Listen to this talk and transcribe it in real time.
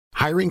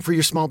Hiring for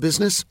your small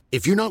business?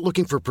 If you're not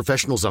looking for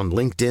professionals on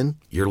LinkedIn,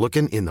 you're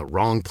looking in the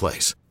wrong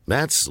place.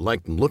 That's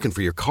like looking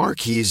for your car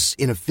keys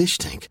in a fish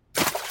tank.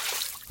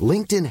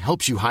 LinkedIn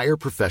helps you hire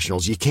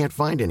professionals you can't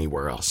find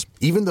anywhere else,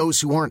 even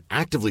those who aren't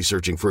actively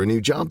searching for a new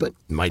job but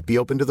might be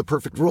open to the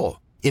perfect role.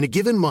 In a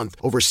given month,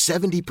 over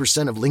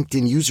 70% of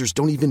LinkedIn users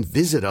don't even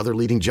visit other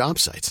leading job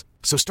sites.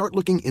 So start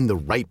looking in the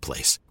right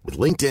place. With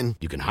LinkedIn,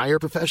 you can hire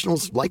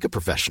professionals like a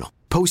professional.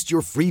 Post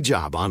your free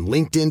job on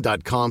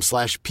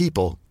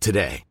linkedin.com/people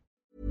today.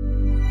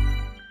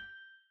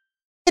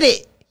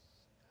 Hit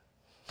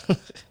it.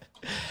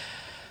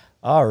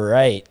 All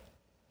right.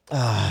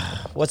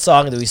 What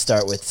song do we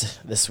start with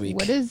this week?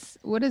 What is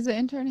the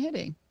intern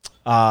hitting?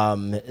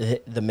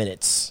 The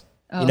minutes.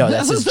 Oh. You know,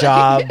 that's his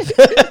job.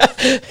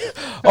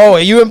 Oh,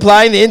 are you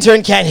implying the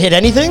intern can't hit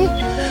anything?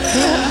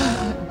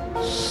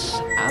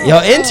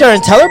 Yo, intern,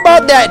 tell her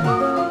about that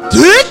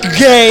dick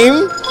game.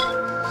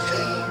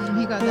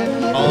 He got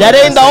that. That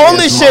ain't the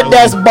only shit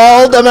that's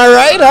bald. Am I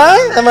right,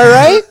 huh? Am I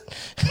right?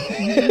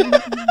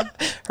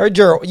 Heard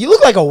you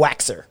look like a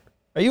waxer.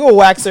 Are you a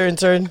waxer,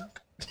 intern?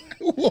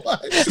 What?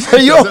 Are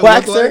you a Does it look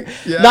waxer?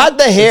 like? Yeah. Not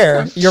the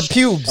hair, your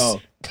pubes. Oh.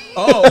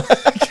 Damn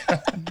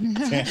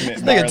it,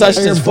 Nigga Marlon. touched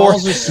Your his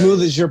balls forehead. are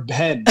smooth as your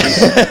head.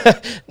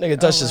 Nigga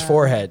touched his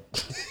forehead.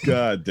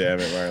 God damn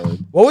it,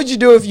 Marlon. What would you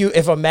do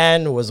if a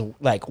man was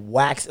like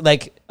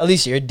like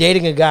Alicia, you're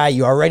dating a guy,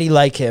 you already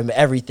like him,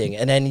 everything,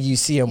 and then you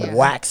see him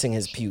waxing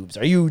his pubes?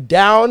 Are you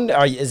down?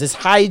 Is this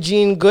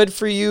hygiene good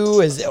for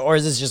you? Or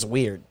is this just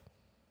weird?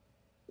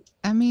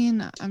 I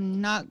mean, I'm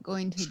not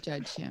going to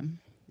judge him.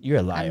 You're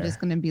a liar. I'm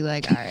just gonna be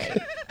like, all right.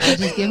 I'll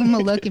just give him a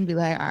look and be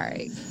like, all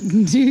right.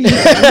 Do you?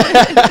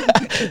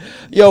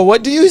 Yo,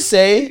 what do you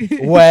say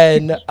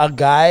when a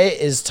guy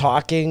is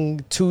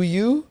talking to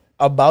you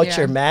about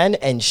your man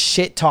and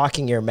shit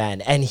talking your man,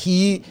 and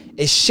he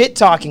is shit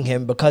talking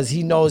him because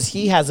he knows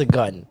he has a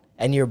gun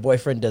and your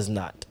boyfriend does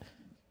not?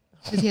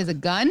 Because he has a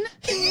gun?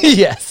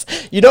 Yes.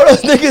 You know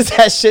those niggas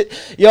that shit.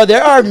 Yo,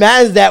 there are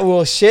mans that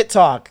will shit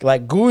talk,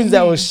 like goons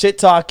that will shit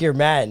talk your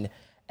man,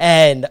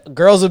 and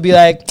girls will be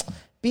like,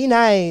 be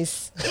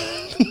nice. They're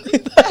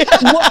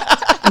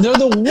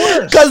the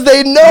worst. Because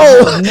they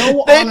know,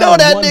 No they know honor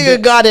that one nigga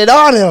bit. got it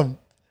on him.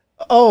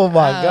 Oh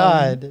my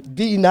God.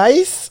 Be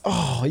nice?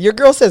 Oh, your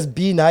girl says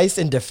be nice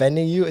in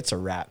defending you. It's a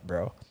wrap,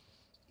 bro.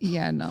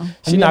 Yeah, no. She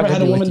Have you not ever gonna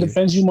had a be with woman you.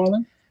 defend you,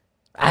 Marlon?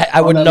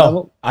 I wouldn't that know.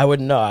 level? I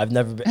wouldn't know. I've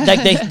never been.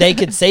 Like they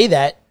could say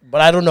that,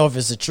 but I don't know if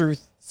it's the truth.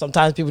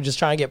 Sometimes people just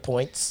try and get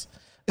points.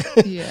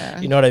 Yeah.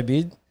 You know what I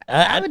mean?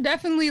 I would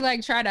definitely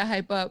like try to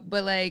hype up,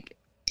 but like,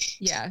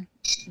 yeah.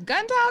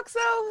 Gun talk, so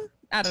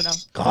I don't know.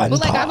 Gun but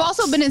like I've talks.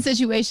 also been in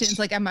situations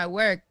like at my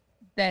work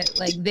that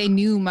like they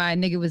knew my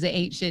nigga was an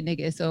ain't shit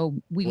nigga, so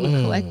we would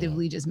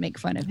collectively just make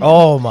fun of him.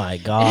 Oh my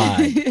God.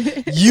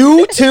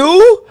 You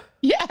too?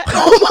 Yeah.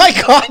 Oh my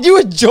God. You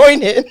would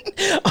join in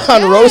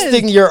on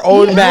roasting your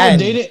own man.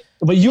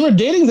 But you were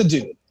dating the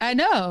dude. I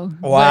know.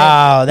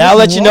 Wow, that'll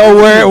let you know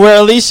where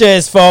Alicia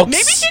is, folks.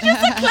 Maybe she's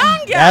just a clown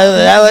girl.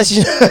 That'll let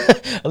you know.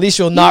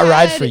 Alicia will not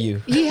ride for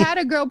you. He had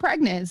a girl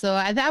pregnant, so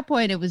at that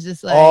point it was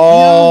just like, you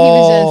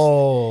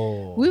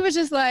know, we was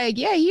just like,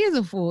 yeah, he is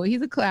a fool.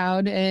 He's a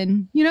clown,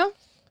 and you know.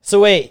 So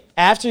wait,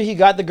 after he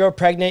got the girl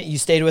pregnant, you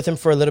stayed with him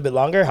for a little bit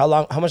longer? How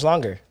long? How much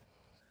longer?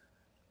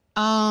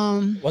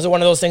 Was it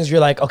one of those things where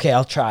you're like, okay,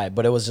 I'll try,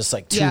 but it was just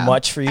like too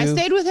much for you? I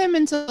stayed with him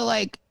until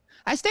like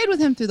I stayed with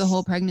him through the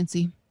whole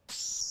pregnancy.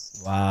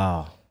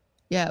 Wow.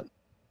 Yeah.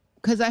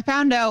 Because I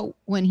found out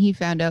when he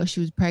found out she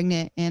was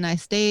pregnant, and I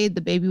stayed,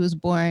 the baby was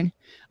born.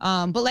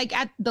 But like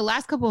at the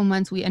last couple of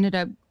months, we ended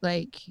up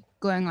like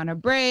going on a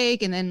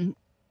break, and then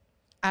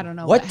I don't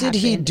know. What did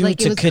he happened. do like,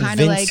 to it was kinda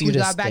convince like you we to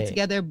got back stay?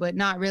 together, but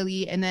not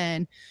really. And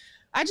then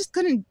I just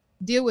couldn't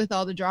deal with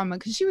all the drama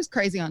because she was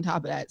crazy on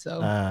top of that. So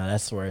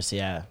That's worse,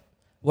 yeah.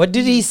 What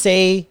did he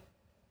say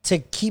to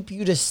keep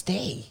you to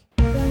stay?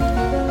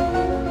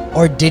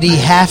 Or did he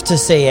have to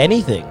say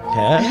anything?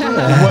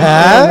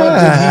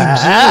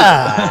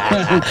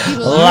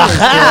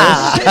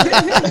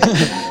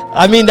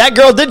 I mean, that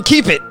girl did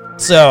keep it,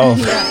 so.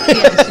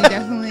 yeah, she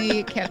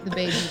definitely kept the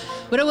baby.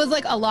 But it was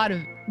like a lot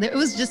of, it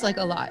was just like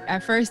a lot.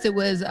 At first it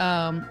was,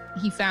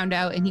 he found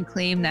out and he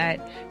claimed that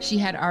she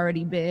had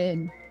already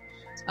been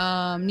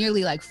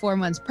nearly like 4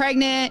 months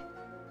pregnant.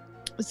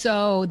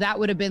 So that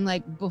would have been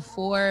like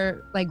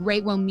before, like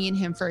right when me and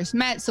him first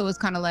met. So it was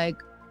kind of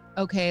like,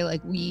 okay,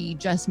 like we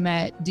just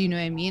met. Do you know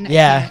what I mean?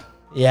 Yeah.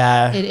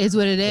 Yeah. It is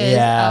what it is.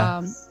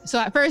 Yeah. So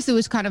at first it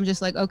was kind of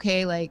just like,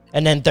 okay, like.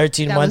 And then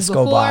 13 that months was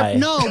go before. by.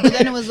 No, but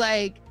then it was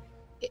like,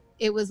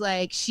 it was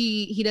like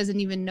he doesn't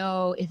even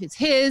know if it's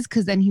his,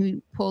 because then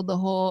he pulled the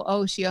whole,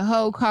 oh, she a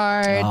hoe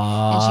card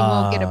and she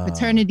won't get a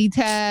paternity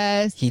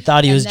test. He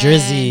thought he was And then-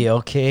 Drizzy.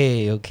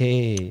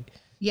 Okay.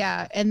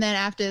 Yeah. And then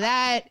after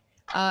that,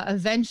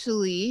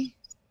 eventually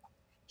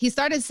he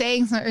started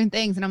saying certain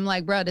things, and I'm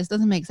like, bro, this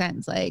doesn't make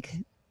sense. Like,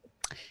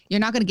 you're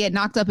not gonna get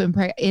knocked up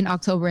in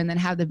October and then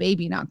have the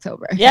baby in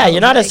October. Yeah,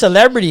 you're not a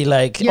celebrity.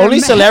 Like only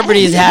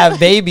celebrities have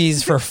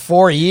babies for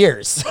 4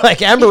 years.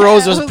 Like Amber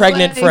Rose was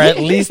pregnant for at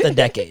least a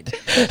decade.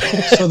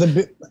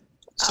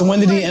 So when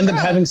did he end up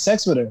having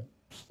sex with her?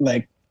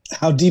 Like,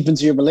 how deep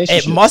into your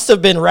relationship? It must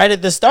have been right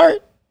at the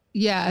start.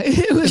 Yeah,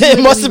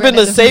 it must have been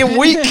the same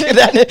week.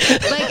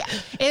 Like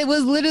it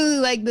was literally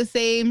like the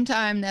same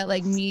time that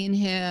like me and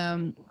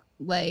him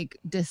like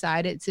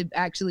decided to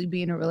actually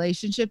be in a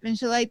relationship and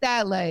shit like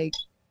that. Like,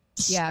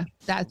 yeah,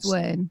 that's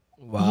when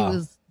he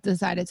was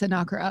decided to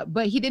knock her up.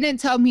 But he didn't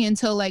tell me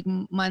until like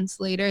months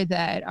later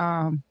that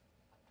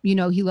you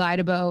know, he lied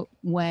about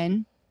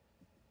when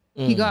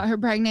he got her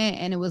pregnant.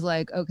 And it was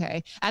like,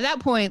 okay, at that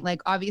point,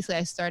 like obviously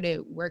I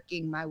started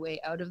working my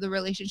way out of the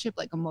relationship,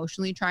 like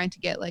emotionally trying to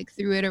get like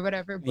through it or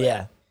whatever.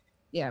 But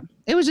yeah,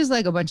 it was just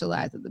like a bunch of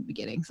lies at the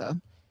beginning. So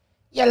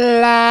you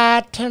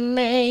lied to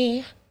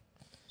me.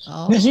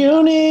 Oh. Yes,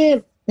 you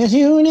need.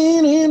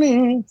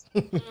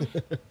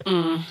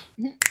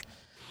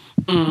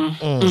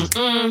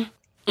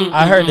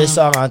 I heard this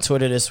song on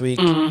Twitter this week,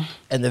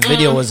 and the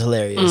video was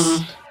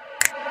hilarious.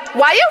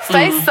 Why your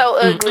face so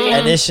ugly?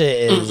 And this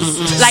shit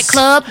is like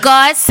Club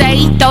God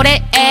say, throw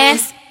that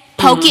ass,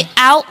 poke it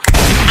out.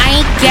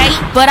 I ain't gay,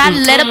 but I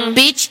let a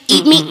bitch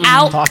eat me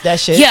out. Talk that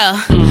shit.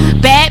 Yeah,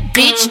 bad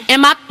bitch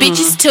and my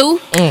bitches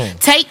too.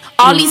 Take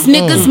all these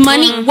niggas'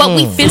 money, what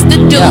we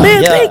finna do?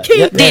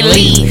 Then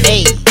leave.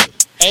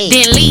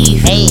 Then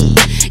leave.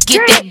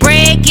 Get that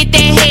bread, get that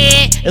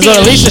head. That's what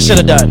Alicia should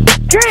have done.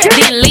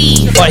 Then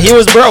leave. But he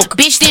was broke.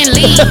 Bitch, then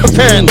leave.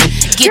 Apparently.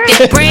 Get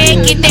that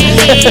bread, get that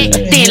head,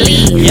 then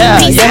leave.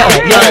 Yeah.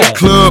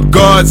 Club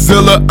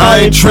Godzilla,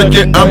 I ain't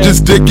tricking. I'm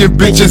just sticking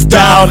bitches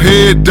down,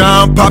 head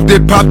down. Pop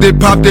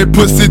that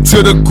pussy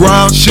to the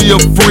ground. She a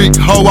freak,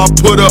 ho, I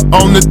put her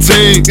on the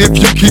team. If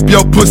you keep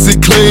your pussy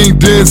clean,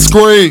 then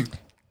scream.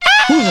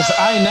 Who's this,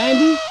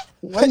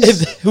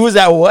 I-90? Who is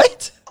that,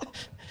 what?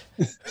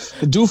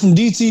 The dude from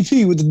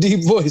DTP with the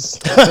deep voice.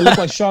 They look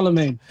like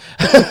Charlemagne.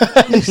 No,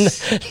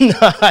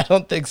 I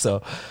don't think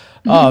so.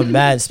 Oh,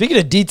 man. Speaking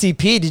of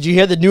DTP, did you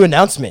hear the new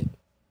announcement?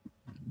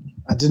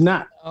 I did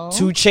not.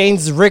 2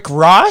 Chainz Rick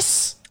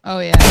Ross? Oh,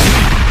 yeah.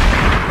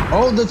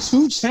 Oh, the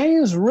 2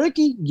 Chainz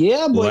Ricky?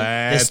 Yeah, boy.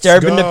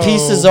 Disturbing the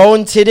Peace's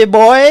own Titty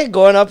Boy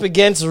going up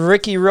against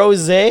Ricky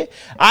Rose. I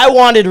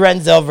wanted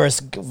Renzel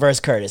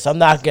versus Curtis. I'm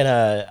not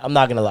gonna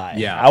lie.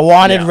 Yeah. I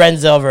wanted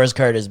Renzel versus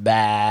Curtis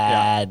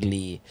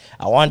badly.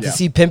 Yeah. I wanted to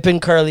see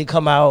Pimpin' Curly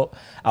come out.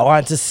 I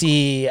wanted to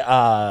see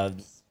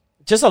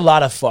just a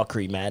lot of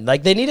fuckery, man.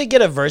 Like they need to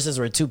get a versus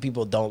where 2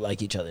 people don't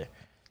like each other.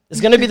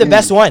 It's gonna be the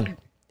best one.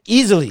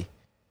 Easily.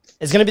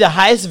 It's gonna be the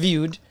highest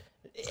viewed.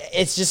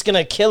 It's just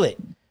gonna kill it.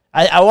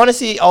 I want to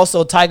see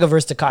also Tyga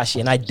versus Tekashi,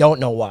 and I don't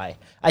know why.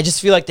 I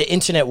just feel like the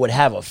internet would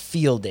have a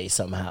field day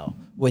somehow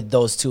with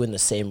those 2 in the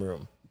same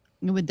room.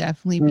 It would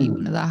definitely be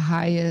one of the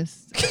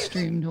highest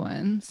streamed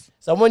ones.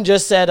 Someone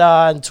just said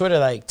on Twitter,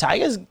 like,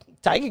 Tyga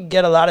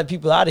get a lot of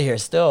people out of here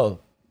still.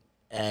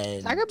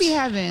 And Tyga be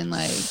having,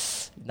 like,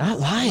 not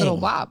lying. Little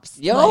bops.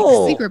 Yo.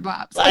 Like, secret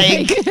bops.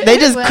 Like, they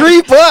just like,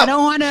 creep up. I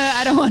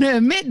don't want to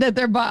admit that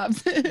they're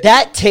bops.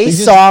 That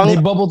Taste song. They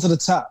bubble to the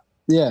top.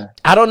 Yeah.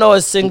 I don't know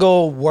a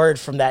single word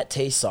from that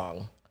Taste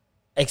song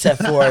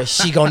except for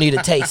she gonna need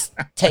a taste.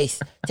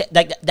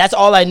 Like that's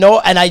all I know,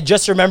 and I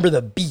just remember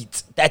the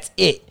beat. That's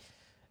it.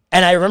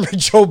 And I remember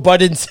Joe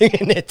Budden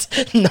singing it.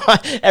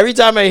 Every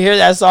time I hear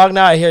that song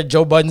now, I hear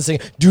Joe Budden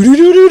singing do do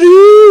do do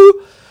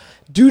do.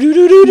 Do do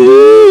do do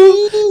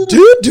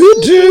do do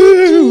do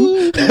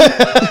do.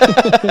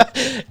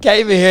 Can't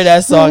even hear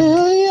that song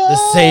the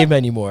same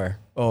anymore.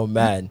 Oh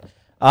man.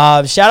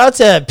 Shout out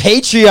to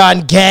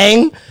Patreon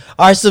gang.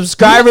 Our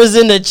subscribers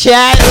in the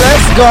chat.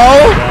 Let's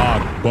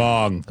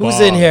go. Who's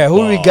in here?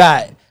 Who we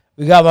got?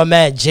 We got my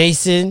man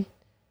Jason.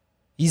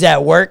 He's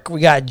at work. We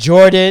got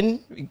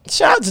Jordan.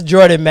 Shout out to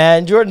Jordan,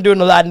 man. Jordan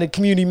doing a lot in the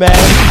community, man.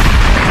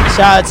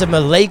 Shout out to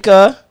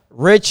Malika,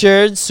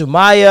 Richard,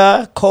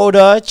 Sumaya,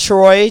 Coda,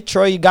 Troy.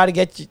 Troy, you gotta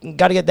get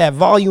that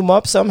volume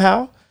up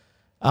somehow.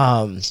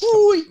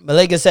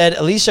 Malika said,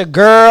 Alicia,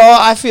 girl,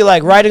 I feel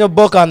like writing a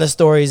book on the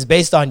stories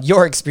based on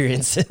your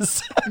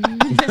experiences.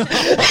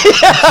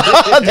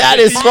 That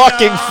is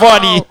fucking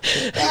funny.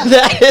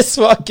 That is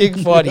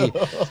fucking funny.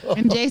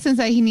 And Jason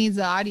said he needs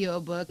the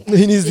audio book.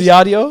 He needs the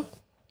audio?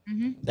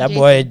 Mm-hmm.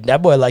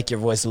 That boy like your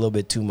voice a little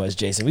bit too much,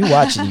 Jason. We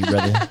watching you,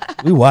 brother.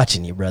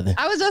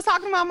 I was just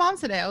talking to my mom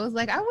today. I was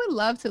like, I would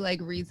love to like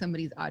read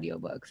somebody's audio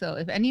book. So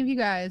if any of you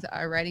guys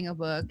are writing a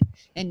book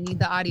and need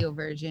the audio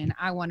version,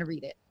 I want to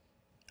read it.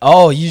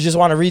 Oh, you just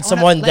want to read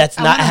someone that's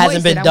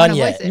hasn't been done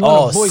yet.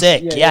 Oh,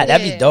 sick. Yeah,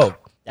 that'd be dope.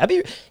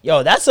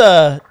 That's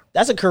a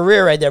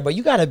career right there, but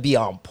you gotta be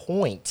on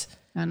point.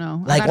 I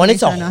know. Like when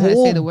it's a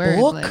whole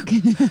book,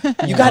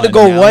 you got to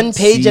go one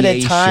page at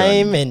a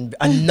time and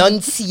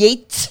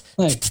enunciate.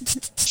 Like,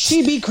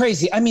 she be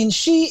crazy. I mean,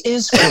 she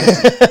is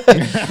crazy.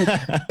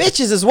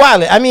 Bitches is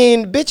wild. I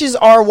mean, bitches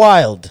are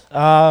wild.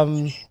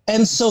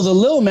 And so the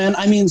Lil Man,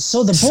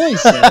 so the boy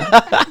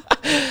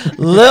said.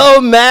 Lil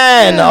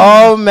Man.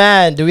 Oh,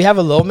 man. Do we have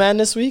a Lil Man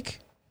this week?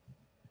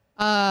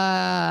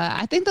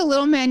 I think the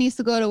little man needs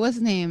to go to what's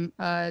his name?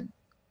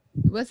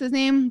 What's his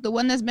name? The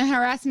one that's been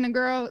harassing the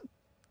girl.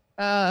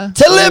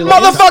 Talib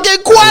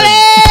motherfucking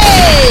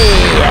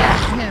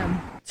Kweli.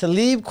 Him.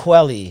 Talib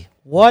Kweli.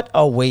 What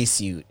a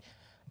waste.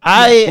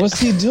 What's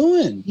he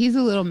doing? He's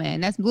a little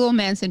man. That's little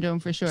man syndrome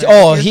for sure.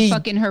 Oh, You're he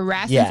fucking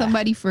harassing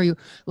somebody for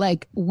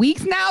like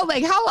weeks now.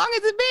 Like, how long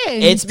has it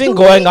been? It's been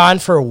going on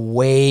for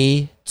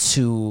way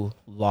too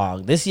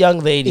long. This young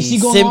lady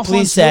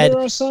simply said,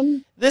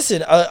 "Listen,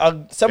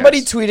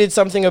 somebody tweeted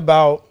something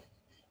about.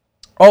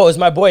 Oh, it was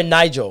my boy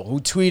Nigel who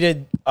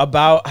tweeted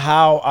about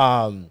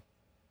how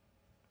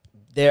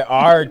there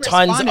are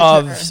tons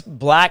of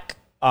black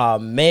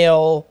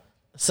male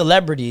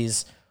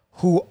celebrities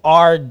who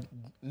are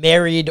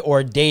married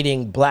or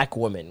dating black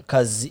women,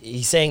 because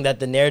he's saying that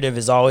the narrative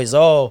is always,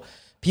 oh,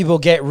 people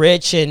get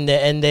rich and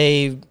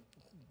they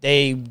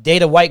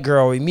date a white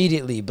girl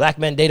immediately. Black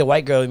men date a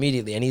white girl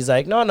immediately. And he's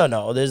like,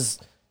 no. There's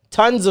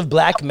tons of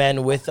black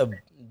men with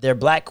their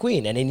black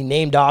queen. And then he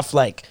named off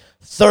like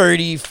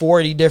 30,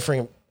 40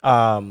 different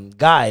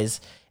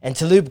guys. And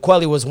Talib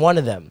Kweli was one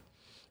of them.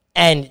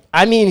 And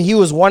I mean, he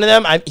was one of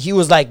them. He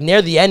was like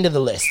near the end of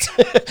the list.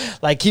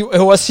 Like it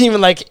wasn't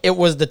even like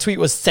the tweet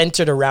was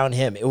centered around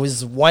him. It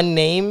was one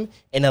name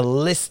in a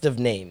list of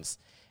names.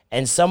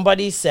 And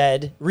somebody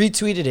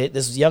retweeted it.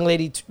 This young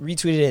lady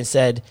retweeted it and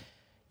said,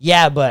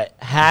 yeah, but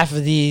half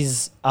of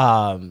these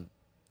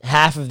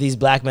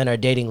black men are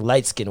dating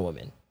light-skinned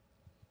women.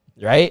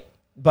 Right?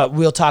 But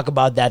we'll talk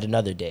about that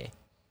another day.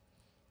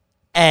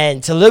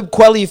 And Talib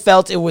Kweli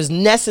felt it was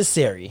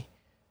necessary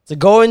to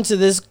go into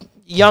this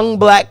young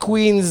black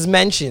queen's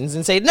mentions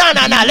and say, no,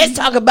 let's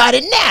talk about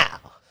it now.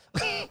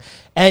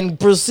 And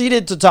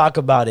proceeded to talk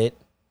about it,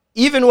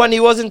 even when he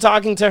wasn't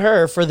talking to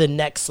her for the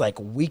next like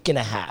week and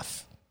a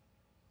half.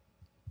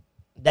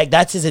 Like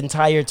that's his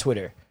entire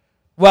Twitter.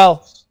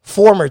 Well,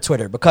 former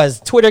Twitter, because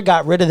Twitter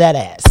got rid of that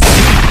ass.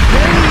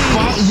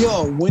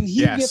 Yo, when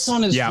he gets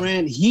on his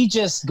rant, he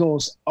just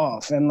goes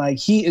off and like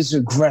he is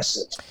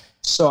aggressive.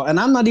 So, and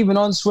I'm not even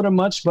on Twitter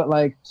much, but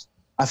like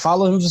I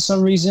follow him for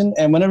some reason.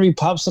 And whenever he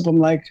pops up, I'm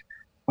like,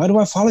 why do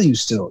I follow you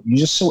still? You're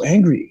just so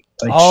angry.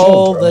 Like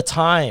all the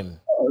time.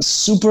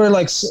 Super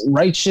like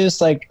righteous.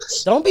 Like,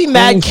 don't be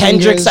mad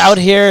Kendrick's out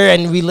here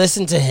and we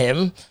listen to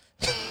him.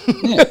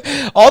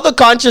 Yeah. All the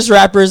conscious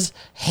rappers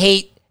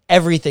hate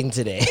everything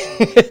today.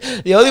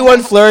 The only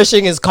one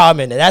flourishing is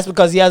Common, and that's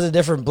because he has a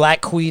different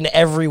black queen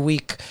every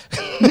week.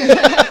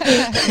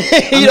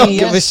 He don't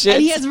give a shit.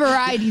 And he has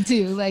variety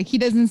too. Like he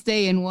doesn't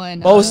stay in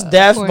one. Most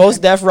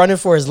deaf running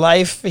for his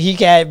life. He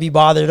can't be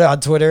bothered on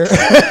Twitter.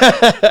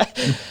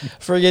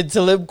 Forget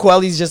Talib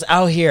Kweli's just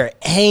out here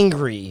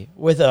angry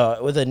with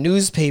a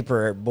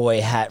newspaper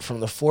boy hat from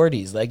the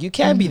 40s. Like you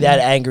can't be that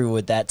angry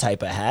with that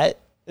type of hat.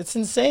 It's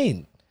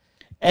insane.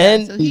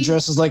 And so he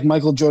dresses like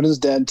Michael Jordan's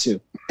dad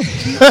too.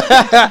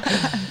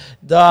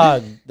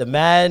 Dog, the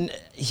man,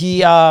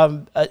 he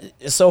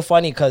it's so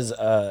funny because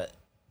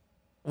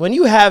when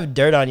you have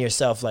dirt on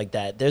yourself like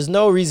that, there's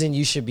no reason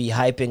you should be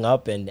hyping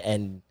up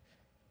and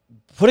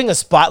putting a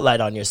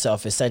spotlight on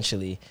yourself,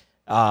 essentially.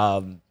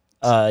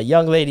 A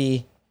young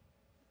lady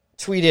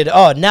tweeted,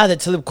 oh, now that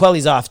Talib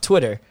Kweli's off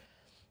Twitter,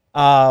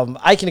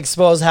 I can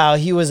expose how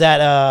he was at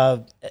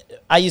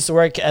I used to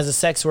work as a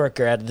sex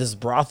worker at this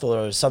brothel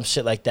or some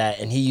shit like that,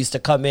 and he used to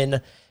come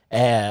in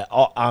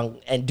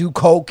and do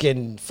coke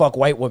and fuck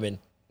white women.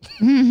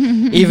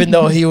 Even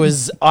though he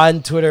was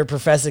on Twitter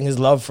professing his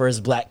love for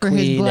his black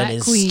queen and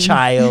his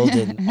child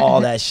and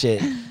all that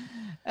shit.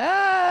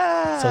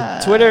 So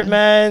Twitter,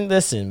 man,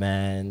 listen,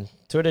 man.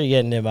 Twitter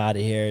getting him out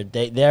of here.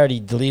 They already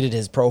deleted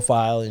his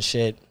profile and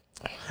shit.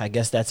 I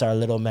guess that's our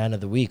little man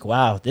of the week.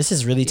 Wow, this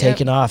is really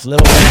taking off.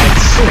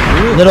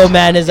 Little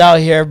man is out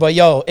here. But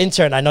yo,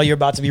 intern, I know you're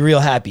about to be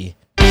real happy.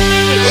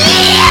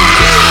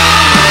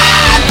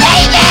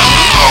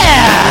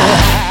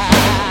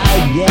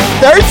 Yeah,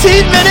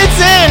 13 minutes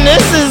in.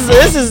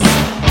 This is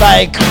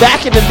like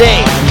back in the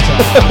day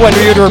when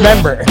we would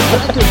remember.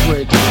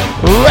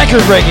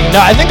 Record breaking. No,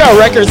 I think our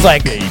record's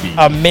like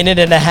a minute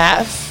and a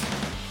half.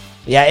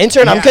 Yeah,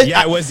 intern.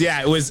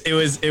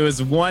 It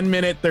was 1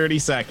 minute 30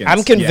 seconds.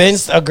 I'm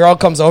convinced a girl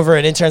comes over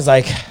and intern's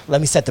like, let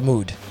me set the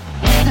mood.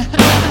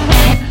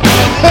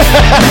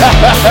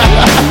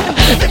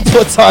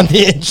 Puts on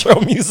the intro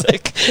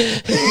music.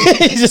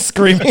 He's just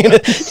screaming.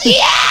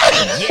 Yeah.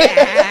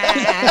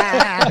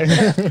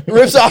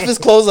 Rips off his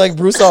clothes like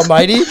Bruce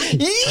Almighty.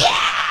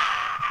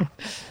 Yeah.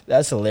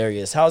 That's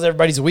hilarious. How's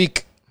everybody's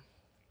week?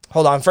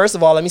 Hold on. First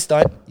of all, let me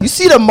start. You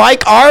see the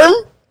mic arm?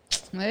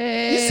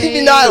 Hey, you see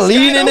me not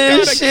leaning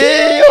and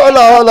shit? Hold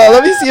on.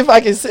 Let me see if I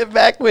can sit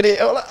back with it.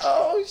 Hold on.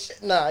 Oh,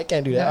 shit. Nah, I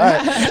can't do that. All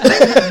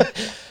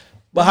right.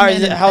 But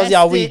how's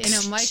y'all week?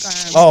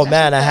 Oh,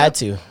 man, I had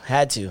to.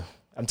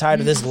 I'm tired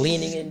of this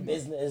leaning in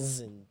business.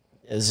 And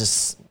it's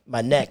just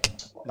my neck,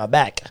 my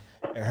back.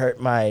 It hurt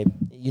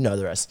you know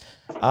the rest.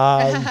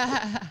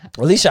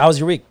 Alicia, how was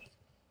your week?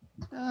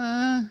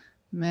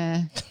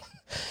 Man.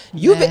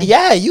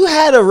 You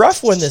had a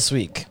rough one this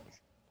week.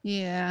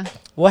 Yeah.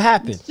 What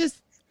happened? Just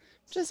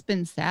Just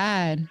been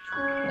sad.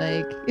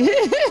 Like,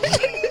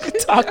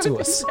 talk to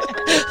us.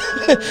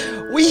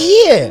 We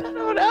here. I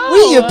don't know.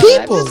 We your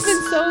people. I've just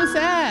been so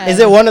sad. Is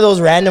it one of those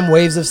random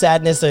waves of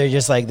sadness, or you're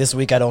just like, this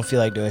week I don't feel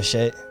like doing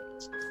shit?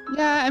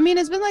 Yeah, I mean,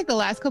 it's been like the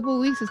last couple of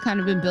weeks has kind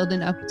of been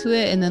building up to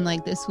it, and then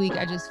like this week,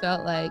 I just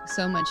felt like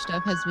so much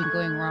stuff has been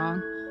going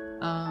wrong,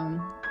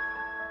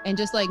 and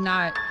just like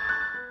not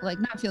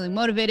feeling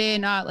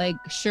motivated, not like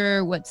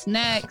sure what's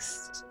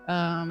next.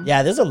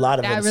 Yeah, there's a lot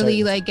of that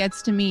really like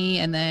gets to me,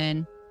 and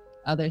then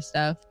other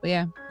stuff. But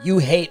yeah, you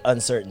hate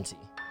uncertainty.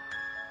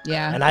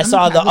 Yeah, and I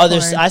saw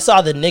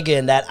the nigga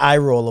in that eye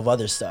roll of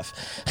other stuff.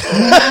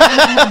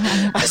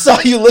 I saw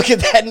you look at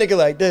that nigga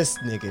like this,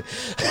 nigga.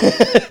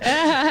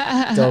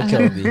 Don't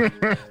kill me.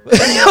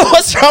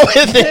 What's wrong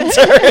with it,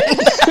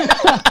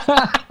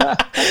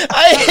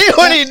 I hate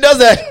when he does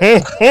that.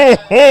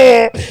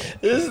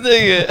 This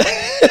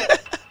nigga.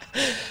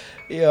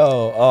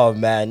 Yo, oh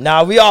man.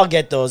 Nah, we all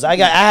get those. I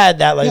had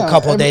that like a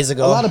couple days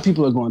ago. A lot of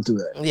people are going through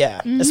that.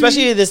 Yeah,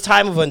 especially this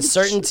time of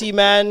uncertainty,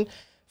 man.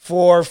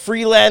 For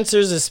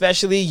freelancers,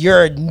 especially,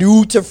 you're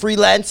new to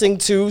freelancing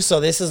too, so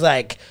this is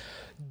like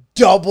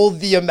double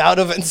the amount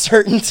of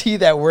uncertainty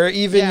that we're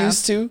even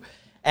used to.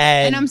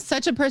 And I'm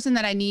such a person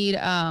that I need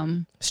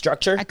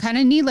structure. I kind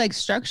of need like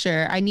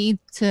structure. I need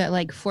to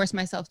like force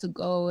myself to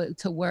go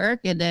to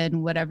work and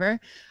then whatever.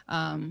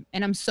 And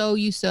I'm so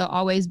used to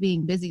always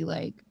being busy.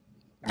 Like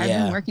I've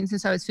been working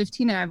since I was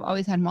 15, and I've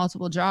always had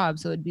multiple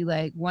jobs. So it'd be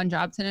like one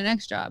job to the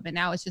next job, and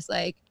now it's just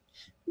like,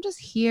 I'm just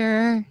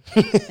here.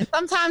 And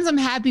sometimes I'm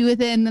happy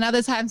with it, and then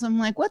other times I'm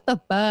like, what the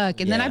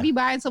fuck? And then I'd be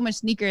buying so much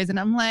sneakers, and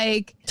I'm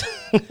like,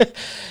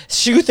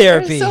 shoe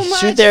therapy.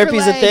 Shoe therapy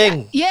is a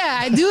thing. Yeah,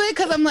 I do it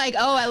because I'm like,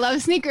 oh, I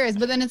love sneakers,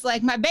 but then it's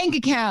like my bank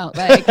account.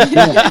 Like,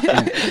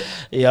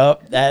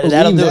 yep,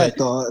 that'll do it.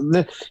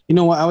 Though. You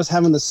know what? I was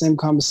having the same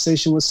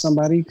conversation with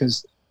somebody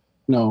because,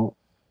 you know,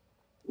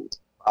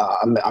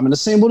 I'm in the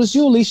same boat as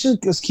you, Alicia.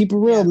 Let's keep it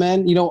real,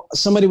 man. You know,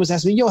 somebody was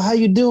asking me, yo, how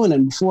you doing?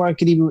 And before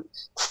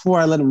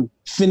I let him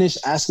finish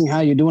asking how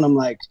you doing, I'm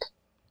like,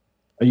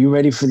 are you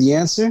ready for the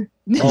answer?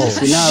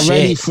 If you're not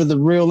ready for the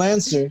real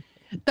answer.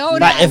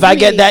 If I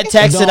get that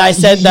text and I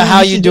said the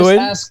how you doing?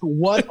 Just ask,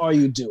 what are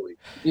you doing?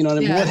 You know what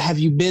I mean? What have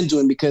you been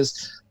doing?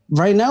 Because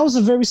right now is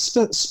a very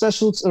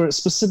special or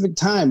specific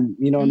time.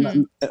 You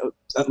know,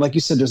 like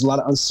you said, there's a lot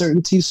of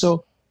uncertainty.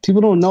 So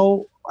people don't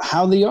know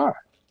how they are.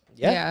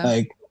 Yeah.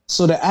 Like,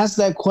 so to ask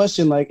that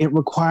question, like, it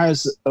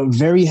requires a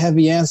very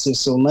heavy answer.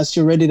 So unless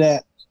you're ready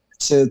to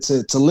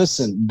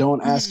listen, don't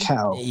ask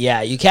how.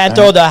 Yeah, you can't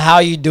throw the how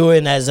you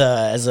doing as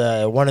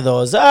a one of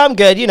those. I'm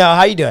good, you know,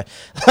 how you doing?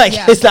 Like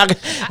it's not.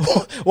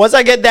 Once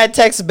I get that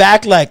text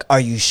back, like, are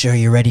you sure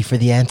you're ready for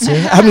the answer?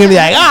 I'm gonna be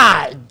like,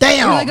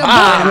 damn, like, abort.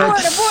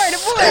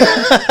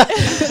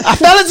 I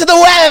fell into the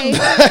web.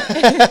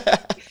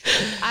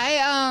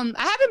 I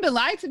haven't been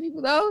lying to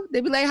people though.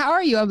 They be like, how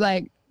are you? I'm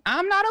like,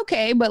 I'm not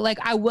okay, but like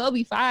I will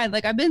be fine.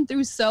 Like I've been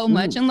through so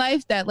much in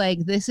life that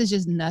like this is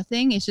just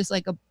nothing. It's just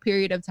like a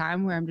period of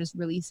time where I'm just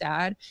really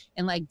sad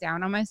and like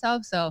down on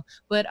myself. So,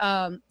 but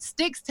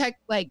Sticks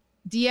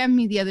DM'd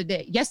me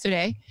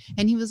yesterday,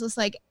 and he was just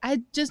like,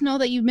 I just know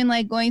that you've been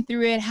like going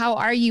through it. How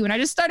are you? And I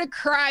just started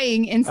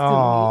crying instantly.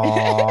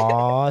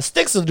 Aww,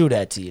 Sticks will do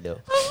that to you though.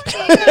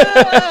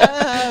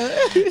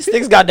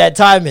 Sticks got that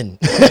timing.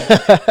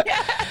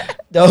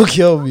 Don't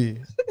kill me.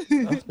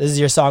 This is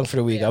your song for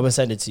the week. I'm gonna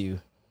send it to you.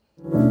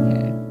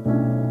 Okay.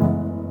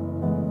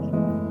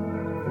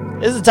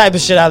 This is the type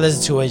of shit I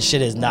listen to when shit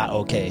is not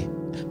okay.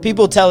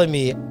 People telling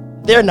me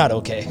they're not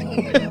okay.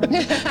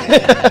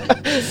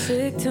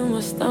 Sick to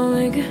my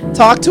stomach.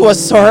 Talk to us,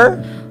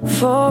 sir.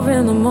 4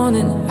 a.m,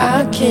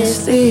 I can't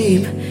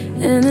sleep.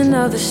 In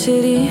another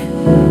city.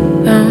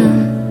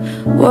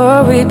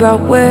 Worried about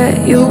where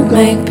you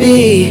may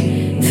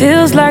be.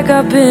 Feels like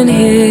I've been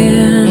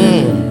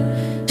here.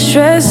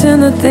 Stressing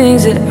the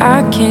things that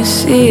I can't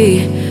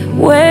see.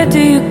 Where do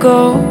you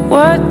go?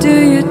 What do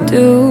you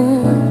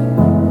do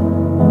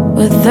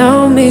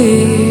without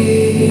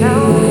me?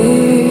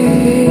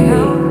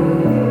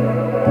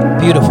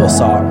 Beautiful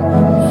song.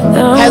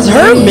 Has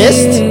her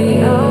missed?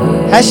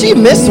 Has she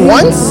missed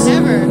once?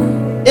 Never.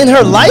 In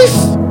her life?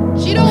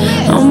 She don't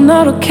miss. I'm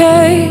not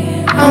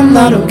okay. I'm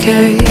not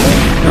okay.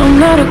 I'm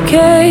not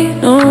okay.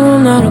 No,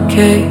 I'm not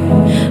okay.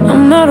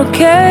 I'm not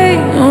okay.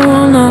 No,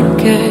 I'm not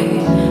okay.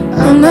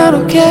 I'm not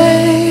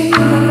okay.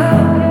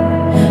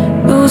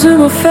 Losing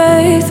my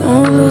faith,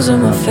 I'm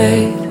losing my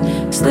faith.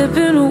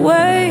 Slipping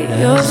away,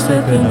 you're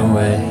slipping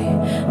away.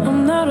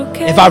 I'm not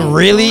okay. If I'm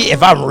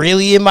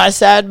really in my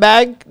sad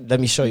bag, let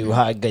me show you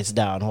how it gets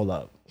down. Hold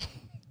up.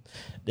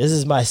 This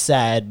is my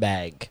sad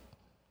bag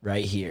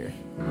right here.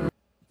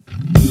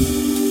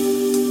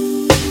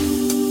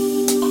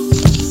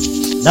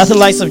 Nothing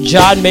like some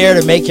John Mayer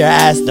to make your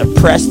ass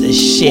depressed as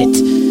shit.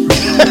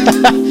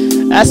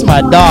 That's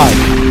my dog.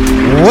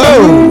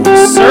 Whoa,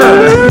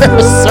 sir.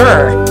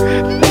 Sir.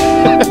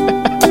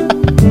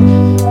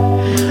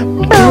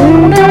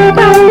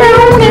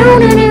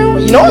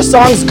 You know a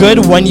song's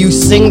good when you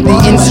sing the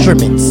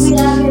instruments.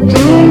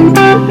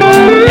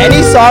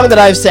 Any song that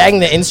I've sang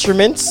the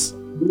instruments,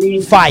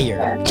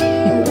 fire.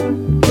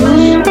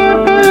 Turn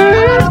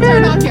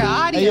off your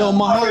audio. Hey, yo,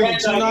 Muhammad,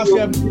 turn off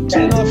your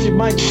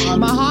mic.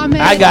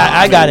 Muhammad. I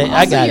got it.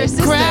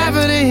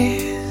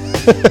 Gravity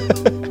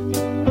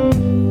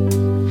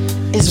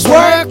is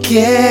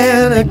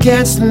working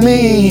against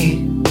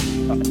me.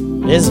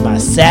 This is my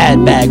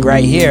sad bag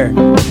right here.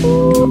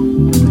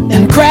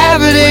 And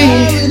gravity,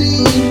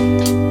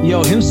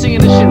 yo, him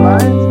singing this shit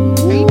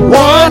live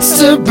wants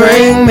to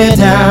bring me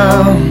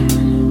down.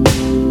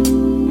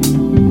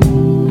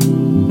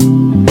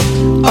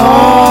 Oh,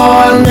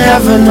 I'll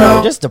never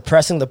know. Just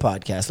depressing the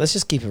podcast. Let's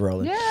just keep it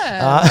rolling.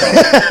 Yeah.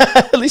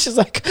 Alicia's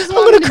like, I'm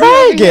gonna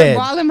cry again.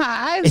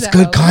 It's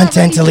good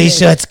content,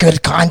 Alicia. It's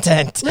good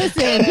content.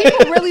 Listen,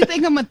 people really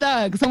think I'm a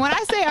thug. So when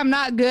I say I'm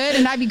not good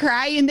and I be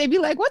crying, they be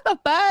like, "What the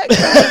fuck?"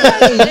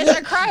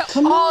 I cry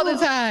all the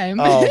time.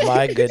 Oh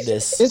my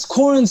goodness. It's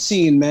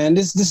quarantine, man.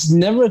 This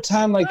never a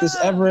time like this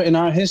ever in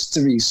our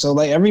history. So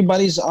like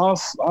everybody's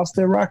off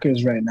their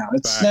rockers right now.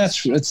 It's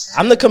natural.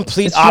 I'm the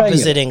complete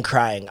opposite in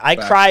crying. I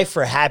cry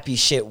for happy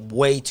shit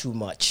way too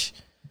much.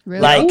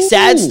 Really? Like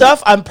sad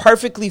stuff, I'm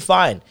perfectly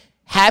fine.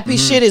 Happy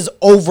shit is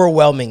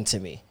overwhelming to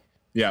me.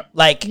 Yeah.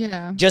 Like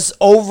just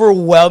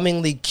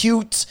overwhelmingly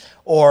cute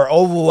or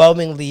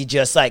overwhelmingly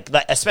just like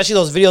especially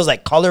those videos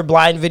like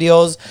colorblind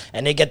videos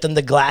and they get them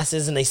the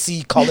glasses and they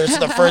see colors for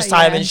the first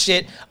time and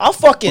shit. I'll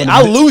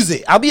lose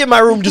it. I'll be in my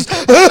room just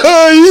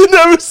you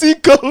never see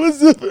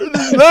colors in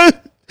his life.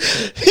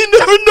 He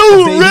never knew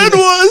what red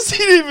was. He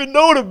didn't even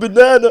know the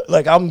banana.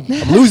 Like I'm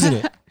losing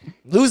it.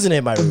 Losing it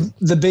in my room.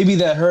 The baby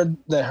that heard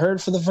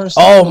for the first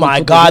time. Oh my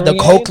god, the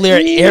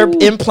cochlear ear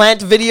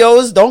implant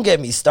videos. Don't get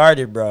me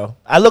started, bro.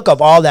 I look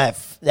up all that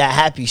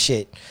happy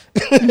shit.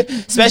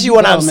 Especially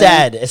when I'm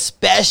sad.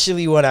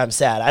 Especially when I'm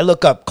sad. I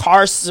look up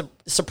car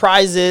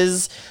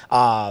surprises,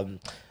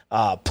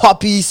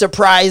 puppy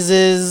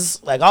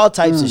surprises, like all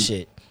types of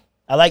shit.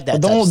 I like that.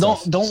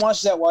 Don't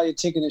watch that while you're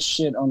taking a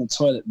shit on the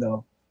toilet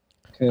though.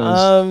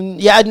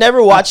 Yeah, I'd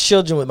never watch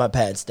children with my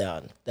pants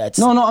down. That's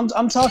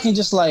I'm talking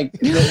just like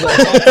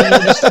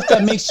the stuff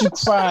that makes you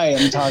cry.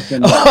 I'm talking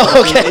about.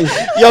 Oh, okay.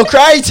 Yo,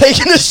 crying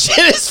taking a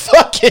shit is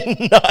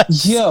fucking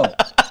nuts. Yo,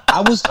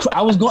 I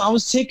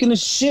was taking a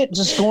shit,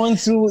 just going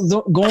through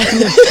the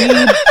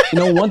feed. You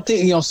know, one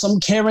thing, you know, some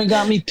Karen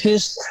got me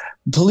pissed.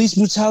 Police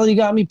brutality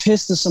got me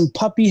pissed. And some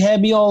puppy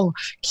had me all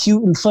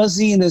cute and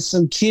fuzzy, and then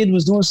some kid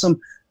was doing some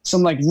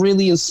like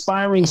really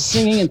inspiring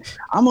singing, and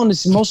I'm on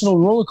this emotional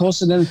roller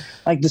coaster. Then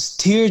like this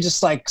tear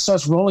just like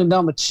starts rolling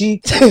down my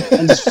cheek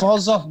and just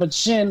falls off my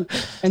chin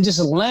and just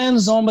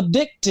lands on my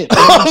dick tip.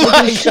 Oh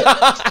my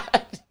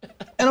god!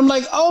 And I'm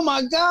like, oh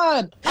my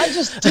god! I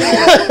just did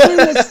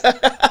this.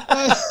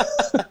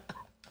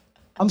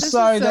 I'm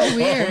sorry. That's so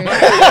weird.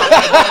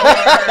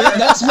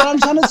 That's what I'm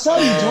trying to tell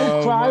you.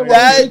 Don't cry.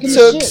 That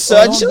took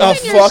such a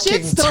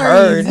fucking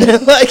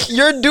turn. Like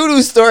your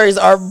doo-doo stories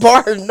are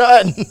bar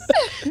none.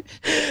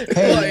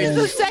 Hey, it's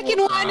the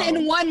second one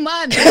in 1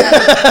 month.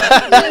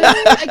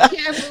 I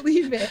can't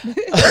believe it.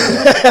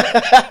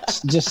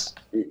 Just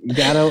you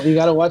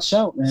gotta watch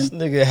out, man. This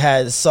nigga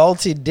had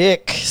salty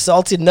dick,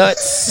 salty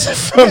nuts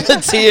from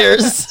the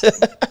tears.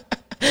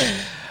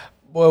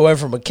 Boy went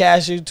from a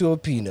cashew to a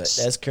peanut.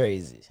 That's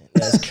crazy.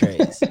 That's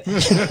crazy.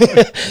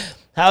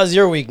 How's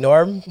your week,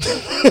 Norm?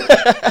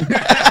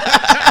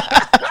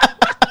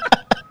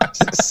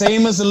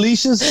 Same as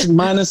Alicia's,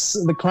 minus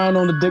the crown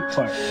on the dick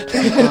part.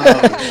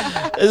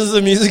 This is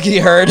the music he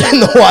heard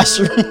in the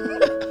washroom.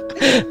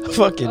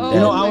 Fucking you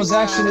know, I was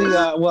actually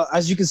well,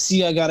 as you can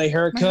see, I got a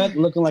haircut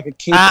looking like a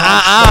kid.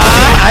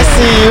 I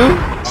see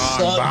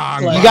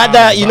you. You got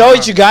that. You know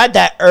what you got?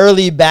 That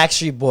early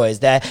Backstreet Boys.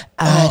 That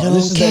I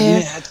don't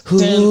care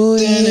who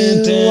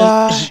you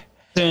are,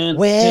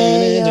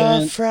 where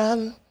you're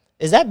from.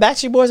 Is that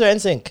Backstreet Boys or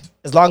NSYNC?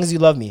 As Long As You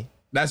Love Me.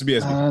 That's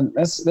BSB.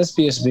 That's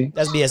BSB.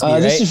 That's BSB, right?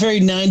 This is very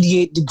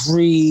 98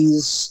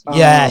 degrees.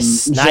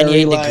 Yes,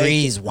 98 very,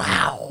 degrees.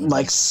 Wow.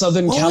 Like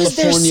Southern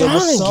California.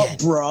 What's up,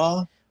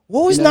 bro?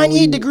 What was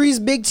 98 Degrees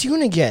big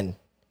tune again?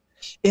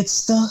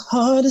 It's the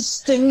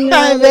hardest thing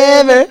I've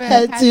ever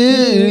had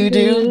to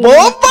do.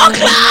 Oh, fuck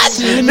that!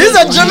 This is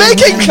a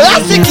Jamaican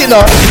classic, you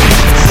know.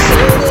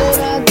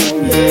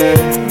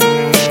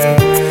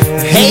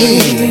 Hey.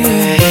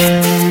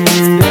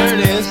 There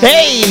it is.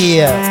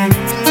 Hey.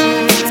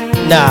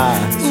 Nah.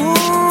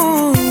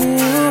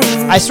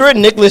 I swear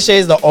Nick Lachey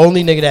is the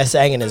only nigga that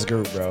sang in his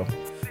group, bro.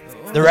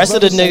 The rest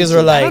of the niggas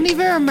were like... I don't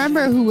even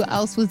remember who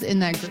else was in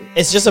that group.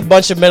 It's just a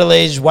bunch of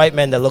middle-aged white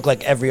men that look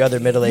like every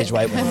other middle-aged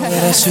white man.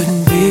 I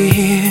shouldn't be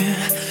here.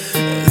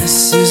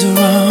 This is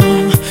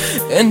wrong.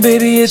 And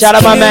baby, it's shout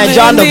out my man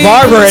John the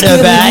Barber in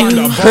the back.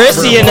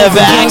 Chrissy in the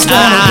back.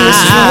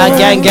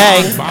 Gang,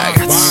 gang. I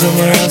got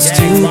somewhere else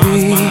to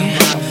be.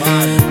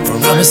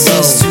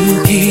 Promises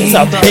to keep. It's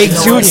a big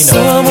tune, you know.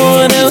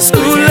 Someone else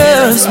who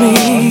loves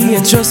me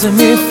and trusting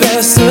me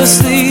fast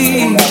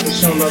asleep.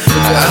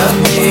 I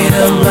made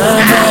up my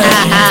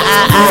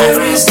mind.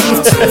 There is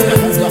no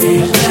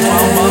turning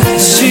back.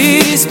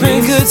 She's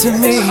been good to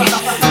me,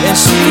 and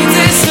she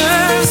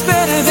deserves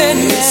better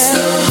than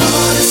that.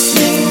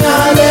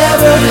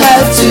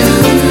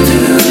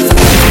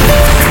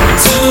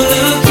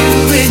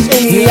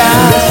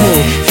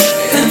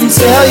 and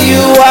tell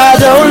you I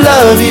don't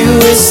love you.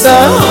 It's the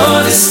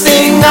hardest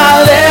thing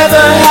I've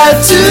ever had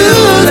to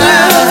do.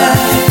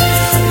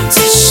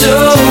 To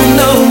show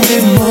no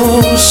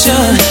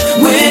emotion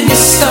when you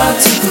start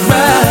to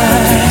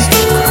cry.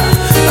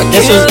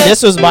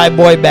 This was my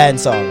boy band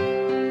song.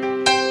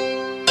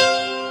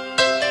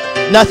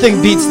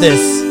 Nothing beats this.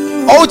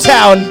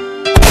 O-Town.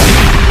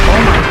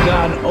 Oh my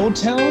God,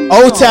 O-Town?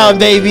 O-Town,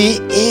 baby.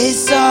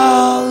 It's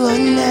all or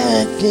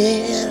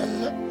nothing.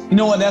 You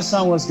know what? That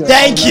song was good.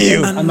 Thank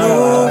you. I'm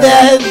not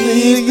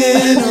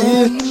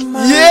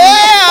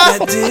yeah.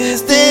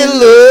 The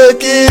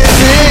look is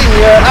in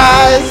your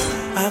eyes.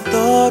 I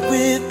thought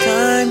with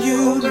time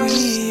you'd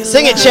realize.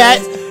 Sing it, chat.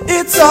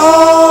 It's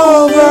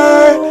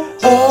over.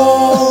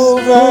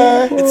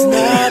 It's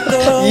not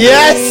the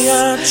yes. way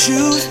I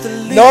choose to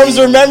live. Norm's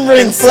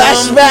remembering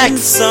flashbacks.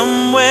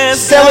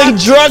 Selling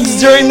drugs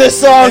during this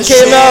song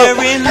came out.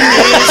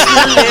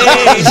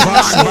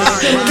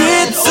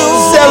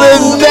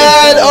 Selling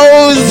bad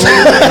O's.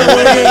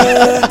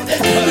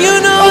 You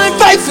know I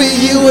fight for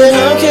you, and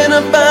how can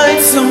I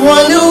find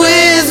someone who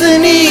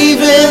isn't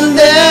even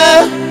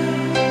there?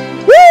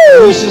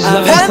 Woo!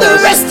 I've had the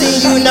rest of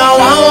you, now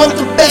I want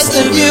the best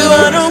of you.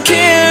 I don't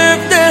care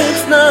if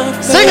there's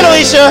nothing. Sing it,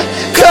 Alicia.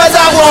 Cause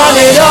I want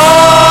it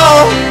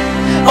all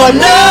or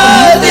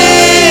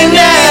nothing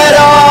at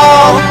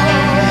all.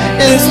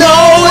 There's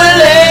nowhere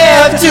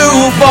left to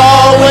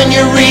fall. When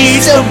you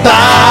reach the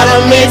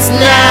bottom, it's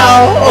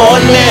now or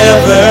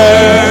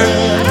never.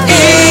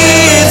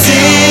 Is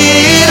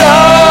it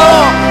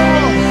all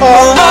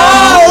or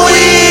are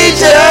we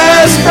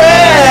just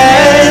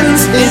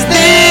friends? Is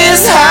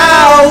this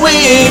how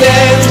it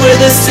ends?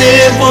 With a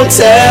simple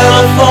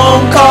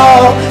telephone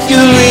call, you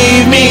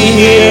leave me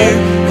here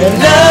and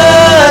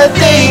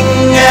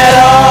nothing at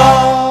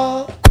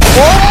all.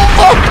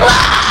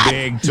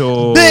 Big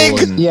tune.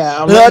 Big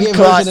yeah, a blood reggae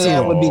clot version of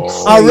that would be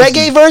crazy. A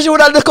reggae version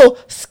with a little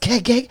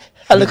skeggy.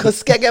 A little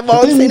skeggy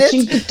bounce in it.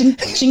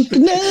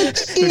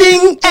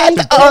 Ding and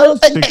all.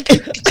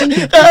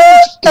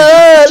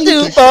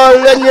 To fall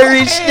when you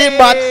reach the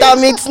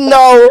bottom, it's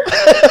no.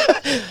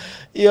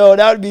 Yo,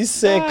 that would be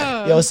sick.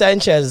 Yo,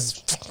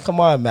 Sanchez, come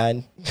on,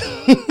 man. Do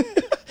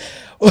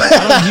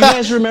you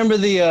guys remember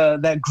the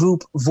that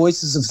group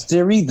Voices of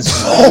Theory?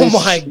 Oh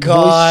my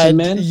God!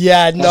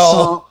 Yeah,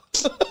 no.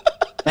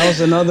 That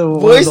was another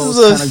Voices one of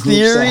those kind of of groups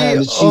Theory. that had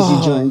the cheesy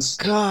Oh joints.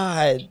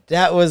 God,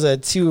 that was a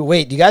two.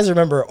 Wait, do you guys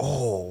remember?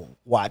 Oh,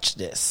 watch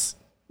this.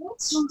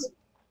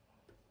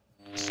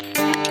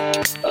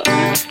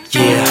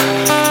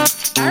 Yeah.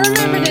 I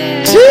remember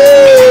this.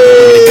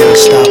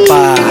 Stop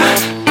by.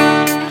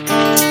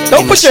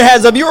 Don't put your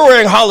hands up. You were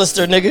wearing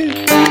Hollister, nigga.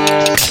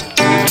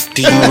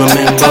 Do you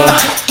remember?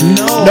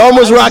 Norm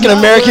was rocking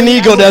American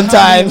Eagle them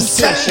times.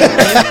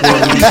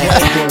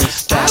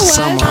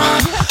 Summer.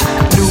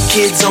 New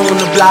kids on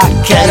the block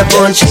had a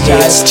bunch of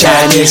kids.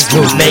 Chinese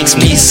food makes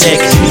me sick,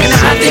 and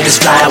I think it's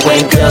fly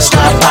when girls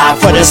stop by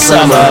for the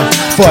summer.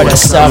 For the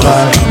summer.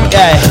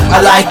 Yeah.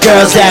 I like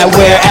girls that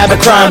wear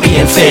Abercrombie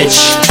and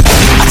Fitch.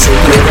 I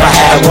think if I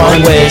had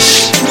one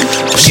wish,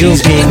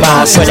 you'd be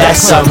mine for that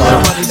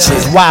summer.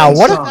 Wow,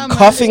 what a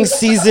cuffing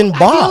season I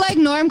feel bop. like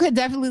Norm could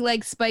definitely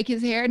like spike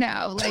his hair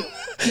now. Like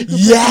he could put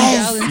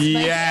Yes. some gel and spike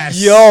it.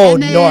 Yes. Yo,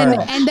 and then, Norm.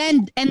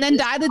 and then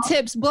dye the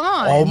tips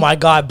blonde. Oh my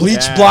God, bleach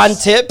Yes. blonde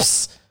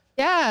tips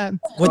Yeah.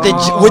 with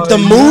the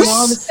you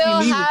moose.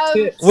 Still have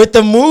With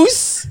the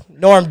moose.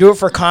 Norm, do it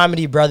for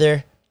comedy,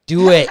 brother.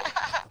 Do it.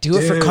 Do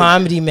it for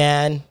comedy,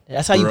 man.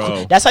 That's how Bro.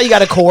 you. That's how you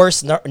gotta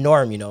coerce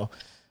Norm. You know,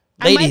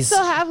 I might ladies.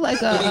 still have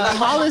like a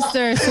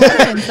Hollister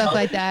sweater and stuff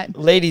like that.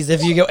 Ladies,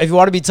 if you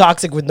want to be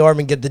toxic with Norm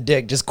and get the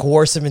dick, just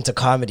coerce him into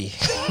comedy.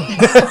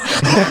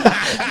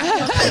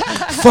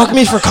 Fuck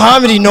me for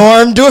comedy,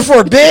 Norm. Do it for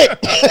a bit.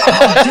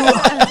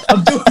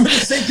 I'm doing it for the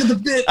sake of the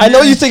bit. I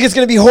know you think it's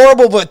gonna be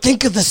horrible, but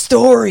think of the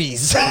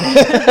stories.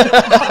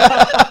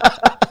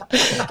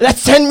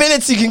 That's 10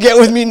 minutes you can get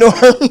with me, Norm.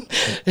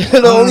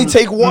 It'll only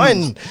take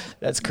one.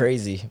 That's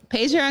crazy.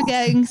 Patreon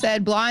gang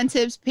said blonde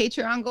tips,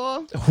 Patreon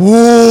goal.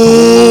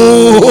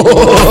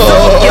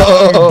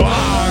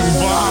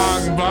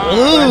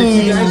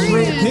 You guys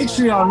raise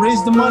Patreon,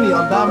 raise the money.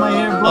 I'll dye my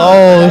hair blonde.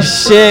 Oh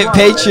shit,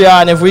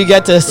 Patreon. If we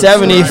get to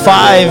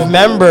 75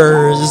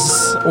 members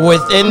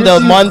within the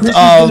month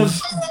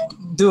of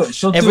Do it.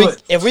 She'll do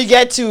it. if we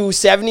get to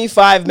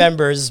 75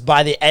 members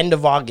by the end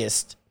of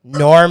August,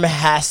 Norm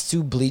has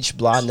to bleach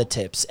blonde the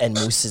tips and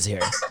mousse his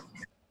hair.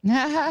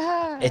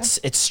 It's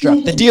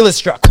struck. The deal is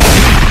struck.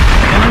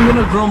 And I'm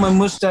gonna grow my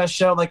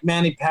mustache out like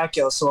Manny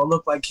Pacquiao, so I'll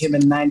look like him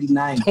in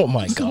 '99. Oh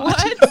my god.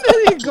 What?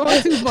 You're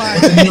going too far.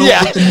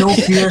 Yeah. With the no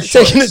fear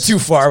Taking it shorts. too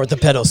far with the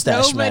pedal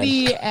stash,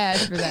 Nobody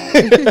asked for that.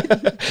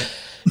 man.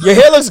 Your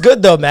hair looks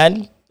good though,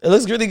 man. It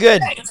looks really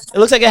good. It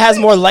looks like it has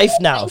more life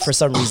now for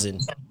some reason.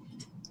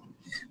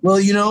 Well,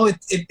 you know,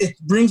 it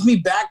brings me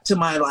back to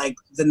my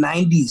the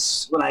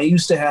 '90s when I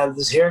used to have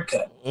this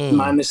haircut,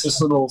 minus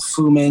this little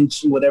Fu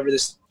Manchu, whatever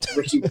this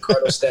Ricky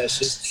Ricardo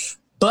stash is.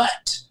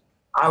 But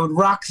I would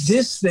rock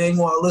this thing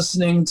while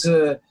listening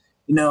to,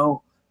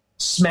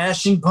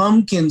 Smashing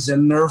Pumpkins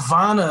and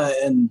Nirvana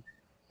and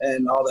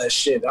all that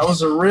shit. I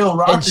was a real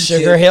rocker and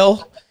Sugar kid.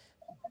 Hill.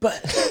 But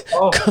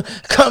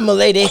come, my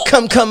lady,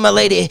 come, my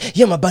lady,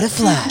 you're my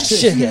butterfly,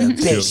 sugar,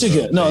 baby.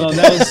 Sugar. No,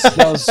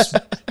 that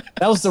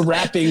was the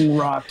rapping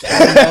rock.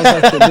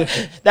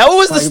 That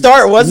was the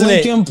start, wasn't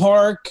it? Linkin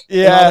Park.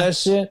 Yeah, all that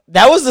shit.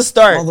 That was the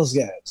start. All those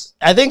guys.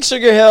 I think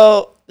Sugar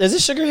Hill. Is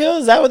it Sugar Hill?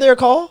 Is that what they're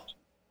called?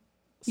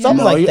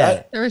 Something like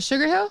that. There was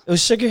Sugar Hill. It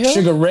was Sugar Hill.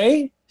 Sugar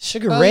Ray.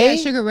 Sugar Ray.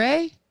 Yeah, Sugar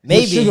Ray.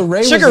 Maybe Sugar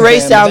Ray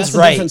sounds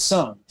right. Different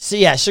song. So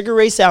yeah, Sugar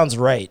Ray sounds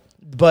right.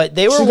 But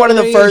they were Sugar one of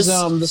the Ray first.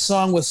 Is, the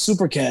song with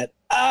Supercat.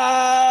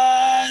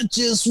 I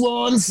just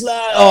want to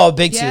fly. Oh,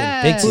 big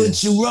tune, big tune.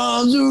 Put your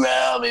arms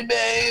around me,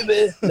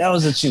 baby. That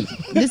was a tune.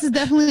 This is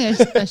definitely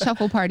a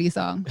shuffle party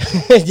song.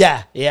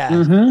 yeah.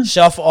 Mm-hmm.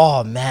 Shuffle.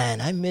 Oh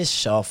man, I miss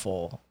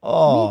Shuffle.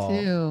 Oh, me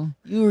too.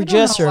 You were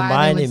just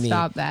reminding me.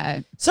 Stop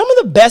that. Some of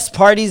the best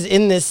parties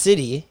in this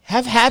city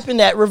have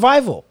happened at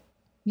Revival.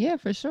 Yeah,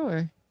 for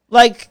sure.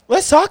 Like,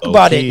 let's talk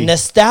about it.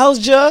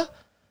 Nostalgia.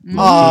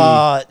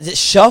 The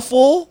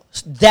Shuffle,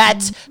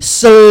 that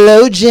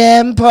slow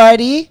jam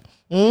party.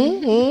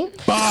 Recently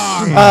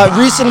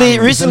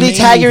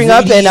tagging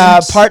up and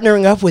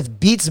partnering up with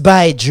Beats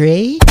by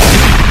Dre.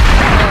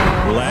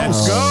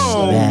 Let's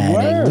go.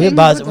 Man, we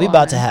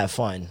about to have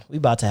fun. We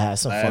about to have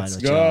some fun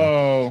with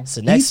y'all.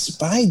 So Beats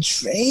by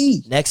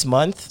Dre. Next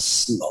month,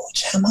 slow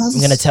jammers.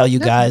 I'm gonna tell you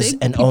guys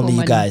and only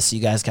you guys. So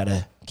you guys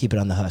gotta keep it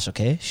on the hush,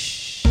 okay?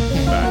 Shh.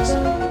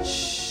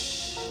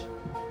 Shh.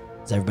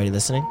 Is everybody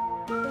listening?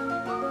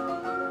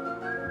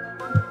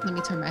 Let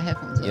me turn my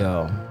headphones on.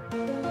 Yo,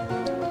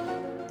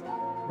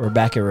 we're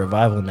back at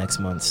Revival next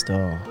month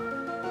still.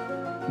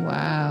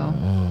 Wow.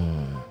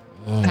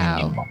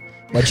 Wow.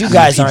 But you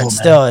guys aren't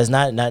still. It's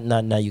not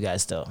you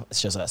guys still. It's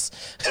just us.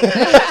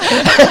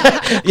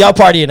 Y'all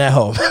partying at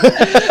home.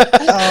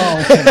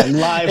 Okay.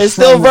 Live. It's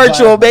still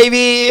virtual,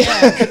 baby.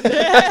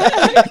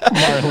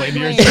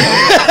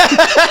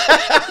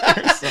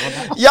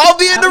 Y'all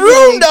be in the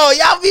room though.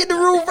 Y'all be in the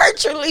room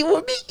virtually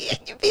with me.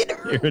 You be in the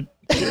room.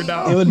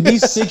 It would be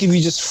sick if you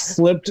just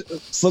flipped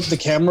the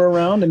camera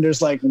around and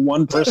there's like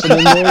one person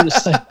in there.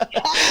 Just like,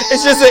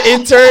 it's just an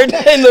intern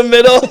in the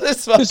middle.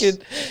 This fucking,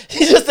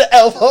 he's just the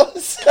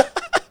elbows.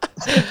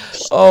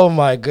 Oh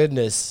my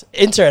goodness,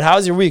 intern,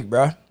 how's your week,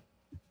 bro?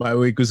 My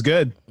week was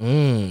good.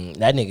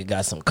 That nigga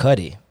got some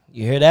cutty.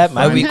 You hear that?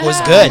 My week was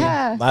good.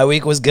 My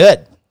week was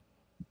good.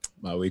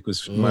 My week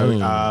was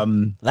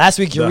last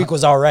week your week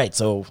was all right.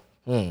 So.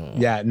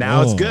 Yeah,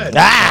 now it's good.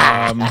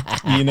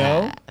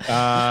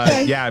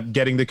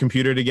 Getting the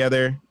computer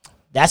together.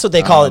 That's what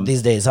they call it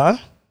these days, huh?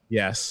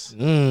 Yes.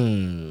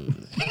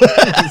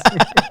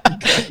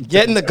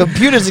 Getting the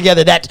computers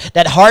together,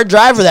 that hard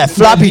drive or that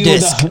floppy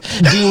disk.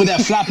 Deal with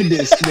that floppy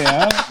disk,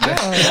 yeah.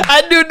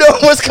 I do know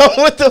what's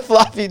coming with the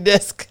floppy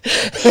disk.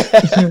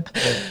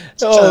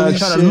 Trying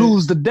to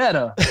lose the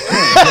data.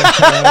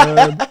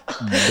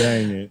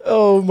 Dang it.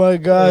 Oh my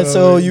God.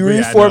 So you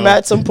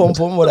reformat some pom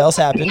pom. What else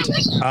happened?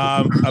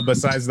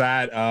 Besides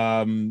that,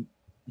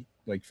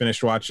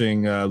 finished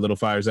watching Little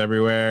Fires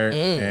Everywhere,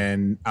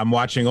 and I'm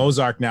watching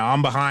Ozark now.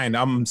 I'm behind.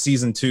 I'm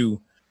season 2.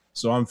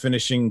 So I'm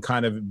finishing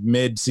kind of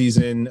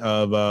mid-season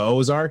of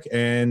Ozark,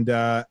 and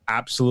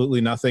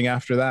absolutely nothing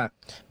after that.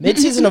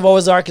 Mid-season of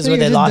Ozark is where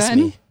they lost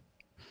me.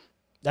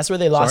 That's where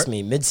they lost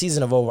me.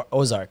 Mid-season of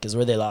Ozark is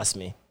where they lost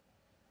me.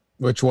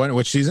 Which one?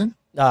 Which season?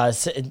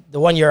 The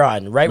one you're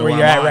on, right where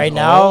you're at right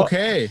now.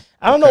 Okay.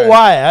 I don't know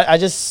why. I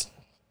just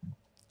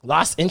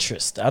lost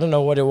interest. I don't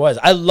know what it was.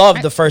 I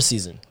loved the first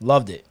season.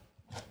 Loved it.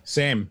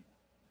 Same.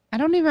 I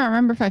don't even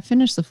remember if I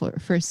finished the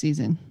first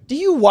season. Do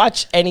you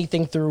watch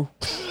anything through?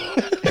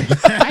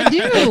 I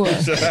do.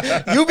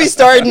 You be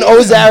starting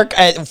Ozark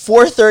at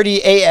 4:30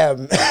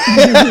 a.m.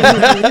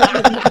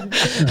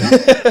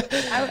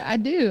 I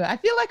do. I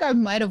feel like I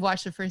might have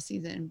watched the first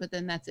season, but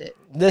then that's it.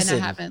 Listen,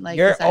 and I haven't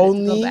your decided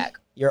to go back.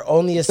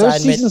 only assignment.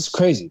 First season's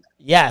crazy.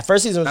 Yeah,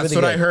 first season was that's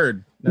really what good. I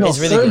heard. No, it's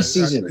really third good.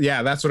 season.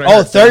 Yeah, that's what I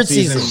heard. Third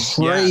season.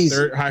 Crazy.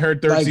 Yeah, I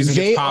heard third season.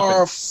 They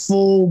are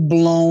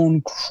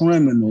full-blown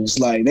criminals.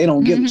 Like, they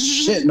don't give a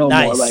shit no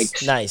more. Like,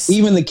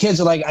 even the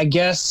kids are like, I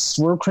guess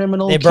we're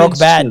criminals. They broke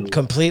bad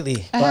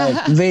completely.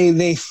 Like,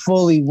 they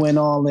fully went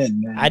all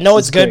in, man. I know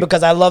it's good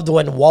because I loved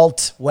when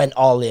Walt went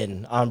all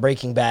in on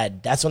Breaking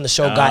Bad. That's when the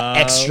show got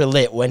extra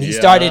lit. When he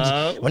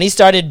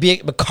started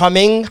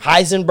becoming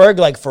Heisenberg,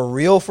 like for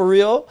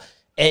real,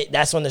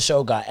 that's when the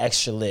show got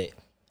extra lit.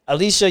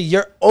 Alicia,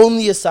 your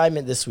only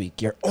assignment this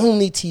week, your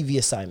only TV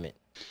assignment,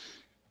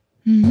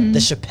 the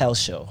Chappelle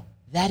Show.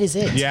 That is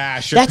it. Yeah,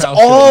 Chappelle That's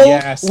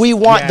all we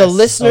want. Yes. The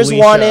listeners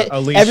Alicia, want it.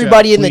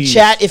 Everybody in the please.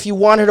 chat, if you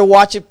want her to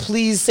watch it,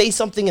 please say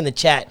something in the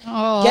chat.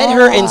 Oh. Get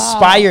her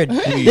inspired.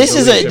 Please,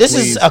 this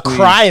is a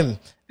crime.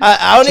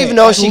 I don't even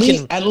know if she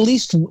can. At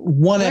least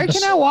one Where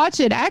episode. can I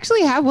watch it? I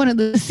actually have one of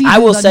the seasons. I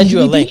will on send you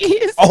a DVD. link.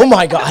 Oh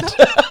my God.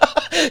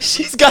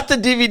 She's got the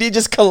DVD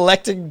just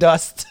collecting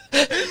dust.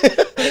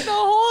 The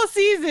whole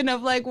season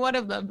of like one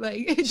of them.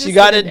 Like she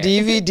got a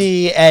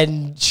DVD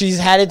and she's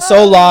had it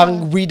so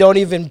long we don't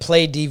even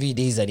play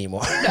DVDs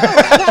anymore. No,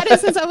 I've had it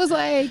since I was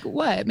like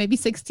what, maybe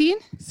 16.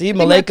 See,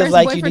 Malika's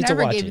like, you need to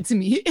watch gave it to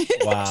me.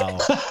 Wow.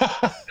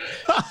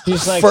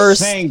 He's like,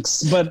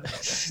 thanks, but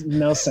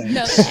no thanks.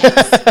 No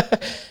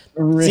thanks.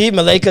 See,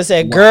 Malika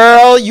said,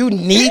 girl, you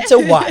need to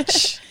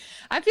watch.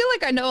 I feel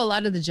like I know a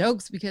lot of the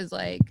jokes because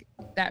like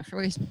that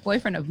first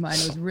boyfriend of mine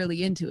was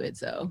really into it.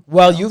 So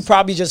well, you've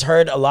probably just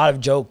heard a lot of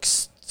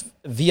jokes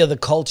via the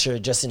culture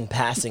just in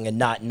passing and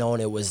not knowing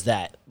it was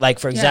that. Like,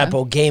 for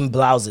example, game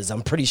blouses.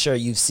 I'm pretty sure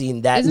you've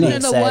seen that. Isn't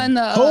it the one,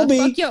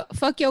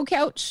 fuck your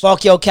couch?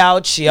 Fuck your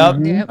couch, yep.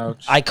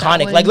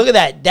 Iconic. Like, look at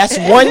that. That's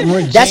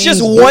one, that's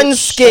just one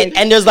skit,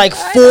 and there's like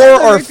 4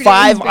 or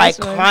 5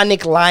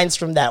 iconic lines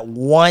from that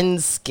one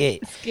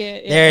skit.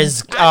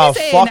 There's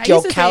fuck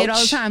your couch. Say it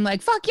all the time,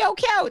 like, fuck your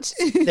couch.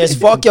 There's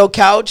fuck your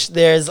couch.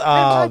 There's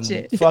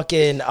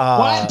fucking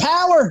White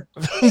power.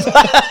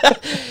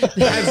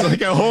 That's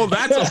like a whole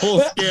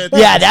skit.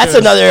 Yeah, that's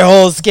another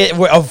whole skit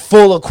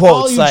full of quotes.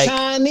 All you like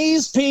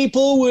Chinese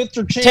people with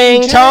their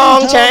ching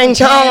chong, chang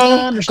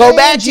chong, go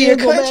back to your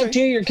country. Go back to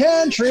your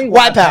country.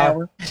 White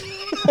power.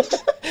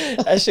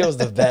 That shit was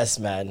the best,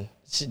 man.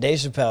 Dave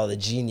Chappelle, the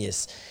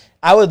genius.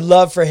 I would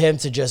love for him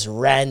to just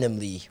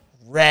randomly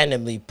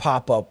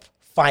pop up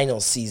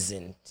final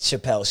season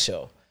Chappelle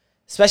show,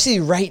 especially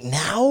right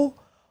now.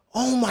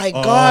 Oh my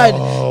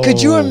God! Could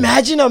you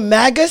imagine a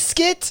MAGA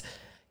skit?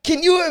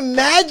 Can you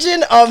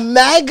imagine a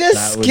MAGA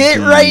skit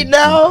right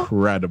now?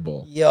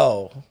 Incredible.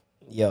 Yo.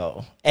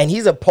 And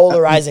he's a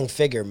polarizing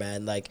figure,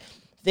 man. Like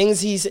things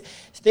he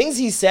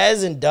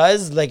says and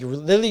does, like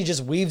literally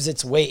just weaves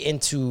its way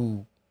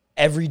into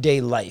everyday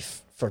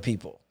life for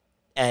people.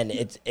 And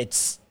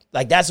it's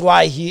like, that's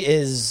why he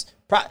is,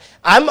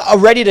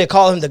 I'm ready to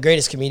call him the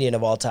greatest comedian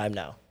of all time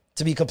now,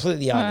 to be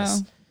completely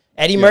honest. Wow.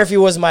 Eddie Murphy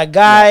was my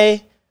guy. Yeah.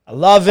 I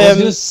love him. I was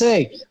gonna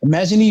say,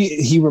 imagine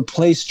he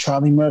replaced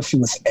Charlie Murphy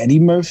with Eddie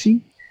Murphy.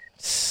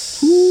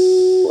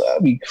 Ooh,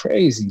 that'd be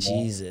crazy, man.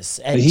 Jesus.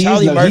 And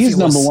he's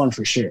number one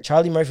for sure.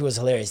 Charlie Murphy was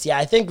hilarious. Yeah,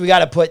 I think we got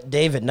to put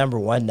David number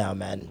one now,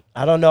 man.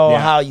 I don't know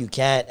how you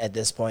can't at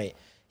this point.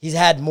 He's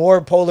had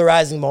more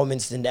polarizing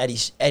moments than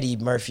Eddie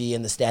Murphy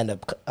in the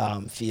stand-up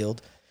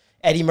field.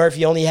 Eddie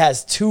Murphy only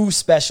has 2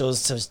 specials,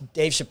 so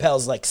Dave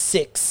Chappelle's like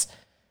 6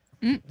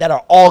 that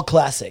are all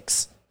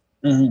classics.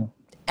 Mm-hmm.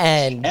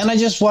 And I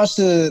just watched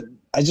the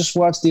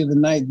other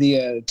night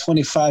the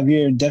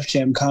 25-year Def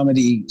Jam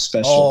comedy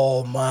special.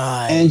 Oh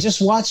my! And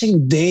just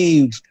watching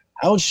Dave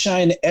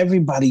outshine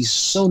everybody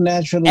so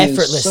naturally,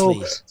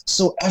 effortlessly,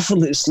 so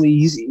effortlessly.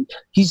 He's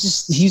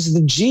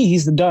the G.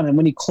 He's the Don. And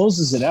when he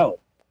closes it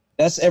out,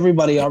 that's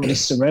everybody already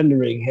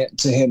surrendering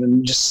to him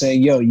and just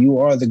saying, "Yo, you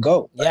are the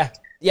GOAT." Yeah.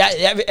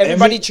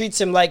 Everybody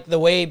treats him like the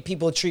way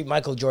people treat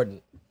Michael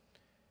Jordan.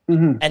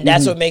 Mm-hmm. And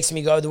that's what makes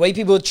me go. The way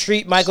people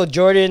treat Michael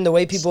Jordan, the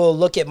way people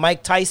look at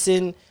Mike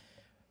Tyson.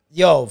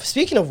 Yo,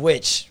 speaking of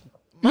which,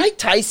 Mike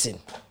Tyson,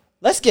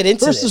 let's get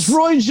into this. Versus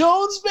Roy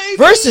Jones, baby.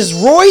 Versus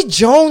Roy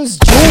Jones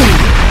Jr.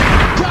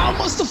 Y'all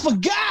must have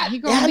forgot. He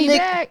gonna be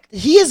back.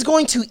 He is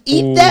going to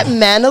eat that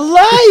man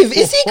alive.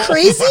 Is he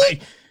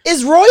crazy?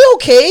 Is Roy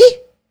okay?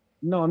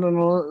 No.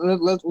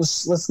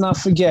 Let's not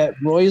forget.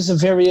 Roy is a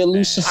very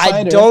elusive fighter.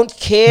 I don't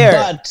care.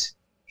 But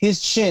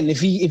his chin, if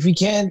he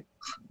can't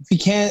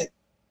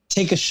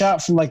take a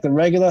shot from like the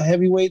regular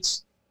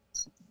heavyweights,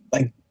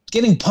 like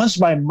getting punched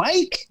by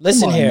Mike.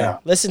 Listen here. Now.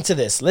 Listen to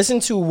this. Listen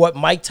to what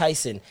Mike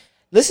Tyson.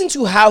 Listen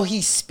to how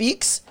he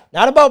speaks.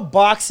 Not about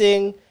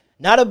boxing.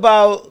 Not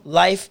about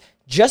life.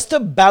 Just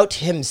about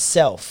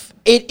himself.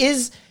 He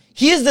is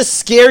the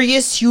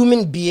scariest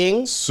human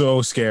being.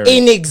 So scary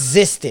in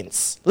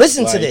existence.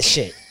 Listen to this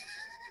shit.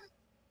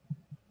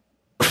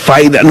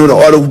 Fight. I know the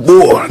art of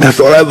war.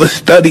 That's all I ever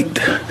studied.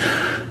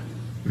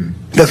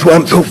 That's why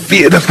I'm so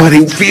feared. That's why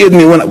they feared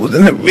me when I was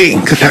in the ring.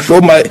 Because I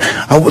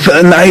was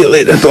an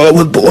annihilator. That's all I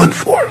was born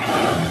for.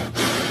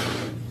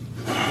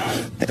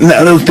 And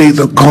now those days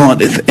are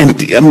gone. It's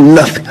empty. I'm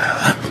nothing.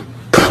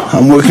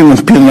 I'm working on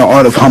being the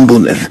art of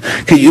humbleness.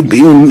 Can you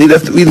be with me?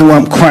 That's the reason why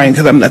I'm crying.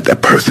 Because I'm not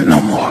that person no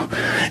more.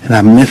 And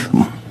I miss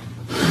him.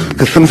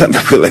 Because sometimes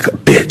I feel like a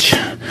bitch.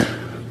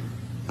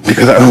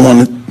 Because I don't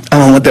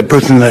want that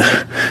person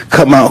to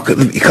come out.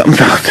 Because if he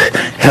comes out,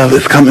 hell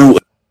is coming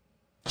with.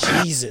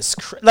 Jesus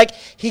Christ. Like,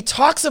 he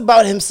talks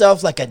about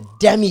himself like a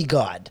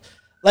demigod,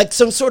 like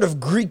some sort of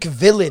Greek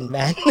villain,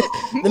 man.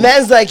 The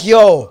man's like,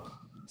 yo,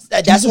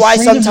 that's why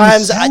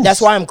sometimes,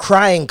 that's why I'm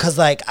crying, because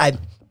like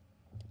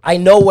I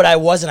know what I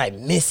was and I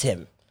miss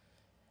him.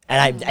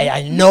 And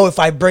I know if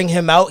I bring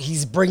him out,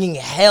 he's bringing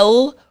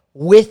hell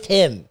with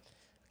him.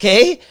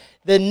 Okay?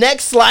 The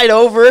next slide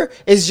over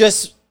is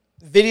just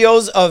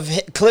videos of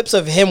clips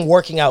of him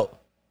working out.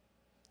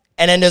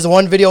 And then there's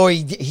one video where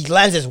he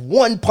lands this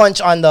one punch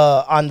on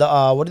the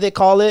what do they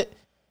call it?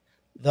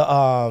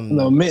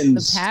 The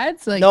mittens. The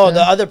pads? Like the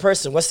other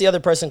person. What's the other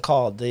person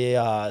called?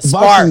 The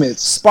sparring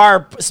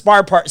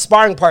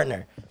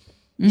partner.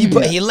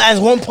 Mm-hmm. He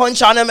lands one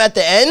punch on him at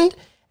the end,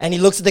 and he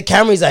looks at the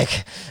camera. He's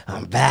like,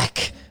 "I'm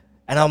back,"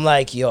 And I'm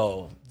like,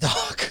 yo,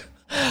 dog,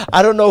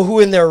 I don't know who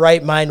in their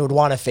right mind would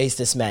want to face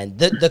this man.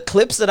 The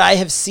clips that I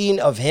have seen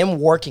of him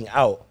working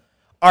out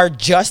are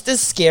just as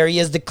scary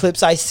as the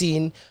clips I've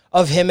seen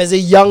of him as a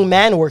young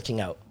man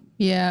working out.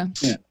 Yeah.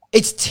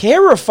 It's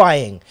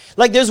terrifying.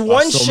 Like there's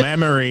one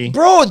memory.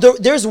 Bro,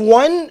 there's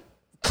one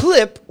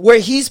clip where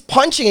he's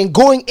punching and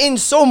going in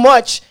so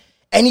much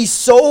and he's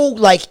so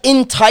like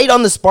in tight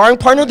on the sparring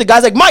partner. The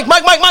guy's like, Mike.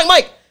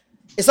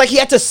 It's like he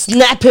had to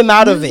snap him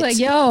out of it. Like,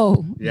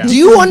 yo, do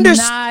you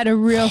understand? Not a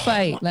real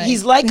fight. Like,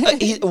 he's like,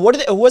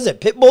 was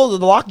it Pitbull,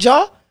 the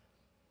lockjaw?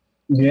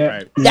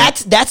 Yeah.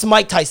 That's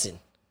Mike Tyson.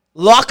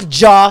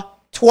 Lockjaw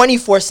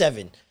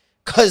 24/7.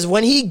 Cause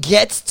when he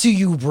gets to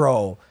you,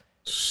 bro,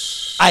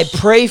 I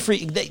pray for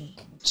you.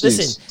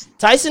 Listen,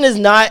 Tyson is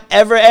not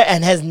ever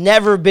and has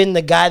never been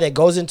the guy that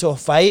goes into a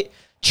fight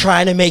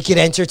trying to make it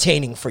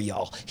entertaining for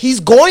y'all. He's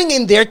going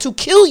in there to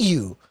kill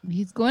you.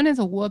 He's going in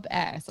to whoop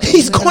ass. Like,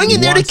 he's going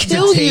in there to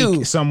kill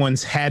you.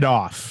 Someone's head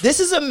off.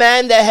 This is a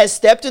man that has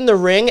stepped in the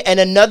ring,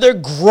 and another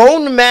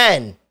grown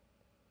man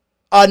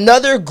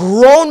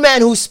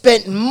who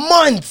spent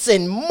months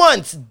and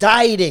months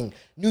dieting,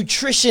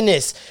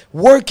 nutritionist,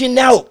 working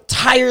out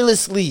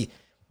tirelessly,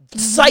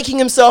 psyching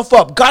himself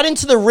up, got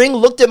into the ring,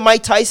 looked at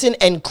Mike Tyson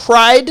and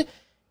cried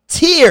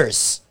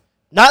tears.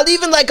 Not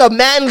even like a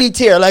manly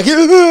tear, like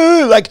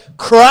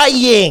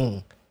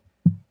crying.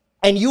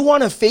 And you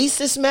want to face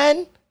this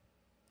man?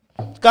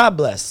 God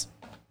bless.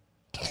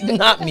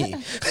 Not me.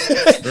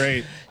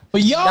 Great.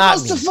 But y'all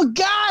must have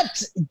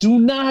forgot. Do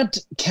not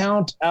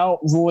count out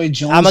Roy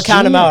Jones. I'm going to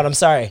count him out. I'm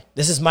sorry.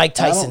 This is Mike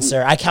Tyson,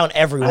 sir. I count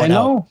everyone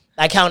out.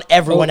 I count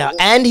everyone out.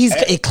 And he's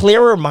a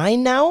clearer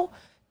mind now.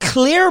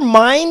 Clear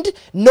mind,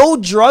 no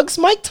drugs,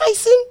 Mike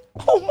Tyson?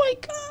 Oh, my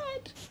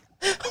God.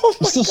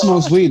 He still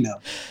smokes weed now.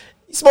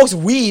 He smokes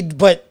weed,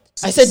 but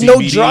I said CBD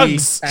no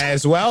drugs.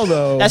 As well,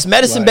 though. That's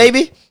medicine,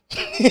 baby.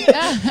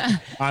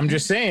 I'm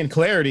just saying,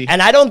 clarity. And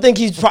I don't think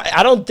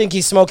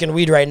he's smoking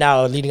weed right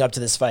now leading up to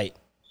this fight.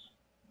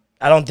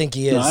 I don't think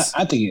he is. No,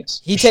 I think he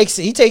is.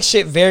 He takes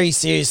shit very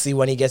seriously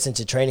when he gets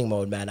into training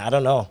mode, man. I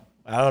don't know.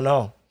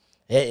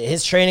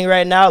 His training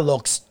right now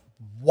looks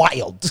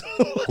wild.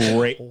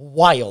 Great.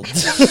 Wild.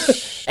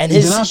 And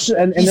he's such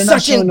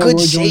in good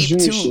shape,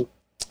 too.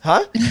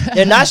 Huh?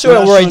 They're not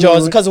showing Roy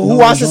Jones because who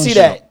wants to see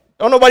that?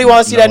 Don't nobody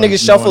want to see that nigga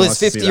shuffle his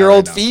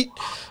 50-year-old feet.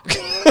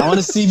 I want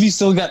to see if he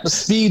still got the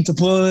speed to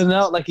pull it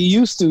out like he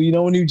used to. You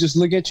know, when you just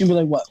look at you and be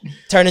like, what?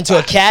 Turn into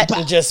a cat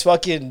and just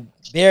fucking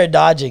bear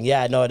dodging.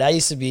 Yeah, no, that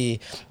used to be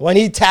when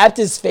he tapped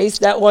his face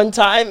that one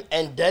time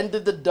and then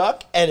did the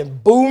duck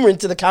and boom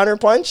into the counter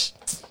punch.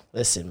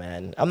 Listen,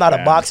 man, I'm not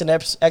a boxing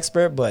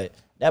expert, but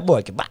that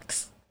boy can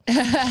box.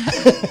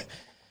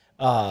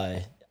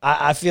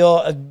 I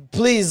feel,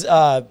 please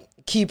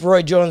keep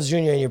Roy Jones Jr.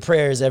 in your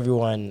prayers,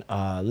 everyone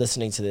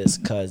listening to this,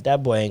 because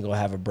that boy ain't going to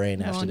have a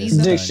brain after this.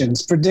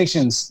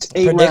 Predictions.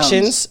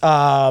 Predictions.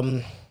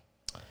 A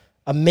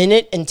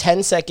minute and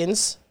 10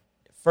 seconds.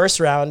 First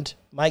round,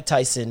 Mike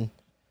Tyson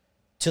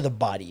to the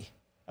body.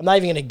 I'm not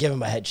even going to give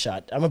him a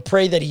headshot. I'm going to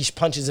pray that he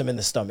punches him in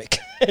the stomach.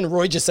 And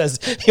Roy just says,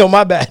 yo,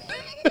 my bad.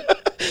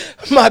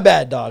 My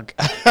bad, dog.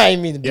 I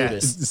didn't mean to do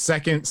this.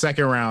 Second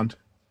round.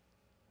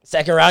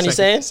 Second round, you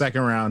saying?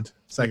 Second round.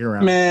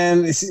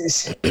 Man,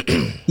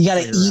 you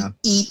gotta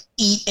eat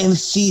and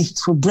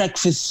feast for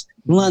breakfast,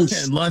 lunch,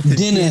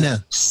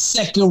 dinner.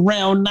 Second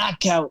round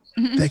knockout.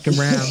 Second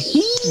round.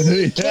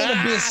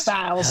 Cannabis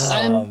style,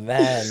 son. Oh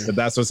man, but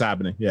that's what's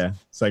happening. Yeah,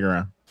 second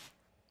round.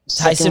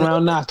 Second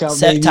round knockout.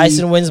 Baby.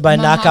 Tyson wins by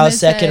knockout.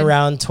 Second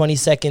round, 20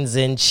 seconds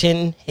in.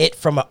 Chin hit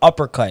from an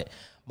uppercut.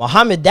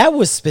 Muhammad, that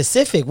was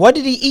specific. What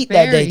did he eat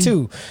that day,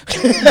 too?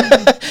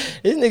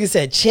 This nigga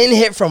said chin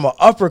hit from an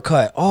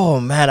uppercut.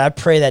 Oh, man, I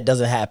pray that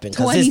doesn't happen.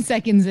 20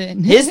 seconds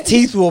in. His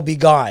teeth will be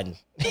gone.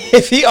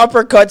 If he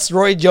uppercuts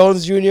Roy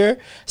Jones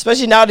Jr.,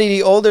 especially now that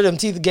he's older, them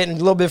teeth are getting a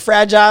little bit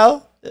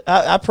fragile.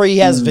 I pray he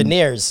has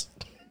veneers.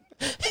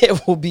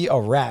 It will be a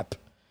wrap.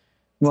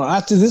 Well,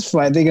 after this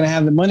fight, they're going to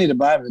have the money to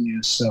buy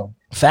veneers, so.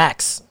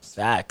 Facts.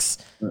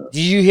 Did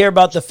you hear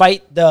about the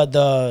fight,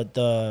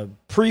 the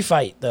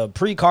pre-fight, the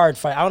pre-card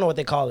fight? I don't know what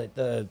they call it.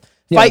 The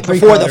fight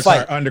before the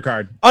fight.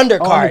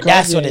 Undercard.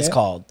 That's what it's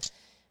called.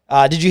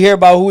 Did you hear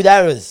about who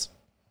that was?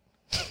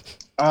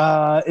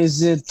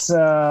 Is it,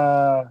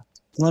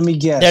 let me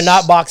guess. They're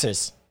not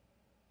boxers.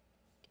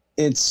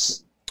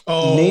 It's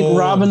Nate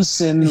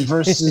Robinson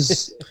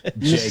versus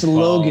Mr.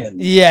 Logan.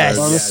 Yes.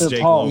 Or Mr.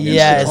 Paul.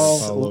 Yes.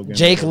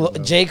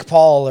 Jake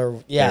Paul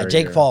or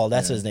Jake Paul.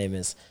 That's what his name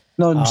is.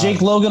 No,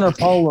 Jake Logan or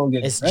Paul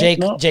Logan. It's right?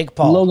 Jake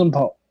Paul. Logan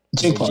Paul.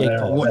 Jake Paul.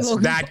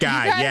 That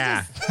guy,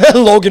 yeah.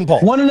 Logan Paul.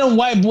 One of them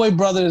white boy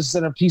brothers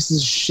that are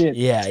pieces of shit.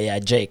 Yeah,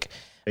 Jake.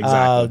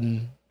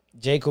 Exactly.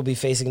 Jake will be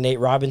facing Nate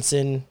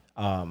Robinson.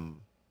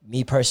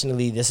 Me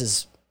personally, this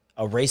is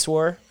a race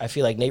war. I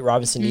feel like Nate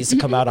Robinson needs to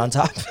come out on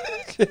top.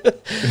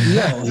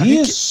 He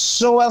is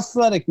so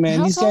athletic,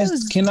 man. These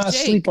guys cannot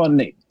sleep on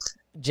Nate.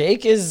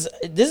 This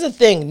is a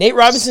thing. Nate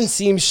Robinson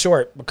seems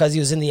short because he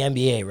was in the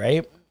NBA,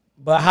 right?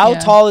 But how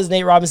tall is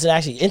Nate Robinson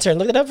actually? Intern,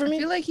 look it up for me. I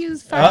feel like he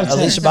was 5'10".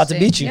 Alicia about to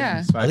beat you.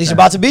 Yeah. Alicia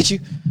about to beat you.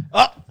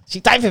 Oh, she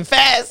typing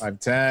fast.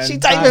 5'10". She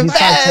typing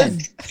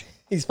fast.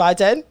 He's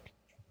 5'10"?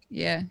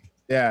 Yeah.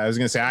 Yeah, I was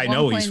gonna say I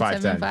know he's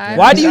 5'10".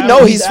 Why do you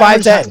know he's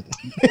 5'10"?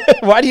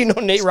 Why do you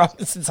know Nate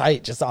Robinson's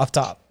height just off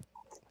top?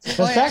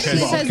 Because his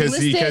basketball.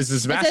 It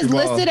says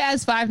listed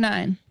as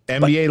 5'9".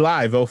 NBA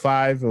Live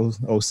 05,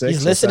 06.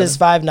 He's listed as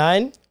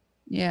 5'9".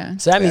 Yeah.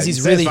 So that means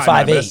he's really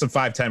 5'8". That's the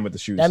 5'10" with the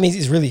shoes. That means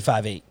he's really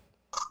 5'8".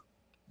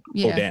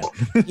 Yeah. Oh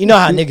damn. You know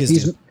how niggas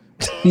do.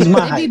 He's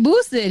my If height. he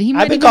boosted, he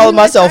might I've been be calling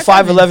like myself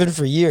 5'7". 5'11"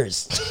 for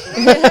years.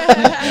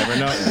 Never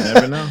know. You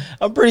never know.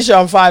 I'm pretty sure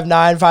I'm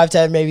 5'9",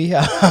 5'10", maybe.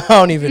 I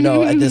don't even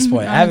know at this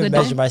point. I haven't good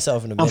measured day.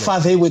 myself in a I'm minute.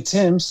 5'8" with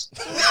Tim's.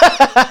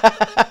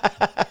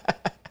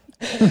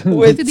 With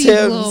Look at these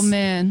little Tim's.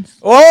 man.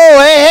 Oh,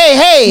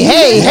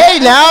 hey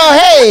now,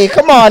 hey,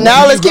 come on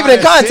now, let's keep it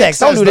in context.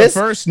 Don't do this. The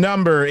first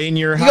number in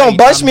your You gonna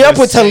bust me up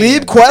with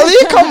Talib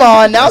Kweli? Come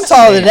on, now I'm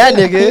taller than that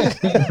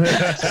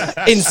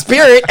nigga. In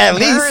spirit, at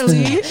least.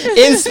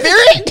 In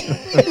spirit.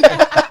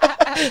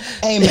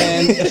 Hey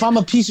man, if I'm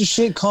a piece of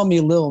shit, call me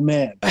a little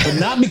man, but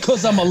not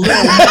because I'm a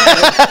little man.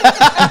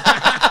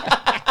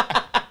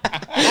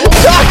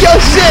 Talk your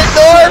shit,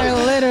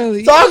 Thor.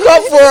 Literally. Talk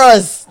up for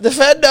us.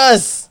 Defend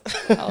us.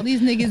 All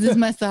these niggas is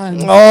my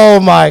son. Oh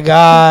my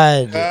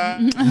God.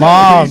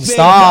 Mom,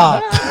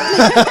 stop.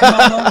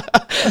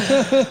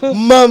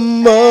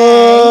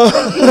 Mama.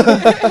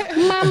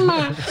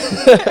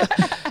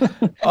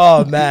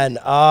 Oh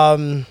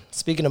man.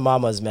 Speaking of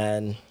mamas,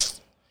 man.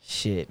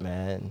 Shit,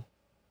 man.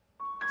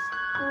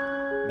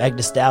 Meg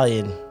Thee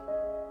Stallion.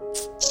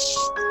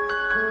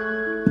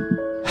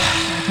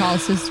 Tall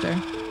sister.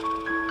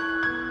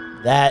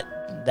 That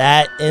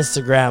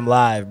Instagram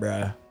live,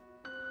 bruh.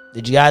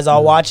 Did you guys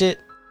all watch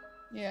it?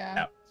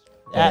 Yeah.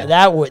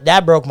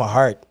 That broke my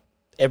heart.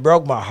 It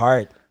broke my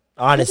heart,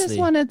 honestly. I just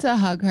wanted to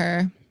hug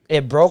her.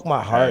 It broke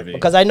my heart Heavy.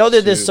 because I know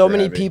that there's so Super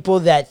many heavy.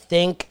 people that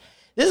think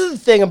this is the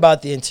thing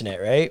about the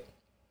internet, right?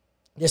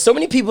 There's so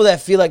many people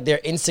that feel like they're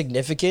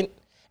insignificant,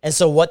 and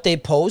so what they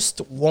post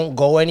won't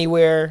go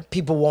anywhere.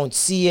 People won't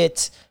see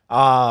it,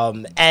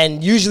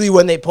 and usually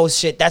when they post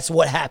shit, that's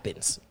what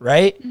happens,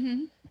 right?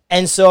 Mm-hmm.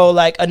 And so,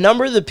 like, a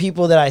number of the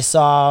people that I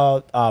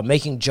saw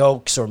making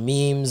jokes or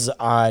memes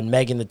on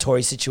Megan the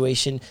Tory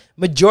situation,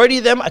 majority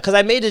of them, because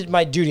I made it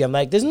my duty, I'm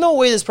like, there's no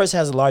way this person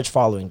has a large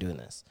following doing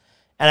this.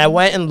 And I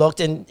went and looked,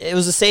 and it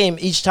was the same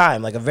each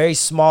time, like a very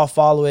small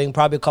following,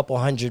 probably a couple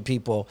hundred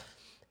people.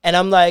 And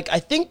I'm like, I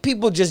think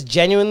people just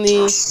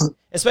genuinely,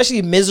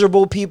 especially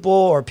miserable people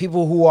or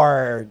people who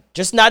are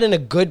just not in a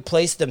good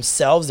place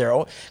themselves, their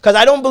own, because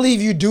I don't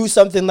believe you do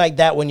something like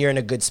that when you're in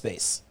a good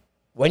space.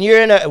 When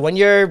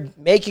you're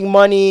making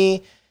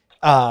money,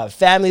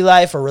 family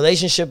life or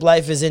relationship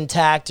life is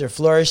intact or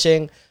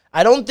flourishing,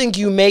 I don't think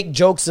you make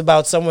jokes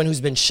about someone who's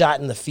been shot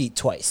in the feet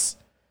twice,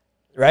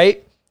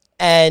 right?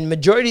 And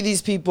majority of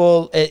these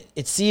people,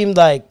 it seemed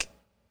like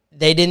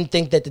they didn't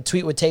think that the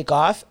tweet would take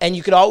off, and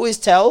you could always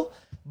tell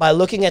by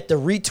looking at the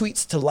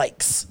retweets to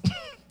likes.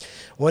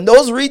 When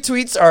those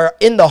retweets are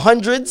in the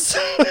hundreds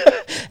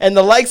and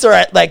the likes are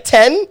at like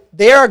 10,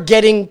 they are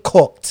getting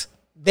cooked.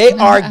 They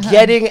are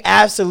getting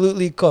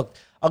absolutely cooked.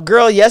 A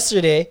girl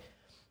yesterday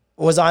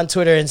was on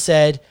Twitter and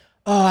said,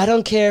 "Oh, I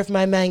don't care if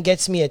my man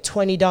gets me a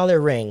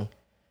 $20 ring.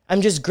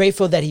 I'm just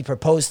grateful that he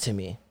proposed to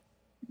me."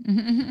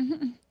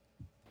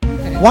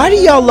 Why do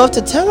y'all love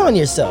to tell on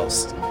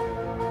yourselves?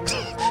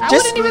 I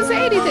wouldn't even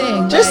say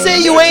anything. Just say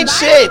you ain't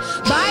shit.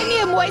 Buy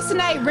me a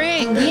moissanite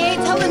ring. We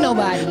ain't telling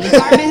nobody. It's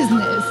our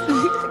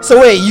business. So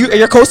wait,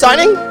 you're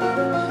co-signing?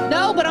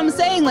 No, but I'm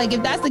saying, like,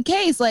 if that's the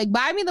case, like,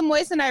 buy me the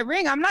moissanite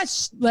ring. I'm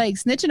not like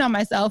snitching on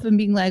myself and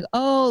being like,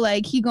 oh,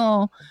 like he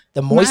gonna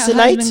the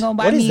moissanite. Gonna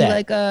buy What is me that?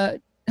 like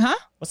a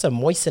What's a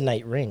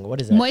moissanite ring?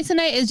 What is that?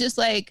 Moissanite is just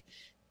like,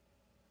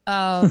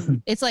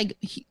 it's like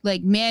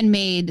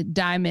man-made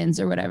diamonds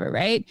or whatever,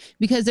 right?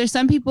 Because there's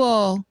some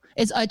people.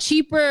 It's a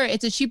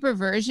cheaper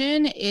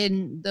version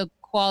in the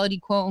quality,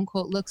 quote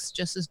unquote, looks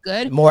just as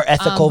good. More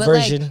ethical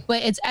version.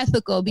 But it's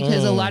ethical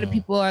because a lot of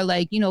people are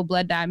like,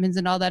 blood diamonds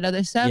and all that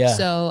other stuff. Yeah.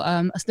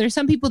 So there's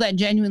some people that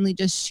genuinely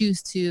just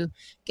choose to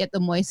get the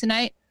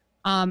moissanite.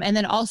 And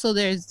then also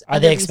there's Are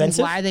other they reasons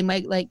expensive? why they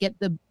might like get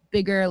the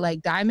bigger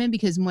like diamond,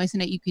 because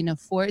moissanite you can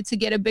afford to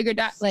get a bigger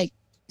like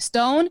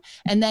stone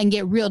and then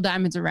get real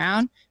diamonds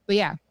around. But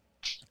yeah.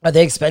 Are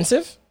they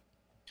expensive?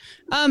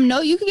 No,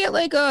 you could get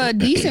like a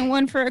decent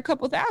one for a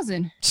couple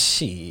 $1,000.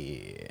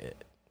 Shit.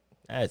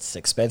 That's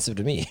expensive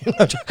to me.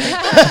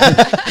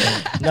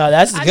 No,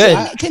 that's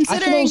good.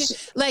 Considering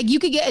like you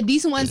could get a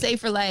decent one, say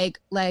for like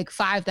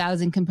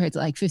 5,000 compared to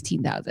like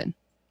 15,000.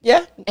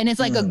 Yeah. And it's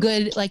like a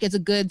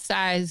good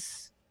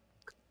size.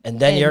 And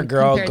then your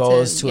girl compared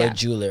goes to a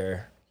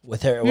jeweler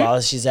with her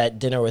while she's at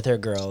dinner with her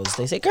girls.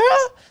 They say, "Girl,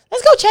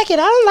 let's go check it.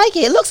 I don't like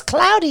it. It looks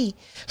cloudy."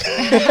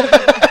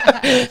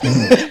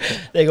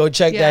 They go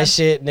check that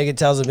shit. Nigga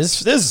tells them,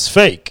 "This is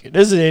fake.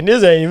 This ain't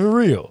even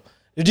real."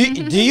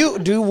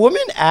 Do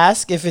women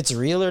ask if it's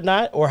real or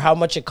not, or how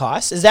much it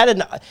costs? Is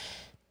that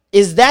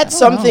Is that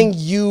something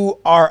you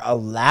are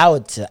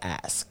allowed to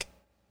ask?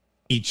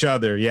 Each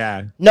other,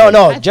 yeah.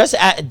 No, just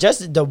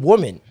the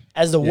woman.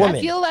 As the woman,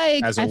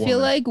 I feel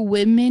like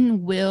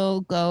women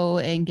will go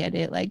and get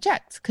it like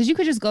checked, because you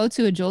could just go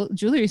to a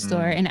jewelry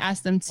store and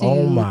ask them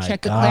to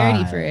check the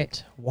clarity for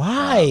it.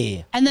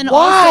 Why? And then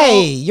why?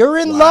 Also, you're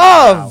in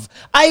love.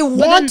 I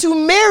want to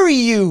marry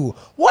you.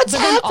 What's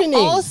happening?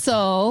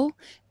 Also,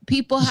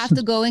 people have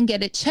to go and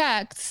get it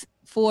checked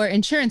for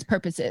insurance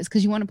purposes,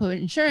 because you want to put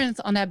insurance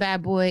on that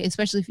bad boy,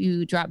 especially if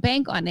you drop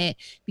bank on it,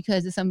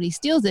 because if somebody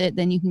steals it,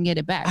 then you can get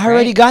it back. I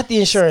already got the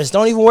insurance.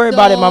 Don't even worry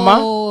about it,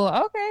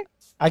 mama. Okay.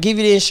 I'll give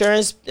you the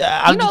insurance.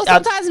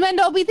 Sometimes men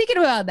don't be thinking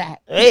about that.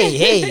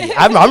 Hey,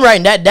 I'm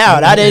writing that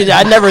down.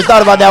 I never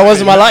thought about that once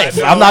in my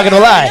life. I'm not gonna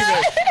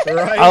lie.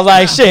 Right. I was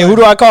like, shit, who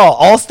do I call?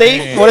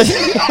 Allstate? What is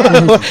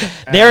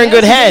it? They're in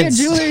good hands.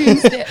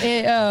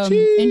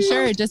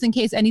 Insured just in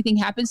case anything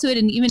happens to it.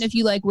 And even if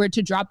you were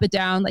to drop it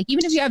down,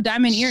 even if you have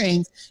diamond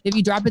earrings, if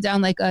you drop it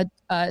down like a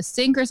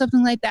sink or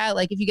something like that,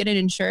 if you get it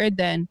insured,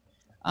 then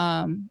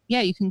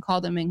you can call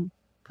them and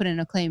put in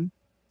a claim.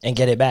 And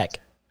get it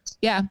back.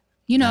 Yeah.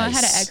 Nice. I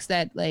had an ex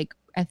that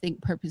I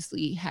think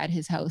purposely had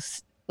his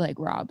house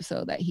robbed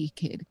so that he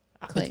could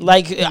claim.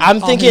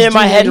 I'm thinking in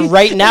my head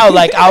right now,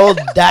 I will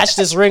dash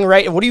this ring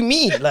right. What do you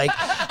mean?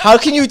 How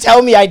can you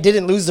tell me I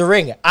didn't lose the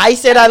ring? I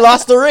said I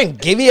lost the ring.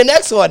 Give me a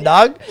next one,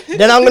 dog.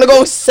 Then I'm gonna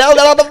go sell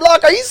that on the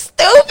block. Are you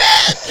stupid?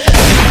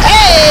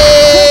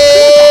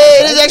 Hey,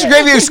 this is Extra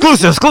Gravy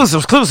exclusive.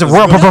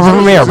 World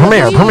premiere.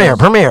 They'll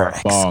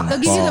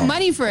give you the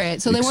money for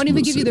it, so they won't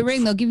even give you the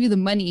ring. They'll give you the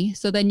money,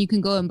 so then you can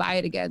go and buy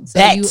it again.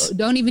 So you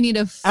don't even need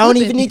to. I don't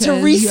even need to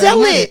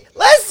resell it.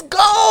 Let's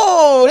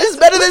go. This is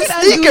better than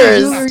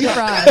sneakers.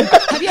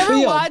 Have you ever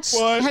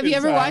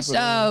watched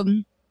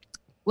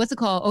what's it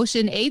called,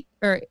 Ocean 8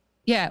 or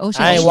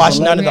Ocean? I ain't watched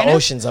none of the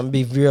Oceans. I'm gonna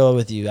be real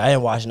with you. I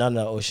didn't watch none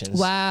of the Oceans.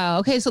 Wow.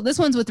 Okay, so this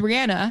one's with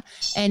Rihanna,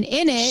 and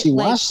in it she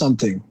watched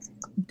something.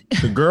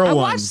 The girl one.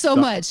 I watched so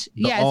much.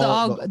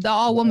 It's the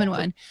all woman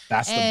one.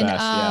 That's the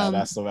best.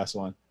 That's the best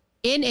one.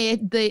 In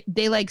it,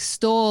 they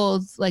stole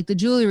the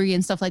jewelry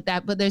and stuff like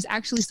that, but there's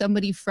actually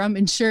somebody from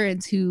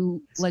insurance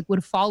who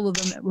would follow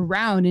them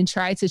around and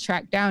try to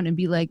track down and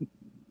be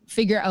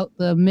figure out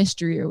the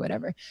mystery or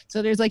whatever.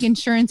 So there's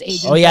insurance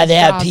agents. Oh yeah, they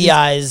have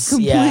PIs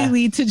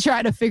completely to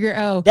try to figure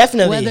out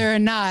whether or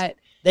not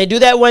they do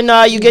that when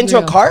you get into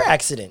a car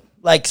accident.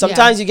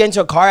 Sometimes you get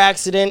into a car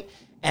accident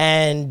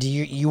and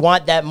you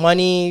want that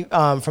money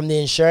from the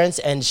insurance,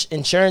 and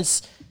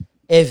insurance,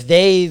 if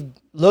they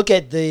look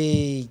at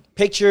the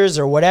pictures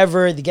or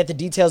whatever, they get the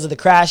details of the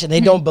crash and they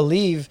don't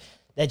believe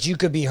that you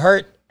could be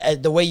hurt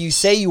the way you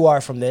say you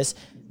are from this,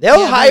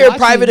 they'll hire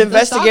private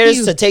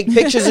investigators to take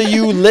pictures of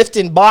you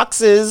lifting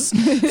boxes,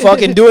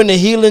 fucking doing the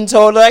healing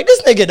total.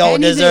 This nigga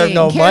don't deserve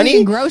no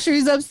money.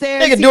 Groceries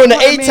upstairs. Nigga doing the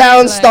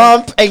 8-town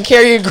stomp and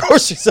carrying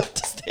groceries up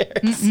the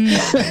stairs.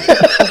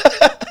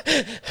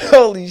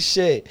 Holy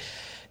shit.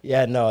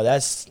 Yeah, no,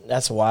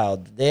 that's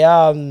wild.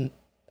 I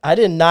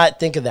did not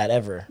think of that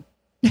ever.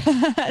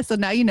 So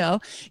now you know.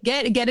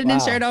 Get it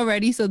insured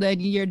already, so that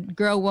your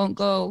girl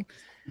will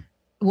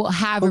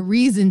have a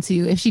reason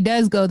to. If she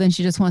does go, then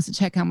she just wants to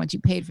check how much you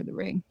paid for the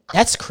ring.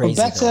 That's crazy.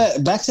 Back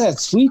to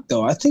that tweet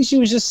though. I think she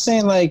was just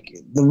saying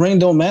the ring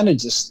don't matter.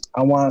 Just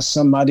I want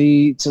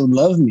somebody to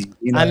love me.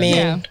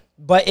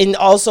 But in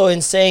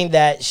saying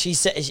that, she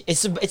said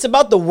it's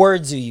about the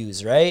words you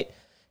use, right?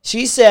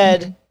 She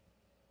said,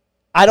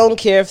 I don't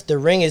care if the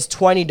ring is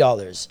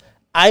 $20.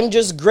 I'm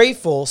just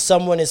grateful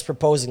someone is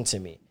proposing to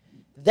me.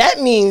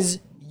 That means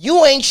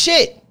you ain't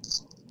shit.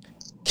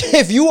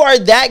 If you are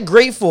that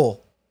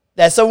grateful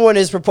that someone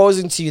is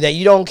proposing to you, that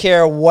you don't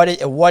care what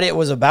it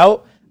was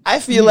about, I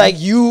feel like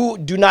you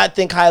do not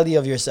think highly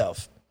of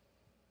yourself.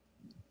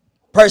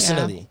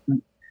 Personally. Yeah.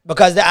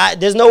 Because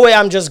there's no way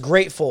I'm just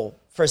grateful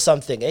for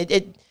something.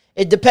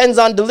 It depends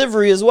on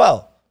delivery as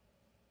well.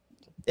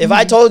 If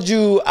I told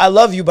you I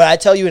love you, but I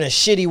tell you in a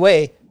shitty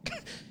way,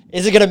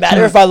 is it going to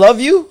matter if I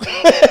love you?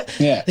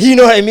 Yeah. You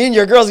know what I mean?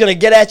 Your girl's going to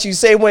get at you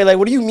same way.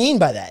 What do you mean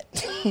by that?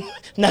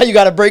 Now you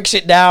got to break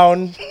shit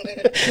down.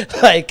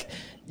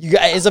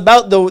 It's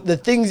about the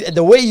things,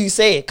 the way you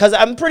say it. Because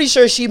I'm pretty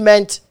sure she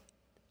meant,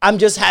 I'm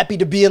just happy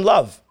to be in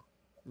love.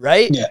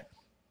 Right? Yeah.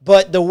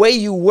 But the way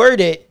you word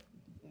it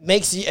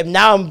makes you,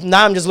 now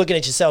I'm just looking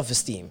at your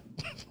self-esteem.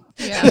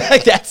 Yeah.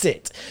 That's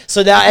it.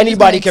 So now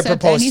anybody can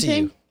propose to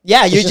you.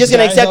 Yeah, you're just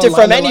going to accept it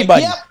from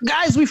anybody. Yep,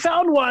 guys, we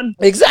found one.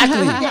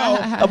 Exactly.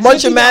 A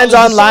bunch of mans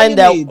online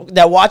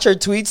that watch her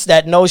tweets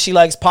that know she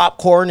likes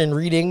popcorn and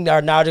reading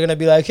are now going to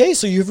be like, hey,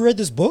 so you've read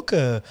this book?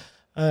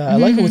 I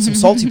like it with some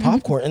salty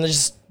popcorn. And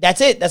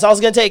that's it. That's all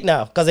it's going to take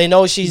now. Because they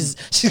know she's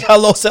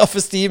got low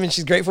self-esteem and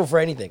she's grateful for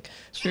anything.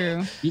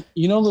 True.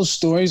 You know those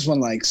stories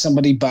when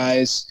somebody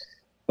buys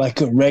a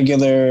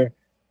regular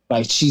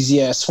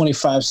cheesy ass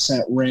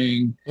 25-cent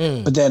ring,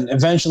 but then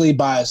eventually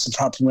buys the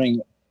proper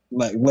ring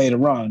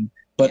later on,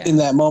 but in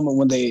that moment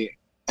when they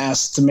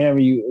ask to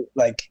marry you,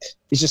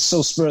 it's just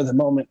so spur of the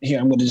moment. Here,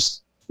 I'm gonna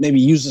just maybe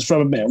use this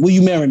rubber band. Will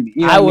you marry me?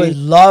 You know I would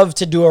love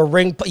to do a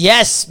ring.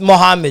 Yes,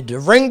 Muhammad,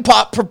 ring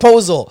pop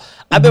proposal.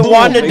 I've been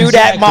wanting to do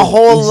that my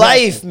whole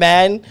life,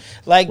 man.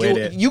 Like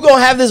you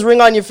gonna have this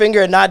ring on your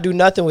finger and not do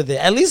nothing with it.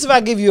 At least if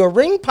I give you a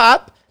ring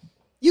pop,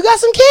 you got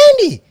some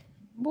candy.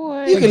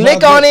 Boy, you can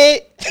lick on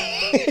it.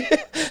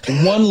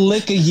 One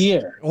lick a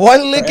year.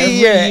 One lick a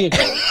year.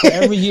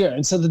 Every year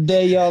until the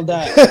day y'all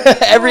die.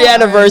 Every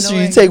anniversary,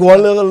 you take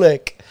one little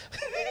lick.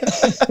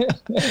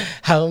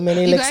 How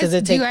many licks does it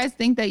take? Do you guys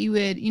think that you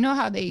would? You know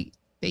how they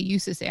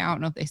used to say, I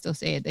don't know if they still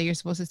say it, that you're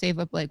supposed to save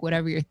up like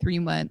whatever your 3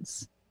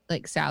 months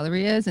like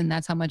salary is, and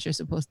that's how much you're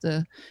supposed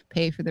to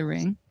pay for the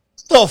ring.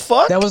 The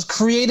fuck? That was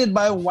created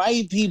by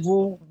white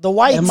people. The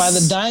whites. And by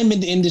the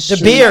diamond industry.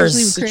 The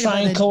Beers.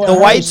 The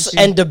whites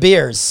and the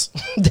Beers.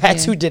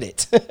 That's who did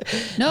it.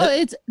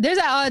 No, there's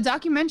a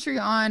documentary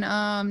on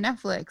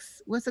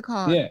Netflix. What's it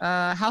called?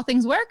 Yeah. How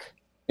Things Work?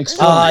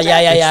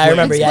 Yeah. I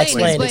remember.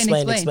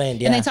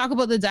 Explained. Yeah. And they talk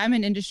about the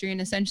diamond industry, and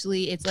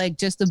essentially it's like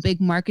just a big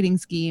marketing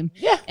scheme.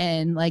 Yeah.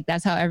 And like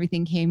that's how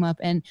everything came up.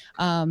 And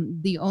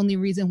the only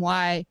reason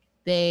why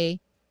they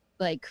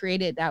like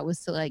created that was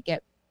to like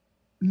get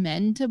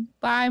men to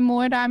buy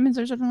more diamonds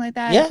or something like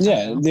that.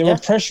 Yeah. They were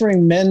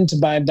pressuring men to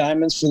buy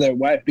diamonds for their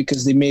wife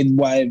because they made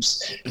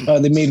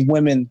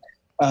women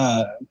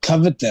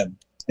covet them,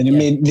 and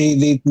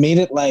they made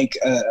it like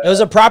it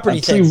was a property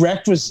thing.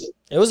 Prerequisite.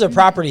 It was a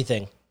property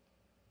thing.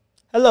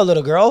 Hello,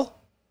 little girl.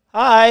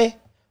 Hi.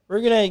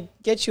 We're gonna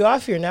get you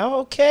off here now.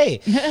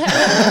 Okay.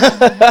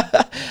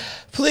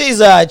 Please,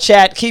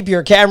 chat. Keep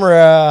your cameras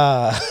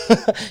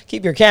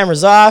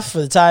off for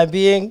the time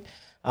being.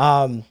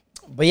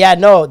 But yeah,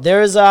 no,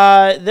 there's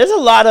a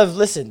lot of,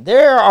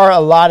 there are a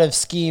lot of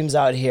schemes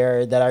out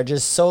here that are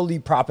just solely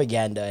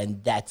propaganda,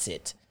 and that's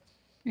it.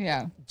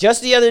 Yeah.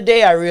 Just the other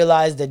day, I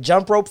realized that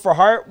Jump Rope for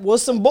Heart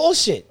was some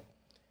bullshit.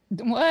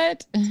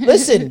 What?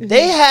 Listen,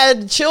 they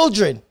had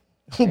children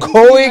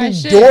going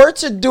door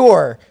to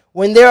door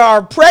when there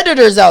are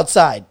predators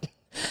outside.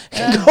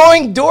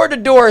 Going door to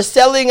door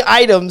selling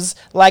items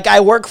like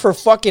I work for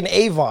fucking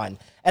Avon.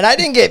 And I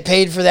didn't get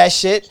paid for that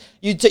shit.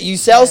 You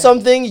sell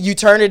something, you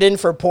turn it in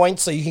for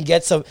points so you can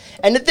get some.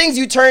 And the things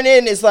you turn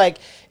in is like,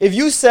 if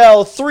you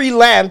sell 3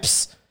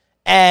 lamps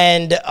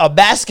and a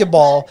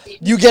basketball,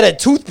 you get a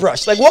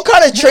toothbrush. Like, what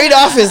kind of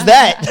trade-off is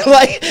that?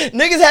 Like,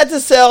 niggas had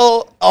to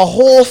sell a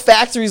whole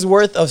factory's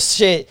worth of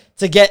shit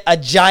to get a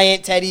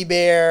giant teddy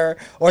bear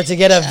or to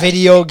get a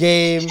video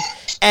game.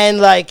 And,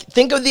 like,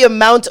 think of the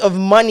amount of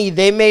money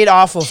they made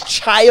off of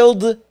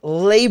child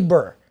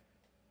labor.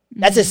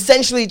 That's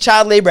essentially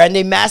child labor, and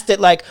they masked it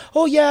like,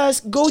 oh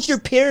yes, go with your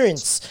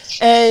parents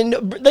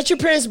and let your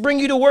parents bring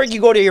you to work. You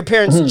go to your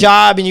parents'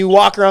 job and you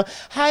walk around.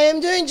 Hi,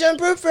 I'm doing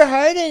Jump Rope for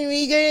Heart, and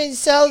we're gonna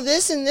sell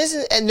this and this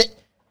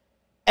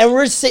and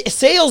we're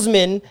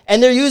salesmen,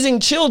 and they're using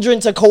children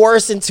to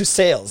coerce into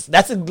sales.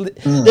 They're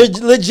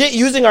legit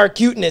using our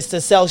cuteness to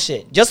sell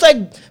shit, just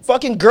like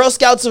fucking Girl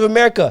Scouts of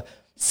America.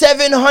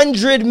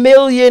 $700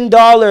 million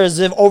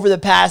over the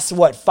past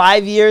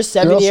 5 years,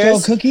 7 years. Girl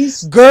Scout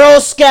cookies. Girl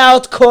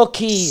Scout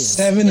cookies.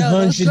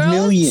 700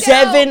 million.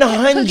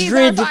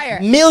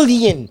 700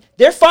 million.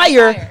 They're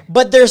fire,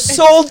 but they're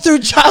sold through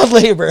child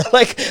labor.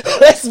 Like,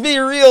 let's be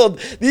real.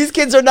 These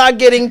kids are not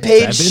getting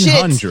paid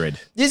shit.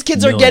 These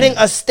kids are getting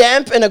a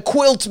stamp and a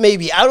quilt,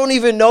 maybe. I don't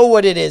even know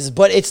what it is,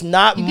 but it's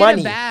not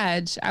money. Get a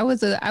badge. I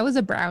was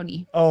a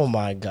brownie. Oh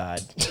my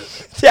God,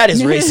 that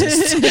is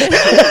racist.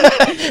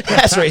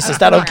 That's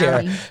racist. I don't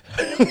care.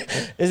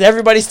 Is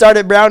everybody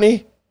started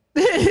brownie?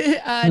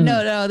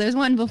 No. There's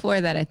one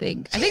before that. I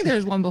think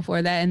there's one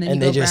before that, and then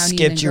they just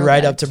skipped you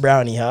right up to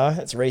brownie, huh?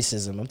 That's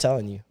racism. I'm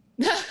telling you.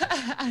 No,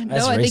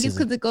 I think it's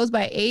because it goes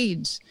by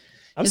age.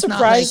 I'm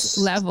surprised.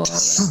 Not like level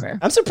or whatever.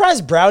 I'm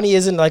surprised brownie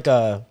isn't like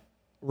a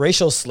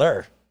racial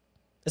slur.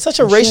 It's such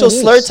a racial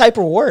slur type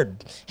of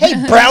word. Hey,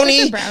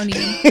 brownie. Brownie.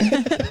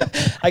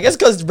 I guess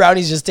because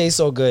brownies just taste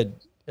so good.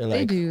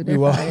 They do. They're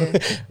fire.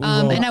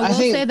 And I will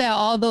say that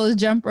all those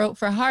Jump Rope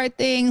for Heart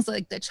things,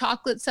 like the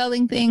chocolate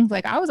selling things,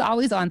 like I was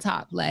always on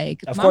top.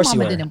 Like of my course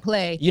mama you didn't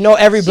play. You know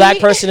every black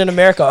person in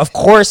America. Of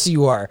course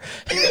you are.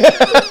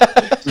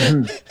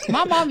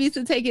 My mom used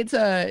to take it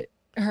to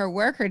her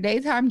work, her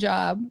daytime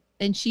job,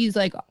 and she's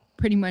like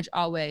pretty much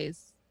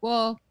always.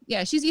 Well,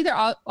 yeah, she's either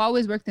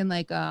always worked in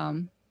like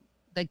the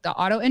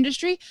auto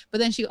industry, but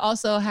then she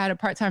also had a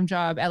part-time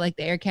job at like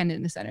the Air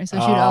Canada Center, so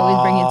she would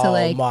always bring it to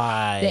like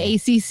the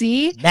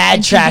ACC.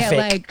 Mad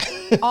traffic.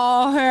 Get,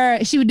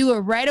 like she would do it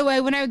right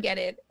away when I would get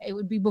it. It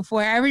would be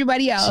before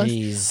everybody else.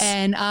 Jeez.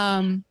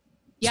 And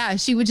yeah,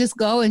 she would just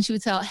go and she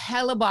would sell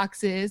hella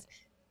boxes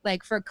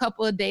like for a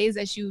couple of days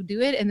that she would do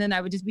it, and then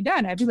I would just be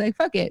done. I'd be like,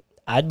 fuck it.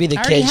 I'd be the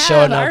kid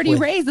showing up. I already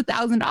raised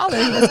 $1,000.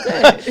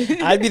 That's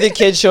good. I'd be the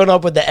kid showing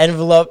up with the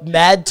envelope,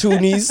 mad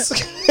toonies,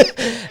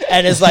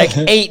 and it's like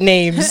 8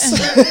 names.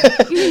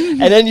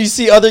 And then you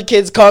see other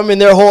kids come and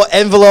their whole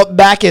envelope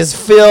back is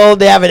filled.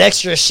 They have an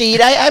extra sheet.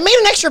 I made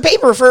an extra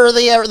paper for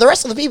the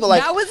rest of the people.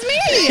 Like, that was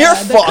me. You're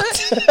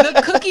fucked.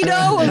 The cookie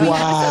dough.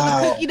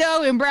 Wow. Cookie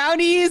dough and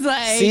brownies.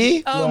 Like,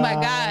 see? Oh my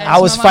God. I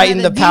was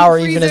fighting the power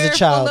even as a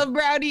child. Full of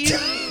brownies.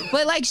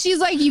 But like, she's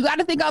like, you got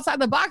to think outside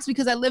the box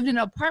because I lived in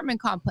an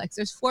apartment complex.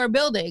 There's 4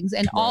 buildings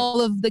and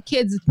all of the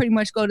kids pretty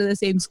much go to the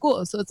same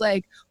school. So it's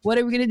like, what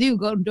are we going to do?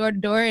 Go door to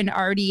door and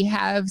already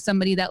have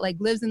somebody that like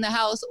lives in the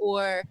house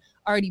or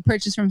already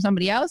purchased from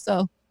somebody else.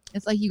 So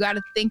it's like, you got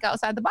to think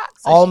outside the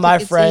box. So all my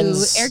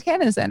friends, Air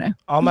Canada Center.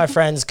 All my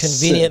friends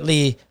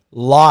conveniently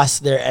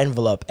lost their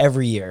envelope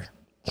every year.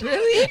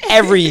 Really?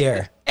 Every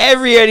year.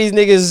 Every year these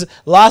niggas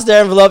lost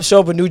their envelope,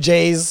 show up with new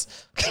J's.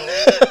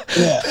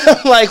 Yeah.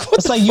 I'm like, what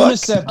it's the like fuck?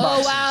 UNICEF.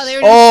 Oh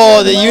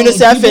wow, the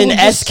UNICEF and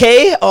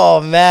SK.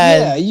 Oh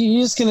man. Yeah,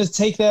 you're just gonna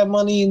take that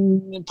money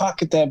and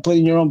pocket that, put it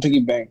in your own piggy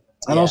bank.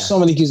 I know so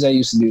many kids that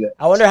used to do that.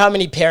 I wonder how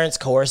many parents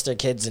coerce their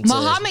kids into.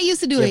 Muhammad used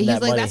to do it. He's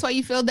like, money. that's why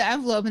you filled the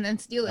envelope and then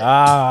steal it.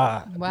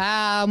 Ah.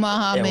 Wow,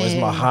 Muhammad. It was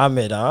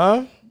Muhammad,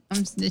 huh?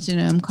 I'm snitching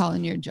and I'm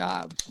calling your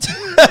job.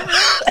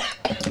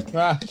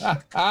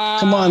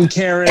 Come on,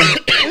 Karen.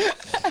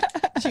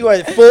 She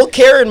went full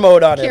Karen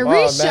mode on him.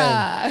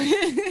 Carisha. Oh,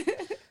 man.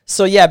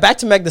 So yeah, back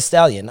to Meg Thee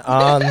Stallion.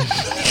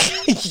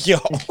 Yo.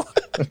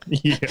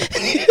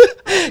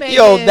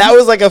 Yo, that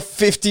was like a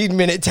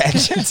 15-minute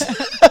tangent.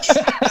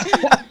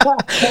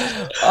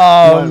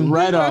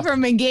 Right off.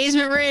 From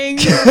engagement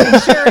rings,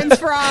 insurance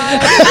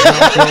fraud.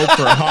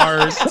 For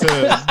heart to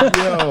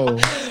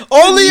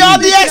only on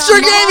the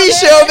Extra Gravy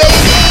Show,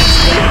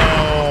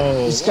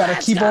 baby. Just gotta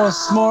keep on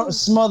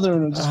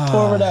smothering them. Just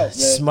pour it out. Man.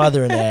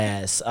 Smothering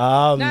ass.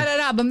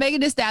 No. But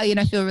Megan Thee Stallion,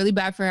 I feel really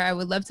bad for her. I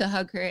would love to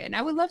hug her, and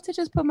I would love to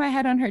just put my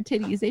head on her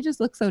titties. They just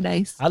look so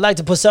nice. I'd like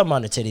to put something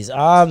on the titties.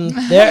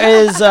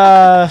 There is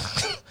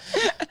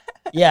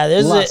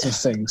there's lots of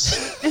things.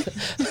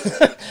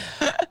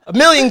 A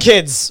million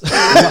kids.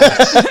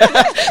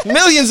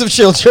 Millions of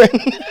children.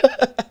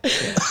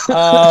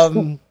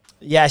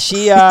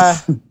 She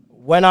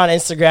went on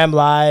Instagram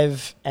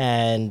Live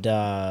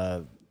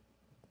and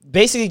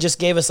basically just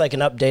gave us like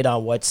an update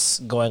on what's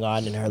going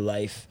on in her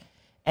life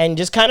and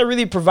just kind of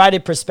really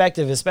provided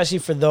perspective, especially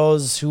for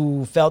those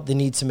who felt the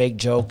need to make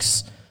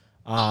jokes.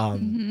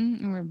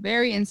 We're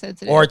very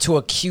insensitive. Or to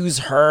accuse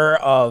her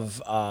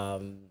of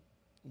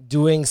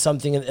doing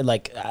something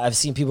like I've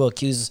seen people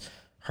accuse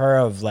her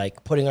of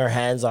like putting her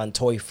hands on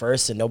Toy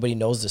First and nobody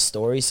knows the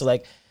story. So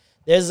like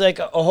there's like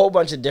a whole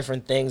bunch of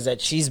different things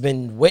that she's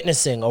been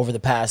witnessing over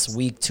the past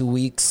week, 2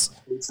 weeks.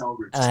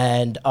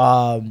 And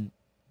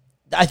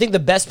I think the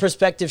best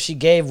perspective she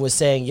gave was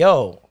saying,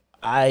 yo,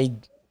 I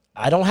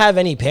don't have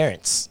any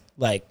parents.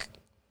 Like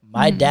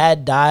my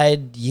dad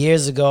died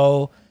years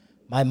ago.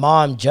 My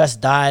mom just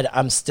died.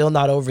 I'm still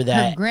not over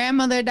that. Her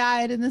grandmother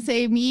died in the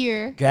same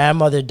year.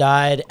 Grandmother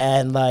died.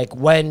 And like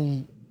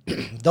when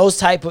those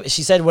type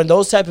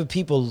of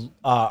people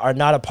are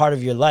not a part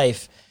of your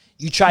life,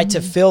 you try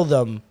to fill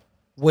them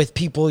with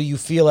people you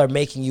feel are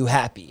making you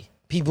happy.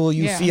 People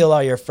you feel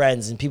are your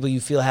friends and people you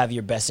feel have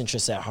your best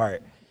interests at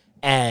heart.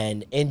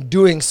 And in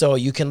doing so,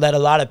 you can let a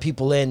lot of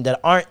people in that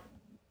aren't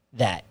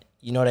that.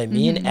 You know what I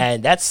mean?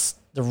 And that's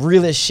the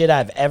realest shit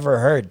I've ever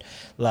heard.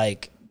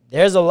 Like,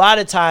 there's a lot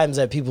of times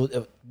that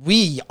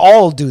we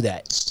all do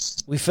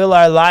that. We fill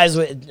our lives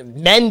with,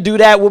 men do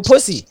that with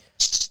pussy.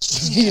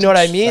 You know what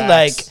I mean? Facts.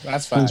 Like,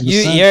 that's facts.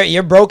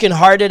 You're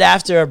brokenhearted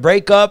after a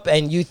breakup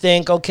and you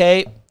think,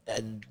 okay,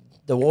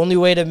 the only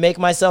way to make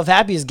myself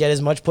happy is get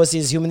as much pussy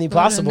as humanly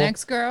possible.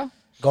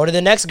 Go to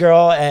the next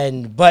girl,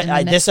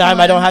 but this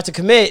time I don't have to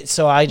commit,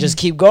 so I just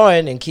keep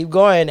going,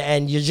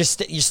 and you're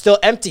still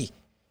empty.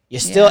 You're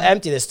still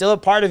empty. There's still a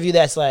part of you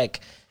that's like,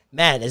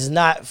 man, it's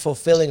not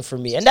fulfilling for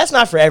me, and that's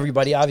not for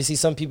everybody. Obviously,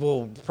 some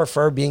people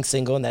prefer being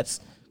single, and that's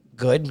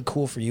good and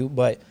cool for you.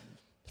 But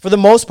for the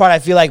most part, I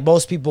feel like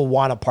most people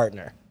want a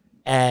partner,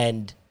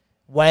 and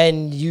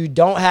when you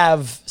don't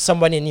have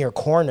someone in your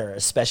corner,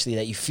 especially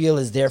that you feel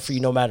is there for you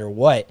no matter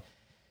what,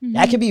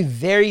 that can be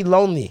very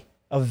lonely.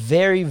 A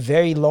very,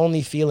 very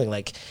lonely feeling.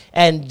 Like,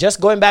 and just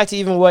going back to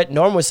even what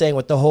Norm was saying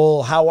with the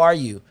whole "how are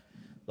you,"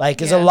 like,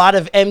 there's a lot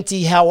of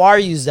empty "how are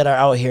yous" that are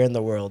out here in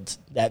the world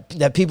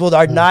that people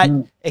are not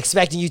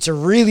expecting you to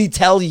really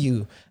tell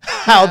you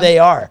how they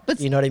are. But,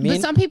 you know what I mean?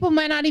 But some people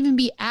might not even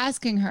be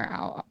asking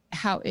her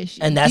how is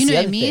she, and that's you know the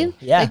what I other mean?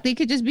 Thing. Yeah, like they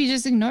could just be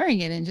ignoring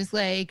it and just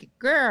like,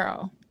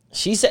 girl.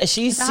 She said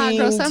she seemed hot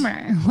girl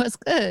summer. What's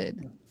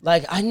good?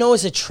 Like, I know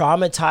it's a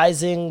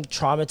traumatizing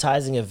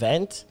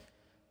event.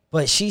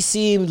 But she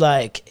seemed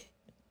like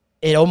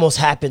it almost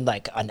happened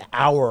like an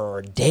hour or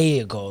a day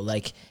ago.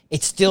 Like,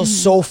 it's still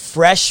so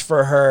fresh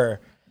for her.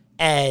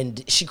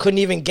 And she couldn't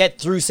even get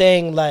through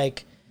saying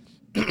like,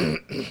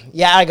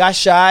 yeah, I got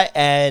shot.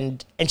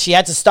 And she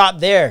had to stop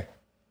there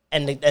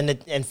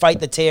and fight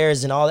the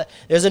tears and all that.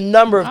 There's a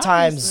number of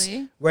times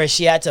where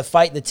she had to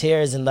fight the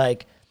tears. And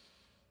like,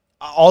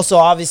 also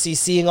obviously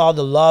seeing all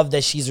the love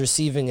that she's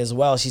receiving as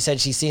well. She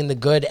said she's seeing the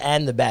good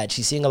and the bad.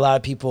 She's seeing a lot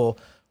of people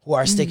who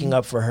are sticking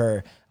up for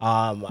her.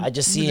 I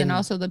just see, and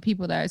also the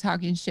people that are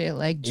talking shit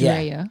like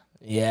Drea.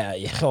 Yeah.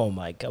 Oh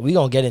my God, we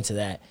gonna get into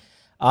that.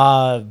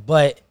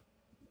 But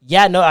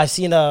yeah, no, I've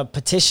seen a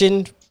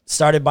petition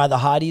started by the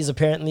hotties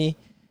apparently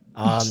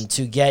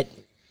to get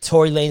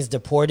Tory Lanez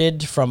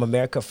deported from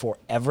America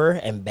forever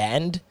and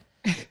banned.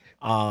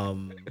 I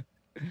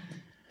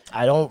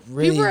don't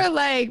really. People are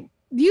like,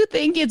 do you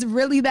think it's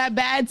really that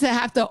bad to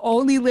have to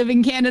only live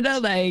in Canada?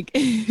 Like,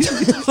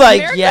 America's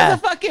a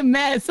fucking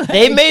mess. Like,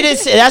 they made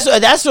it.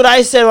 That's what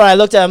I said when I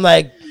looked at him.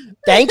 Like,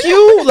 thank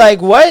you.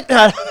 Like, what?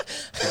 I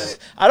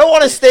don't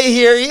want to stay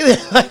here either.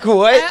 Like,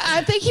 what?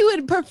 I think he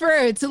would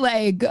prefer to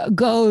like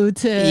go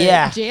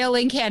to jail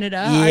in Canada.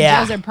 Our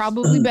jails are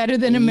probably better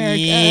than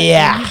America.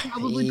 Yeah, he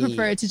probably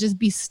prefer to just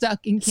be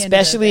stuck in Canada,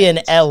 especially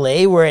in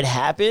LA where it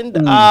happened.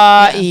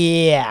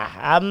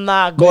 I'm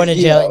not going to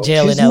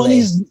jail in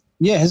LA.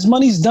 His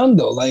money's done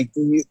though. Like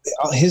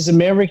his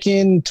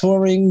American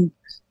touring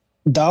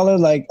dollar,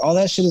 like all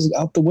that shit is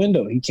out the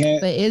window. He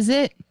can't. But is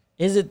it?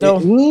 Is it though?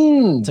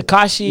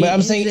 Tekashi.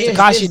 I'm saying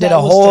Tekashi did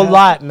a whole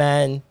lot,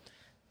 man.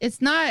 It's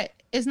not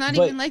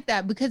even like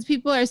that, because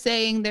people are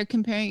saying they're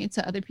comparing it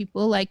to other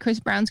people, like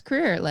Chris Brown's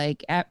career.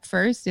 Like at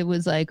first it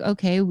was like,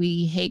 okay,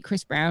 we hate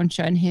Chris Brown,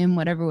 shun him,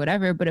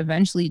 whatever, but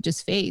eventually it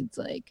just fades.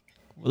 Like,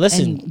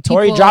 listen,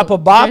 Tory drop a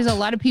bop. There's a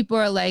lot of people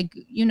are like,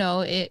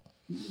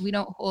 we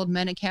don't hold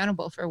men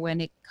accountable for when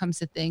it comes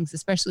to things,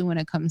 especially when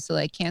it comes to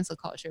like cancel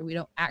culture. We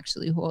don't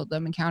actually hold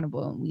them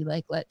accountable, and we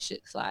like let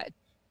shit slide.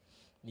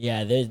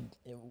 Yeah,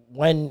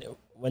 when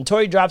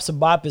Tory drops a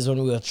bop is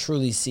when we'll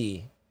truly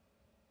see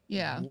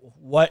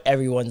what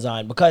everyone's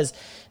on. Because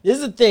this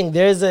is the thing,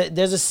 there's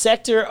a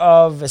sector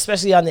of,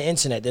 especially on the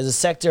internet, there's a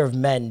sector of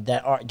men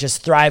that are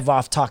just thrive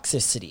off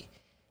toxicity,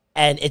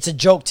 and it's a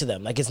joke to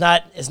them. Like it's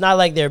not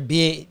like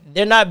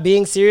they're not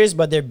being serious,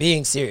 but they're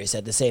being serious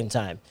at the same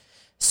time.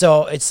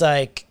 So it's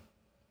like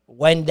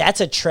when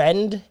that's a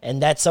trend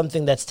and that's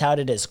something that's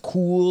touted as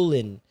cool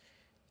and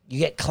you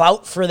get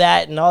clout for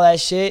that and all that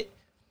shit,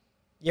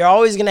 you're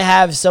always going to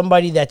have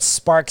somebody that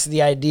sparks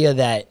the idea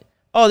that,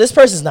 oh, this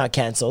person's not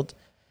canceled.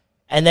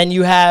 And then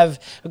you have,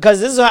 because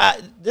this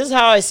is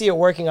how I see it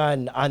working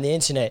on the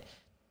internet.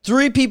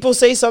 3 people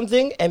say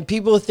something and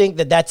people think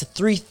that that's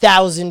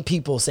 3,000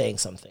 people saying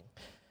something.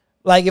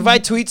 Like if I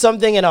tweet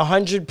something and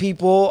 100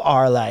 people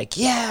are like,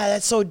 yeah,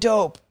 that's so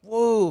dope.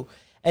 Woo.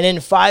 And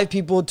then 5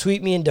 people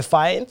tweet me in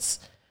defiance,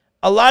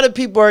 a lot of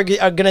people are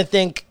going to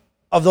think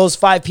of those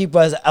 5 people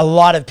as a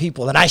lot of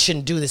people, and I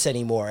shouldn't do this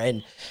anymore,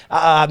 and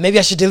maybe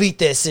I should delete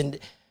this. And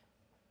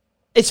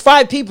it's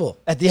 5 people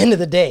at the end of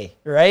the day,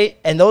 right?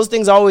 And those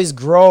things always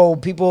grow.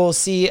 People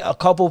see a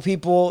couple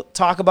people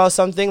talk about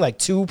something, like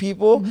 2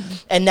 people,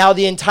 and now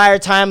the entire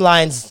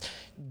timeline's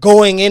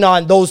going in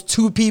on those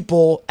 2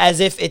 people as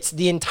if it's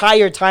the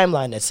entire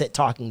timeline that's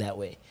talking that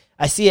way.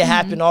 I see it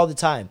happen all the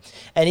time.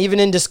 And even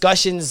in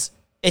discussions,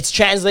 it's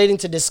translating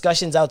to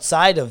discussions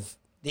outside of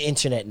the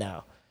internet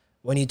now.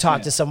 When you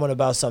talk to someone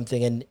about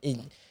something, and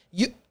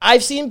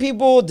I've seen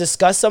people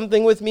discuss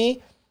something with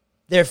me,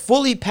 they're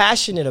fully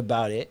passionate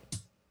about it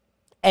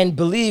and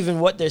believe in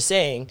what they're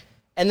saying,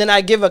 and then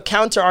I give a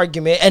counter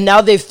argument, and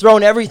now they've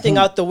thrown everything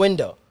out the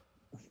window.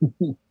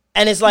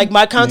 And it's like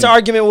my counter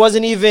argument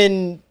wasn't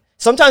even,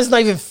 sometimes it's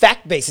not even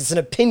fact-based, it's an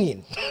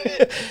opinion.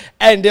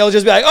 And they'll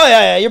just be like, oh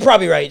yeah, you're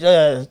probably right.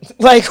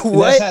 Like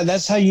what?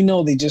 That's how you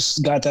know they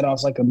just got that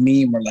off like a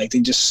meme, or like they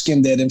just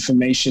skimmed that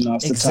information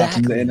off the top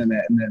of the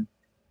internet and then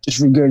just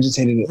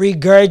regurgitated it.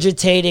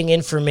 Regurgitating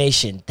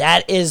information.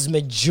 That is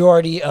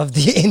majority of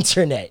the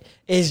internet.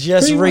 Is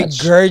just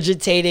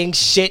regurgitating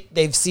shit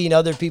they've seen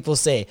other people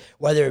say,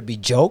 whether it be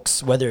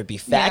jokes, whether it be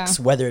facts,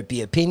 whether it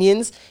be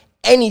opinions,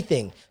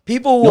 anything.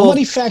 People will.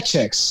 Nobody fact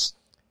checks.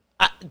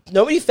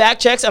 Nobody fact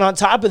checks, and on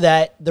top of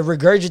that, the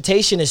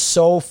regurgitation is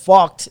so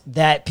fucked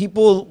that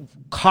people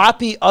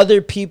copy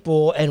other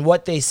people and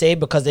what they say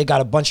because they got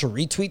a bunch of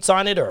retweets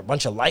on it or a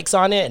bunch of likes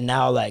on it, and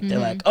now like they're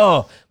like,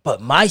 oh, but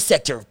my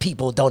sector of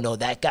people don't know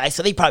that guy,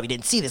 so they probably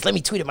didn't see this. Let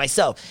me tweet it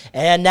myself.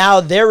 And now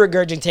they're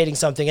regurgitating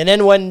something, and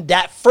then when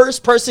that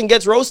first person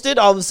gets roasted,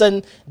 all of a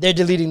sudden they're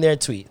deleting their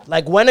tweet.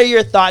 Like, when are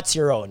your thoughts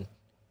your own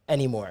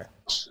anymore?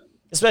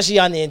 Especially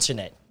on the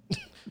internet.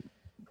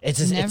 It's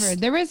just, never.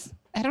 There was.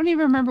 I don't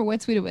even remember what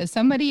tweet it was.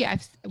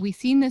 We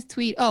seen this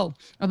tweet. Oh,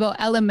 about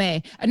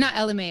LMA, not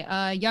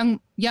LMA.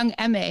 Young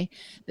MA.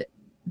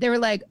 They were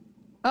like,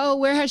 "Oh,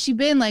 where has she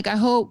been? Like, I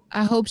hope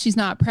she's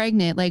not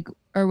pregnant, like,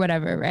 or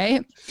whatever,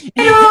 right?"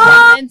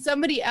 And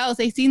somebody else,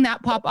 they seen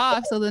that pop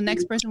off. So the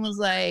next person was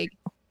like,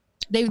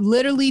 they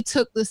literally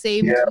took the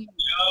same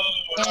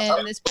tweet,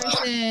 and this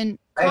person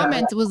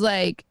commented was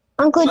like,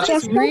 "Uncle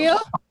Jeff, real?"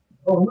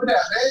 Oh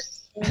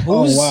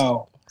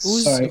wow.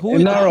 Sorry,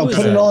 Inaro,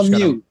 put it on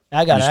mute.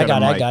 I got it.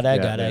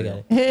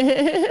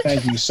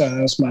 Thank you, son.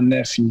 That's my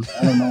nephew.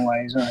 I don't know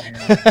why he's on here.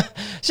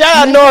 Shout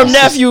out Norm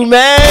nephew,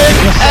 man.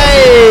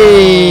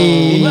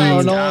 Hey,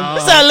 what's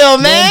up, little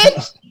man?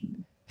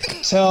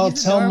 Tell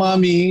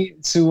mommy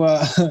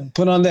to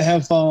put on the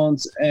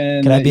headphones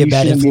and. Can I be a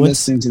bad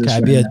influence? Can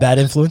I be a bad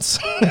influence?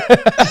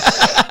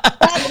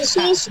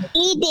 She's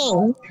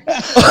eating.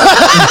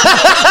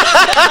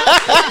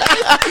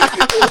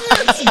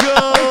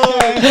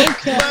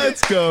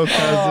 Let's go,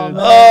 cousin.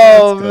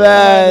 Oh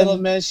man. Little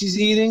man, she's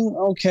eating.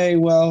 Okay,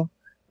 well,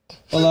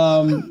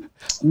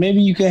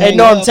 maybe you can. Hey, hang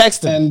no, I'm up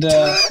texting. And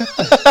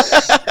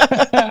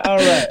all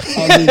right,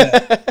 I'll do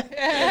that.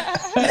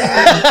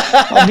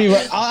 I'll be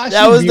right.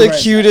 That was the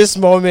cutest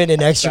moment in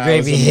Extra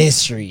Gravy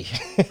history.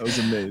 That was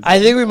amazing. I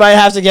think we might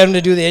have to get him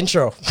to do the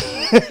intro.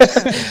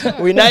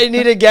 We might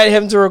need to get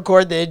him to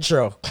record the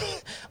intro.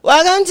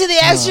 Welcome to the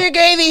Extra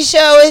Gravy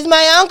Show with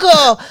my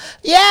uncle.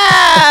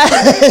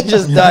 Yeah.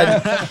 Just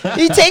done.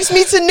 He takes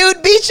me to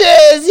nude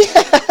beaches.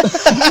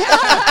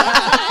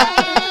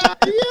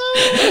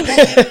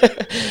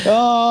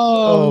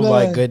 Oh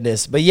my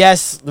goodness. But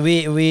yes,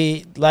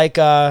 we like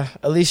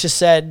Alicia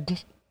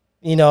said,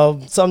 you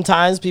know,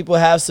 sometimes people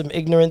have some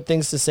ignorant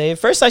things to say.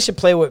 First, I should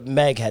play what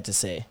Meg had to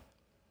say.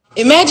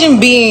 Imagine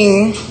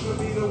being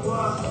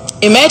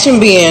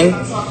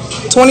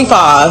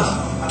 25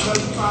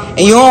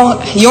 and you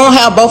don't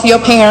have both of your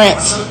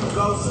parents.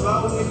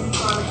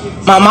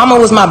 My mama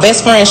was my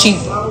best friend. She,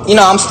 you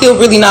know, I'm still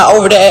really not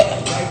over that.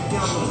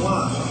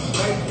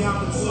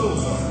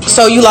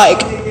 So you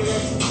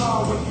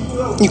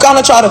kind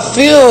of try to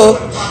fill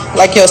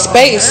like your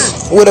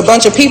space with a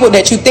bunch of people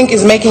that you think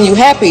is making you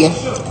happy.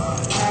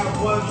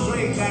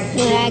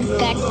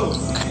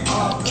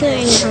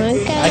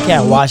 I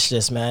can't watch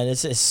this, man.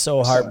 It's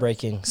so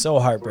heartbreaking. So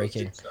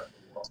heartbreaking.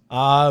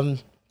 Drea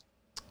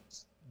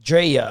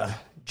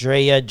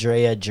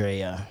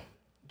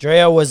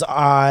was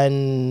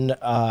on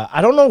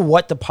I don't know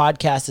what the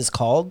podcast is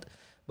called,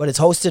 but it's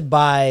hosted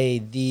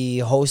by the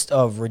host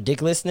of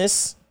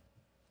Ridiculousness,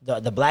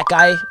 the black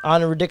guy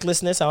on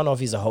Ridiculousness. I don't know if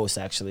he's a host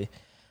actually.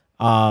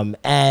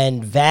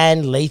 And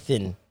Van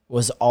Lathan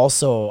was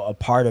also a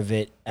part of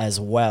it as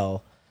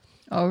well.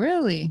 Oh,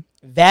 really?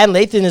 Van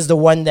Lathan is the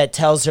one that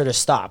tells her to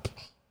stop.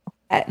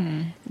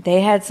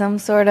 They had some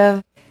sort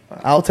of...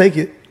 I'll take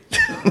it.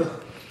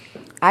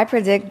 I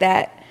predict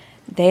that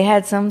they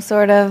had some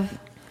sort of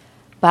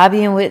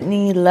Bobby and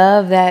Whitney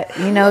love that,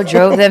 you know,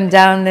 drove them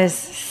down this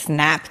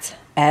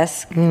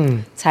Snapped-esque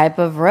type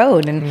of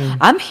road.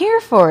 And I'm here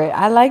for it.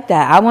 I like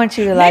that. I want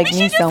you to like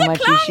me so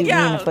much you shoot me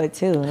in the foot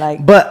too.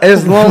 Like, but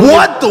as long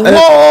what the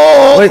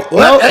whoa? Wait,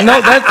 no,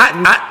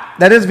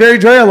 that is very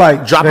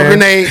Drea-like. Drop a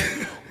grenade.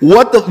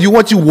 What the? You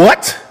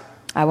what?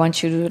 I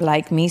want you to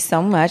like me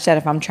so much that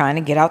if I'm trying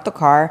to get out the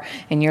car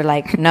and you're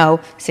like, no,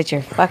 sit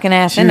your fucking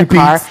ass in the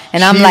car.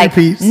 And I'm like,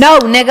 no,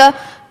 nigga,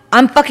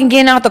 I'm fucking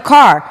getting out the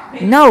car.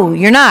 No,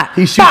 you're not.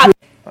 He shoots you.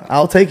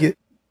 I'll take it.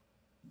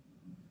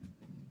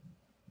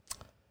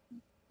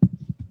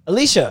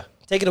 Alicia,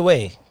 take it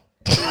away.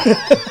 Defend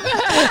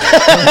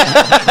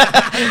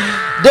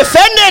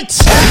it!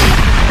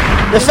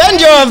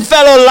 Defend your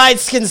fellow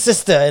light-skinned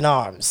sister in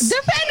arms.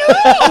 Defend who?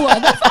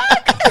 What the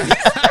fuck? What the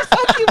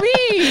fuck you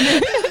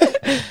mean?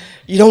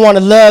 You don't want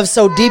to love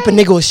so deep a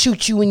nigga will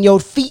shoot you in your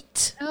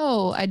feet.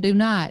 No, I do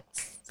not.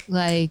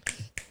 Like,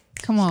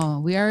 come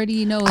on. We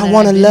already know that I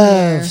want to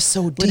love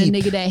so deep. With a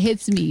nigga that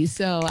hits me,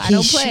 so I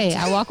don't play.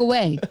 I walk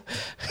away.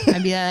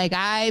 I'd be like,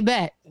 I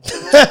bet.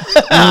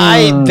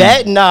 I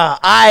bet? Nah.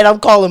 I'm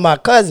calling my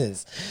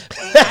cousins.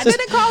 I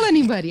didn't call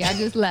anybody. I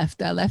just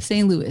left. I left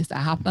St. Louis. I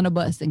hopped on a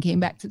bus and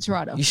came back to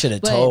Toronto. You should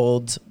have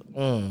told.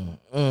 You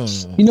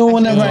know,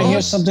 whenever I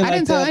hear something like that. I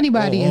didn't tell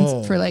anybody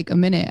for like a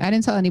minute. I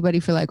didn't tell anybody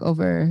for like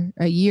over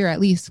a year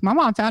at least. My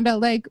mom found out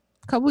like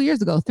a couple of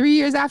years ago, 3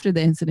 years after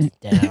the incident.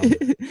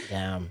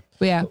 Damn.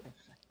 But yeah.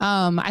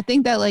 I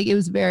think that like it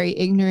was very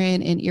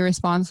ignorant and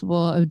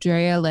irresponsible of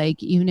Drea,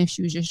 like even if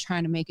she was just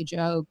trying to make a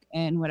joke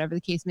and whatever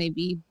the case may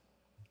be.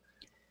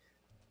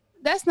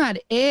 That's not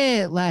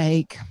it.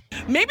 Like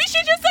maybe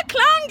she's just a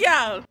clown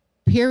girl.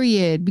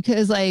 Period.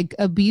 Because like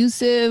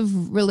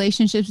abusive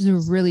relationships is a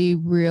really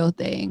real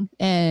thing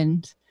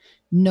and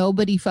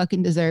nobody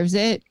fucking deserves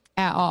it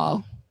at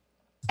all.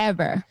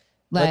 Ever.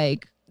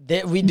 Like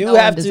we do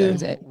have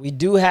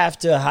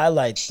to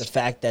highlight the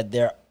fact that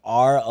there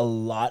are a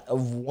lot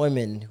of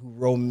women who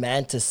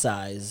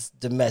romanticize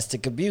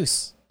domestic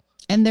abuse.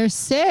 And they're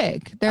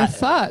sick. They're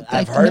fucked.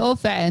 Like, no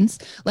offense.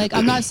 Like,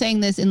 I'm not saying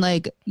this in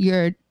like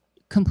you're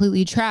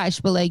completely trash,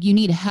 but like you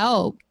need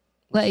help.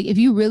 Like, if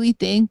you really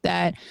think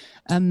that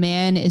a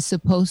man is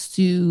supposed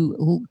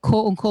to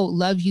quote unquote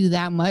love you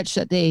that much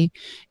that they,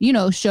 you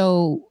know,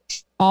 show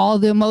all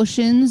the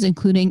emotions,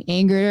 including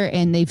anger,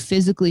 and they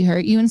physically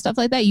hurt you and stuff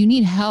like that, you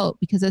need help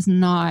because that's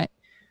not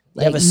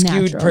like, you have a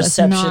skewed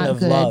perception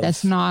of love.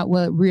 That's not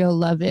what real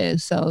love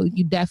is. So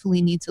you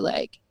definitely need to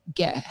like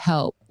get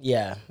help.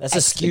 Yeah, that's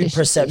a skewed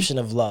perception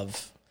of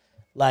love.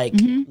 Like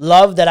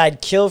love that I'd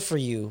kill for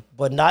you,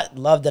 but not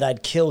love that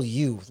I'd kill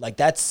you. Like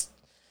that's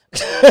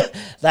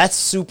that's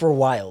super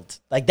wild.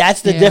 Like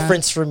that's the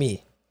difference for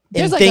me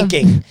in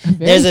thinking.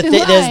 There's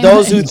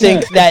those who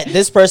think that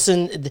this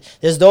person.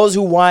 There's those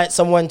who want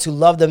someone to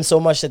love them so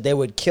much that they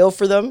would kill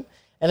for them.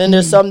 And then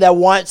there's some that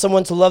want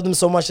someone to love them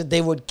so much that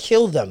they would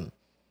kill them.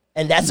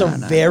 And that's a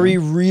very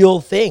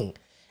real thing.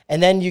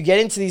 And then you get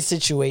into these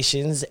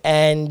situations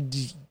and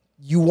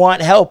you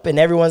want help, and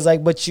everyone's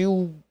like, but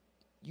you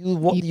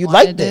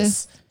like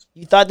this.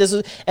 You thought this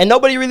was, and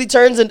nobody really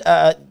turns, and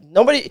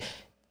nobody,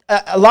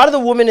 a lot of the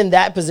women in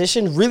that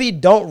position really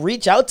don't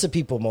reach out to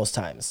people most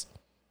times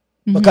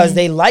because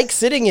they like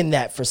sitting in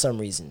that for some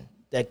reason.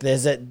 Like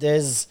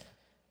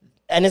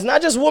and it's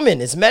not just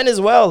women, it's men as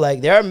well.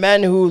 Like there are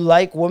men who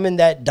like women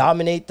that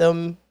dominate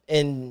them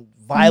in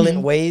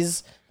violent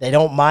ways. They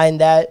don't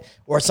mind that.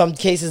 Or some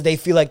cases they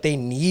feel like they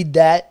need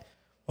that.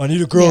 I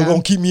need a girl who's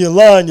gonna keep me in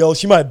line, yo.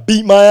 She might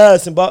beat my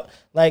ass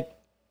like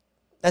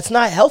that's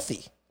not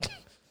healthy.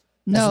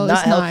 No, it's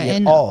not healthy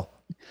at all.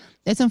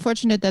 It's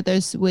unfortunate that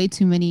there's way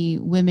too many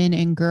women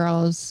and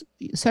girls,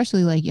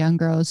 especially like young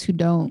girls, who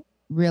don't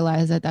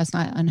realize that that's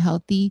not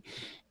unhealthy.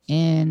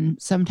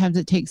 And sometimes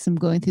it takes them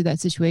going through that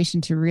situation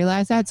to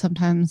realize that.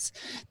 Sometimes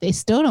they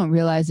still don't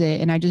realize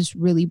it. And I just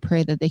really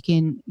pray that they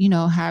can,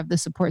 have the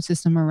support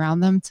system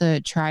around them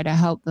to try to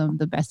help them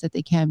the best that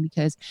they can,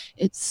 because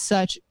it's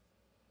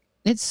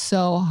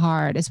so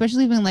hard,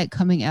 especially even like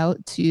coming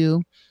out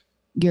to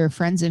your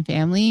friends and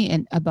family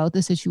and about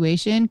the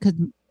situation. Because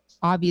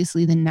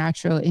obviously the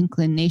natural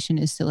inclination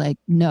is to like,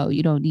 no,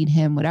 you don't need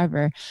him,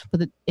 whatever.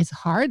 But it's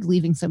hard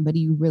leaving somebody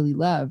you really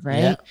love,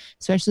 right? Yeah.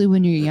 Especially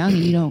when you're young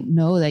and you don't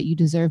know that you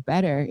deserve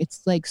better.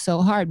 It's like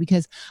so hard,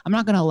 because I'm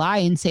not going to lie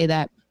and say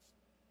that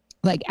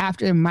like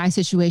after my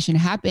situation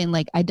happened,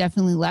 like I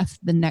definitely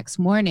left the next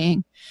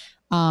morning.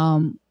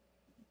 And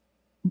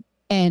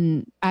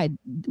I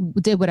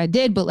did what I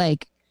did, but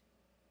like,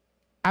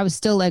 I was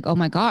still like, oh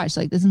my gosh,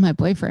 like this is my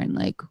boyfriend.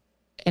 Like,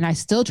 and I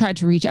still tried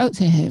to reach out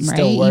to him, right?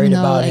 Still worried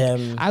about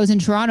him. I was in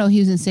Toronto, he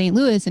was in St.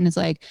 Louis, and it's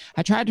like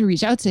I tried to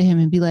reach out to him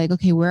and be like,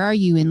 okay, where are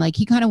you? And like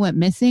he kind of went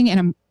missing, and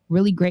I'm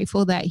really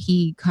grateful that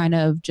he kind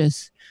of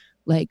just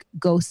like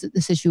ghosted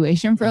the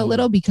situation for a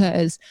little,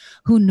 because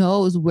who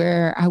knows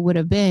where I would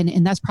have been.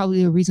 And that's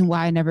probably the reason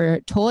why I never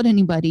told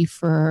anybody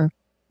for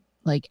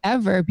like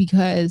ever,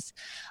 because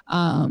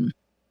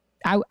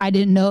I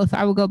didn't know if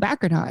I would go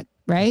back or not.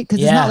 Right.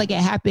 Because it's not like it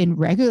happened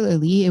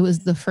regularly. It was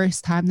the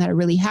first time that it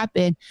really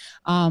happened.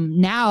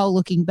 Now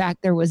looking back,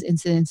 there was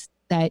incidents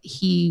that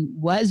he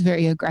was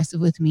very aggressive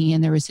with me.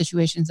 And there were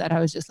situations that I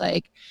was just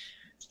like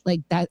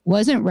that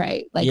wasn't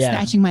right. Like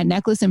snatching my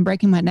necklace and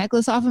breaking my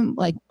necklace off him,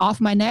 like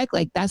off my neck.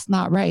 Like that's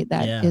not right.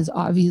 That is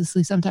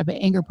obviously some type of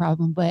anger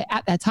problem. But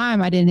at that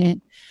time I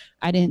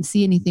didn't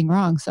see anything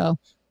wrong. So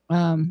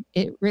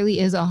it really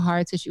is a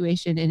hard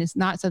situation, and it's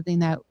not something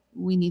that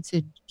we need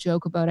to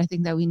joke about. I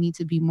think that we need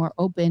to be more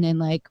open and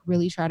like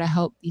really try to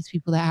help these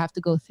people that have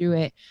to go through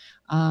it.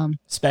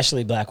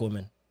 Especially Black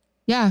women.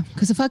 Yeah,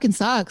 because it fucking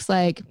sucks.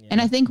 Like, and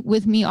I think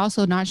with me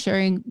also not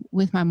sharing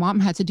with my mom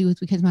had to do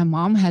with because my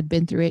mom had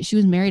been through it. She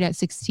was married at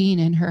 16,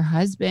 and her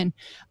husband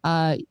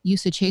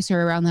used to chase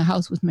her around the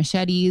house with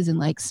machetes and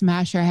like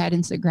smash her head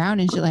into the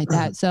ground and shit like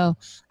that. So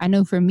I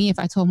know for me, if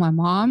I told my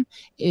mom,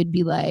 it'd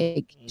be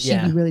like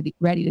she'd be really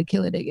ready to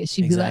kill a nigga.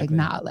 She'd be like,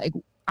 nah, like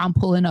I'm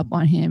pulling up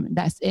on him.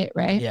 That's it,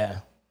 right? Yeah.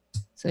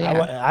 So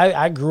yeah,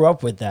 I grew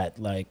up with that,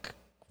 like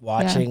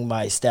watching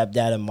my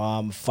stepdad and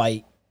mom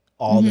fight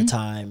all the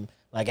time.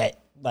 Like at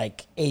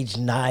age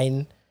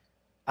 9,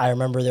 I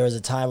remember there was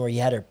a time where he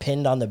had her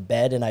pinned on the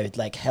bed, and I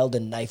like held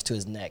a knife to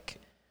his neck.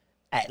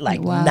 At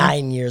like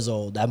 9 years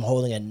old, I'm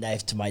holding a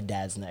knife to my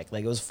dad's neck.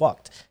 Like it was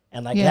fucked,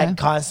 and like that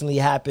constantly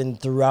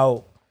happened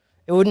throughout.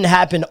 It wouldn't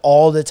happen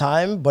all the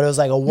time, but it was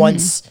like a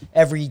once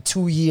every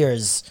 2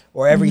 years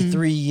or every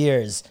 3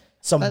 years.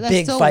 Some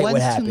big fight would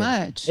happen. Too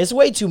much. It's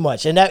way too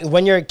much. And that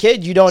when you're a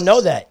kid, you don't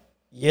know that.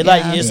 You're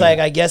just like,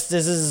 I guess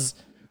this is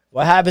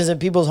what happens in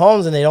people's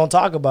homes, and they don't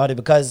talk about it,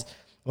 because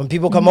when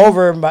people come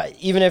over,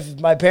 even if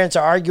my parents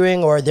are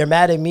arguing or they're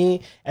mad at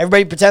me,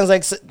 everybody pretends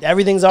like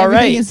everything's all right.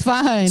 Everything is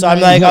fine. So I'm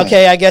like,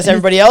 okay, I guess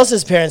everybody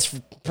else's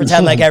parents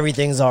pretend like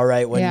everything's all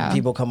right when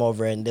people come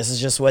over, and this is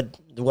just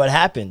what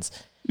happens.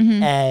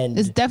 And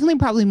it's definitely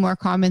probably more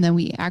common than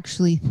we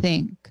actually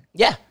think.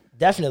 Yeah,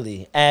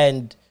 definitely.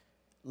 And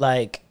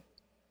like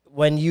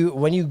when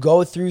you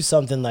go through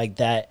something like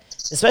that,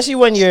 especially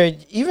when you're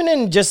even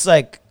in just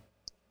like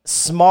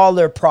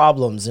smaller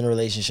problems in a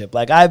relationship,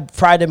 like I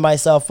prided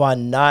myself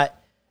on not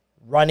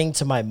running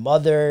to my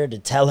mother to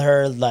tell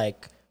her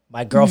like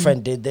my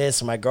girlfriend did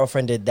this or my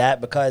girlfriend did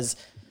that, because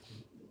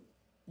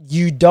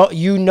you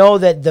know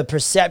that the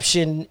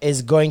perception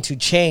is going to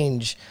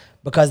change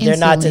because they're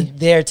not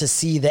there to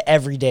see the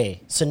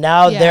everyday. So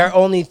now they're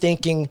only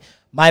thinking,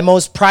 my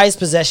most prized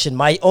possession,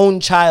 my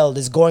own child,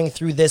 is going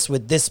through this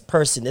with this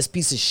person, this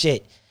piece of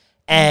shit.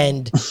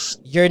 And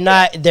they're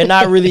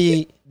not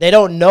really, they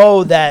don't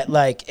know that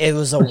like it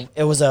was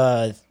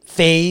a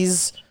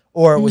phase,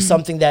 or it was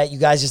something that you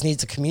guys just need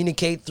to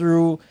communicate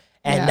through,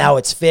 and now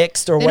it's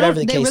fixed, or whatever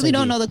the case may be. They really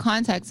don't know the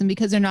context, and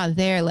because they're not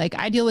there, like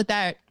I deal with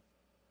that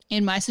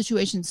in my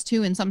situations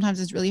too, and sometimes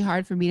it's really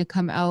hard for me to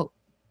come out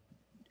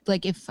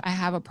like if I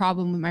have a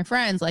problem with my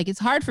friends, like it's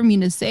hard for me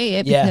to say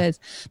it because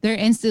they're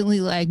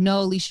instantly like,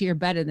 no, Alicia, you're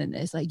better than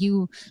this. Like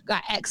you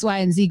got X, Y,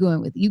 and Z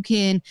going with you. You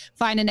can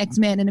find an next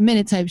man in a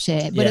minute type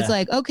shit. But it's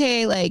like,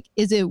 okay, like,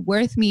 is it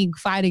worth me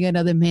finding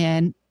another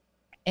man?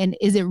 And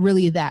is it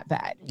really that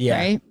bad? Yeah.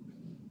 Right?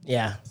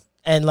 Yeah.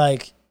 And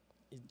like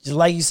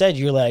you said,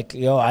 you're like,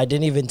 yo, I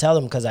didn't even tell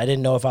him because I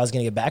didn't know if I was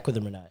going to get back with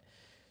him or not.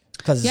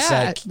 Because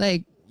it's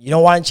like, you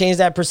don't want to change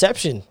that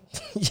perception.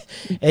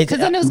 Because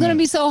then it was going to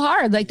be so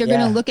hard. Like they're going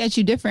to look at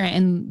you different.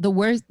 And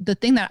the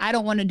thing that I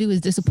don't want to do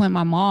is disappoint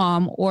my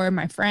mom or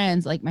my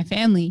friends, like my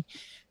family.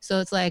 So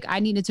it's like, I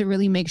needed to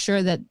really make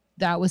sure that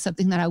that was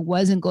something that I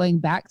wasn't going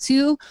back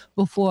to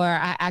before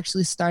I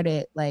actually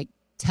started like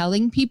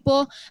telling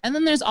people. And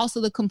then there's also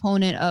the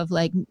component of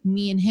like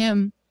me and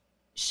him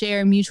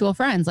share mutual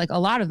friends, like a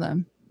lot of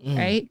them.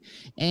 Right.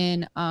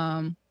 And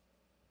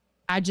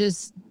I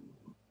just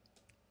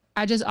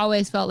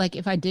always felt like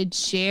if I did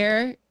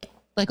share,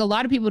 like a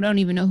lot of people don't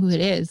even know who it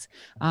is.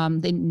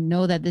 They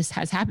know that this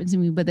has happened to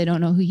me, but they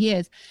don't know who he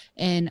is.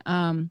 And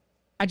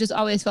I just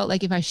always felt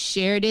like if I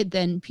shared it,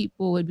 then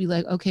people would be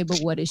like, okay, but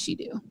what does she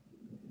do?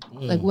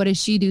 Like, what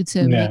does she do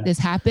to make this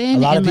happen? A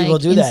lot of people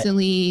do that.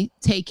 Instantly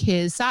take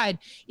his side.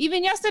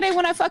 Even yesterday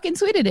when I fucking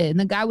tweeted it and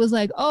the guy was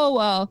like, oh,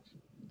 well,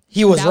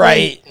 he was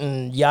right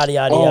and yada,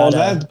 yada, yada.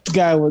 That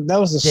guy that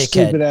was a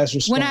stupid ass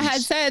response. When I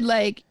had said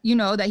like, you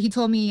know, that he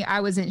told me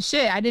I wasn't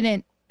shit,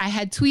 I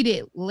had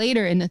tweeted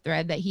later in the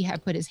thread that he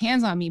had put his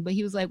hands on me, but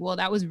he was like, well,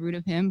 that was rude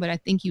of him, but I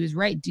think he was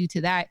right. Due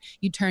to that,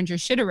 you turned your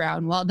shit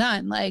around. Well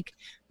done. Like,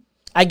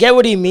 I get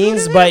what he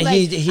means, but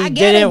like, he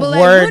didn't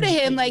like, word. Rude to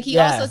him. Like he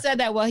also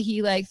said that while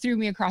he like threw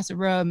me across the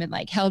room and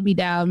like held me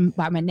down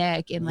by my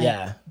neck and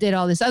like did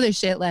all this other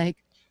shit. Like,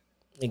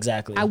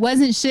 exactly. I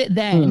wasn't shit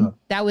then.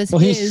 That was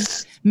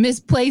his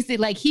misplaced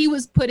it. Like he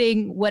was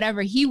putting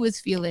whatever he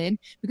was feeling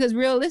because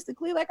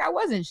realistically, like I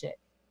wasn't shit.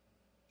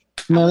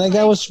 No, that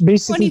guy was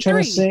basically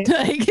trying to say.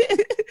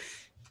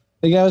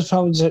 The guy was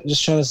probably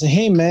just trying to say,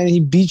 "Hey, man, he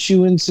beat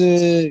you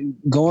into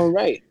going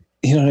right."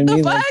 You know what I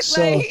mean? Like, but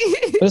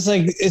it's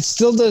like it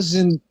still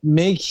doesn't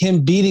make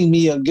him beating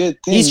me a good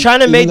thing. He's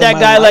trying to make that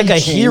guy like a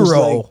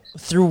hero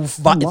through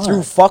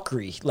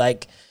fuckery.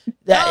 Like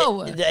that,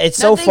 it's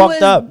so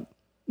fucked up.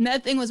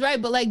 Nothing was right,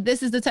 but like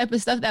this is the type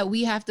of stuff that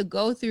we have to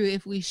go through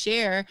if we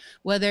share,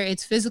 whether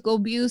it's physical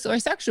abuse or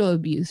sexual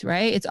abuse,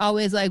 right? It's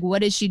always like,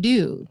 what did she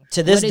do?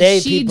 To this day,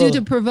 what did she do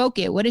to provoke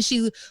it? What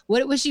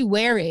was she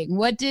wearing?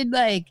 What did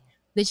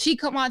she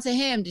come on to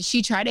him? Did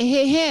she try to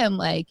hit him?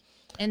 Like,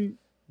 and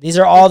these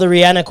are all the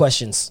Rihanna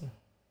questions.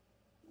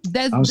 To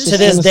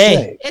this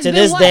day,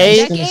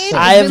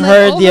 I have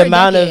heard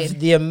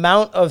the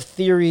amount of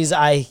theories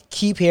I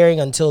keep hearing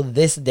until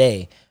this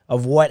day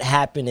of what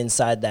happened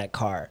inside that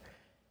car.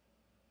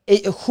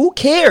 Who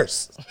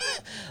cares?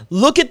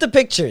 Look at the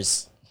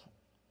pictures.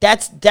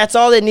 That's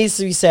all that needs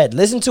to be said.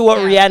 Listen to what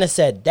Rihanna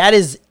said.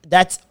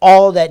 That's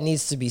all that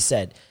needs to be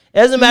said. It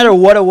doesn't matter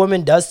what a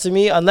woman does to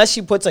me, unless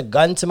she puts a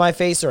gun to my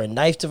face or a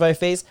knife to my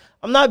face.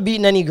 I'm not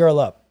beating any girl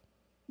up.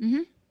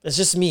 It's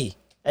just me.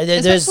 And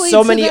there's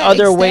so many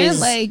other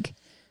ways.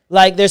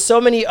 Like there's so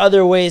many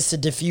other ways to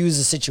diffuse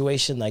a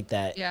situation like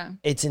that. Yeah,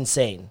 it's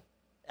insane.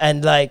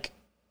 And like,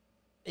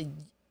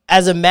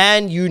 as a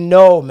man, you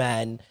know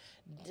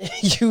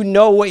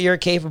what you're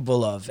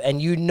capable of,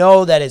 and you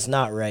know that it's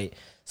not right.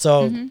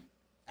 So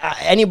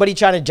anybody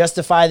trying to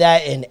justify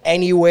that in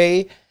any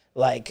way,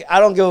 like, I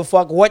don't give a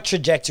fuck what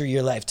trajectory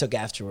your life took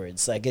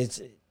afterwards. Like,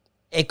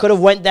 it could have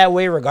went that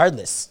way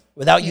regardless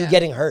without you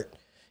getting hurt.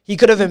 He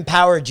could have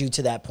empowered you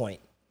to that point.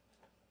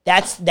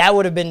 That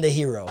would have been the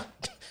hero.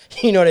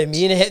 You know what I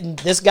mean?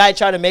 This guy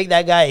trying to make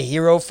that guy a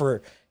hero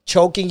for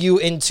choking you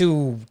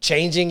into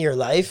changing your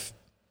life.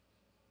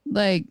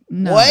 Like,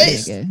 no, what?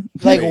 Nigga.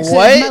 Like,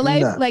 what? My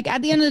life, like,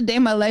 at the end of the day,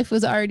 my life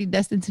was already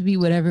destined to be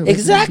whatever it was.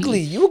 Exactly.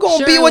 You were going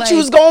to be what you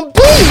was going to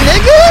be,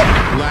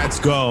 nigga. Let's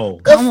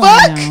go. The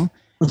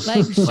fuck?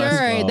 Like,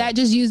 sure, that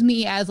just used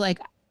me as, like,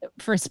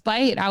 for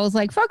spite. I was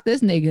like, fuck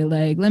this nigga.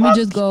 Like, let me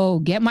just go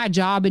get my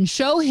job and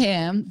show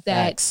him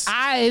that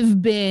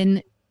I've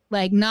been,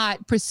 like,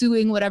 not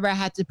pursuing whatever I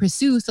had to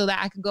pursue so that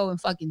I could go and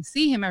fucking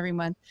see him every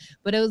month.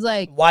 But it was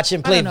like, watch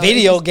him play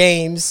video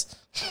games.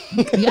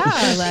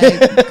 Yeah, like,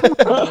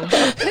 come on.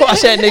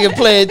 Watch that nigga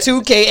playing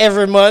 2K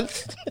every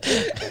month.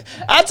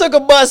 I took a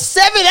bus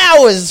 7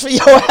 hours for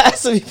your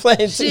ass to be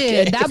playing 2K.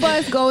 Shit, that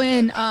bus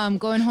going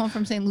home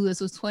from St.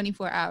 Louis was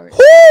 24 hours.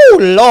 Woo,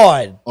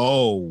 Lord.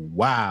 Oh,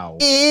 wow.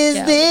 Is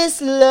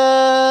this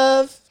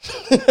love?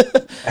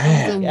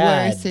 The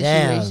worst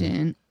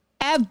situation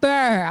ever.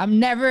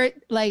 I'm never,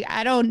 like,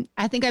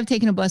 I think I've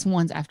taken a bus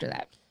once after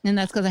that. And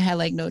that's because I had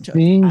like no choice.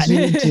 I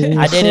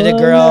dated a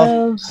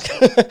girl.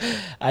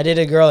 I did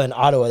a girl in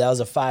Ottawa. That was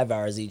a 5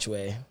 hours each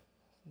way.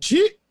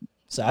 Shit.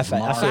 So I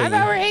 5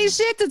 hour ain't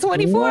shit to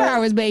 24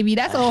 hours, baby.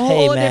 That's a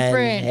whole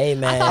different. Hey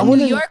man, I thought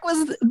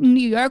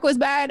New York was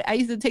bad. I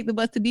used to take the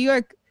bus to New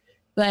York,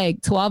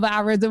 like 12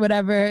 hours or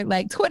whatever.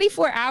 Like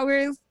 24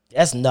 hours.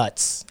 That's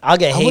nuts. I'll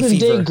get hay I wouldn't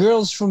fever. date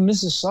girls from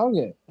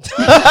Mississauga.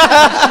 Too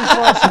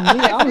far from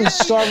me. I'm in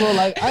Scarborough.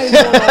 Like I ain't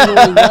going all the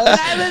way west. When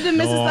I lived in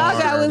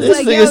Mississauga, I was This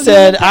like, nigga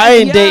said, I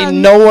ain't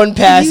dating no one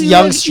past You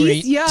Young live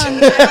Street. East Young.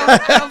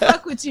 I don't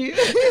fuck with you.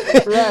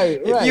 Right.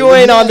 If you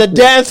ain't on the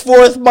dance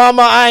floor,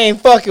 mama, I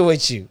ain't fucking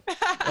with you.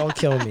 Don't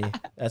kill me.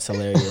 That's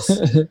hilarious.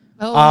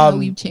 Oh, no,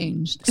 we've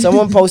changed.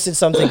 Someone posted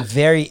something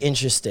very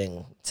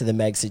interesting to the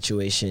Meg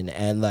situation,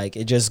 and like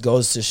it just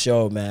goes to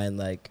show, man,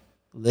 like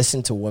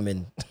listen to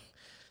women.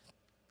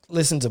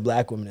 Listen to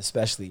black women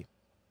especially.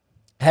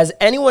 Has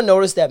anyone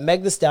noticed that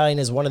Meg Thee Stallion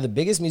is one of the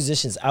biggest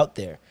musicians out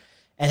there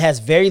and has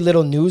very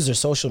little news or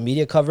social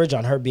media coverage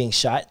on her being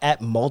shot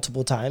at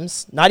multiple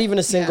times? Not even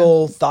a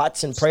single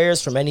thoughts and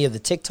prayers from any of the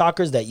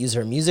TikTokers that use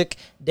her music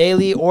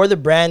daily or the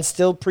brand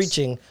still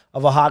preaching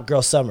of a hot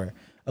girl summer.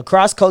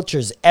 Across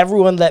cultures,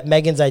 everyone let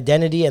Megan's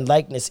identity and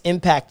likeness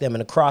impact them,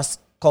 and across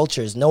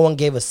cultures, no one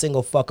gave a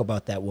single fuck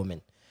about that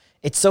woman.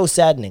 It's so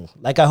saddening.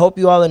 Like, I hope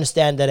you all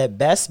understand that at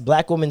best,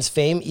 black women's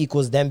fame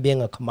equals them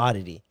being a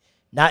commodity,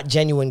 not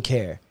genuine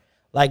care.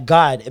 Like,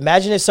 God,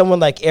 imagine if someone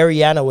like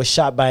Ariana was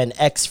shot by an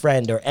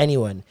ex-friend or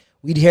anyone.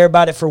 We'd hear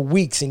about it for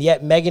weeks, and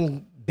yet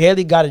Megan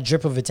barely got a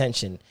drip of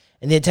attention.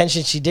 And the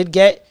attention she did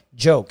get,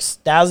 jokes,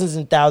 thousands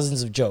and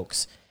thousands of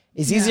jokes.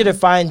 It's easier to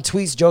find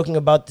tweets joking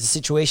about the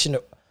situation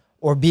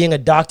or being a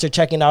doctor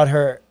checking out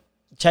her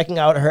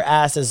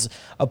ass as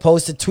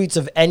opposed to tweets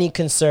of any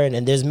concern.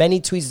 And there's many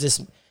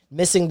tweets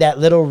missing that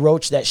little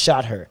roach that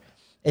shot her.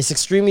 It's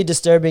extremely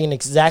disturbing and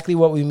exactly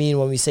what we mean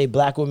when we say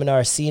black women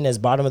are seen as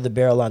bottom of the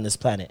barrel on this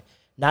planet,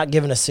 not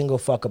given a single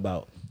fuck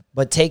about,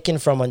 but taken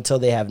from until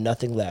they have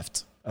nothing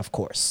left, of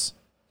course.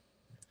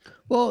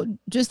 Well,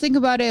 just think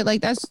about it.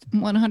 Like, that's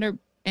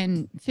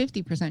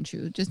 150%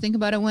 true. Just think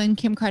about it when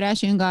Kim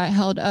Kardashian got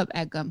held up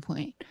at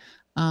gunpoint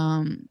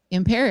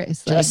in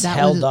Paris. Like, Just that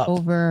held was up.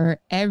 over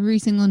every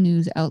single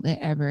news outlet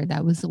ever.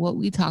 That was what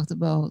we talked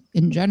about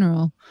in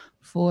general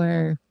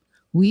for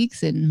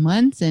weeks and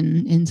months,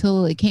 and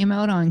until it came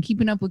out on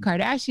Keeping Up with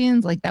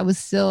Kardashians. Like, that was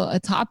still a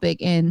topic,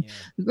 and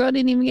the girl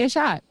didn't even get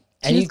shot.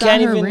 She And you just got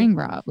can't her even ring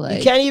robbed. Like,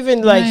 you can't even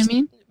you know like what I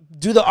mean?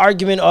 do the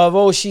argument of,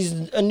 oh, she's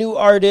a new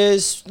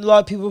artist, a lot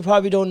of people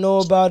probably don't know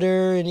about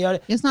her, and yada.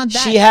 It's not that.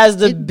 She has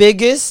the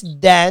biggest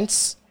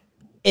dance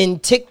in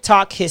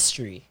TikTok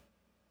history.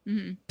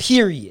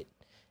 Period.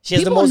 She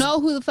has People the most. know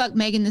who the fuck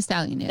Megan Thee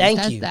Stallion is. Thank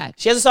That's you. that.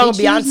 She has a song with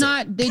They choose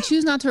Beyonce. They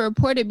choose not to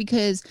report it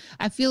because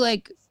I feel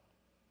like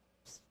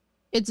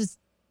it's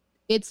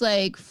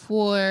like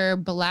for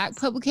black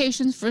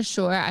publications for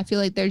sure. I feel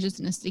like they're just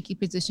in a sticky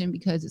position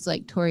because it's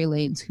like Tory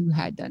Lanez who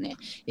had done it.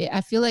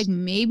 I feel like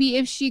maybe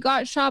if she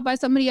got shot by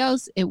somebody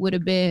else, it would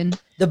have been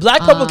The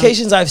black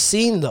publications I've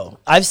seen, though.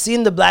 I've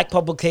seen the black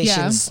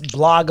publications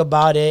blog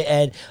about it,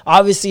 and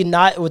obviously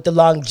not with the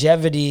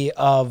longevity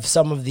of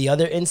some of the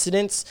other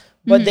incidents,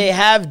 but they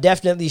have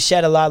definitely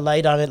shed a lot of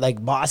light on it,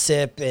 like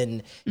Gossip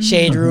and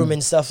Shade Room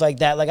and stuff like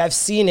that. Like, I've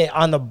seen it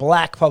on the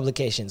black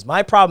publications.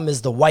 My problem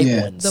is the white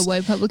ones. the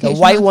white The publications.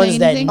 white not ones saying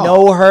that anything.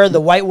 know her,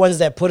 the white ones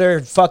that put her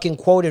fucking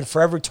quote in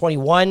Forever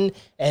 21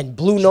 and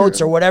Blue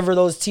Notes or whatever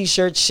those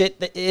t-shirt shit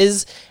that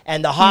is,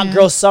 and the hot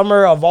girl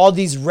summer of all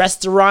these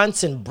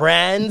restaurants and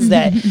brands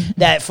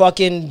that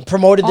fucking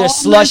promoted their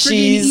All my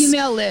freaking slushies.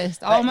 email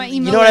list. All my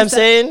email. You know what I'm lists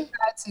saying?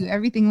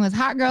 Everything was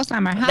hot girl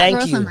summer. Hot Thank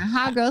girl you. summer.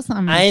 Hot girl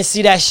summer. I ain't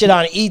see that shit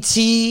on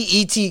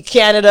ET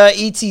Canada,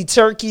 ET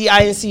Turkey. I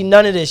ain't see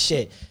none of this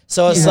shit.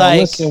 So it's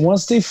like, listen,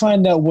 once they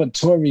find out what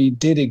Tory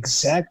did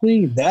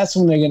exactly, that's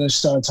when they're gonna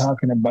start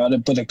talking about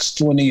it. But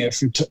explaining it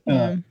for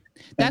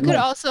that could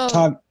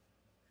also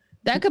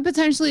that could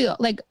potentially,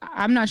 like,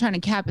 I'm not trying to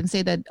cap and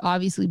say that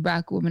obviously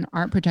black women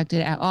aren't protected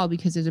at all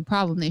because there's a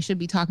problem. They should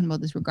be talking about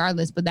this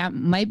regardless, but that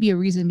might be a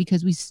reason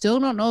because we still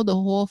don't know the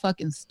whole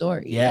fucking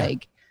story. Yeah.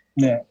 Like,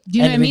 yeah. do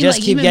you know And what I we mean? just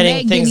Like, keep even getting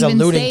Meg things didn't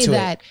even alluding say to it.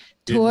 that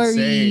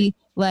Tory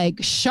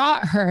like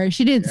shot her.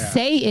 She didn't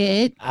say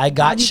it. I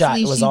got shot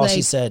Obviously, was all she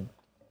like, said.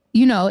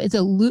 You know, it's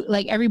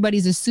like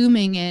everybody's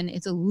assuming and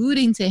it's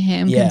alluding to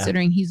him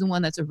considering he's the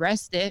one that's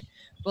arrested.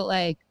 But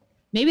like,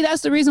 maybe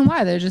that's the reason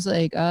why they're just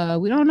like,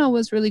 we don't know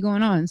what's really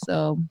going on.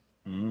 So,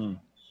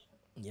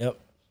 Yep,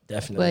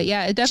 definitely. but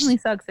yeah, it definitely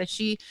sucks that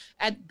she,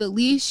 at the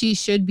least, she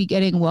should be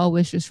getting well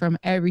wishes from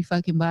every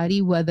fucking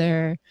body,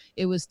 whether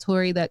it was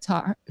Tory that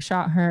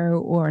shot her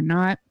or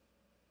not.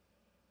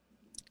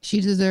 She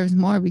deserves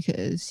more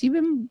because she's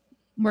been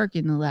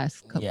working the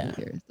last couple of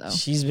years. So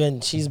She's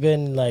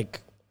been like,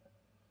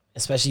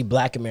 especially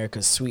Black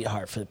America's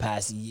sweetheart for the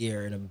past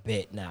year and a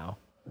bit now.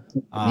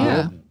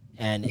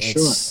 And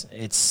it's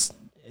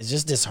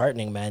just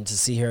disheartening, man, to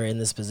see her in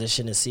this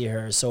position, to see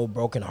her so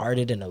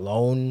brokenhearted and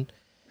alone.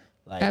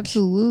 Like,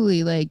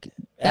 absolutely, like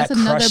that's that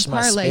another crushed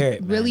my part.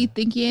 spirit, Like really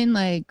thinking,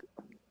 like,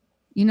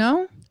 you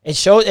know, it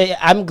showed.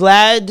 I'm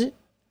glad,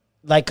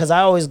 like, because I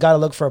always got to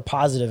look for a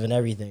positive in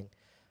everything.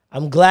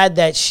 I'm glad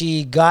that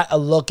she got a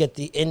look at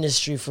the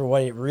industry for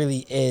what it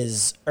really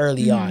is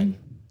early on,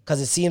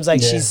 because it seems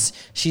like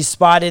she's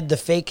spotted the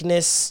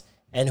fakeness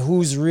and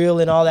who's real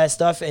and all that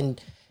stuff, and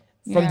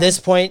from this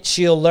point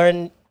she'll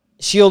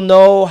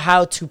know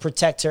how to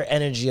protect her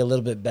energy a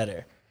little bit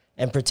better.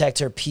 and protect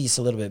her peace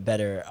a little bit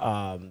better.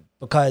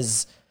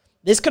 Because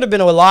this could have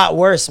been a lot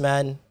worse,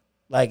 man.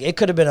 Like, it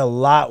could have been a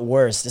lot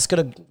worse. This could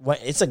have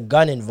it's a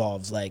gun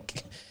involved.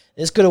 Like,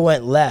 this could have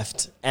went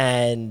left,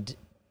 and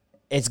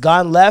it's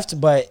gone left,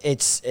 but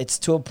it's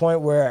to a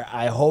point where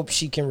I hope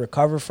she can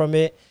recover from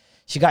it.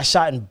 She got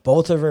shot in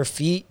both of her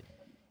feet.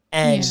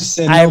 And She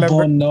said I no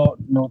remember, bone,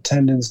 no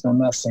tendons, no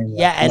nothing.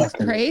 Yeah, and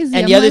nothing. Crazy. And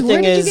I'm the other like, thing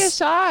where did is, you get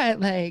shot?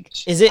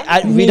 Like, is it?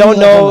 We mean, don't like,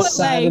 know. on the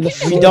side of the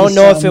We foot don't or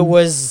know if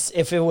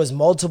something. it was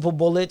multiple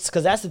bullets,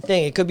 because that's the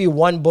thing. It could be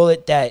one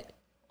bullet that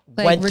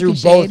Like, went through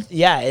ricocheted? both.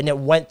 Yeah, and it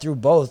went through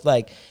both.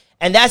 Like,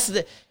 and that's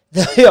the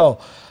yo.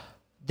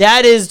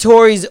 That is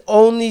Tori's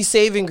only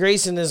saving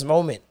grace in this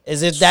moment.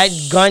 Is if that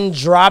gun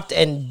dropped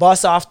and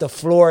bust off the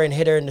floor and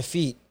hit her in the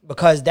feet,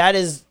 because that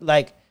is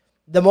like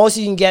the most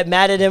you can get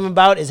mad at him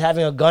about is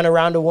having a gun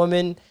around a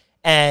woman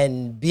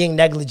and being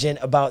negligent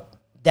about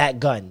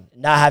that gun,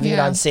 not having it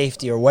Yeah. on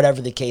safety or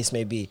whatever the case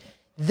may be.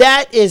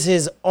 That is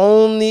his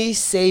only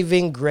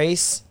saving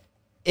grace,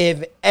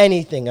 if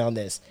anything, on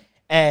this.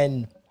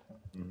 And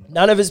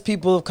none of his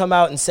people have come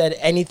out and said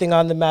anything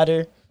on the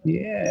matter.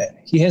 Yeah,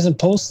 he hasn't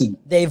posted.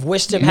 They've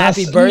wished him He's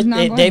happy not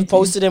birthday. going They've to.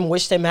 posted him,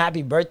 wished him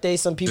happy birthday.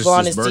 Some people Just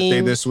on his his birthday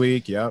team. this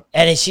week. Yep.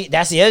 And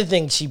that's the other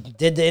thing. She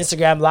did the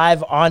Instagram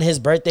live on his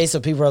birthday,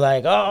 so people are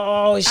like,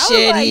 "Oh I was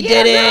shit, like, he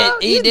yeah, did bro,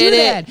 it! He you did do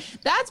it!" that.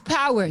 That's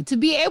power. To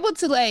be able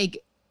to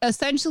like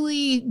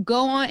essentially go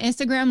on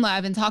Instagram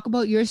live and talk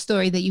about your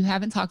story that you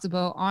haven't talked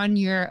about on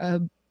your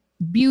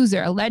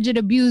alleged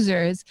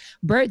abuser's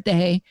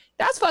birthday.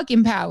 That's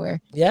fucking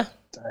power. Yeah,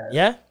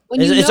 yeah. When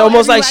It's, you it's know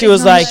almost like she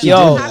was everybody's like,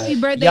 gonna "Yo, happy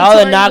birthday, y'all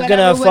are Tori, not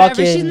gonna whatever.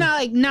 fucking." She's not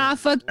like, nah,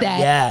 fuck that.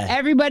 Yeah.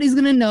 Everybody's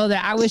gonna know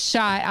that I was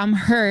shot. I'm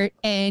hurt,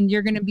 and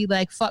you're gonna be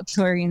like, fuck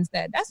Tori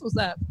instead. That's what's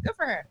up. Good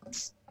for her.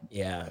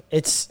 Yeah,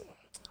 it's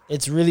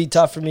really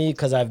tough for me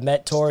because I've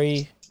met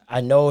Tori. I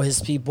know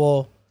his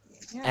people,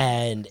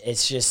 and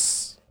it's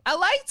just I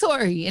like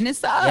Tori, and it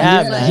sucks.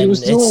 yeah, Like, man. he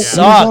was It on a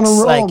sucks.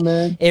 roll, Like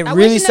man. it I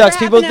really wish it sucks.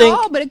 never People happened at think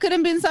all, but it could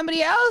have been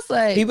somebody else.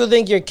 Like people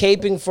think you're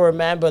caping for a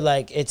man, but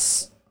like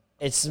it's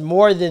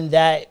more than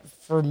that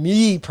for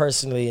me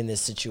personally in this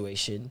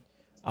situation,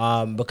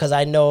 because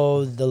I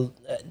know the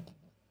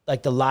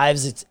the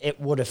lives it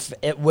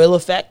will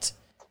affect,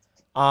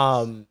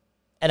 and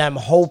I'm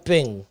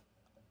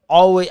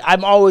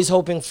always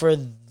hoping for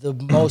the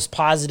most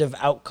positive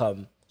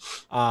outcome,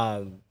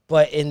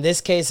 but in this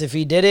case, if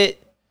he did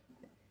it,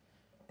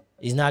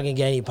 he's not gonna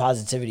get any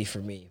positivity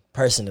from me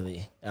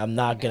personally. I'm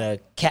not gonna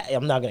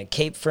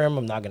cape for him.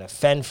 I'm not gonna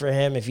fend for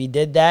him. If he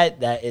did that,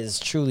 that is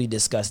truly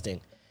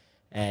disgusting.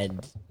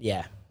 And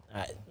yeah,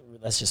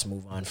 let's just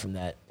move on from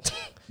that.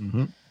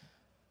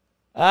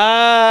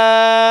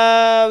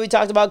 We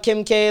talked about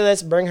Kim K.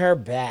 Let's bring her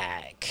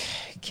back.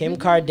 Kim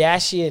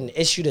Kardashian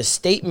issued a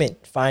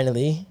statement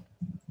finally.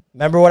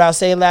 Remember what I was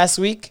saying last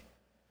week?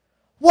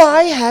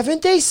 Why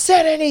haven't they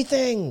said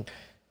anything?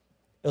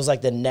 It was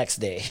like the next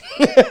day.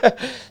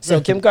 So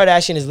Kim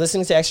Kardashian is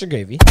listening to Extra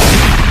Gravy.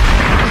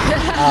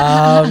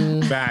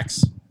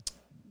 Facts.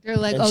 they're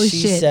like, And oh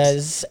she shit.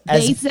 says,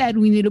 They said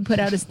we need to put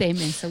out a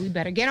statement, so we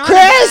better get on.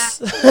 Chris,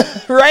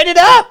 that. write it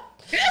up.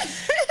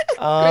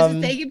 Chris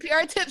is taking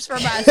PR tips from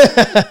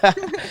us.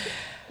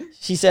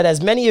 She said,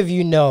 as many of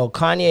you know,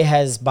 Kanye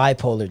has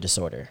bipolar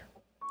disorder.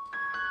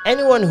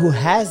 Anyone who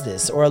has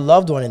this or a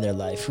loved one in their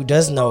life who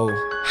does know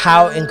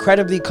how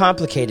incredibly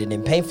complicated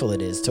and painful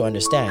it is to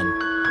understand.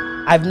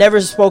 I've never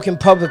spoken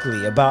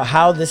publicly about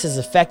how this has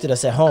affected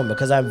us at home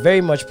because I'm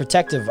very much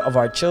protective of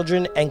our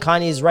children and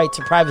Kanye's right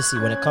to privacy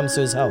when it comes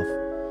to his health.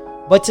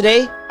 But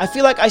today, I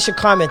feel like I should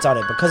comment on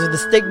it because of the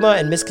stigma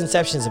and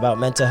misconceptions about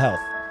mental health.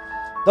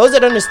 Those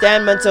that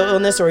understand mental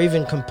illness or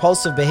even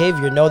compulsive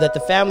behavior know that the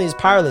family is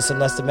powerless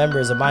unless the member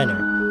is a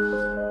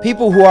minor.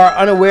 People who are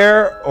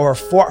unaware or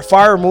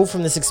far removed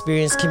from this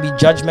experience can be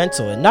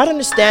judgmental and not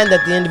understand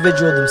that the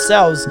individual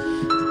themselves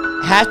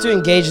have to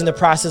engage in the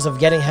process of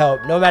getting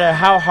help no matter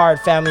how hard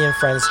family and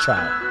friends try.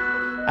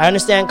 I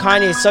understand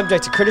Kanye is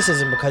subject to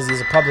criticism because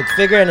he's a public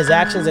figure and his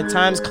actions at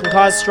times can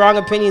cause strong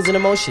opinions and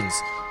emotions.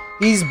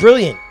 He's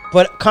brilliant,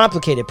 but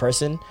complicated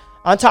person.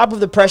 On top of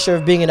the pressure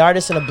of being an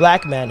artist and a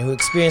black man who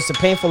experienced the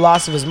painful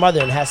loss of his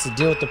mother and has to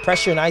deal with the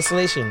pressure and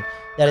isolation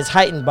that is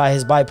heightened by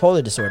his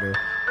bipolar disorder,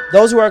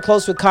 those who are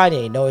close with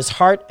Kanye know his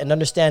heart and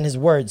understand his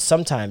words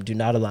sometimes do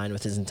not align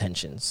with his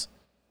intentions.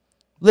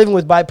 Living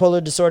with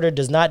bipolar disorder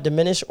does not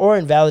diminish or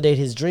invalidate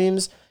his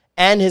dreams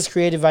and his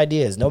creative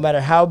ideas, no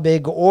matter how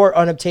big or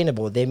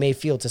unobtainable they may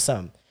feel to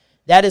some.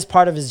 That is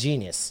part of his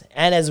genius.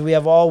 And as we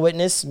have all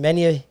witnessed,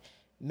 many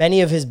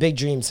of his big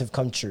dreams have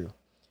come true.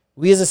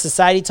 We as a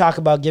society talk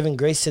about giving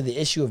grace to the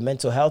issue of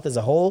mental health as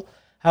a whole.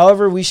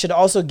 However, we should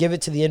also give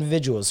it to the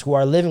individuals who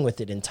are living with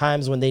it in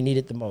times when they need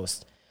it the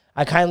most.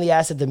 I kindly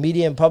ask that the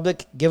media and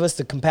public give us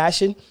the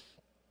compassion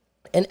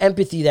and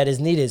empathy that is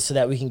needed so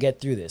that we can get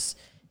through this.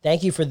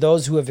 Thank you for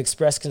those who have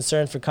expressed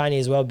concern for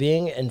Kanye's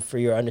well-being and for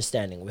your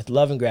understanding. With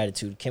love and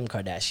gratitude, Kim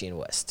Kardashian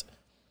West.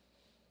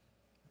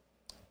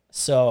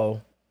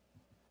 So,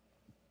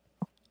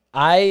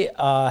 I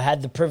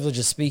had the privilege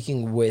of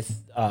speaking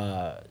with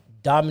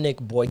Dominic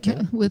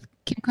Boykin. With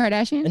Kim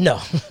Kardashian? No.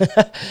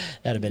 That'd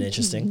have been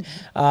interesting.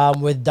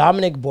 With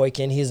Dominic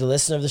Boykin. He's a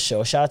listener of the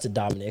show. Shout out to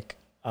Dominic.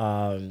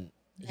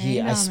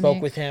 I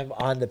spoke with him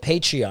on the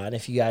Patreon.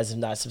 If you guys have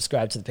not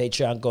subscribed to the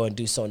Patreon, go and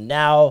do so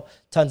now.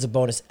 Tons of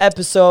bonus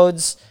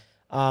episodes.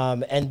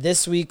 And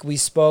this week we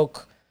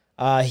spoke.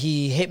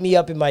 He hit me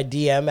up in my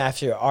DM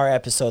after our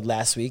episode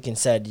last week and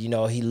said, you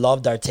know, he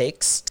loved our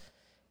takes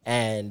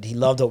and he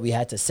loved what we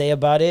had to say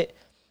about it.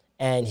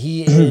 And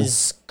he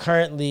is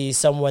currently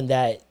someone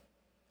that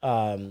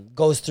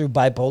goes through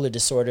bipolar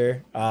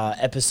disorder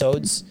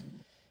episodes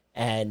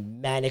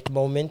and manic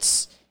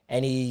moments.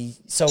 And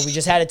so we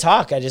just had a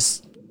talk. I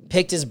just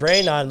picked his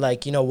brain on,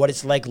 like, you know, what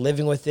it's like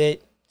living with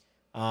it,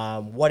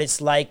 what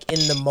it's like in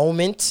the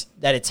moment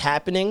that it's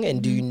happening,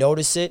 and do you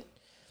notice it?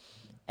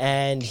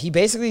 And he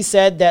basically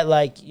said that,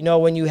 like, you know,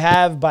 when you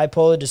have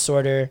bipolar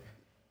disorder,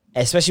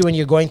 especially when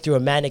you're going through a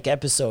manic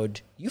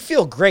episode, you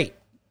feel great.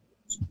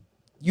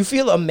 You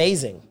feel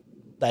amazing.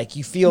 Like,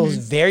 you feel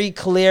very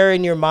clear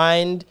in your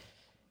mind.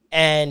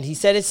 And he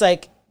said it's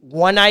like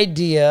one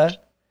idea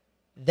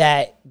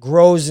that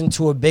grows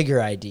into a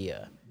bigger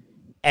idea.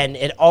 And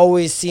it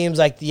always seems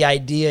like the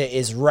idea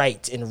is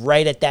right and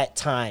right at that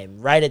time,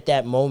 right at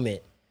that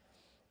moment.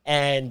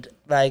 And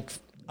like,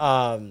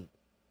 I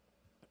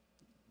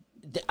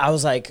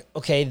was like,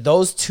 okay,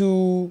 those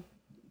two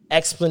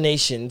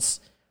explanations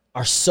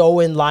are so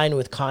in line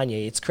with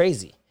Kanye. It's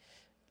crazy.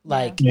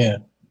 Like, yeah.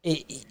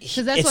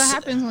 Because that's what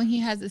happens when he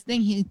has this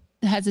thing. He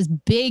has this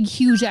big,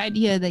 huge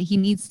idea that he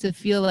needs to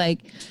feel like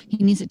he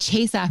needs to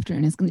chase after,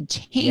 and it's going to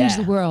change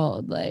the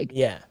world. Like,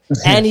 yeah.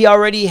 And he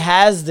already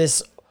has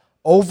this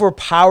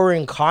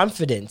overpowering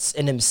confidence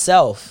in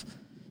himself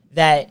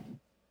that,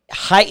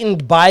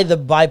 heightened by the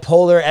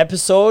bipolar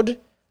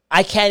episode,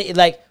 I can't,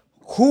 like,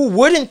 who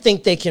wouldn't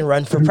think they can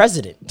run for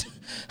president?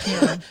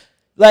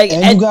 Like,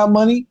 and you got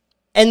money?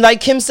 And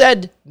like Kim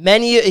said,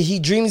 he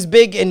dreams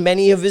big and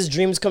many of his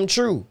dreams come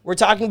true. We're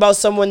talking about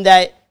someone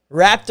that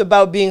rapped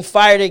about being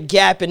fired at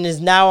Gap and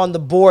is now on the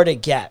board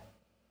at Gap.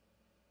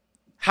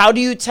 How do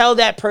you tell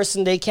that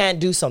person they can't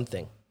do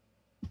something?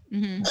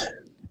 Mm-hmm.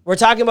 We're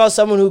talking about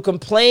someone who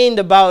complained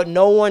about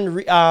no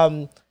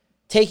one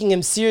taking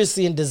him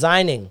seriously in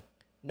designing,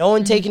 no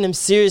one taking him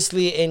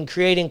seriously in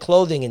creating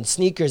clothing and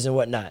sneakers and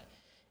whatnot.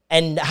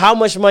 And how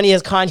much money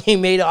has Kanye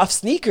made off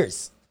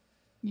sneakers?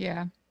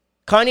 Yeah.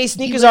 Kanye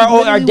sneakers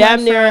are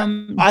damn near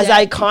as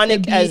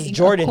iconic as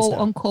Jordans, quote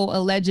unquote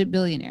alleged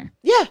billionaire.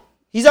 Yeah,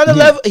 he's on the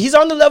level. He's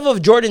on the level of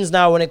Jordans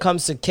now when it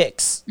comes to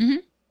kicks. Mm-hmm.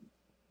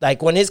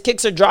 Like, when his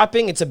kicks are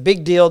dropping, it's a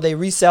big deal. They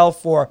resell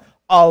for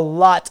a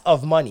lot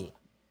of money.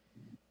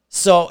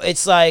 So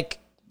it's like,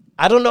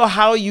 I don't know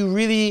how you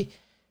really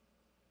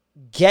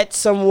get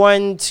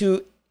someone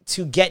to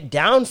get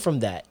down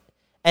from that.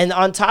 And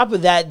on top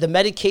of that, the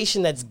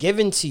medication that's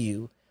given to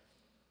you,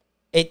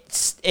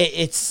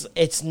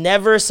 it's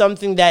never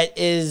something that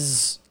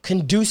is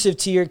conducive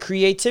to your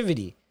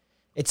creativity.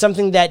 It's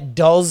something that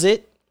dulls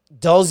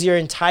your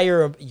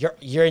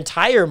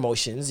entire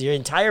emotions. Your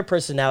entire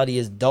personality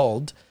is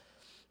dulled.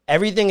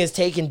 Everything is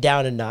taken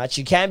down a notch.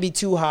 You can't be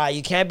too high.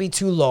 You can't be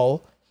too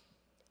low.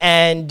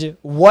 And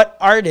what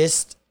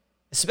artist,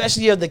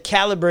 especially of the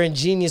caliber and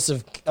genius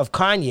of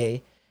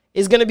Kanye,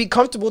 is going to be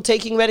comfortable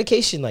taking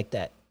medication like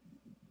that?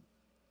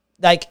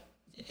 Like,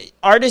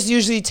 artists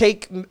usually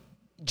take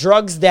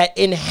drugs that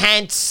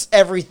enhance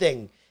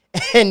everything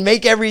and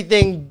make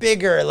everything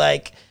bigger.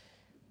 Like,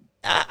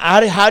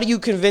 how do you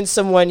convince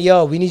someone,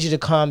 yo, we need you to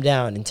calm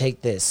down and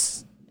take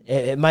this?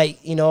 It might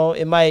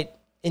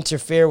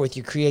interfere with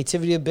your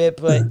creativity a bit,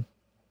 but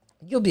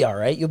you'll be all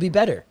right. You'll be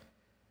better.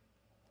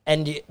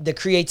 And the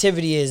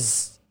creativity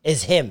is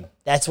him.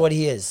 That's what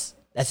he is.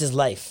 That's his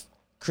life,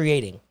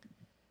 creating.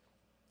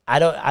 I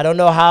don't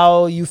know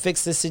how you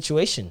fix this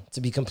situation,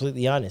 to be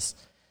completely honest.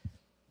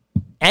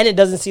 And it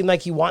doesn't seem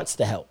like he wants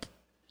to help.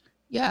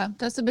 Yeah,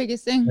 that's the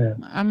biggest thing. Yeah.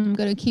 I'm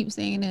going to keep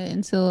saying it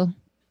until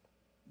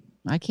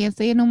I can't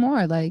say it no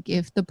more. Like,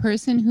 if the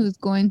person who's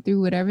going through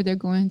whatever they're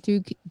going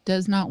through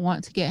does not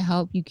want to get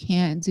help, you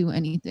can't do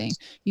anything.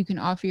 You can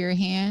offer your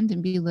hand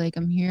and be like,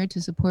 I'm here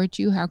to support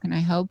you. How can I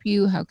help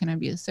you? How can I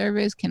be of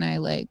service? Can I,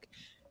 like,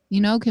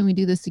 can we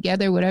do this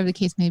together? Whatever the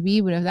case may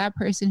be. But if that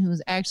person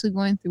who's actually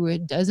going through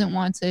it doesn't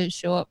want to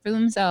show up for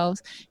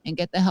themselves and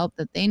get the help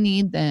that they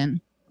need,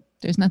 then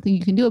there's nothing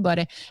you can do about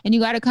it. And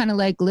you got to kind of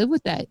like live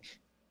with that.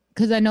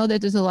 Because I know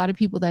that there's a lot of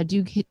people that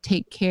do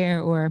take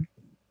care or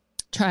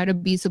try to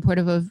be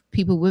supportive of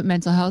people with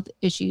mental health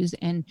issues,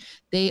 and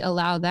they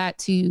allow that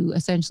to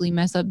essentially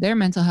mess up their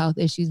mental health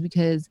issues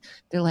because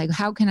they're like,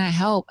 how can I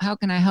help? How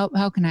can I help?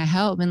 How can I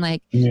help? And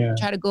like,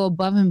 try to go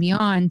above and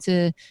beyond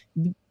to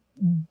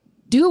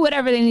do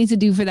whatever they need to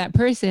do for that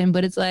person.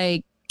 But it's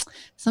like,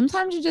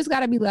 sometimes you just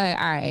got to be like,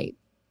 all right,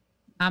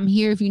 I'm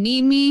here if you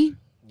need me.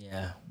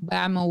 Yeah. But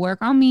I'm going to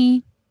work on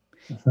me.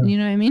 You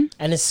know what I mean?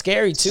 And it's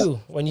scary too.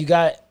 When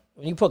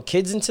you put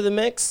kids into the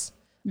mix.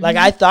 Like,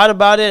 I thought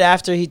about it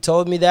after he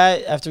told me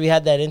that, after we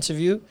had that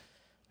interview.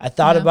 I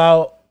thought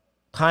about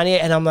Kanye,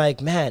 and I'm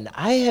like, man,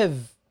 I have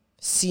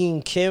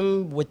seen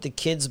Kim with the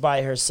kids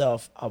by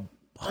herself a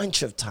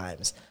bunch of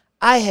times.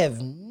 I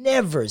have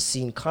never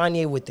seen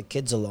Kanye with the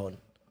kids alone.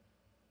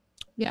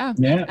 Yeah.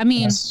 I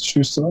mean, that's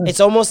true story. It's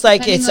almost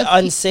like it's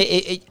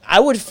unsafe. I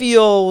would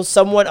feel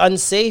somewhat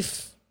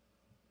unsafe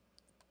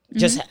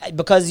just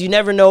because you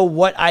never know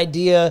what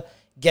idea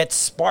gets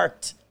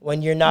sparked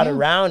when you're not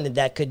around, and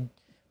that could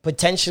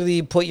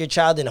potentially put your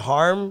child in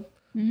harm,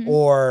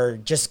 or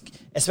just,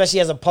 especially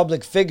as a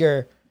public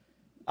figure,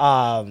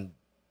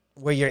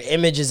 where your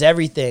image is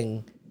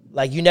everything.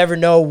 Like, you never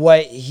know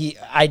what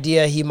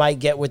idea he might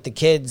get with the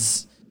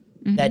kids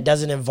that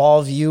doesn't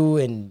involve you,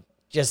 and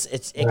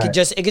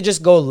it could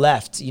just go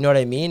left. You know what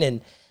I mean?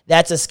 And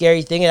that's a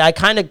scary thing. And I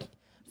kind of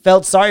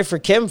felt sorry for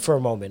Kim for a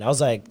moment. I was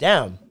like,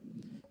 damn,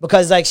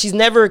 because like she's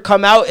never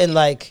come out and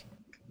like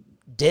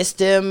dissed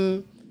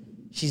him.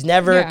 She's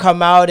never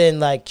come out and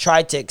like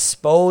tried to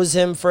expose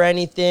him for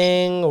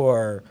anything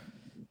or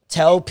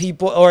tell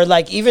people, or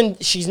like even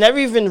she's never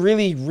even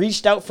really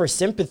reached out for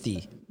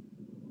sympathy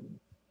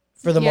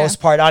for the most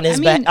part on his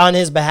on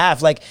his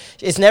behalf. Like,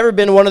 it's never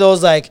been one of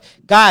those like,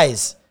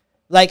 guys,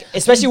 like,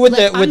 especially with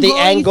the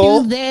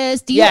angle.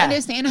 Do you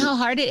understand how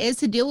hard it is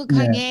to deal with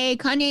Kanye? Yeah.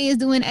 Kanye is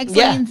doing X,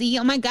 Y, and Z.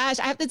 Oh my gosh,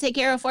 I have to take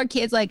care of 4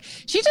 kids. Like,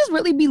 she just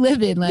really be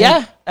living.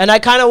 Like, and I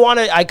kind of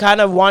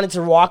wanted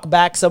to walk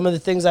back some of the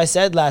things I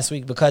said last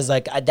week, because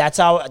like that's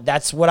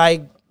what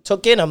I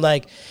took in. I'm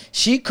like,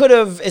 she could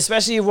have,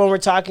 especially when we're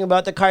talking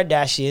about the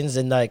Kardashians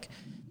and like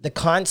the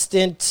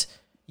constant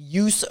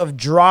use of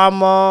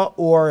drama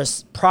or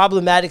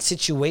problematic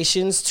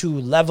situations to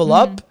level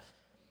up.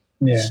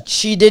 Yeah.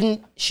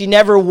 She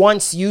never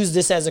once used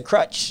this as a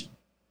crutch.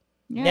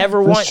 Yeah,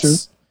 never once. True.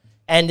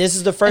 And this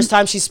is the first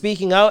time she's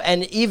speaking out,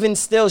 and even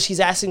still she's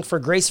asking for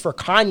grace for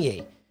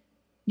Kanye.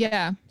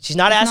 Yeah. She's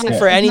not asking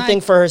for anything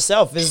for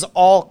herself. This is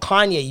all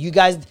Kanye. You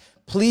guys,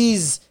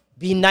 please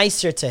be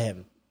nicer to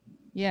him.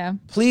 Yeah.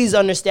 Please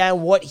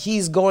understand what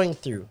he's going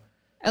through.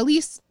 At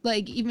least,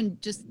 like, even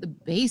just the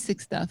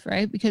basic stuff,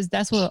 right? Because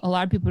that's what a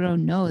lot of people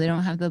don't know. They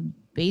don't have the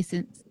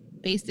basic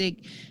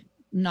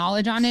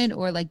knowledge on it,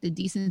 or like the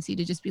decency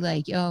to just be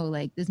like, yo,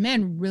 like, this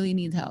man really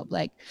needs help.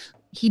 Like,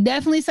 he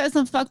definitely said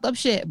some fucked up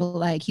shit, but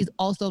like, he's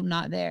also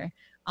not there.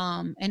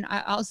 And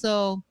I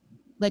also,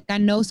 like, I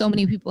know so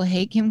many people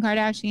hate Kim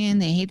Kardashian,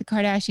 they hate the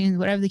Kardashians,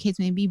 whatever the case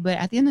may be, but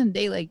at the end of the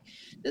day, like,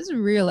 this is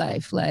real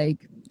life.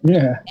 Like,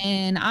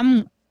 and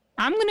I'm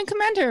gonna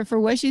commend her for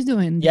what she's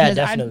doing. Yeah,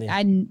 definitely.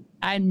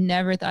 I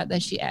never thought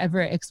that she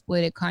ever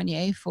exploited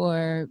Kanye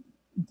for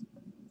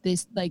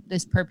this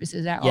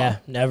purposes at all. Yeah,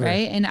 never.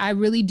 Right. And I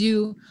really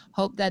do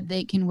hope that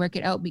they can work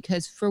it out,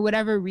 because for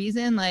whatever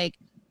reason, like,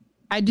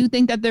 I do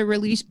think that their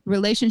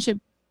relationship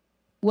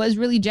was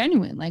really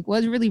genuine, like,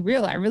 was really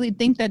real. I really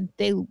think that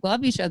they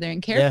love each other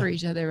and care for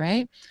each other.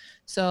 Right.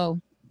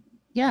 So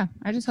yeah,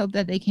 I just hope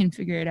that they can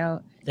figure it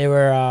out. They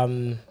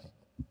were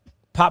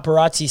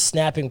paparazzi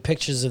snapping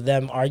pictures of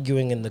them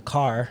arguing in the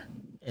car,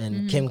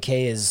 and Kim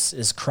K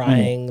is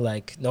crying,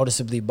 like,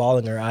 noticeably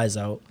bawling her eyes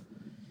out.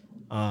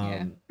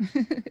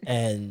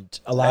 And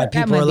a lot of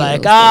people are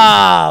like,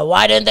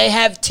 why didn't they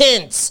have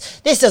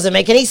tints? This doesn't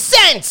make any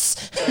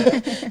sense.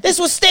 This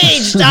was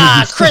staged.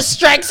 Chris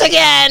strikes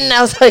again.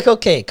 I was like,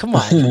 okay, come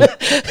on.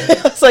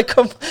 I was like,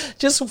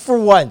 just for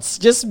once,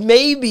 just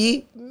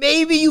maybe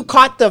you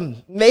caught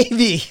them.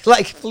 Maybe,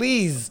 like,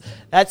 please.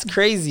 That's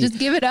crazy. Just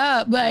give it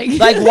up. Like,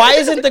 why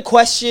isn't the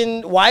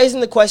question, why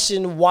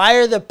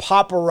are the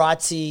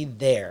paparazzi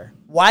there?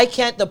 Why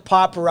can't the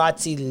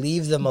paparazzi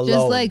leave them alone?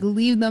 Just like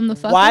leave them the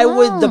fuck Why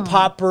alone. would the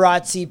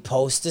paparazzi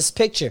post this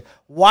picture?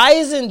 Why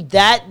isn't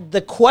that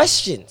the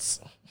questions?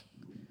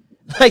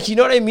 Like, you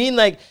know what I mean?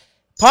 Like,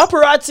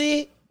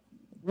 paparazzi,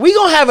 we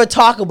gonna have a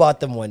talk about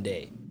them one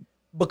day,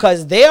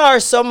 because they are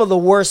some of the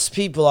worst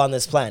people on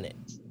this planet.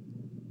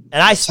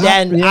 And I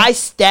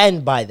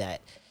stand by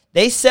that.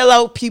 They sell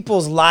out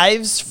people's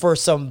lives for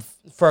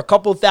a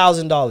couple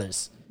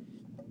 $1,000s.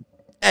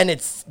 And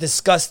it's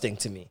disgusting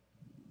to me.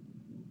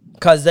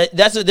 Because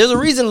there's a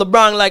reason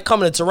LeBron like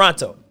coming to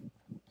Toronto.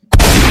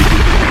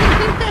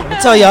 Let me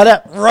tell y'all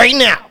that right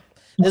now.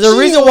 There's a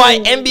reason why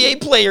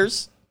NBA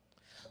players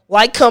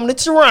like coming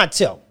to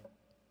Toronto.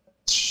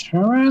 They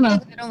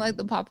don't like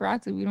the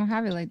paparazzi. We don't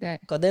have it like that.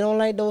 Because they don't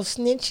like those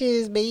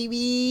snitches,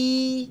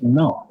 baby.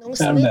 No. Those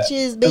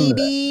snitches,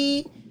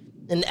 baby.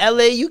 In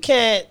LA, you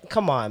can't,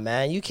 come on,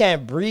 man. You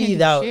can't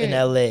breathe out in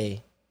LA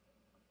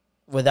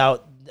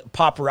without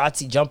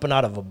paparazzi jumping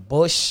out of a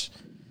bush.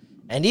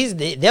 And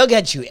they'll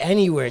get you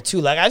anywhere,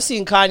 too. Like, I've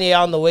seen Kanye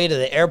on the way to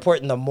the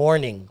airport in the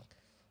morning.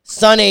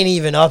 Sun ain't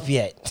even up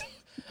yet.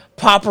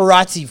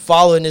 Paparazzi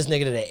following this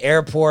nigga to the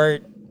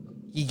airport.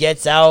 He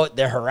gets out.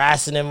 They're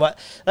harassing him.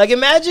 Like,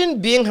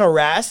 imagine being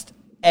harassed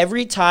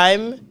every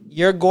time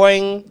you're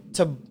going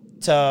to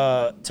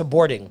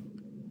boarding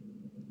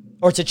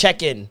or to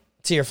check in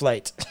to your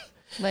flight.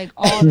 Like,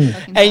 all the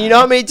fucking time. And you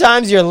know how many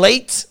times you're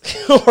late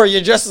or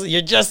you're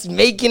just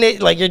making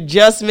it, like, you're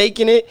just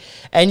making it,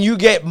 and you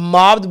get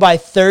mobbed by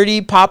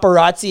 30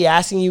 paparazzi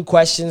asking you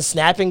questions,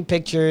 snapping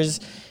pictures.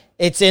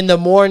 It's in the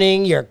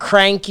morning. You're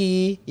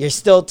cranky. You're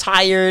still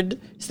tired.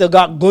 Still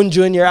got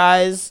gunju in your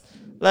eyes.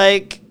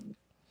 Like,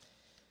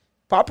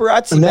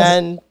 paparazzi,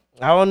 man.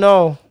 I don't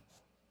know.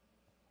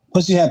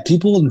 Plus, you have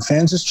people and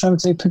fans just trying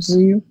to take pictures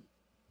of you.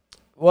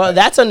 Well,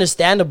 that's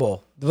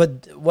understandable.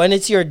 But when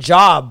it's your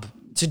job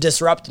to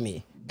disrupt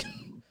me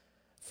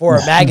for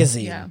a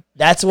magazine,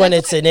 that's when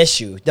it's an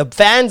issue. The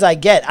fans, I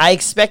get. I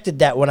expected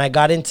that when I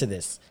got into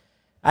this.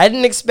 I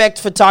didn't expect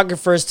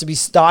photographers to be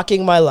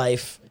stalking my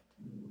life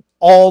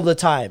all the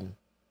time.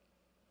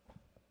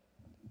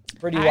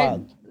 Pretty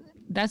wild.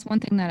 That's one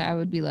thing that I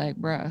would be like,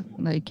 bruh,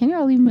 like, can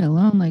y'all leave me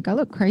alone? Like, I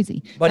look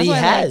crazy. But that's he why,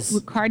 has. Like,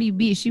 with Cardi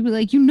B, she'd be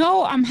like, you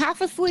know, I'm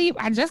half asleep.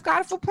 I just got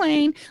off a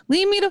plane.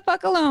 Leave me the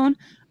fuck alone.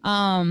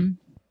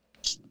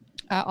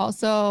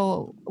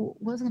 Also,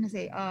 what was I gonna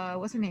say?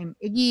 What's her name?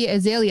 Iggy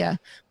Azalea.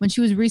 When she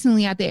was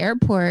recently at the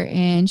airport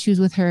and she was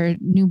with her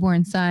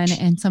newborn son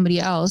and somebody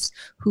else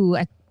who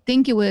I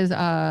think it was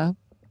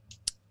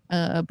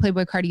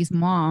Playboy Cardi's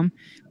mom,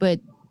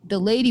 but the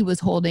lady was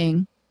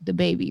holding the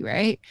baby,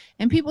 right?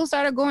 And people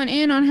started going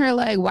in on her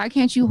like, why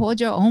can't you hold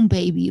your own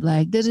baby?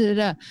 Like, da da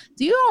da.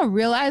 Do you all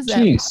realize that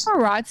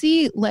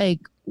paparazzi like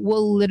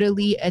will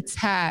literally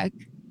attack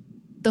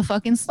the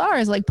fucking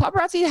stars? Like,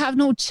 paparazzi have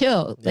no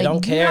chill. They don't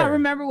care. I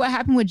remember what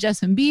happened with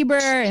Justin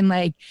Bieber and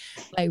like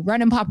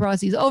running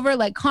paparazzis over.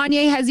 Like,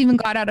 Kanye has even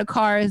got out of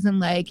cars and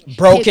like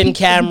broken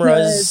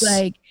cameras.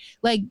 Because,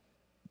 like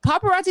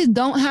paparazzi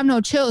don't have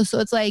no chill. So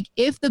it's like,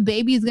 if the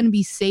baby is gonna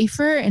be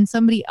safer in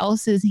somebody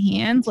else's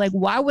hands, like,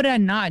 why would I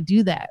not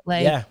do that?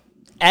 Like, yeah.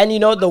 And you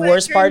know the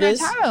worst part is,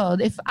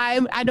 child. If I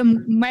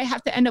might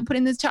have to end up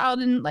putting this child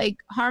in like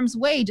harm's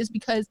way just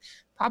because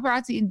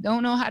paparazzi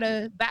don't know how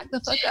to back the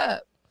fuck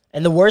up.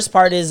 And the worst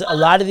part is, a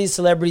lot of these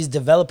celebrities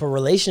develop a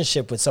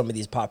relationship with some of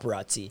these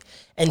paparazzi,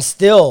 and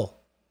still,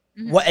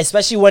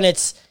 especially when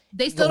it's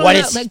they still when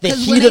don't it's know, like, the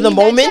 'cause heat when of the they need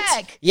that moment.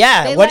 check,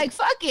 Yeah, they when, like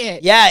fuck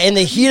it. Yeah, in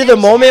the heat of the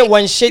moment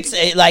when shit's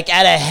like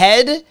at a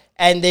head,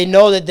 and they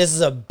know that this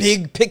is a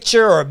big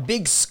picture or a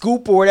big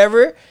scoop or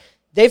whatever,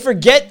 they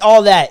forget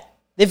all that.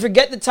 They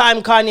forget the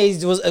time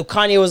Kanye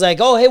was like,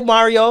 "Oh, hey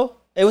Mario,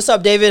 hey, what's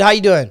up, David? How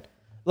you doing?"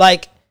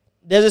 Like,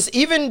 there's this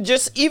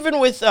even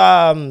with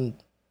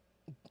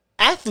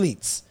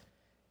athletes.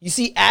 You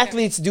see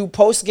athletes do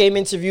post-game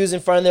interviews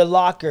in front of their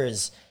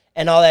lockers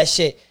and all that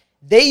shit.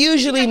 They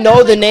usually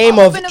know the name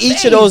of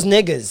each of those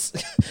niggas.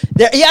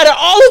 they're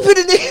all up in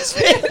the niggas'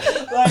 face.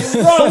 Like,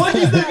 bro, what do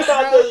you think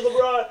about this,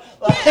 LeBron?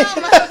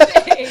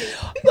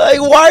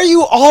 Like, why are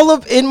you all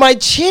up in my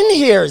chin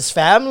hairs,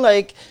 fam?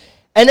 Like,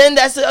 and then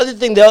that's the other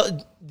thing.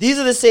 These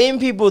are the same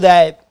people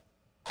that,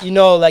 you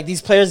know, like,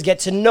 these players get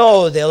to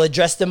know. They'll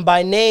address them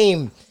by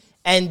name.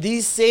 And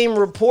these same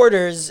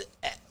reporters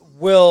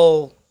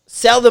will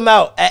sell them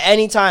out at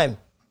any time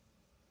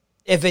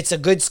if it's a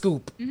good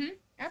scoop.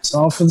 It's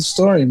all for the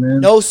story, man.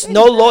 No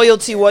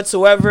loyalty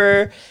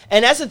whatsoever.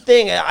 And that's the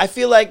thing. I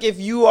feel like if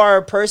you are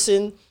a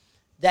person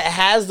that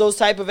has those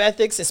type of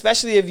ethics,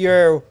 especially if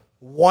you're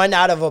one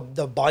out of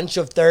the bunch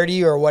of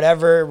 30 or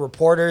whatever,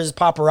 reporters,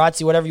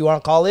 paparazzi, whatever you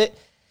want to call it,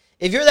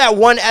 if you're that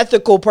one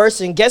ethical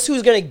person, guess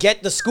who's going to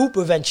get the scoop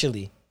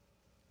eventually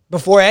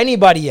before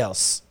anybody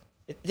else?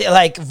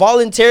 Like,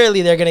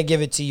 voluntarily, they're going to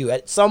give it to you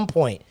at some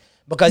point.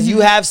 Because you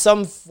have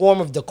some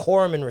form of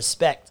decorum and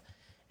respect.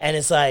 And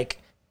it's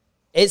like,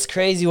 it's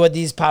crazy what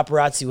these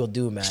paparazzi will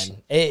do,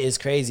 man. It is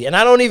crazy. And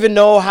I don't even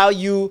know how do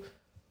you,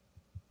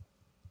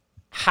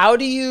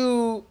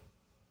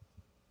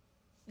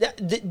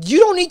 you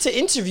don't need to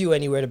interview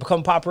anywhere to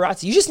become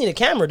paparazzi. You just need a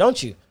camera,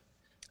 don't you?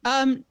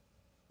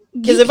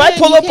 Because if I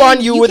pull up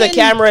on you with a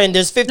camera and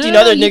there's 15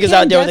 other niggas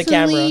out there with a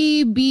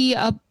camera. Be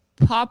a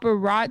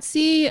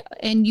paparazzi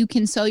and you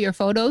can sell your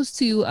photos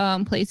to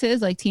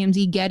places like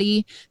TMZ,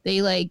 Getty.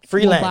 They like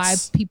freelance. Will buy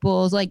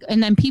people's like,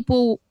 and then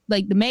people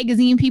like the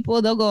magazine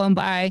people, they'll go and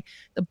buy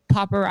the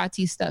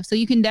paparazzi stuff. So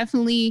you can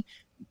definitely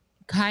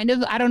kind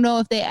of, I don't know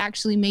if they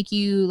actually make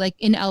you like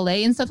in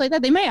LA and stuff like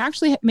that. They may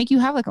actually make you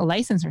have like a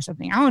license or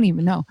something. I don't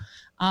even know.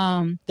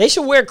 They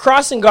should wear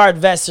crossing guard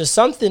vests or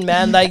something,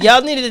 man. Like,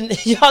 y'all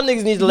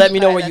niggas need to let me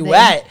know where you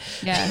at.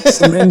 Yeah.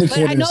 Some But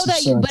indicators.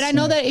 I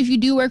know that if you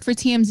do work for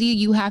TMZ,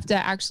 you have to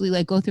actually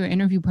like go through an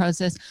interview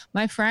process.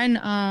 My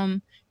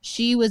friend,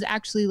 she was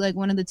actually like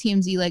one of the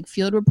TMZ like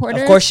field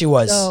reporters. Of course she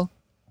was. So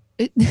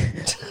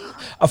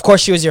of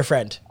course she was your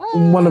friend.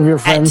 One of your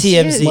friends.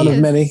 At TMZ. One of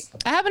many.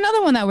 I have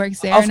another one that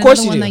works there. Of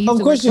course you do. Of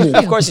course you do.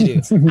 Of course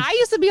you do. I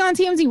used to be on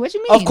TMZ. What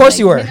you mean? Of course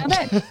you were. know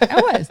that? I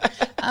was.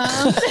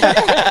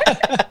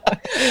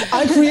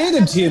 I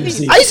created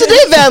TMZ. I used to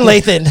date Van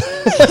Lathan.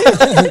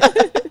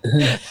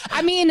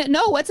 I mean,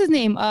 no, what's his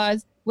name?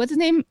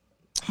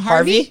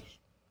 Harvey?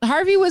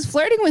 Harvey was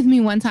flirting with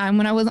me one time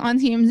when I was on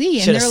TMZ.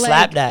 Should've and they're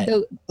slapped like,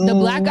 that. The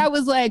black guy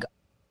was like,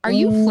 are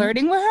you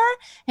flirting with her?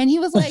 And he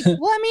was like,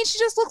 well, I mean, she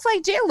just looks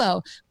like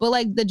J-Lo. But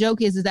like the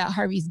joke is that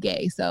Harvey's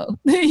gay. So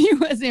he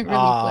wasn't really flirting.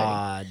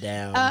 Ah,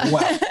 damn.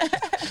 Wow.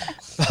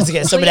 About to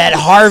get some of that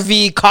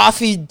Harvey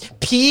coffee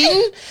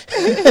peen?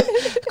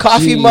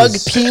 Coffee Jeez. mug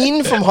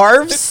peen from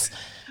Harv's?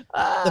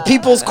 The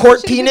People's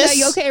Court Should be penis.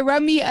 like, okay,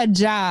 run me a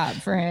job,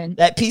 friend.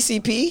 That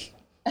PCP.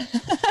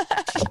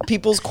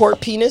 People's Court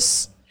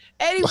penis.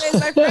 Anyways,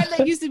 my friend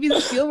that used to be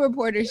the field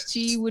reporter,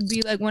 she would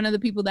be like one of the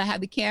people that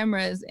had the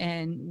cameras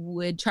and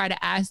would try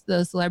to ask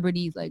the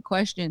celebrities like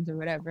questions or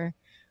whatever.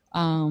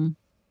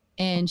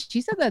 And she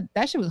said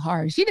that shit was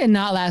hard. She did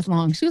not last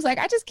long. She was like,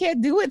 I just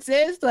can't do it,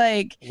 sis.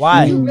 Like,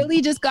 why? You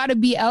really just got to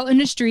be out in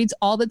the streets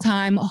all the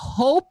time,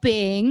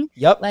 hoping,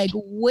 like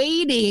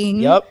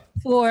waiting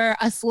for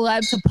a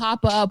celeb to pop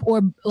up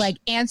or like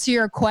answer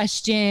your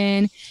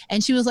question.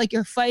 And she was like,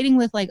 you're fighting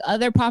with like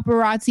other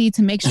paparazzi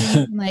to make sure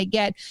you can like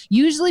get,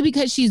 usually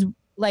because she's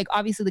like,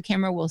 obviously the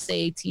camera will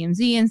say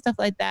TMZ and stuff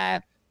like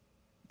that.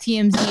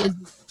 TMZ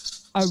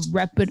is a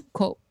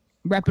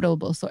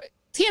reputable source.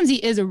 TMZ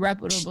is a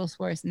reputable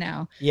source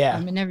now.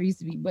 Yeah. It never used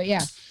to be, but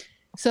yeah.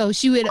 So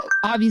she would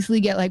obviously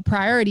get like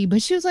priority,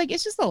 but she was like,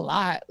 it's just a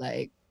lot.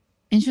 Like,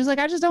 and she was like,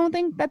 I just don't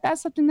think that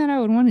that's something that I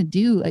would want to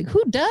do. Like,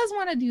 who does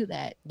want to do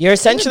that? You're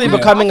essentially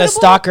becoming a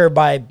stalker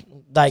by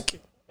like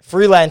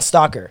freelance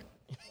stalker.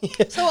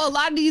 So a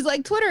lot of these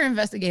like Twitter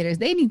investigators,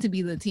 they need to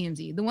be the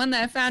TMZ. The one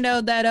that found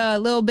out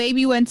that Lil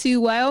Baby went to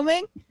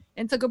Wyoming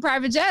and took a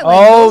private jet.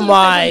 Like, oh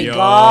my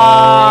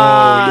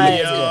God.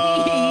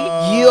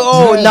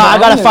 Yo, no, I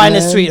gotta find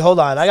this tweet. Hold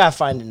on, I gotta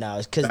find it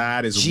now. Cause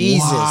that is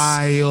Jesus,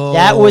 wild.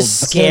 that was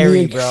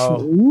scary,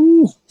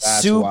 bro.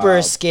 That's Super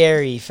wild.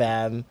 scary,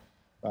 fam.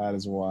 That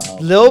is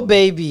wild. Lil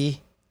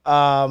Baby,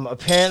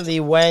 apparently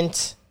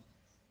went.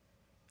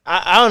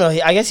 I don't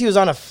know. I guess he was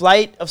on a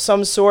flight of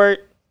some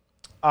sort.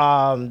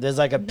 There's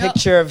like a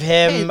picture of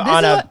him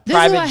on a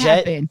private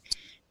jet. Happened.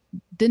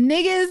 The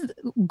niggas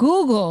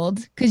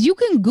Googled, because you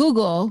can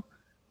Google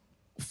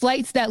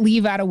flights that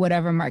leave out of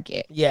whatever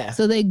market. Yeah.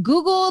 So they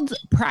Googled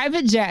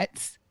private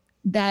jets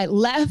that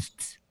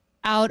left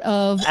out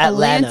of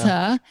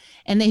Atlanta,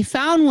 and they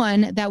found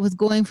one that was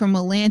going from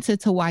Atlanta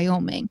to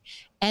Wyoming.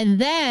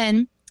 And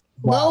then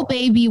Lil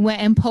Baby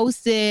went and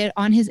posted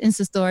on his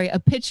Insta story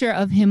a picture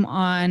of him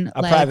on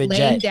a like private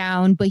laying jet.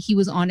 down, but he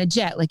was on a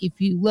jet. Like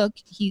if you look,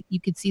 you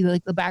could see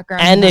like the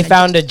background. And they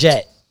found a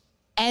jet.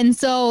 And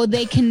so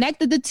they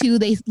connected the two.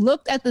 They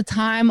looked at the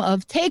time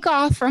of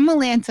takeoff from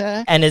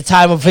Atlanta And the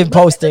time of him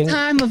posting.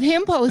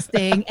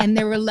 And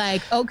they were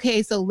like,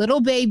 okay, so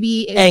Lil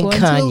Baby is And going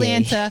Kanye. to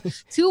Atlanta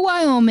to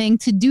Wyoming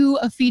to do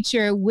a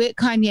feature with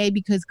Kanye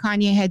because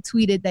Kanye had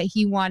tweeted that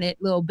he wanted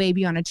Lil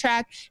Baby on a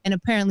track. And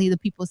apparently the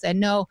people said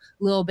no.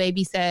 Lil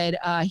Baby said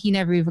he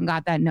never even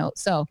got that note.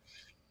 So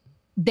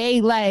they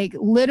like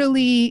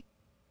literally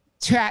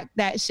tracked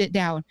that shit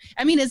down.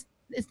 I mean, it's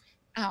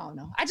I don't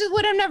know. I just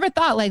would have never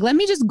thought, like, let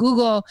me just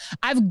Google.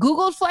 I've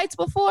Googled flights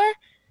before.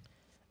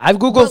 I've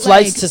Googled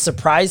flights to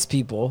surprise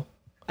people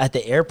at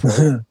the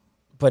airport,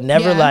 but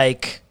never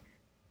like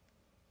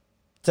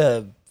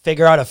to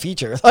figure out a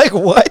feature. Like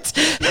what?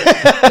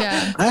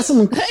 That's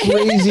some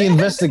crazy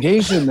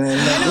investigation, man.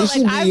 Like, they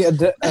should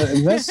be an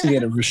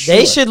investigator for sure.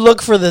 They should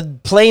look for the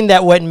plane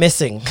that went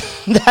missing.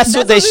 That's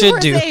what they should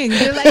do.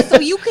 They're like, so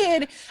you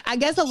could, I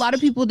guess a lot of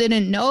people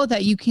didn't know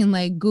that you can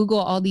like Google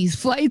all these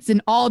flights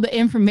and all the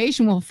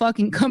information will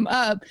fucking come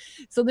up.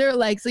 So they're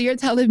like, so you're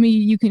telling me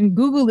you can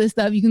Google this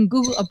stuff. You can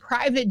Google a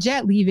private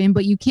jet leaving,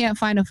 but you can't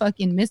find a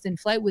fucking missing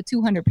flight with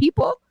 200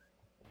 people.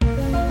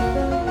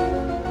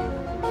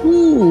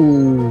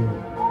 Ooh.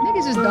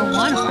 Niggas just don't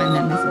want to find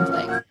that missing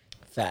flight.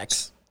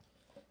 Facts.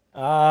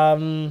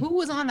 Who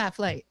was on that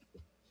flight?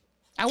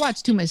 I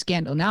watched too much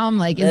Scandal. Now I'm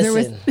like, is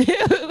Listen.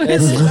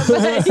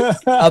 there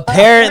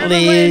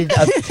apparently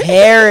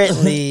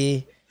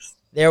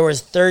there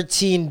was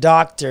 13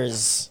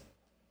 doctors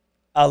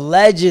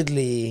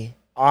allegedly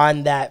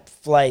on that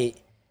flight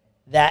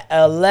that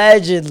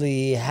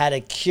allegedly had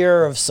a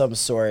cure of some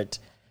sort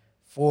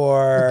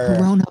for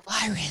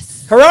coronavirus.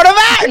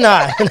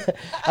 Nah, I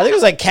think it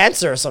was like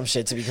cancer or some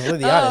shit, to be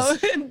completely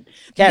honest.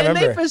 Can't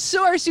remember. They for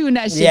sure shooting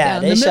that shit Yeah,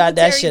 down. they shot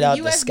that shit out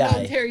the US sky.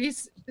 military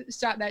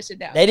shot that shit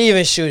down. They didn't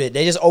even shoot it.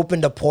 They just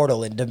opened a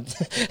portal and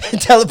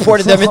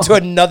teleported them into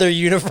another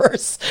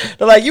universe.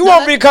 They're like, you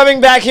won't be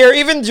coming back here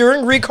even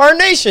during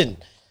reincarnation.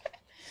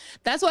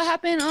 That's what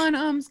happened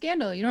on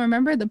Scandal. You don't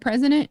remember the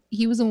president?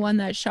 He was the one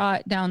that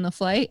shot down the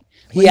flight.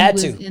 He had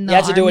to. He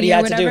had to do what he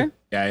had to do.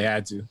 Yeah, he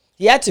had to.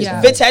 He had to.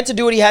 Yeah. Vince had to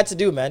do what he had to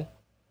do, man.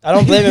 I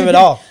don't blame him at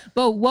all.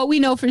 But what we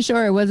know for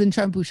sure, it wasn't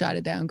Trump who shot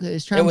it down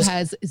because Trump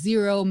has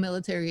zero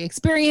military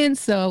experience.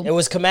 So it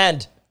was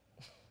command.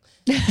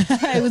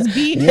 It was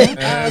B13.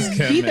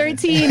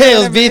 It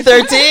was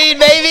B13,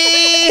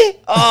 baby.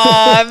 Oh,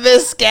 I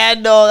miss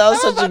Scandal. That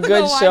was such a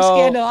good show.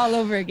 Scandal all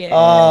over again.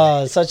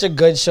 Oh, such a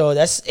good show.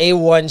 That's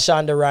A1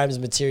 Shonda Rhimes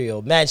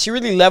material. Man, she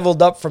really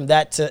leveled up from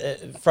that to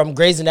from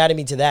Grey's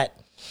Anatomy to that.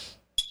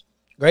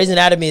 Grey's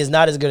Anatomy is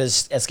not as good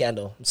as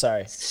Scandal. I'm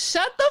sorry.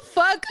 Shut the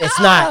fuck up. It's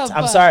not.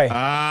 I'm sorry. It's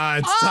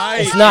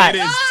tight. It's not. It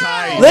is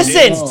tight.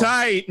 Listen. It is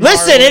tight.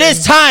 Listen, it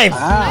is time.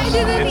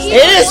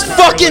 It is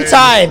fucking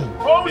time.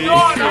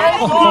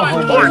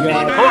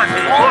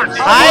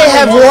 I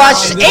have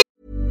watched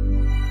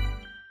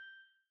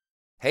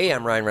Hey,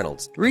 I'm Ryan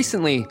Reynolds.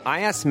 Recently,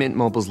 I asked Mint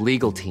Mobile's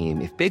legal team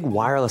if big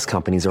wireless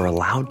companies are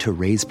allowed to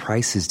raise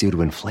prices due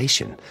to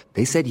inflation.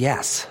 They said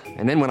yes.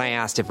 And then when I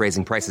asked if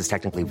raising prices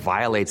technically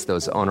violates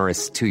those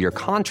onerous 2-year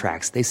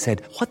contracts, they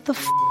said, "What the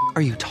f***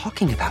 are you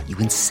talking about, you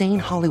insane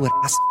Hollywood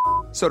ass?"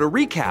 So to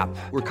recap,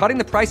 we're cutting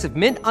the price of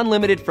Mint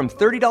Unlimited from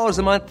 $30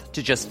 a month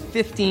to just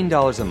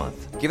 $15 a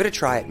month. Give it a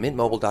try at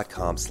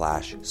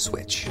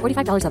mintmobile.com/switch.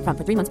 $45 up front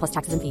for 3 months plus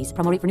taxes and fees.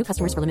 Promo rate for new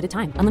customers for limited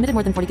time. Unlimited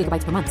more than 40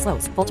 gigabytes per month.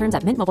 Slows full terms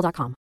at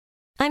mintmobile.com.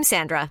 I'm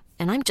Sandra,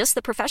 and I'm just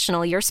the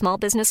professional your small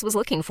business was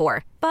looking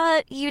for.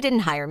 But you didn't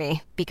hire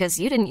me because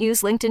you didn't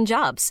use LinkedIn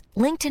Jobs.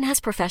 LinkedIn has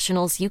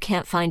professionals you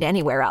can't find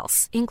anywhere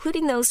else,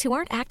 including those who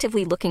aren't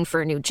actively looking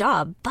for a new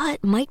job,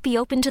 but might be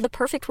open to the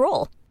perfect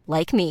role,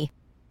 like me.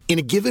 In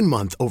a given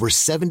month, over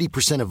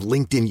 70% of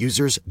LinkedIn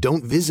users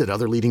don't visit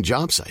other leading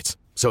job sites.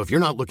 So if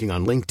you're not looking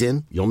on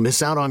LinkedIn, you'll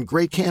miss out on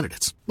great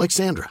candidates like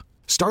Sandra.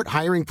 Start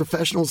hiring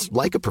professionals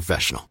like a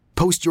professional.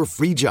 Post your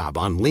free job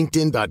on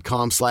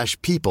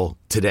linkedin.com/people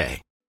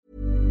today.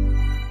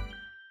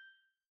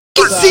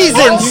 8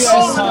 seasons.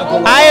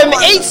 I am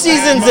 8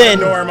 seasons in.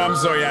 Norm, I'm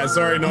sorry. Yeah,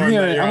 sorry, Norm.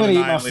 Yeah, I'm gonna eat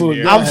my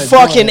food. I'm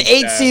fucking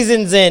 8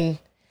 seasons in,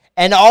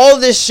 and all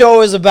this show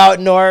is about,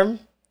 Norm.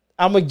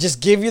 I'm gonna just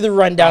give you the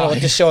rundown of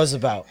what the show is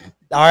about.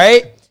 All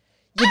right,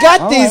 you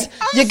got these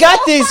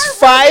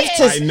 5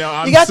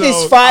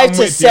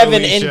 to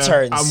 7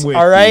 interns.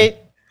 All right,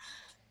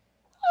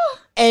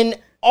 and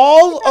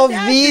all of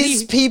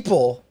these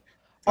people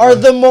are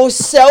the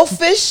most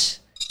selfish,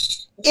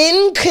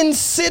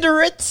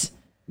 inconsiderate,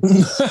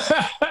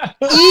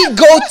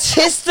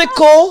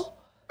 egotistical,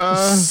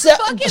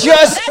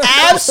 just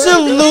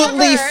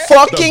absolutely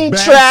fucking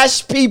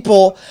trash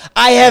people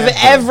I have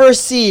ever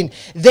seen.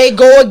 They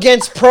go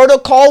against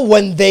protocol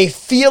when they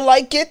feel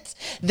like it.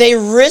 They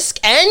risk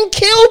and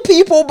kill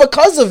people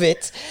because of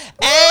it.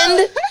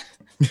 And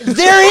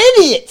they're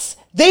idiots.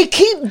 They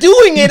keep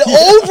doing it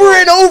over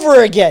and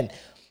over again.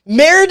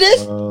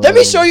 Meredith, let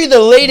me show you the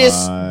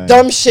latest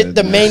dumb shit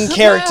the main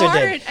character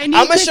did. I'm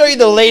gonna show you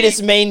the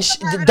latest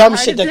dumb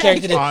shit the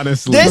character did.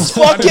 Honestly, this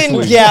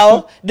fucking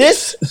gal,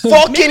 this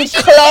fucking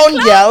clown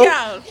gal,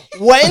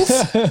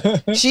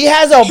 she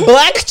has a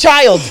black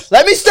child.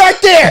 Let me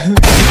start there.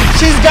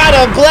 She's got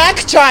a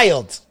black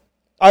child.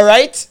 All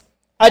right,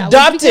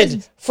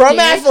 adopted from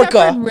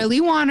Africa.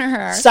 Really wanted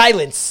her.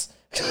 Silence.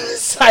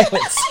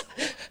 Silence.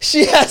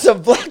 She has a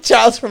black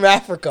child from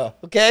Africa.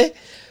 Okay.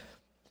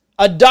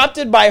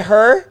 Adopted by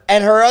her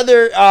and her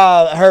other,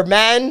 her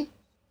man,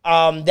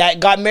 that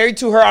got married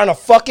to her on a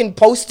fucking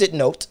Post-it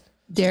note.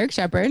 Derek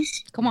Shepherd.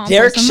 Come on.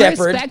 Derek put some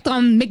Shepherd. respect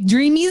on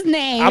McDreamy's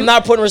name. I'm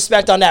not putting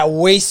respect on that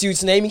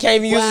waste-suit's name. He can't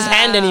even use his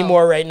hand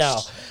anymore right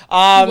now.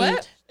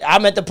 What?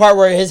 I'm at the part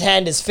where his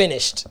hand is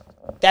finished.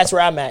 That's where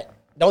I'm at.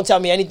 Don't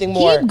tell me anything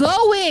more. Keep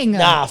going.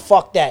 Nah,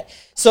 fuck that.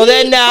 So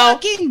then now,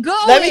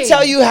 let me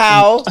tell you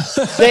how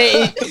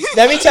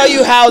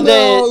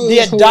the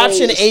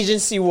adoption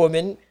agency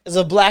woman is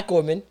a black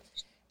woman,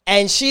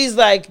 and she's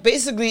like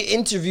basically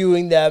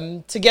interviewing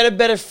them to get a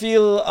better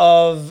feel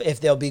of if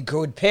they'll be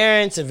good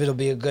parents, if it'll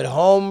be a good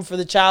home for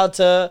the child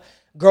to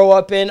grow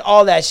up in,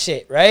 all that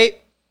shit,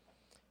 right?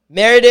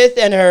 Meredith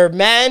and her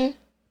man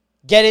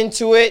get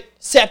into it,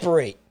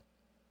 separate.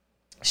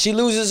 She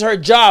loses her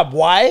job.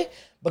 Why?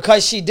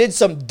 Because she did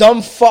some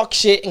dumb fuck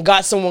shit and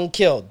got someone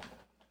killed.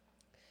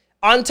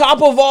 On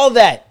top of all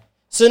that,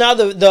 so now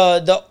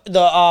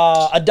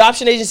the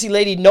adoption agency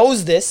lady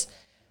knows this,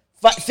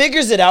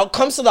 figures it out,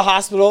 comes to the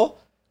hospital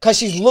because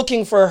she's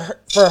looking for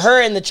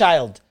her and the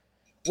child.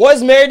 What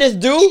does Meredith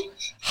do?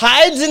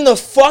 Hides in the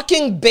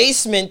fucking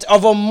basement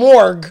of a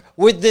morgue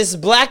with this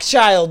black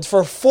child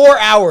for 4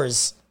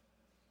 hours.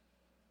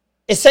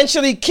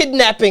 Essentially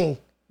kidnapping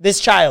this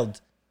child.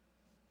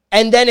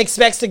 And then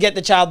expects to get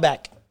the child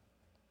back.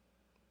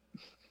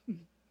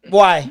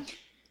 Why?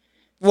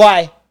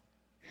 Why?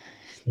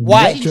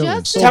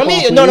 Tell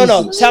me,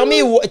 no. Tell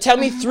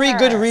me 3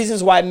 good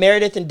reasons why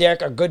Meredith and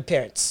Derek are good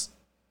parents.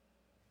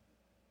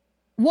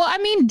 Well, I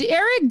mean,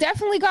 Derek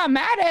definitely got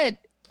mad at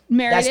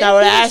Meredith. That's not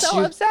what I asked so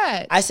you.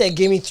 Upset. I said,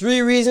 give me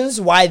 3 reasons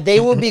why they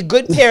will be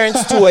good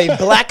parents to a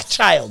black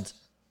child.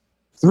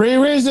 3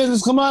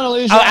 reasons. Come on,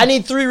 Alicia. I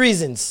need 3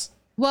 reasons.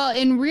 Well,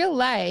 in real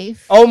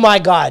life. Oh my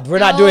God, we're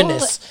not doing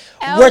this.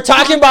 We're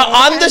talking about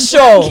on the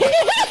show.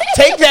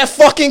 Take that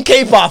fucking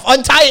cape off.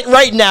 Untie it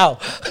right now.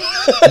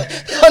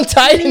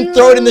 Untie it and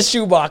throw it in the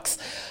shoebox.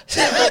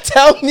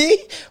 Tell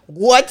me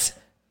what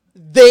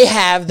they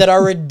have that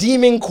are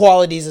redeeming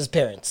qualities as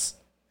parents.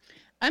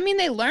 I mean,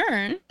 they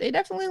learned. They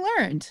definitely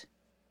learned.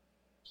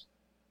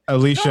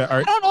 Alicia,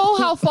 I don't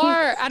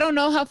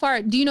know how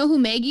far. Do you know who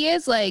Maggie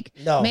is? Like,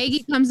 no.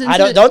 Maggie comes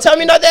into. Don't tell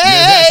me nothing.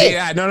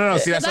 Hey! No.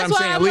 See, that's what I'm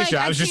saying, Alicia.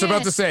 I was just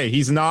about to say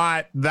he's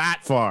not that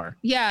far.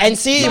 Yeah. And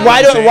see, why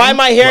am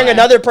I hearing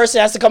another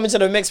person has to come into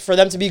the mix for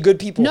them to be good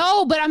people?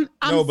 No, but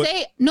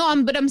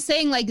I'm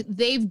saying like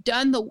they've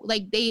done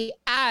they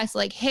asked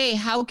like, hey,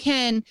 how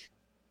can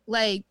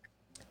like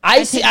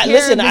I see.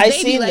 Listen, I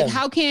seen like, them.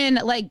 How can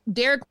like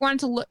Derek wanted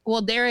to look?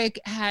 Well, Derek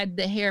had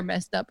the hair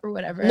messed up or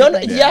whatever. No,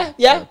 like, yeah.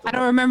 I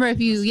don't remember if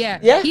you.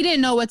 Yeah. He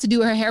didn't know what to do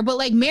with her hair, but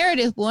like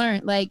Meredith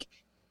learned. Like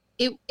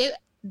it.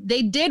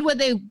 They did what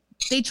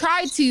they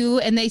tried to,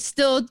 and they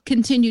still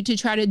continued to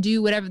try to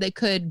do whatever they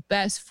could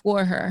best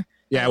for her.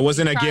 Yeah, it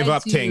wasn't a give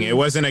up thing. It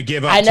wasn't a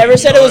give up. I never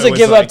said it was a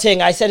give up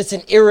thing. I said it's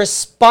an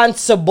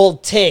irresponsible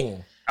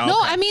thing. No,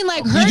 I mean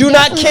like you do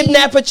not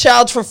kidnap a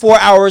child for 4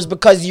 hours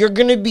because you're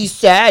gonna be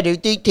sad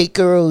if they take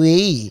her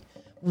away.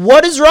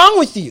 What is wrong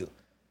with you?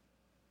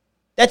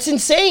 That's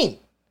insane.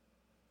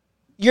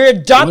 You're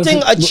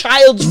adopting a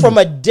child from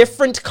a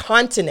different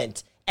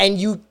continent and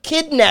you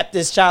kidnapped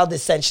this child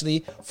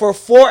essentially for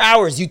 4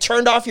 hours. You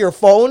turned off your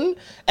phone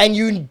and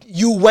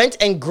you went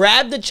and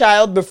grabbed the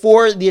child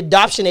before the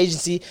adoption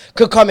agency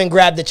could come and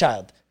grab the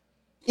child.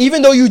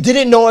 Even though you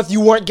didn't know if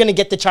you weren't gonna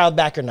get the child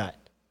back or not.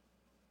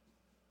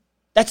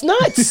 That's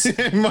nuts. You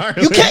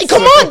can't.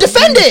 Come on,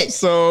 defend it.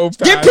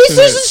 They're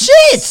pieces of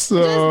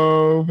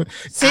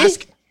shit. See,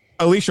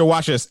 Alicia,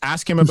 watch this.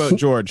 Ask him about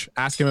George.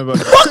 Ask him about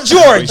fuck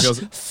George.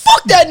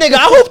 Fuck that nigga.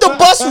 I hope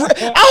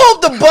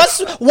the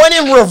bus went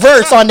in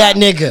reverse on that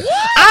nigga.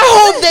 I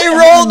hope they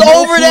rolled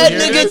over that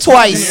nigga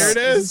twice. Here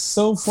it is.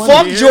 So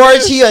funny. Fuck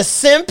George. He a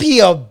simp. He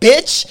a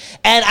bitch.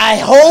 And I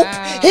hope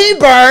he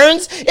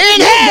burns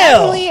in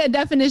hell. Definitely a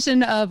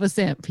definition of a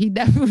simp. He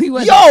definitely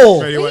was.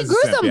 Yo, he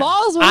grew some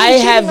balls. When I he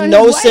have cheated on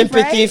no his wife,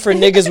 sympathy right? for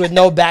niggas with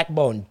no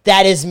backbone.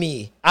 That is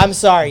me. I'm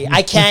sorry.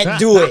 I can't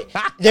do it.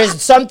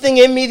 There's something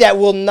in me that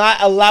will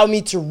not allow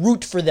me to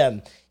root for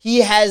them.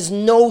 He has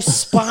no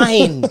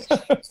spine.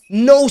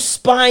 No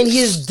spine. He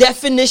is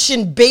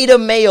definition beta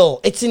male.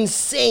 It's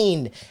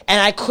insane.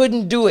 And I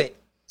couldn't do it.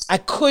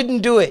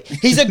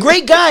 He's a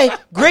great guy,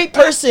 great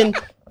person.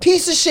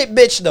 Piece of shit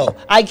bitch though.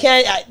 I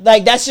can't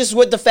that's just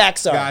what the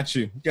facts are. Got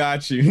you.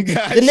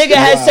 The nigga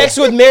had sex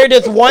with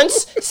Meredith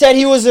once, said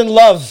he was in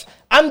love.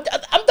 I'm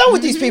done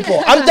with these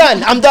people. I'm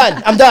done.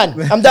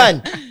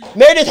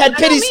 Meredith had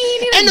pity,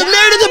 and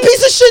Meredith a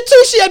piece of shit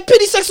too. She had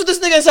pity sex with this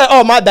nigga and said,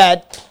 "Oh, my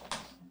bad."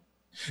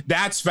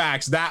 That's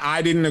facts. That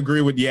I didn't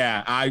agree with.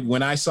 Yeah,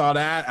 when I saw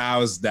that,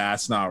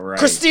 that's not right.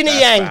 Christina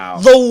That's Yang,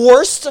 foul. the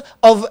worst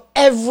of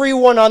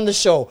everyone on the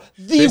show.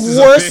 The This is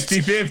a worst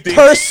 50-50.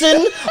 person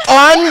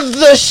on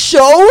the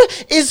show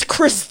is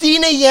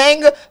Christina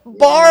Yang,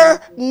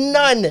 bar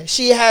none.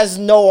 She has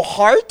no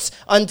heart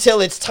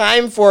until it's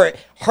time for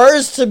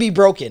hers to be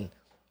broken.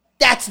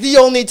 That's the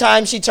only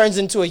time she turns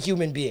into a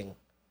human being.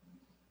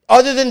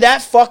 Other than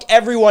that, fuck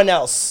everyone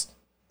else.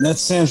 That's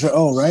Sandra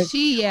Oh, right?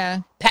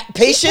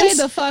 Patience, she played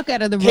the fuck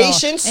out of the role.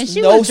 Patience, and she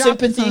no was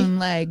dropping sympathy. some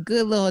like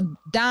good little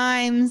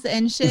dimes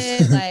and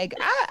shit. Like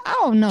I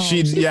don't know.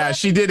 She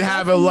did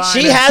have a line.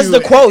 She or has two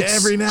the quotes.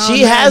 every now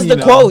She and has then,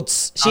 the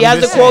quotes. She has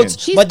the quotes.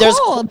 She's But there's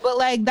cold, but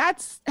like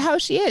that's how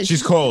she is.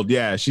 She's cold.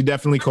 Yeah, she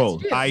definitely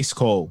cold. Ice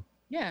cold.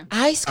 Yeah.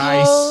 Ice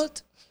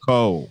cold.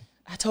 Cold.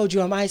 I told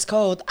you I'm ice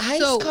cold. Ice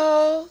So,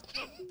 cold.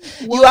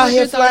 What You out was here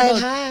your thought flying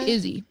about high.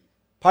 Izzy.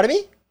 Pardon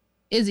me?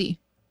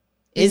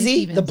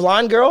 Izzy, the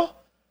blonde girl?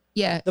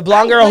 Yeah. The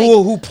blonde girl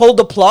who pulled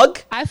the plug?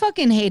 I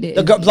fucking hate it.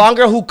 The blonde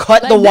girl who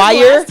cut the this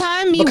wire last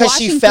time, me because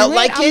she watching felt through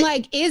like I'm it?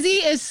 like, Izzy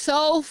is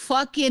so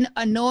fucking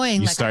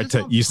annoying. You Like, start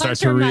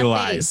to her in my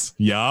realize.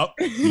 Yup.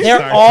 You They're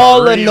start to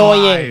all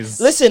annoying. realize.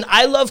 Listen,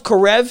 I love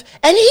Karev,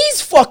 and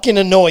he's fucking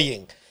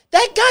annoying.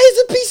 That guy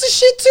is a piece of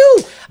shit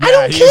too. I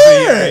don't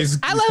care.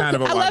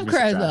 I love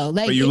Chris though.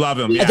 Like, but you love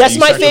him. Yeah, That's you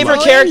my start to favorite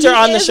love him. character he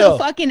on the is show. A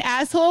fucking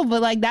asshole,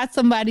 but like that's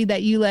somebody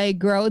that you like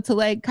grow to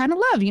like kind of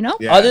love, you know?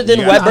 Yeah, Other than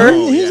you gotta Weber,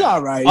 know, He's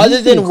all right. Other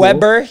He's than pretty cool.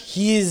 Weber,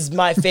 he's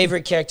my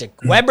favorite character.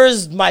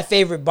 Weber's my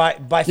favorite by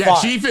Yeah,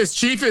 far. Chief is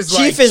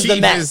the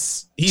man.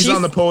 He's Chief-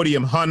 on the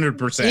podium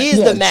 100%. He's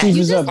the man. Chief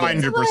You is just up there.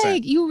 need to, 100%.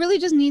 like, you really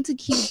just need to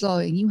keep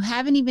going. You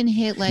haven't even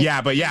hit like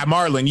Yeah, but yeah,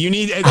 Marlon, you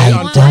need don't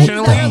unfortunately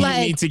know. you Like,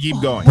 need to keep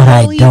going. But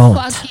I holy don't.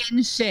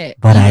 fucking shit.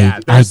 But Yeah,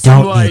 I there's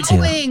some, don't like- need to.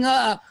 Going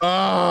up.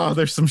 Oh,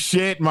 there's some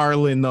shit,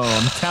 Marlon, though.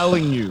 I'm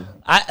telling you.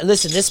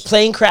 Listen, this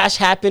plane crash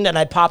happened and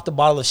I popped a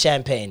bottle of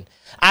champagne.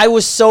 I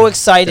was so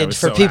excited was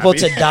for so people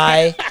happy. to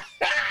die.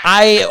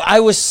 I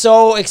was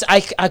so I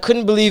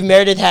couldn't believe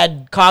Meredith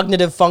had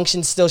cognitive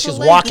function still. She was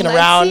But, like, walking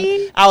around.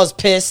 Lexi? I was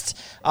pissed.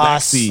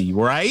 Lexi,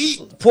 right?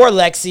 Poor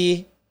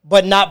Lexi,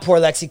 but not poor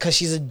Lexi because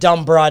she's a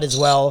dumb broad as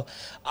well.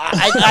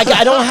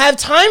 I don't have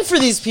time for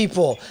these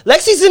people.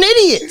 Lexi's an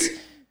idiot.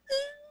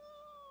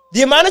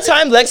 The amount of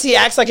time Lexi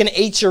acts like an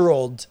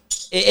 8-year-old,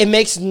 it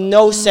makes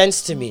no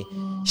sense to me.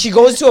 She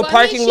goes to a Funny,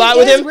 parking she lot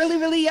with is him. really,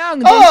 really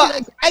young. Oh, Then she,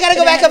 like, I gotta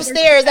go back didn't-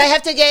 upstairs. I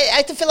have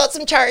to fill out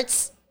some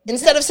charts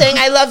instead of saying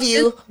I love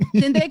you.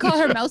 Didn't they call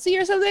her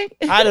Melcy or something?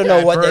 I don't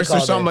know what they First or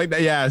call something her. like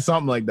that. Yeah,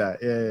 something like that.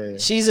 Yeah.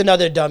 She's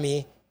another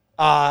dummy.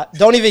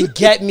 Don't even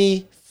get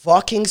me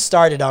fucking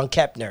started on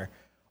Kepner.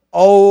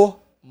 Oh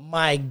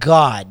my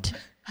God.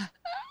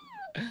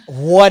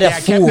 What a Yeah,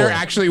 fool. Kepner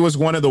actually was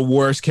one of the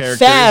worst characters.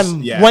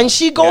 Fam, Yeah. when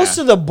she goes Yeah.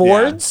 to the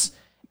boards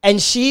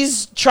and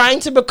she's trying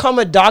to become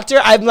a doctor,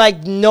 I'm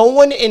like, no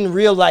one in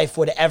real life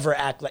would ever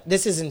act like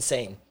this. Is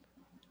insane.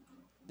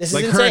 This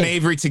like is her and insane.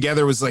 Avery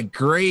together was like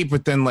great,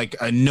 but then like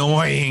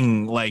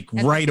annoying, like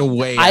right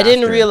away. I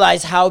didn't after.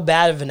 realize how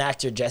bad of an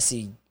actor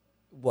Jesse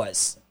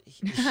was.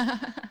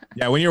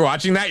 Yeah, when you're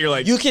watching that, you're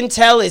like, You can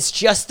tell it's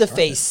just the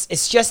face.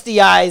 It's just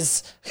the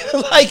eyes.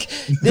 Like,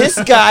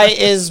 this guy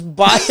he is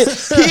one of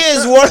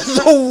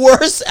the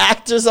worst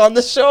actors on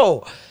the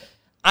show.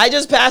 I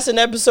just passed an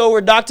episode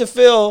where Uncle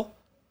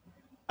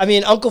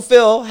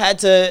Phil had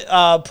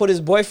to put his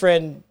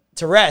boyfriend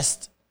to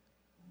rest.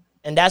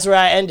 And that's where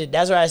I ended.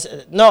 I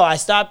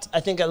stopped, I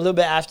think, a little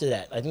bit after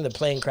that. I think the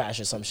plane crash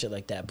or some shit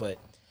like that. But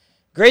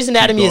Grey's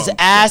Anatomy is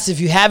ass.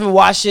 If you haven't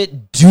watched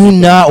it, do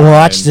not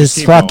watch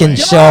this fucking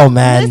show,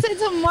 man.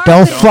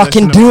 Don't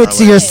fucking do it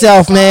to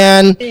yourself,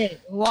 man.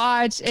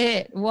 Watch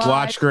it.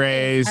 Watch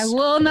Grey's. I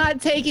will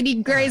not take any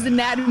Grey's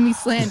Anatomy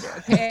slander.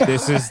 Okay?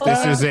 This is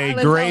a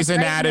Grey's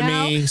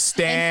Anatomy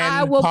stan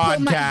I will podcast.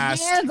 put my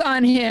hands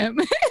on him.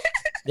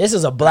 This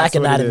is a Black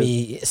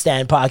Anatomy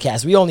stand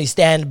podcast. We only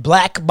stand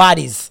black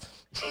bodies.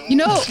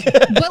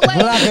 But like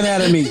Black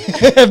Anatomy.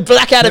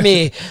 Black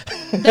Anatomy.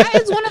 That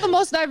is one of the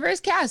most diverse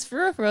casts,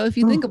 for real, if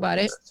you think about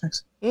it.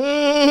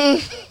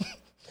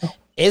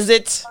 Is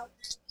it?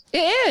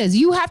 It is.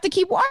 You have to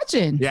keep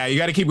watching. Yeah, you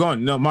got to keep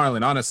going. No,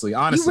 Marlon, honestly. You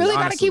really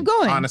got to keep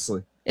going.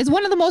 Honestly. It's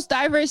one of the most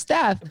diverse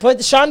staff. But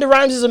Shonda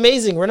Rhimes is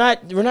amazing. We're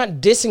not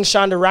dissing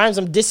Shonda Rhimes.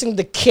 I'm dissing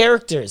the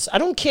characters. I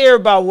don't care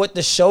about what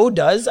the show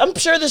does. I'm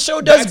sure the show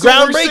does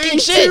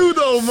groundbreaking shit. Too,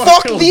 though,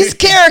 Fuck these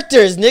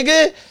characters,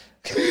 nigga.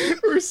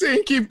 We're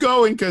saying keep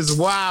going because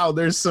wow,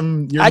 there's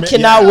some. I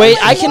cannot wait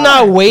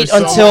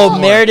until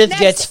Meredith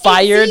gets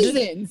fired.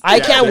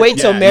 I can't wait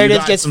till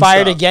Meredith gets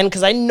fired again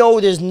because I know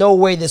there's no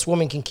way this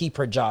woman can keep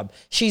her job.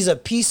 She's a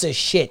piece of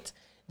shit.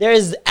 There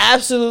is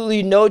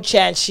absolutely no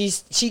chance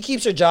she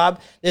keeps her job.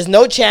 There's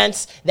no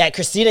chance that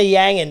Christina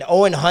Yang and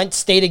Owen Hunt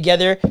stay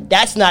together.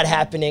 That's not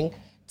happening.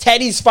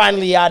 Teddy's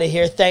finally out of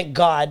here, thank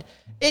God.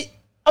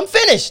 I'm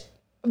finished.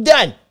 I'm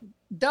done.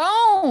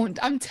 Don't.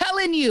 I'm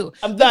telling you.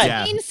 I'm done.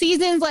 Between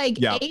seasons 8,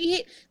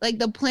 like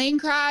the plane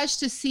crash,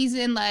 to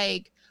season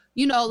 13,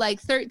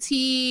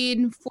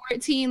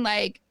 14,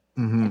 I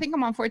think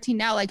I'm on 14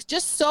 now. Like,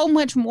 just so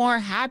much more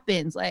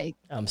happens. Like,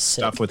 I'm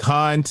sick. Stuff with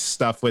Hunt,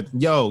 stuff with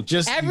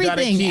just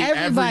everything. You gotta keep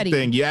Everybody.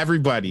 everything. Yeah,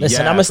 everybody.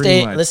 Listen, yeah, I'm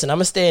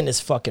gonna stay in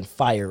this fucking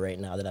fire right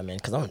now that I'm in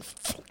because I'm in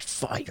fucking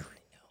fire right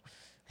now.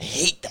 I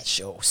hate that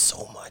show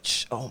so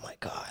much. Oh my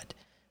God.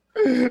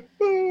 That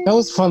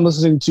was fun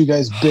listening to you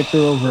guys bicker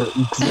over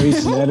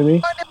Grey's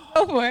Anatomy.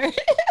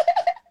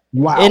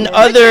 Wow.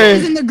 Richard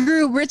is in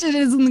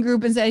the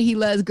group and said he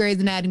loves Grey's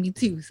Anatomy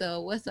too.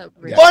 So what's up,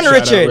 Richard?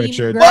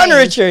 Bun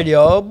Richard,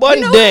 yo. Bun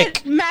dick.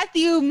 What,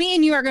 Matthew, me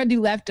and you are gonna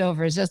do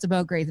leftovers just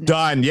about Grey's Anatomy.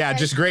 Done. Yeah,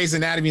 just Grey's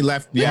Anatomy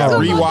left. Yeah,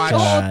 Let's rewatch. the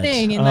whole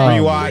thing and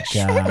Rewatch.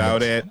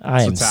 About it.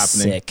 I am What's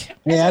happening. sick.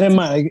 Yeah, I didn't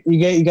mind.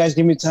 You guys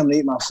give me time to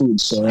eat my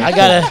food, so I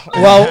gotta.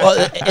 Well,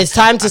 it's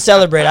time to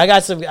celebrate. I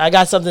got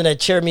something to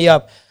cheer me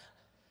up.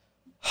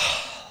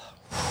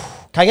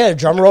 Can I get a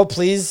drum roll,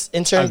 please,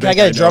 intern? Can I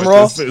get a drum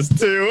roll? Can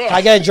I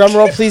get a drum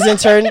roll, please,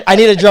 intern? I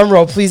need a drum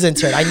roll, please,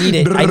 intern. I need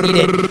it.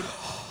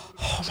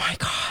 Oh my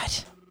God.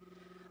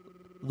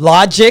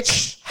 Logic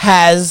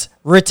has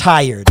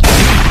retired.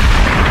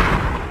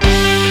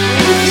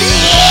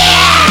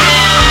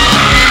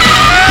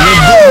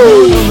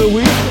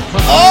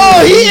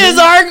 Oh, he is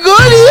our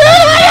goodie.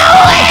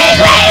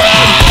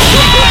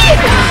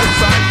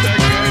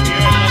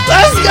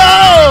 Let's go.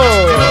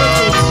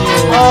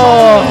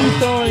 I'm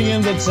throwing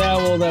in the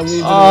towel that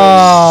we've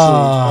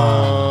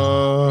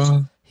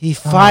been he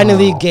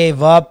finally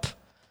gave up.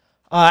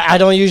 I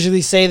don't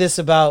usually say this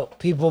about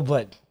people,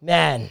 but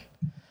man,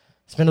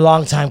 it's been a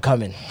long time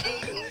coming.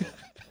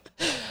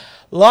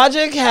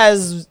 Logic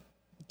has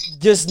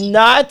just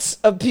not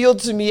appealed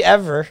to me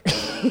ever.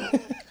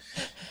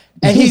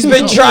 And he's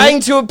been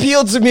trying to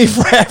appeal to me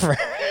forever.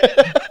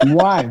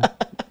 Why?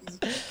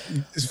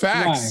 It's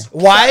facts.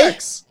 Why?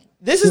 Facts.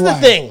 This is the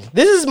thing.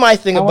 This is my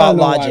thing I about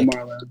wanna know Logic.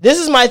 why, Marlon. This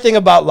is my thing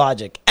about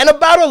Logic. And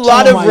about a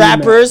lot Tell of him why you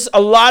rappers,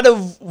 a lot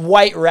of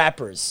white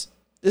rappers.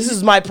 This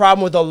is my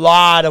problem with a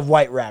lot of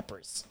white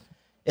rappers.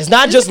 It's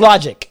not just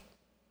Logic.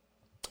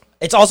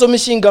 It's also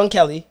Machine Gun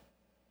Kelly.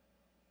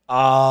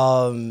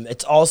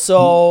 It's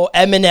also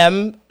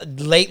Eminem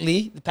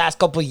lately, the past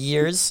couple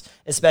years,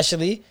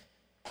 especially.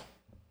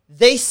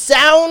 They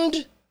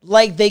sound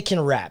like they can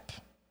rap.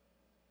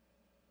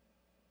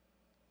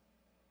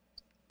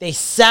 They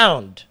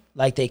sound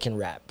like they can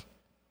rap.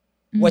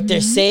 What they're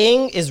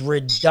saying is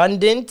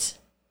redundant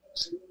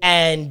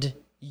and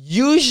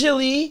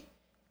usually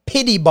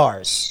pity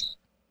bars.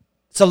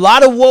 It's a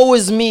lot of woe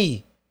is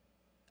me.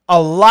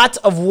 A lot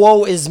of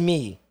woe is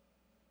me.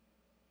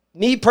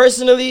 Me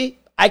personally,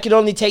 I can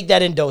only take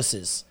that in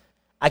doses.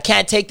 I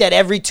can't take that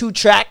every 2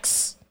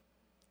 tracks,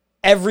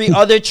 every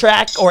other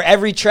track, or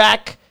every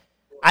track.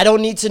 I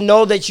don't need to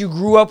know that you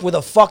grew up with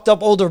a fucked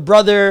up older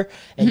brother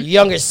and your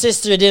younger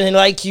sister didn't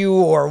like you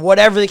or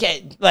whatever.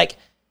 Like,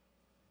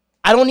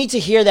 I don't need to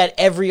hear that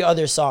every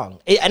other song.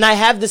 And I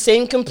have the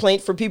same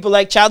complaint for people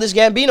like Childish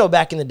Gambino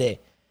back in the day.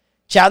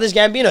 Childish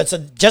Gambino. So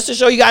just to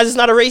show you guys it's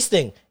not a race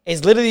thing.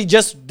 It's literally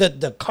just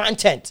the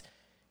content.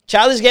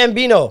 Childish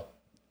Gambino,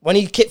 when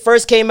he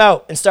first came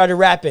out and started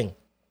rapping.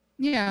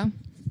 Yeah.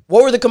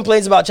 What were the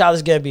complaints about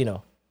Childish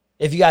Gambino,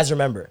 if you guys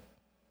remember?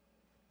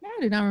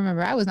 I do not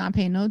remember. I was not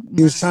paying no.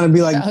 He was trying to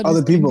be like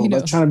other people,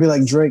 like trying to be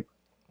like Drake.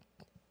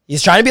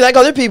 He's trying to be like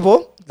other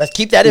people. Let's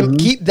keep that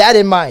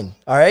in mind.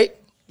 All right.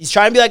 He's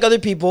trying to be like other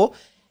people.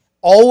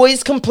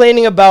 Always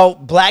complaining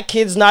about black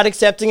kids not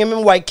accepting him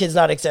and white kids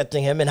not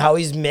accepting him and how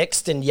he's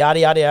mixed and yada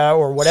yada yada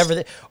or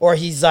whatever. Or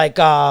he's like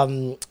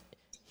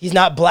he's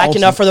not black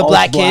enough for the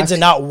black kids and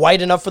not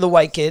white enough for the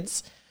white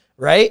kids,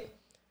 right?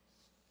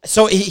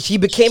 So he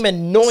became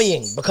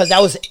annoying because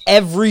that was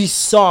every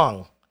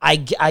song. I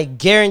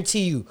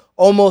guarantee you,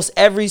 almost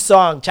every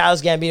song,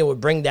 Childish Gambino would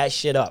bring that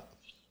shit up,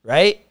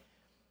 right?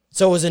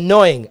 So it was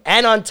annoying.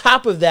 And on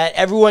top of that,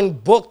 everyone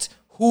booked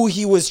who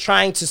he was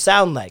trying to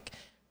sound like.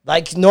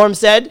 Like Norm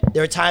said,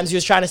 there were times he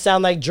was trying to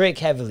sound like Drake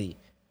heavily,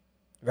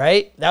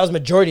 right? That was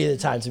majority of the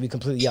time, to be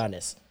completely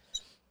honest.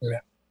 Yeah.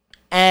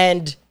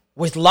 And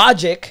with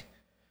Logic,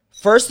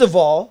 first of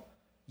all,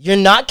 you're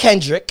not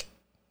Kendrick.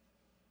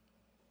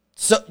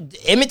 So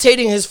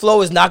imitating his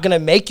flow is not going to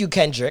make you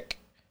Kendrick.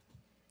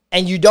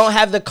 And you don't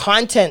have the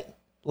content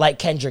like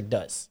Kendrick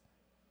does.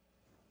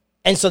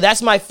 And so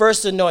that's my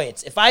first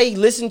annoyance. If I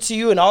listen to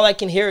you and all I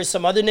can hear is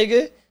some other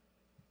nigga,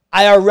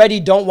 I already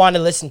don't want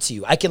to listen to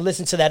you. I can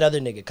listen to that other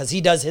nigga because he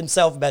does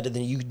himself better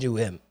than you do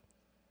him.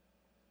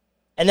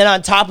 And then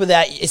on top of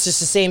that, it's just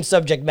the same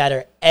subject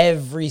matter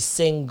every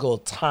single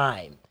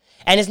time.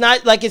 And it's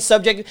not like it's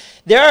subject.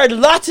 There are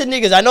lots of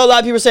niggas. I know a lot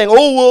of people are saying,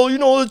 oh, well, you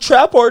know, the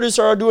trap artists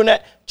are doing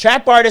that.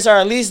 Trap artists are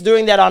at least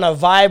doing that on a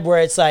vibe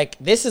where it's like,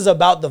 this is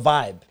about the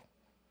vibe.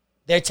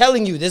 They're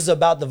telling you this is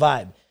about the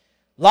vibe.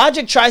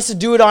 Logic tries to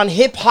do it on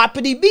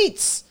hip-hoppity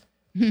beats.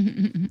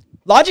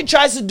 Logic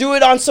tries to do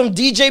it on some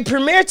DJ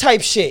Premier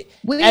type shit.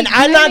 And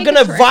I'm not going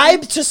to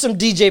vibe to some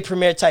DJ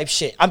Premier type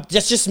shit.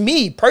 That's just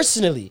me,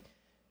 personally.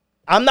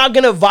 I'm not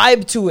going to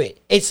vibe to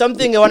it. It's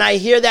something when I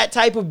hear that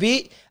type of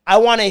beat, I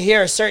want to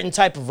hear a certain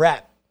type of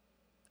rap.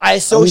 I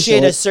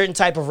associate a certain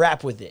type of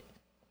rap with it.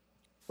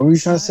 What were you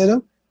trying to say,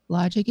 though?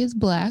 Logic is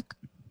black.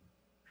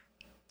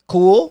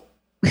 Cool.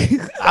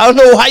 I don't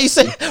know why you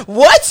say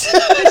what?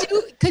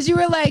 Because you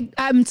were like,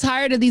 I'm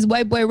tired of these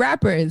white boy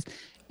rappers.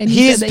 And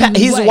he's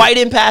white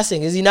in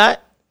passing, is he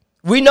not?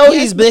 We know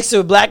he's mixed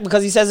with black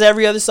because he says it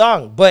every other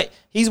song. But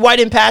he's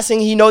white in passing.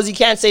 He knows he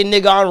can't say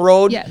nigga on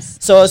road. Yes.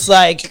 So it's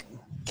like,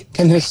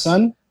 can his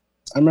son?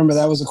 I remember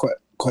that was a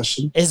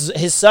question.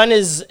 His son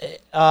is,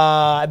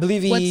 I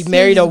believe he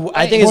married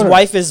I think his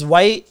wife is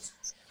white.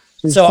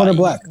 He's so quarter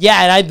black.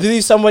 Yeah, and I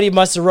believe somebody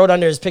must have wrote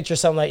under his picture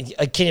something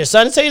like, "Can your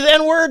son say the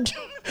N-word?"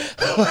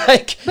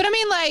 But I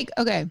mean, like,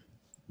 okay.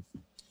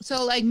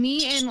 So, like,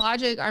 me and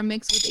Logic are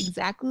mixed with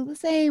exactly the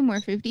same.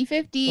 We're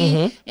 50-50.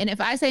 Mm-hmm. And if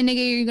I say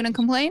nigga, you're going to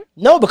complain?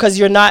 No, because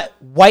you're not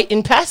white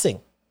in passing.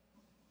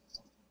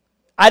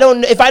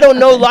 If I don't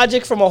know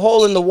Logic from a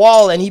hole in the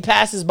wall and he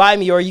passes by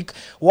me or he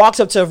walks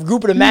up to a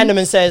group of the mandem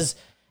and says,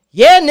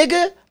 yeah,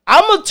 nigga,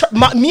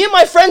 me and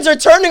my friends are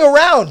turning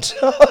around.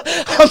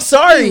 I'm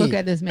sorry. Look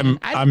at this man.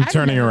 I'm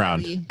turning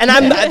around. And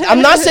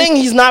I'm not saying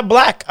he's not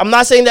black. I'm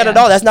not saying that at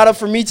all. That's not up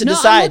for me to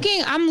decide.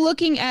 I'm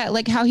looking at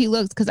like how he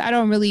looks because I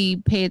don't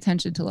really pay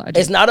attention to Logic.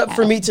 It's not up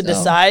for me to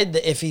decide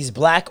if he's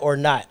black or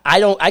not.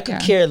 I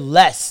could care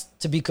less,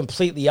 to be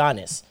completely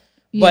honest.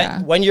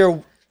 But when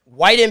you're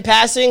white in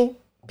passing,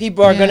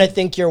 people are gonna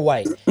think you're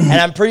white. And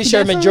I'm pretty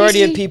sure a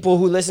majority of people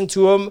who listen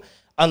to him,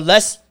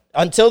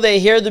 until they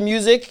hear the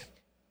music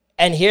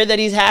and hear that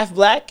he's half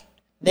black,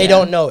 they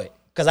don't know it.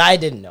 Because I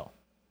didn't know.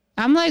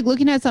 I'm like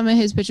looking at some of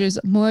his pictures.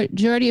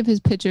 Majority of his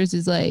pictures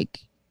is like,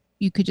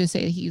 you could just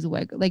say he's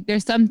white. Like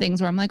there's some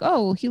things where I'm like,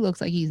 oh, he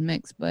looks like he's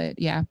mixed. But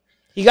yeah.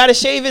 He got to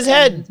shave his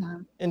head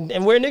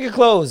and wear nigga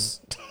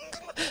clothes.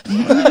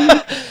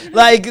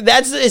 Like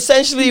that's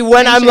essentially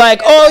when I'm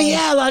like, oh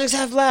yeah, Logic's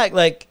half black.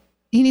 Like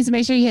he needs to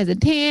make sure he has a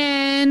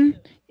tan.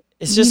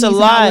 It's just a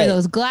lie. Wear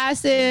those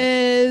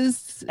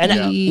glasses. And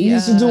he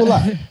needs to do a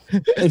lot.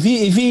 If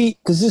he,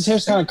 because his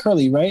hair's kind of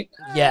curly, right?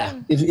 Yeah.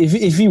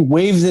 If he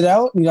waved it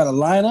out, you got a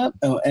line up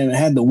and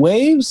had the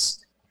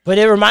waves. But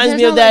it reminds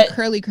me of that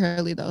like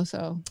curly though.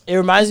 So it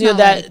reminds me of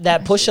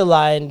that Pusha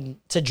line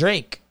to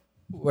Drake,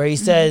 where he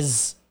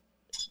says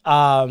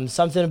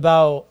something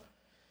about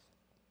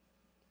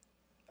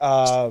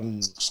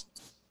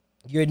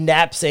your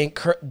naps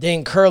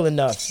didn't curl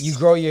enough. You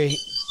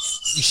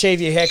shave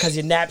your hair because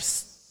your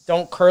naps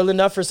don't curl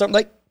enough or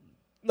something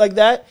like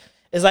that.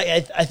 It's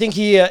like I think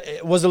he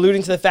was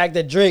alluding to the fact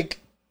that Drake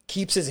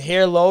keeps his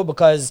hair low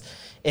because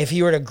if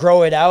he were to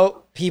grow it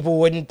out, people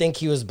wouldn't think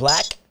he was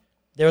black.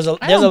 There's a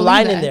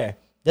line in there.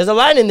 There's a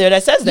line in there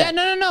that says that.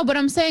 Yeah, no. But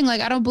I'm saying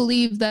like I don't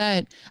believe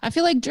that. I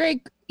feel like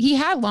Drake, he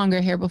had longer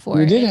hair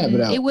before. He did have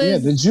it out. It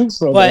was the juke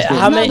fro. But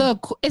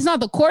it's not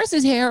the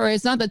coarsest hair or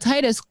it's not the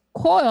tightest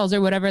coils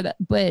or whatever.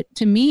 But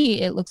to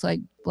me, it looks like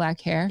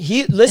black hair.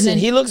 He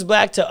looks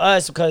black to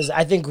us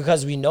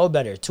because we know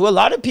better. To a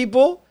lot of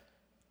people,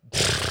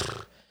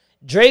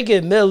 Drake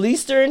is Middle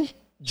Eastern.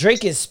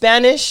 Drake is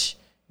Spanish.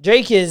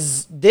 Drake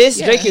is this.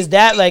 Yeah. Drake is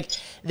that. Like he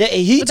But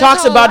that's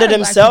talks how a about lot it of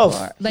black himself.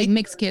 people are. Like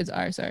mixed kids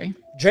are. Sorry.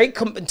 Drake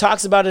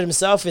talks about it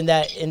himself in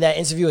that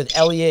interview with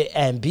Elliot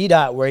and B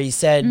Dot, where he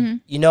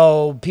said, you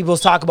know, people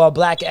talk about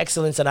black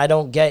excellence, and I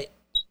don't get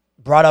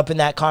brought up in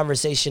that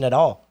conversation at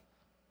all.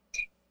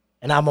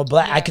 And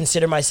I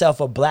consider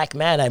myself a black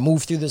man. I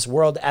move through this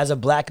world as a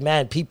black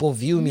man. People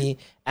view me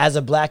as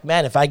a black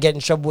man. If I get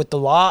in trouble with the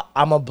law,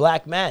 I'm a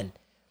black man.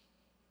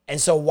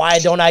 And so why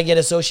don't I get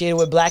associated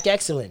with black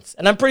excellence?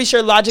 And I'm pretty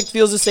sure Logic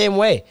feels the same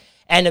way.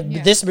 And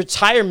this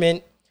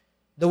retirement,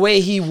 the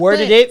way he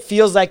worded it,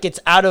 feels like it's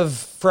out of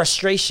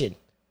frustration.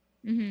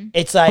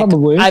 It's like,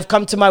 I've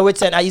come to my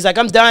wit's end. He's like,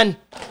 I'm done.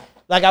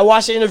 Like, I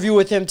watched an interview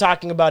with him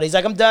talking about it. He's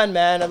like, I'm done,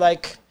 man. I'm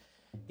like,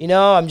 you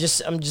know, I'm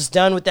just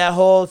done with that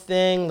whole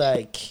thing.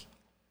 Like,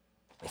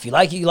 if you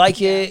like it, you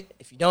like it.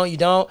 If you don't, you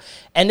don't.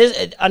 And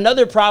there's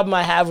another problem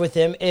I have with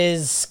him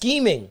is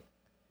scheming.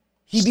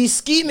 He be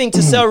scheming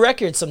to sell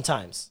records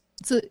sometimes.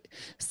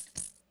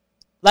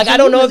 Like, I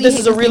don't know if this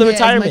is a real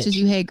retirement. As much as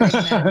you hate Grey's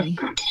Anatomy.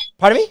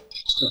 Pardon me?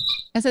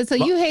 I said, so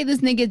you hate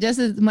this nigga just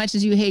as much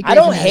as you hate Grey's I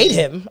don't Anatomy. hate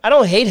him. I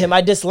don't hate him.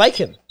 I dislike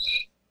him.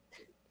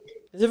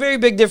 There's a very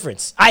big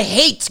difference. I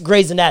hate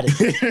Grey's Anatomy.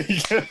 Here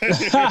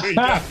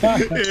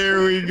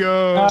we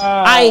go.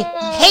 I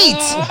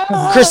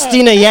hate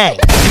Christina Yang.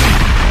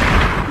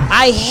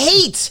 I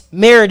hate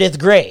Meredith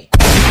Grey.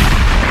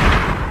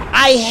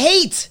 I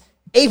hate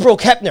April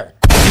Kepner.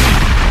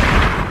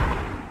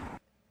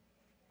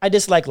 I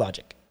dislike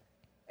Logic.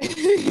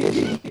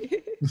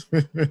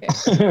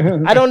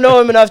 I don't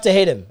know him enough to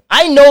hate him.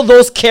 I know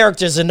those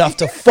characters enough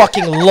to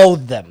fucking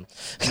loathe them.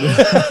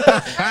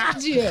 I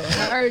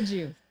heard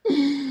you.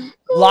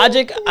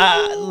 Logic,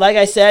 like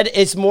I said,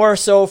 it's more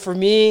so for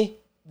me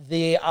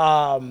the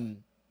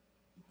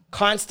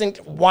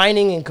constant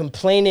whining and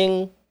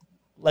complaining.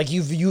 Like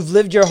you've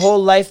lived your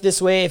whole life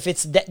this way. If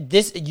it's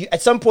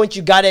at some point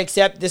you gotta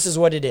accept this is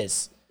what it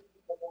is.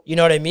 You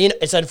know what I mean?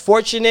 It's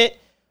unfortunate,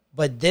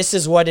 but this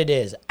is what it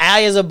is.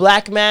 I, as a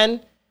black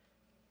man,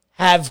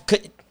 I've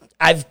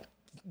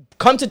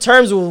come to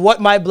terms with what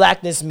my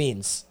blackness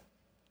means.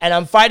 And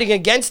I'm fighting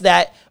against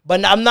that,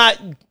 but I'm not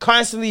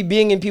constantly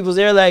being in people's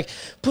ear like,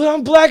 but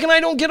I'm black and I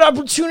don't get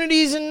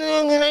opportunities. And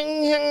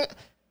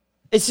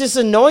it's just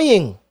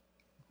annoying.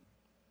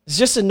 It's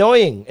just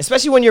annoying,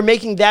 especially when you're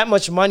making that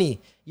much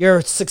money. You're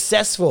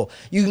successful.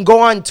 You can go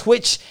on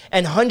Twitch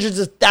and hundreds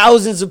of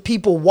thousands of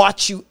people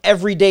watch you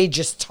every day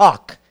just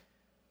talk.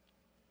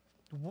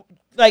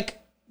 Like,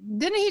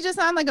 didn't he just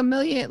sound like $1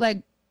 million?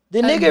 Like,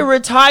 the nigga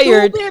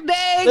retired.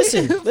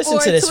 Listen for to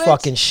this Twitch.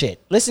 fucking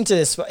shit. Listen to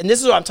this. And this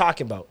is what I'm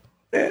talking about.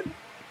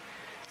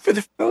 For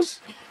the fellas,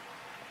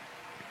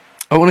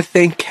 I want to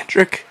thank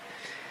Kendrick.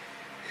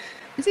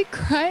 Is he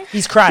crying?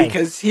 He's crying.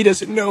 Because he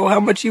doesn't know how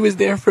much he was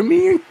there for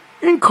me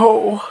and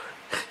Cole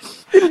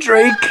and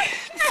Drake,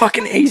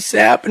 fucking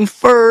ASAP and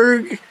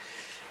Ferg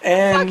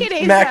and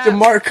Fucking Mac A$AP.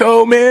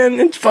 DeMarco,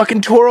 man, and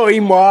fucking Toro y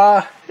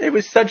Moi. It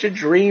was such a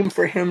dream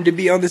for him to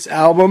be on this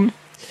album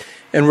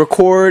and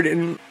record,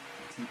 and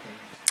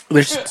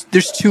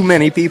there's too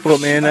many people,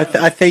 man.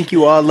 I thank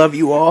you all. I love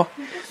you all.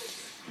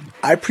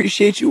 I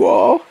appreciate you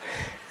all.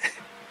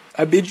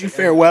 I bid you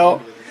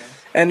farewell.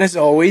 And as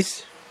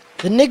always,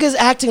 the nigga's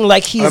acting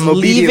like he's I'm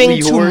leaving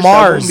obediently to yours.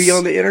 Mars. I won't be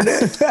on the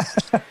internet.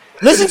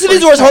 Listen to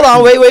these words. Hold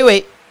on.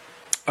 Wait.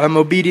 I'm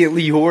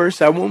obediently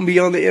yours. I won't be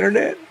on the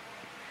internet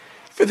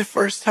for the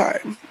first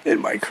time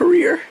in my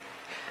career.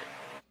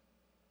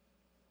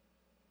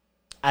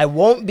 I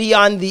won't be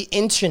on the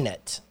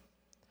internet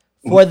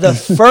for the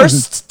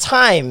first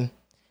time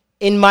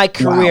in my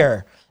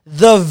career.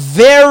 The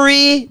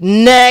very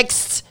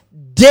next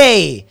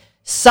day,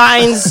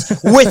 signs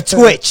with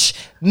Twitch.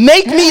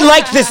 Make me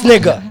like this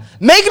nigga.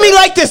 Make me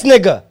like this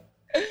nigga.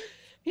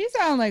 He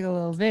sounds like a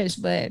little bitch,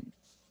 but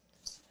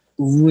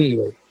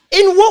Really?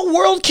 In what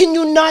world can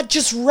you not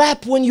just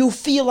rap when you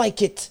feel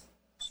like it?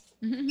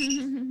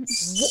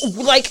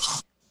 Like,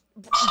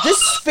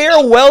 this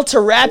farewell to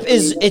rap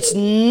it's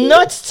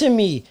nuts to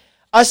me.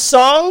 A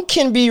song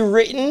can be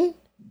written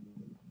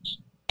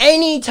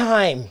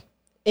anytime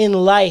in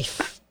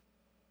life.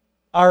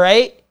 All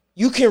right?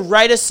 You can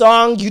write a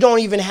song, you don't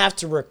even have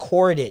to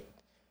record it.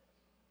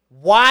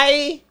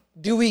 Why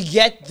do we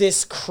get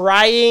this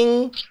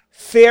crying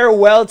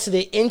farewell to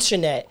the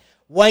internet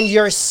when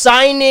you're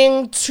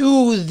signing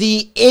to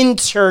the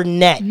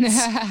internet?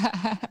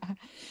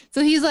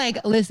 So he's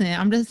like, listen,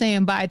 I'm just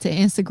saying bye to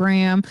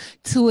Instagram,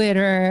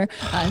 Twitter,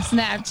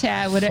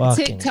 Snapchat, whatever,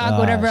 Fucking TikTok,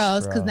 whatever gosh,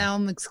 else, because bro. now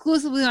I'm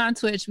exclusively on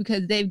Twitch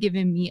because they've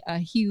given me a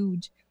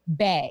huge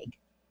bag.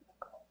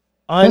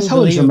 That's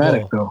hella Unbelievable.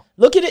 dramatic, though.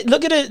 Look at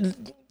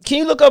it. Can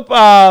you look up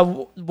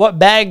what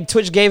bag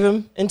Twitch gave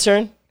him,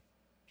 intern?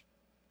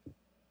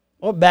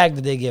 What bag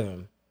did they give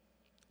him?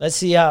 Let's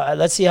see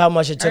how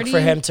much it took for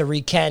 30? him to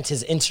recant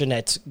his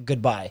internet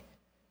goodbye.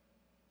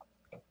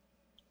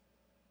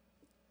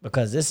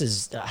 Because this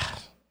is,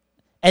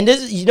 and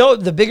this, you know,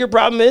 the bigger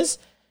problem is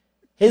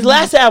his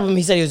last album.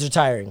 He said he was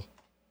retiring,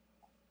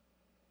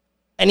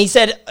 and he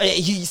said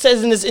he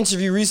says in this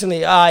interview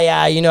recently, "Oh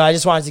yeah, you know, I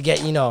just wanted to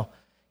get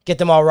get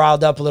them all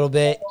riled up a little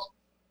bit.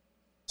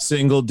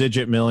 Single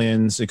digit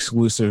millions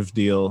exclusive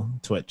deal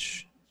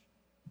Twitch.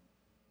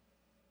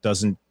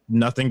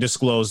 Nothing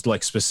disclosed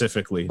like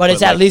specifically. But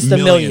it's at least the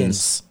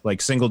millions.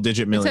 Like single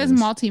digit It millions. says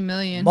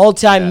multi-million.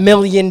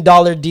 Multi-million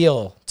dollar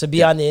deal to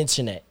be on the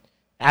internet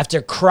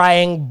after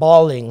crying,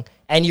 bawling,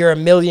 and you're a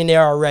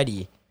millionaire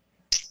already.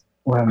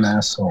 What an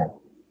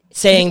asshole.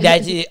 Saying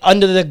that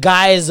under the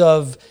guise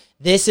of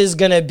this is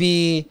going to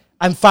be,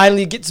 I'm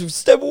finally get to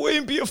step away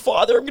and be a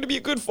father. I'm going to be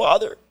a good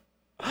father.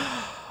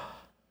 I'm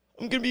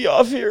going to be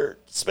off here,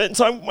 spend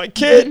time with my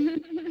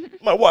kid,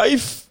 my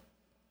wife,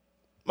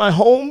 my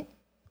home.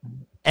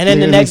 And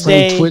then the next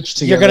day,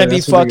 you're going to be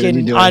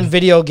fucking on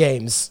video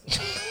games.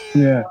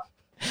 Yeah.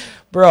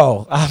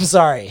 Bro, I'm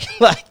sorry.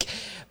 Like,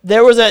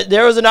 there was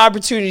an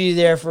opportunity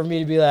there for me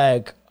to be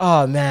like,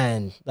 oh,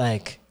 man,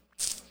 like,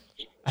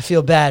 I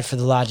feel bad for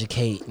the Logic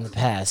hate in the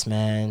past,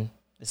 man.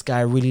 This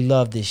guy really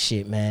loved this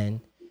shit,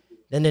 man.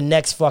 Then the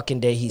next fucking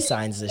day, he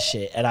signs this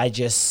shit, and I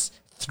just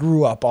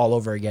threw up all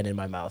over again in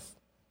my mouth.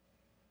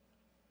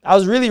 I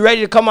was really ready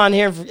to come on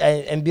here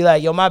and be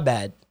like, yo, my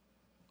bad.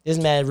 This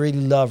man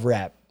really loved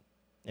rap.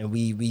 And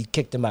we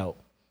kicked him out.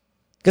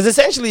 Because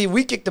essentially,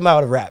 we kicked him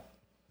out of rap.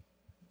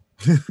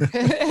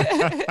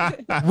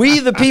 We,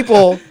 the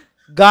people,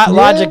 got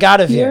Logic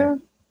out of here.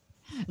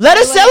 Let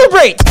us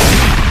celebrate.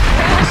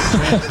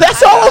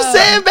 That's all I'm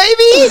saying,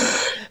 baby.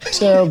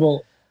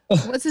 Terrible.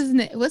 What's his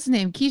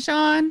name?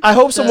 Keyshawn. I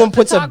hope someone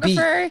puts a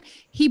beat.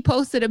 He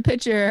posted a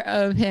picture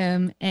of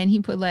him and he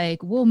put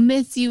like, "We'll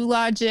miss you,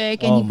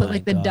 Logic," and he put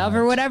like the dove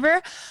or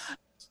whatever.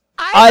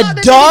 A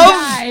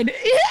dove?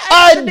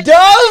 A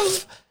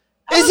dove?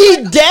 Is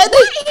he dead?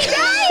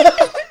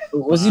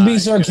 Was he being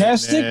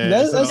sarcastic?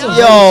 That's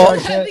Yo,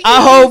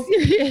 I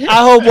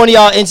hope one of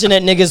y'all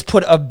internet niggas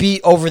put a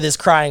beat over this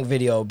crying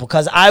video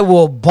because I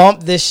will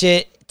bump this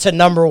shit to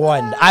number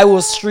 1. I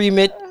will stream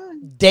it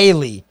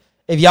daily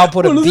if y'all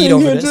put a beat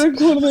over this.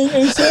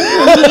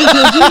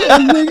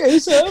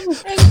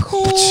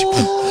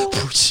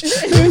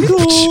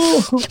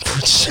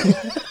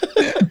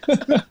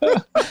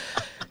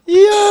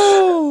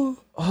 Yo.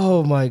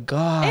 Oh my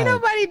God. Ain't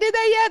nobody did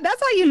that yet.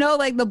 That's how you know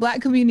like the black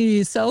community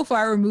is so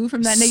far removed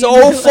from that nigga.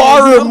 So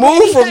far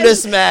removed from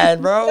this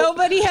man, bro.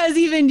 Nobody has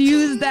even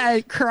used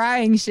that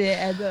crying shit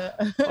as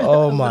a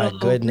oh my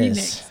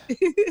goodness.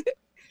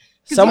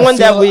 Someone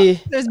that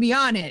we let's be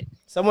on it.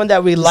 Someone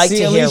that we like to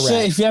hear Alicia,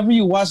 rap. if you ever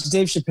watched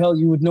Dave Chappelle,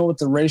 you would know what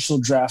the racial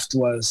draft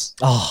was.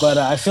 But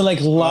I feel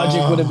like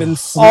Logic would have been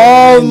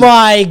oh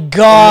my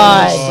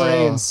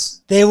God.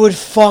 They would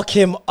fuck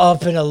him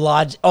up in a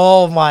Logic.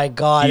 Oh my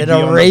God. He'd in be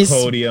a on race. the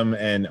podium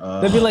and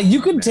they'd be like, you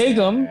can take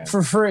them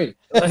for free.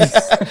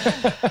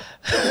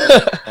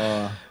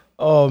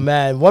 Oh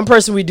man. One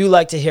person we do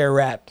like to hear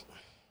rap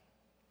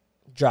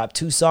dropped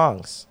 2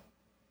 songs.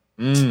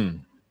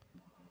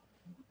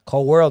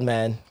 Cold World,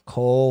 man.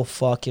 Cold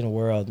fucking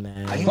world,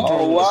 man.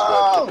 Oh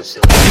wow.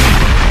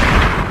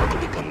 To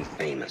become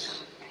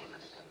famous.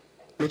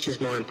 Which is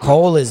more important?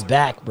 Cole is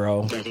back,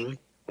 bro. Getting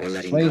or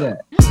letting Play go?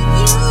 that.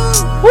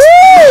 Woo!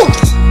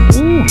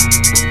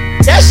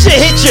 That shit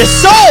hit your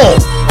soul.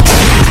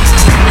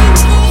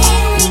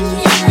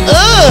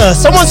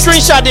 Someone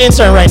screenshot the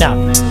intern right now.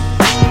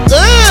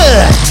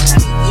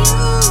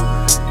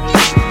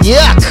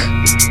 Yuck.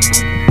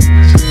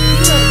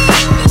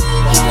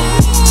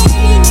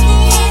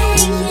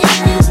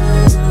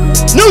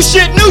 New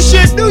shit.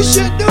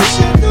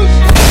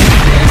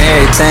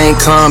 Everything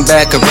come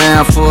back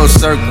around full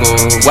circle.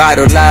 Why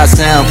do lies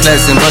sound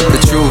pleasant but the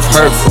truth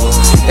hurtful?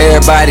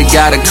 Everybody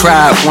gotta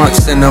cry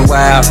once in a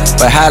while,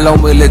 but how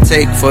long will it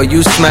take for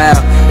you smile?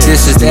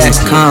 This is that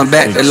come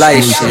back to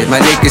life shit. My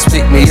niggas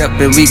pick me up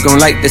and we gon'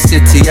 light the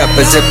city up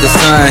as if the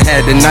sun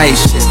had the night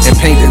shift, and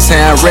paint the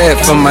town red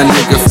for my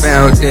nigga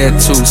found dead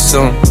too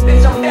soon.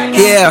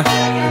 Yeah.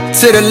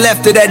 To the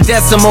left of that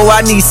decimal,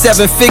 I need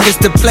 7 figures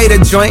to play the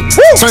joint.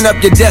 Turn up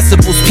your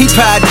decibels, peep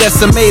how I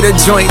decimate a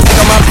joint. Think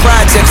of my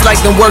projects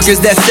like them workers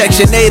that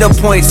section 8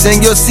 points,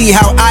 and you'll see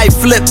how I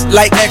flip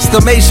like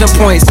exclamation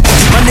points.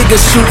 My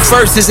niggas shoot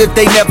first as if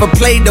they never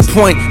played the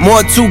point.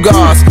 More 2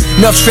 guards,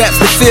 enough straps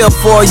to fill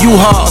for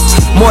U-Hauls.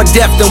 More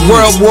depth than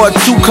World War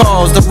II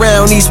calls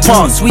around these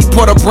parts. We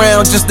put a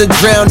brown just to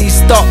drown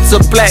these thoughts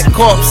of black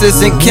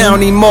corpses in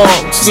county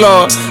morgues.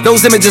 Lord,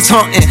 those images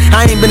haunting.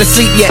 I ain't been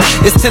asleep yet.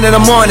 It's 10 in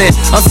the morning.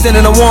 I'm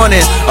sending a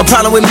warning. A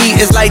problem with me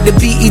is like the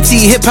BET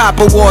Hip Hop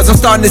Awards. I'm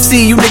starting to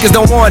see you niggas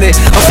don't want it.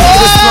 I'm sick of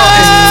this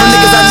flaunting from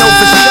niggas I know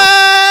for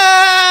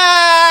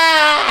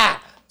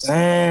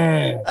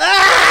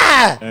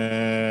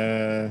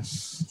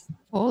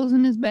sure. Holes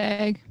in his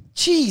bag.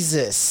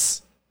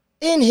 Jesus.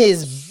 In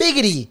his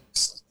biggity.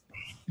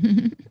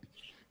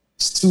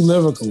 It's too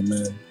lyrical,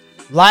 man.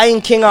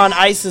 Lion King on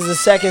Ice is the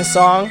second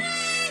song.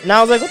 And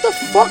I was like, what the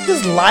fuck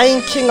does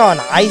Lion King on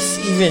Ice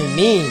even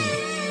mean?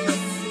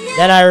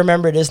 Then I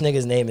remember this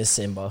nigga's name is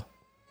Simba.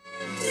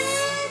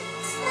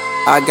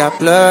 I got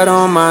blood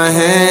on my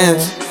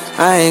hands.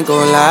 I ain't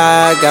gon'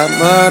 lie, got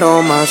mud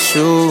on my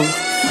shoes.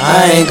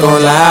 I ain't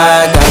gon'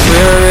 lie, got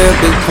real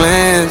big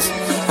plans.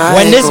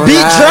 When this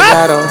beat drop, I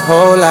got a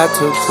whole lot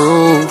to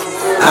prove.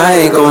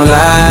 I ain't gon'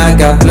 lie, I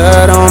got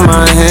blood on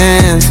my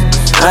hands.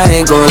 I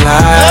ain't gon' lie,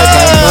 I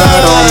got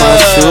blood on my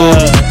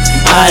shoes.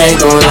 I ain't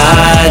gon'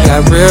 lie, I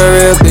got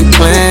real big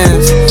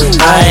plans.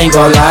 I ain't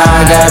gon' lie,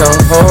 I got a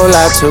whole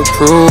lot to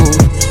prove.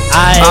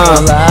 I ain't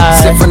gon'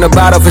 lie. Sip from the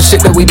bottle for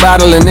shit that we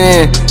bottling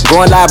in.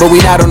 Going live, but we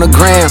not on the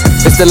gram.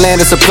 It's the land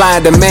of supply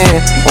and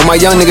demand. All my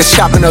young niggas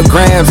chopping up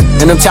grams,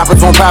 and them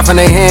choppers won't pop from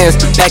their hands.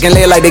 Back and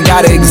lay like they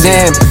got an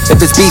exam. If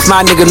it's beef,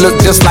 my nigga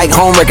look just like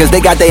home records. They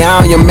got their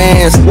eye on your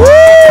mans.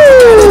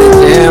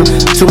 Damn,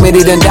 too many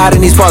done died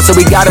in these parts, so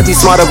we gotta be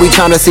smart if we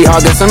tryna see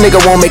August. Some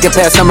nigga won't make it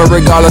past summer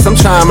regardless. I'm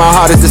trying my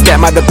hardest to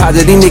stack my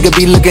deposit. These niggas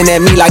be looking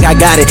at me like I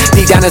got it.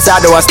 Deep down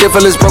inside though, I still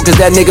feel as broke as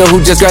that nigga who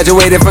just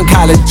graduated from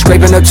college.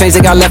 Scraping up change they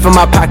got left in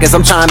my pockets.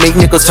 I'm trying to make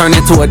nickels turn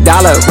into $1.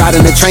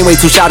 Riding the train way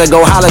too shy to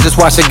go holler. Just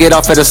watch it get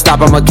off at a stop,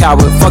 I'm a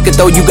coward. Fuck it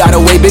though, you got a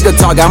way bigger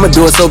target. I'ma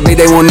do it so big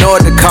they won't know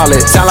what to call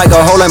it. Sound like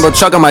a whole Lambo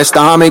truck on my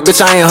stomach.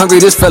 Bitch, I ain't hungry,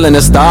 this feeling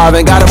is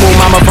starving. Gotta move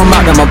mama from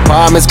out them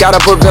apartments. Gotta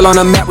put Bill on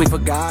the map, we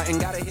forgot. And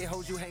gotta hit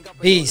hoes you hang up.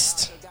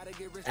 Beast.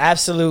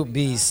 Absolute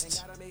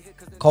beast.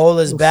 Cole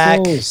is back.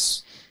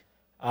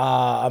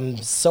 I'm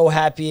so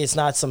happy it's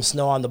not some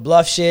Snow on the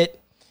Bluff shit.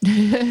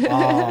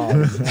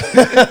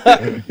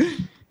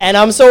 And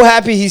I'm so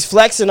happy he's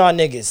flexing on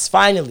niggas,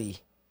 finally.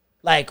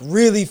 Like,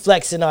 really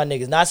flexing on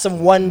niggas. Not some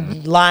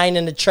one line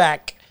in the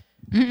track.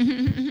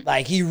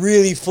 Like, he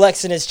really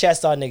flexing his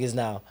chest on niggas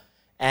now.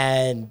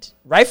 And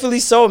rightfully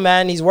so,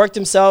 man. He's worked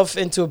himself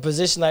into a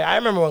position. Like, I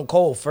remember when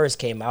Cole first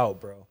came out,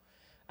 bro.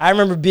 I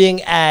remember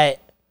being at,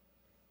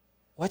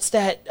 what's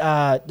that?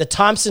 The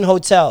Thompson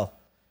Hotel.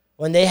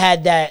 When they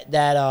had that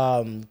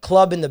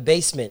club in the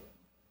basement.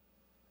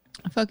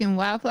 Fucking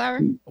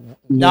Wildflower?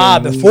 Nah,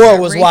 before it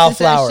was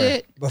Wildflower.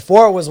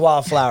 Before it was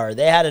Wildflower.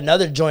 They had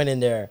another joint in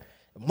there.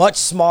 Much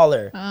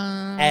smaller.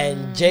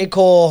 And J.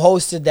 Cole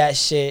hosted that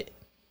shit.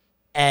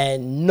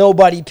 And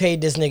nobody paid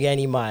this nigga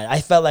any mind.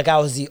 I felt like I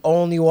was the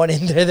only one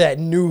in there that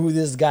knew who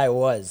this guy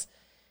was.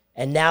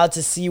 And now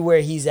to see where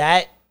he's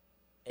at,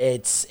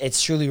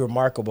 it's truly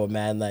remarkable,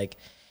 man. Like,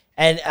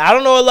 and I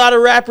don't know a lot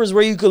of rappers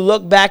where you could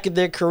look back at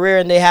their career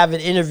and they have an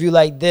interview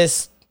like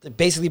this,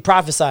 basically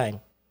prophesying.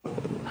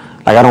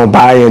 Like, I don't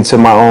buy into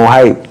my own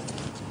hype.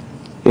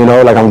 You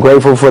know, like, I'm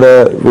grateful for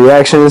the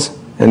reactions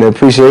and the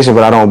appreciation,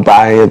 but I don't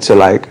buy into,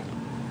 like,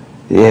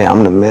 yeah,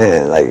 I'm the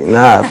man. Like,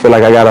 nah, I feel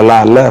like I got a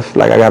lot left.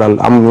 Like, I'm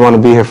going to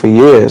be here for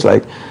years.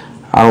 Like,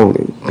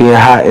 being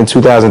hot in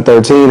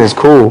 2013 is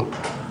cool.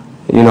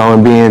 You know,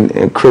 and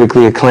being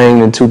critically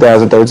acclaimed in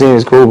 2013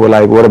 is cool, but,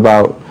 like, what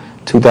about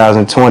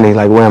 2020?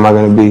 Like, where am I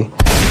going to be?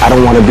 I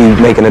don't want to be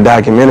making a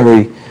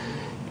documentary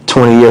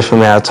 20 years from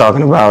now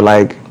talking about,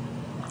 like,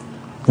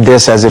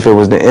 this as if it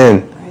was the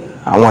end.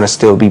 I want to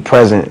still be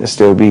present and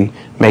still be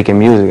making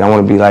music. I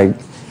want to be like,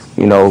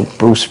 you know,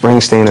 Bruce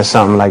Springsteen or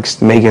something, like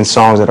making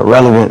songs that are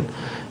relevant.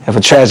 If a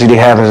tragedy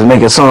happens,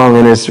 make a song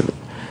and I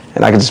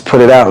can just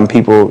put it out and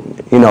people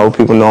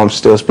know I'm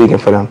still speaking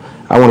for them.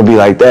 I want to be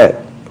like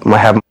that.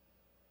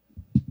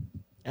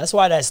 That's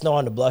why that Snow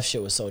on the Bluff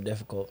shit was so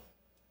difficult.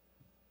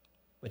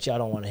 But y'all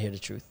don't want to hear the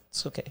truth.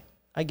 It's okay.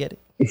 I get it.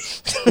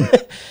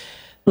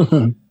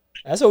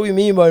 That's what we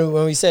mean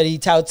when we said he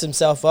touts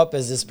himself up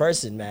as this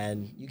person,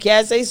 man. You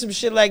can't say some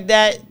shit like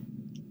that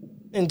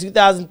in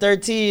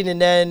 2013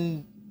 and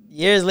then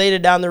years later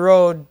down the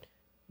road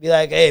be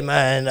like, hey,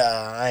 man,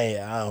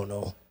 I don't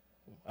know.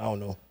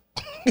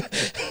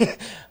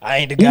 I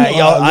ain't the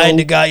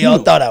guy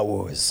y'all thought I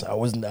was. I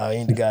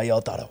ain't the guy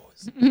y'all thought I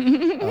was.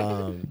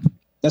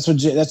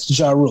 That's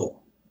Ja Rule.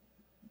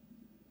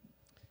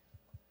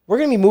 We're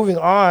going to be moving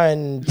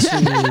on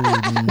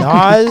to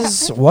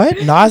Nas.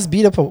 What? Nas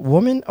beat up a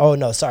woman? Oh,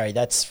 no, sorry.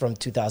 That's from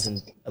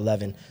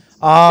 2011.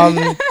 We're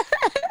going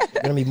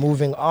to be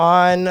moving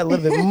on a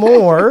little bit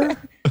more.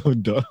 Oh,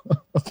 duh.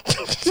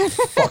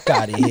 Fuck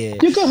out of here.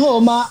 You can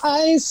hold my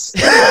ice.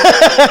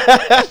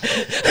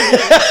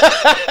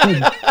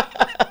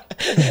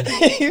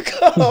 You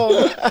can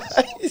hold my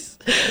ice.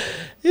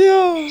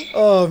 Yo.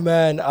 Oh,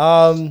 man.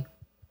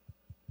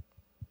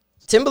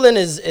 Timbaland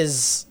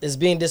is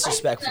being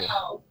disrespectful.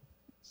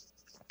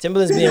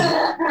 Timbaland's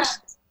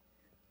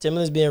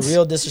being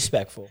real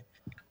disrespectful.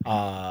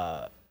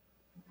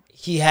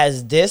 He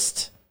has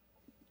dissed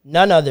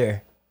none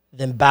other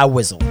than Bow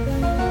Wizzle.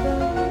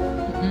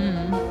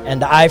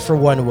 And I, for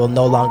one, will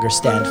no longer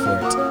stand for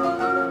it.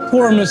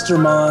 Poor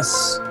Mr.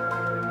 Moss.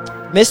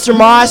 Mr.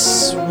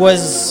 Moss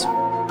was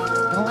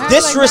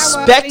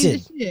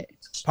disrespected. Like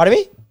Pardon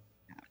me?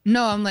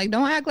 No, I'm like,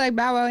 don't act like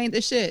Bow Wow ain't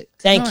the shit.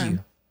 Thank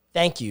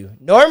you.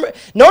 Norm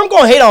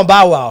gonna hate on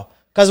Bow Wow.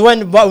 Because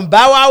when Bow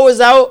Wow was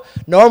out,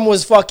 Norm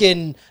was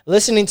fucking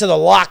listening to the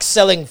Lox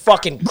selling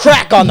fucking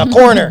crack on the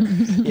corner.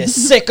 You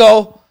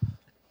sicko.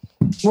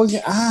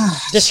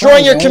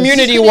 Destroying your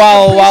community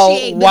while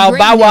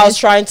Bow Wow's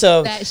trying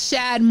to. That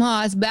Shad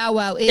Moss Bow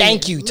Wow is.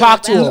 Thank you.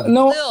 Talk to him.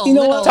 No, you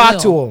know what? Talk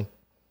to him.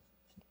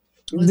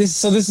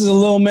 This is a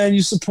little man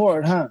you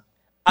support, huh?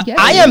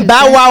 I am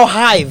Bow Wow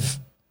Hive.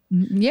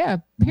 Yeah.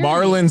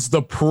 Marlon's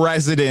the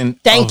president.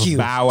 Thank of you.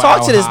 Bow Wow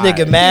Talk to this High.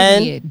 nigga,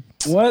 man.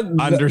 What?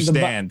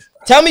 Understand.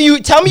 Tell me you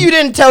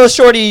didn't tell a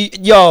shorty,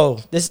 yo,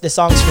 this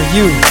song's for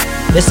you.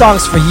 This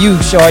song's for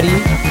you, shorty.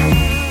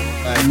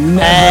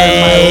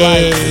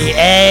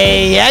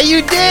 Hey, yeah,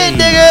 you did,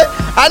 nigga.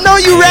 I know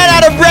you ran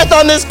out of breath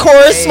on this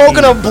chorus,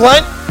 smoking a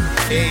blunt.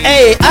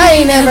 Hey, I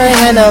ain't never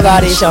had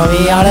nobody show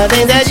me all the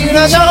things that you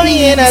done show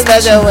me in a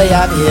special way.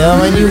 I feel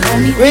when you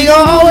hold me. We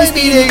gon' always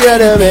be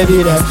together,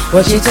 baby. That's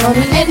what you told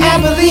me, and I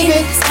believe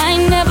it. I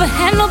ain't never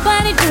had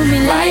nobody do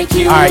me like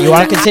you. All right, you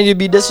want to continue to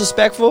be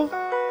disrespectful?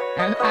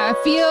 I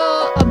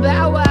feel a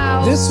Bow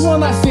Wow. This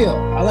one I feel.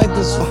 I like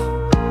this one.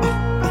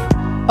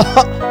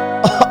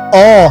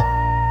 Oh.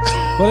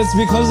 But it's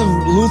because of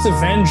Luther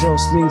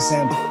Vandross being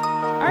sampled.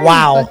 Are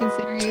Wow. you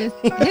fucking serious?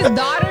 His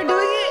daughter doing it?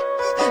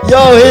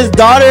 Yo, his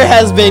daughter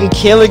has been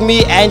killing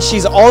me, and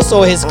she's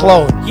also his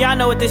clone. Y'all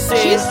know what this is.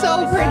 She's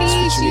so pretty.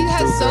 She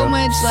has so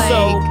much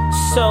pizzazz.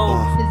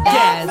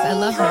 I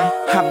love her.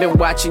 I've been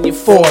watching you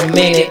For a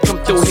minute, come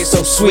through here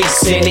so sweet,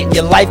 send it.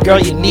 Your life, girl,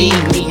 you need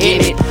me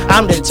in it.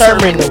 I'm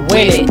determined to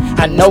win it.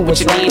 I know what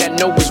you need, I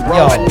know what's wrong.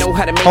 Yo, I know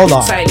how to make hold it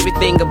on. tight.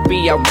 Everything'll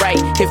be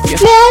alright if you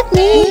let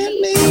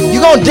me. You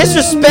gon'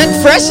 disrespect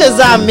Fresh as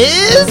I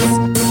miss?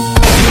 Oh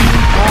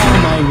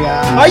my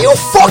god. Are you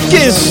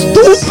fucking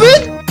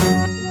stupid?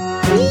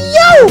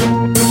 Yo!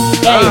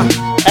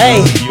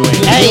 Hey.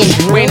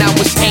 When I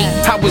was 8,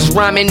 I was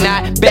rhyming,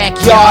 not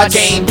backyard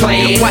game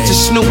playing. Watching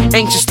Snoop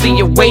anxiously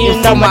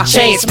awaiting for my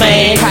chance,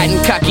 man. Hot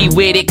and cocky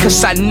with it,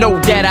 cause I know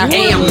that I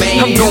am,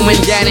 man. I'm going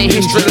down in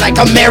history like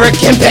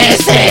American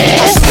Badass.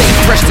 I stay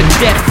fresh to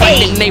death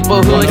in the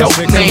neighborhood, dope,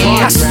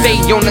 man. I stay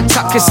on the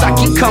top cause I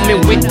keep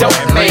coming with dope,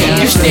 man.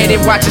 You steady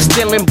watching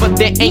stealing, but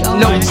there ain't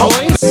no hope.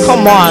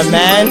 Come on,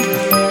 man.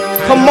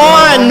 Come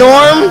on,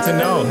 Norm.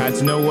 Had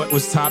to know what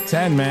was top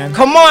 10, man.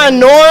 Come on,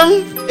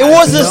 Norm. It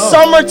was the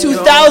summer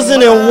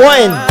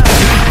 2001.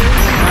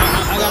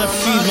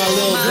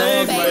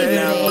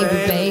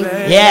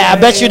 Yeah, I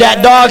bet you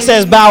that dog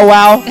says Bow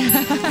Wow.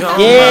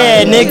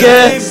 Yeah,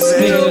 nigga.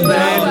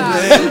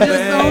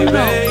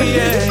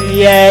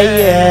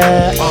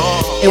 Yeah.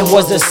 It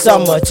was the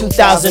summer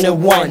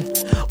 2001.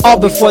 All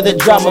before the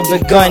drama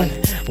begun.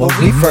 When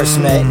we first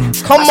met.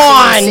 Come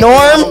on,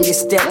 Norm.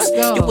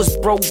 It was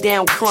broke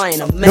down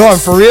crying a mess. Norm,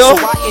 for real?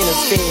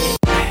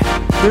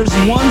 There's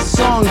one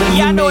song that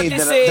you made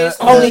that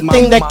only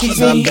thing that keeps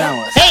me.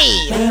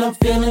 Hey! When I'm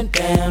feeling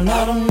down,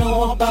 I don't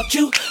know about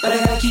you, but I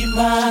gotta keep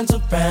my eyes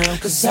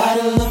around. Cause I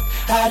done look,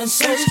 I done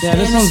searched. Yeah,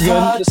 this one's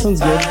good. This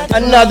one's good.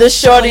 Another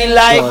shorty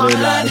like,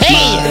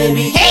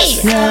 hey!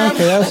 Yeah,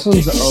 okay, that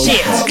one's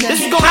Shit. This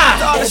is going out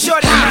to all the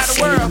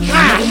shorties around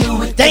the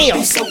world. Damn.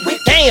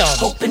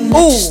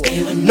 Ooh.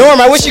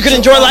 Norm, I wish you could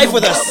enjoy life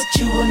with us.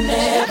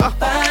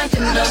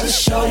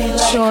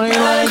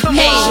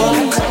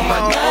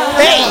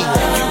 Hey.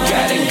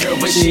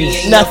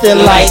 Nothing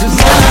like.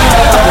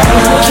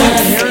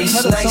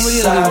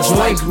 Somebody that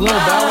enjoys Lil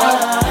Bow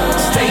Wow.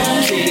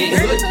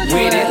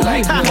 With it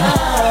like talk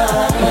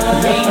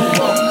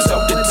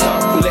the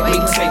talk, let me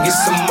tell you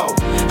some more.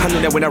 I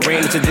knew that when I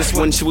ran into this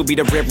one, she would be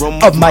the red room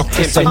of my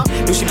system.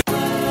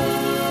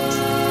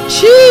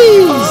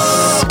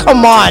 Jeez.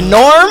 Come on,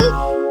 Norm.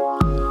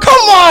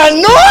 Come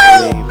on,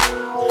 Norm.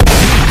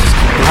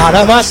 Out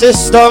of my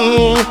system.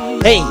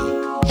 Hey.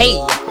 The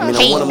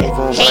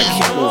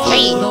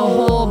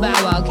whole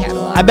Bow Wow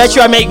catalog. I bet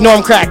you I make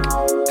Norm crack.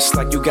 It's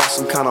like you got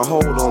some kind of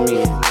hold on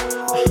me. I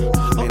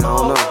don't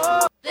know.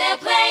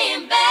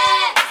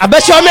 I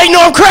bet you I make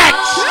Norm crack.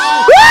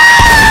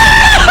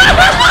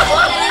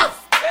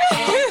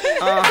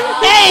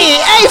 Hey,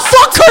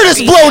 fuck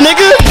Curtis Blow,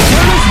 nigga.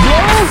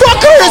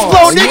 Fuck Curtis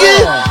Blow,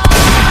 nigga.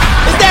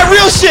 Is that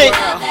real shit?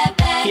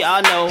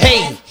 Y'all know.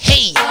 Hey.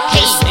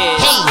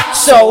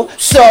 So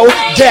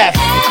deaf.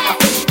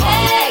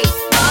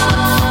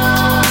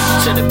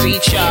 To the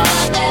beach, y'all.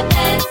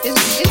 Is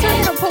her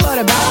gonna pull out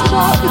a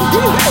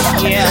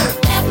basketball?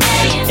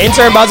 Yeah.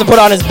 Intern about to put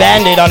on his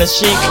band-aid on his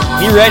cheek.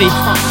 Be ready.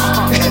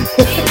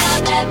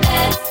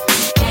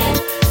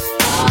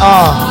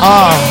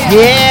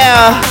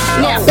 Yeah.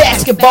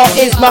 Basketball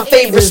is my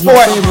favorite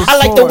sport. I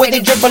like the way they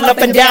dribble up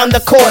and down the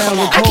court.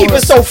 I keep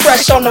it so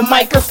fresh on the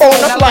microphone.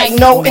 I'm like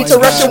no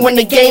interruption when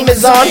the game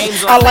is on.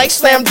 I like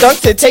slam dunk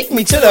to take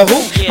me to the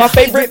hoop. My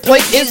favorite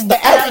play is the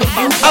alley.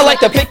 I like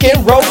the pick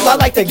and roll. I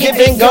like the give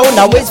and go.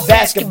 Now it's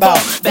basketball.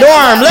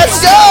 Norm, let's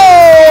go.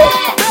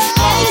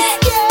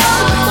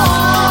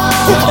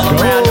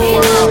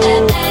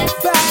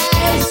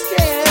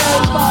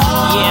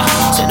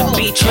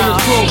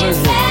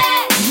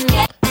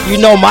 You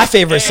know my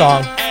favorite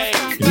song.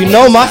 You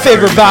know my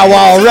favorite Bow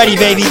Wow already,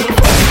 baby.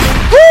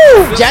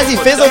 Woo! Jazzy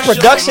Fizzle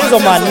Productions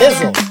on my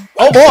nizzle.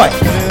 Oh boy.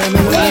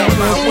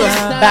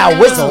 Bow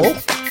Whizzle.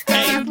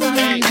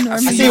 I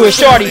see you with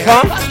Shorty,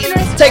 huh?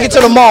 Take it to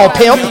the mall,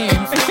 pimp.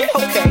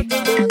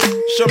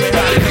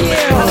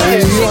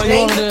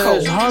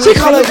 She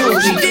called it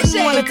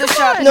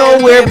Gucci.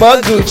 Nowhere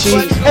but Gucci.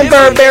 And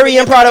Burberry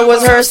and Prada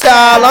was her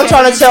style. I'm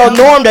trying to tell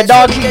Norm the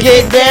dog can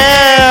get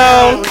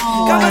down.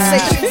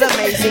 Conversation's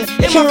amazing.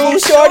 Making room,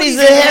 shorties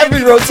in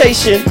heavy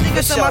rotation.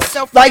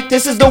 Like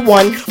this is the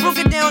one.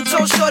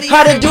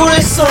 How to do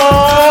this song?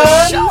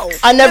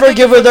 I never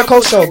give her the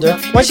cold shoulder.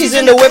 When she's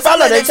in the whip, I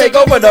let her take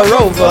over the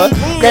Rover.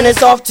 Then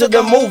it's off to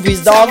the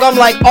movies, dog. I'm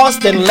like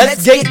Austin,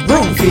 let's get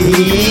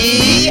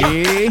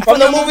groovy. From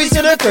the movies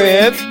to the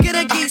crib,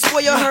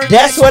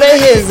 that's what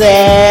it is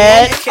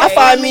at. I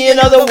find me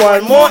another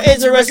one, more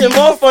interesting,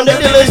 more fun. The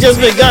deal has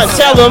just begun.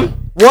 Tell them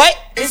what?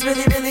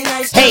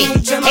 Hey,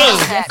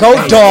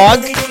 go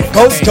dog,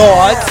 go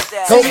dog,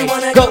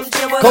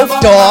 go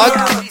dog.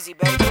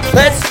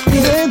 Let's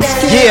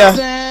yeah.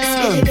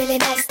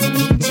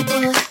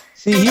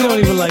 See, he don't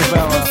even like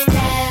Bow Wow.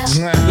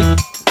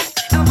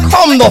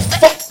 Come the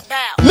fuck,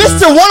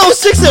 Mr.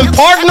 106 in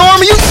Park, Norm?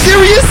 Are you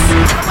serious?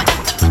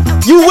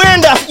 You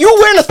wearing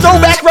the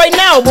throwback right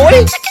now,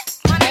 boy?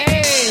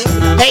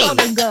 Hey.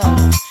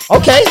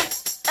 Okay.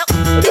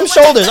 Look at them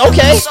shoulders.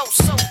 Okay.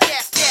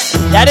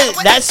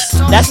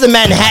 That's the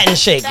Manhattan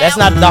shake. That's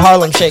not the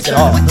Harlem shake at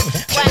all.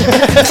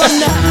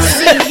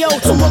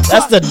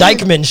 That's the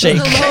Dykeman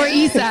shake. Lower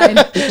East Side.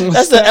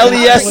 That's the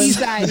LES.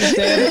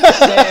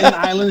 Staten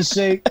Island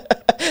shake.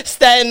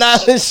 Staten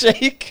Island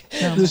shake.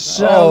 The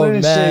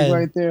Shaolin shake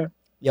right there.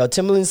 Yo,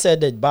 Timbaland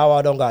said that Bow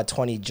Wow don't got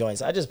 20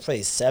 joints. I just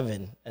played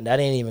 7, and that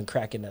ain't even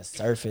cracking the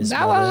surface.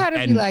 Bow Wow had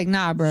to be like,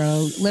 nah,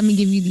 bro. Let me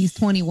give you these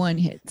 21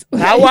 hits.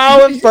 Bow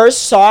Wow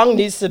first song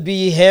needs to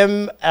be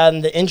him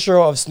and the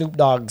intro of Snoop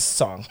Dogg's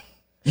song.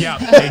 Yeah,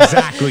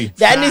 exactly.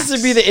 That needs to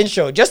be the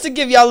intro, just to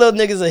give y'all little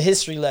niggas a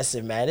history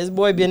lesson, man. This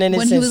boy been in it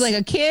when since he was like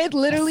a kid,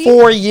 literally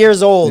 4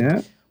 years old.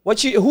 Yeah.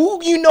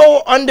 Who you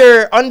know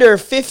under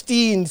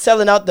 15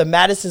 selling out the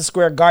Madison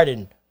Square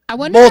Garden? I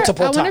wonder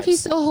multiple times. if he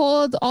still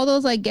holds all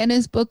those like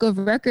Guinness Book of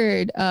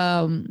Record,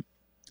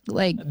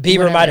 like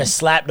Bieber might have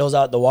slapped those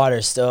out the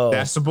water still.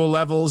 Decibel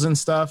levels and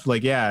stuff.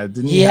 Like, yeah,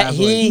 didn't he have,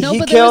 he but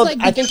killed. there was, like,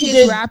 the I think he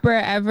biggest did. rapper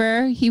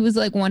ever. He was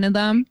like one of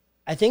them.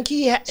 I think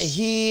he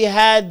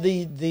had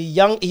the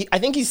young. I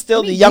think he's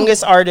still the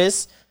youngest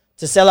artist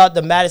to sell out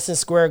the Madison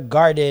Square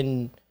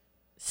Garden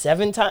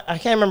 7 times. I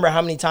can't remember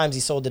how many times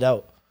he sold it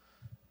out.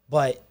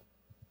 But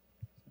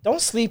don't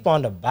sleep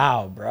on the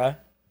Bow, bruh.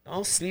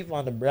 Don't sleep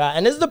on the Bow.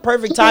 And this is the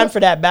perfect time for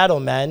that battle,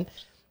 man.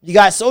 You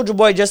got Soulja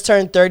Boy just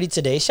turned 30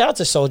 today. Shout out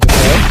to Soulja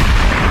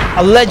Boy,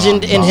 a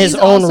legend in his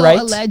own right.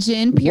 A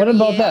legend. Period. What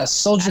about that?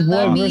 Soulja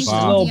Boy versus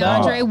Lil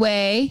Bow. DeAndre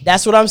Way.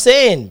 That's what I'm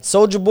saying.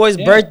 Soulja Boy's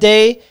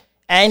birthday.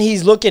 And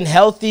he's looking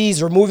healthy.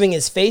 He's removing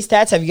his face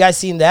tats. Have you guys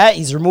seen that?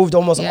 He's removed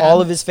almost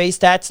all of his face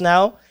tats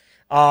now.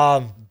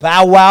 Bow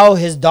Wow,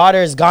 his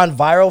daughter has gone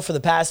viral for the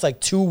past like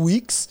 2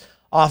 weeks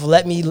off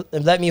Let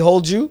Me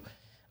Hold You.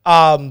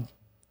 I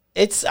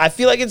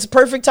feel like it's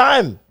perfect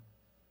time.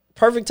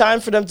 Perfect time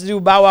for them to do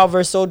Bow Wow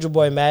versus Soulja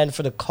Boy, man,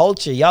 for the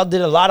culture. Y'all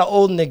did a lot of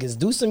old niggas.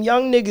 Do some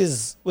young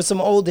niggas with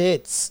some old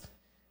hits.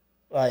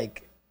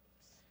 Like,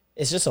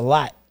 it's just a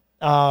lot.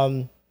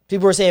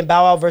 People were saying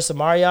Bow Wow versus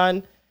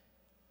Marion.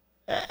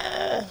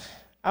 I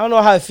don't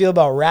know how I feel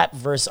about rap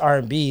versus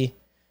R&B.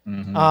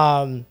 Mm-hmm.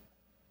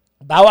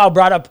 Bow Wow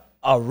brought up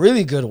a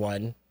really good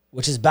one,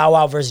 which is Bow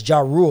Wow versus Ja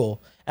Rule.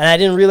 And I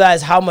didn't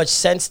realize how much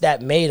sense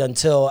that made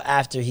until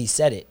after he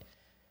said it.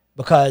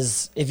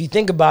 Because if you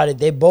think about it,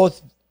 they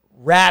both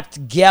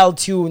rapped gal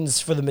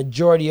tunes for the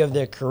majority of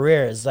their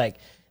careers. Like,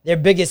 their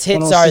biggest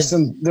hits are...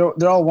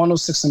 They're all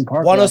 106 in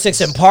Park.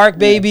 106 in Park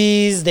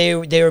babies. They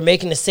were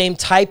making the same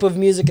type of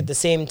music at the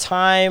same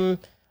time.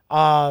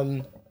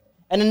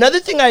 And another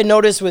thing I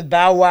noticed with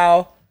Bow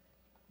Wow,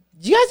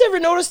 do you guys ever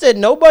notice that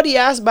nobody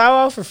asked Bow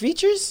Wow for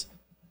features?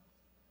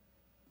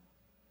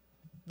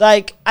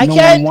 Like, no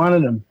one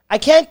wanted him. I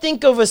can't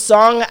think of a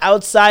song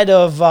outside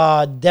of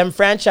them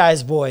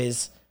Franchise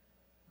Boys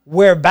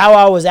where Bow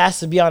Wow was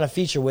asked to be on a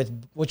feature with,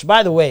 which,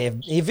 by the way,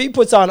 if he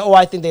puts on Oh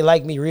I Think They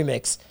Like Me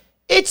remix,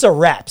 it's a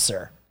rap,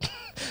 sir.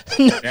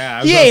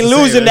 Yeah, he ain't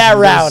losing that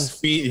round.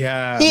 He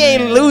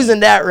ain't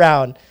losing that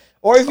round.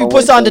 Or if he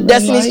puts on the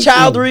Destiny's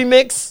Child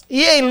remix,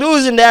 he ain't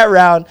losing that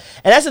round.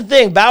 And that's the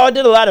thing. Bow Wow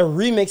did a lot of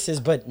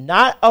remixes, but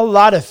not a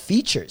lot of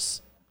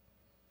features.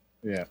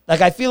 Yeah.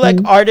 Like, I feel like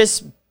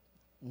artists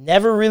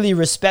never really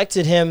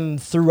respected him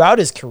throughout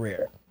his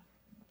career.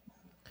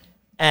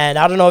 And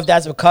I don't know if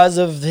that's because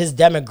of his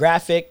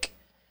demographic.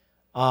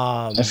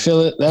 I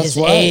feel it. That's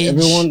why age.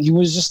 everyone, he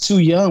was just too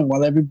young.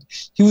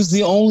 He was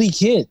the only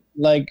kid.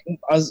 Like,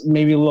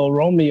 maybe Lil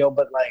Romeo,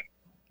 but like.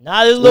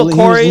 Nah, there's Lil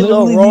Corey,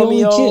 Lil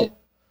Romeo.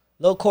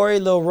 Lil Corey,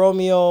 Lil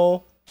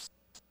Romeo,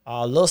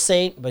 Lil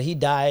Saint, but he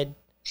died.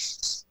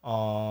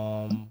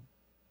 But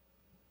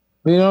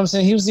you know what I'm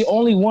saying? He was the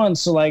only one.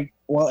 So like,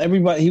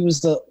 he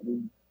was the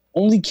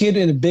only kid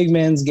in a big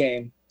man's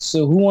game.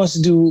 So who wants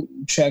to do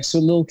tracks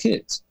with little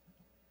kids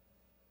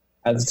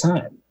at the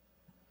time?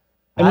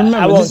 And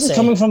remember, this is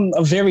coming from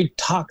a very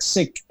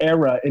toxic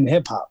era in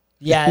hip hop.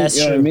 Yeah, that's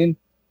you know true. What I mean,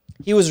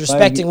 he was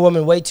respecting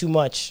women way too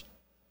much.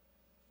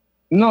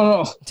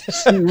 No,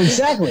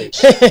 exactly.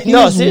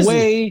 No,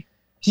 seriously.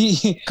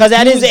 Because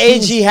at his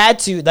age, he had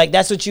to. Like,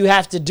 that's what you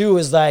have to do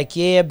is like,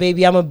 yeah,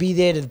 baby, I'm going to be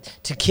there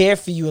to care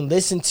for you and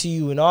listen to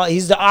you and all.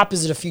 He's the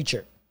opposite of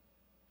Future.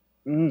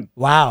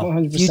 Wow,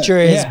 100%. Future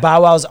is Yeah.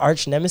 Bow Wow's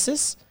arch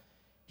nemesis.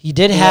 He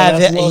did Yeah, have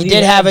that's what he he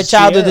did had have a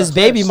child with Sierra his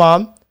baby first.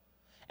 mom,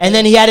 and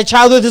then he had a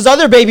child with his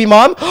other baby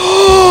mom.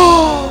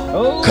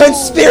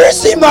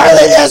 Conspiracy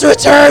Marlon has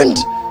returned.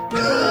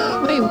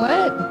 Wait,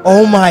 what?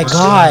 Oh my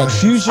God!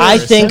 Future I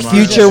think is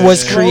Future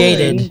was controlling-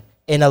 created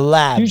in a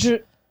lab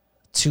Future,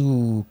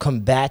 to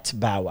combat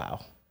Bow Wow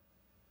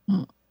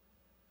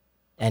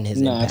and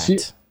his Nah,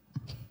 impact.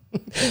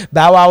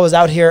 Bow Wow was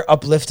out here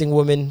uplifting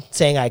women,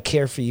 saying, "I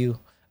care for you.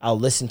 I'll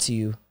listen to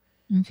you."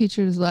 And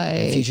Future's like.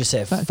 And Future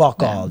said, "Fuck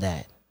them. all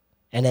that,"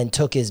 and then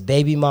took his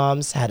baby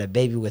moms, had a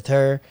baby with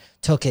her.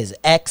 Took his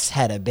ex,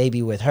 had a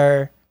baby with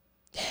her.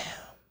 Damn.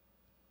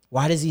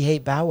 Why does he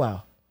hate Bow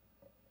Wow?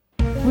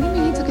 What do you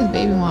mean he took his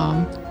baby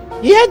mom?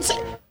 He had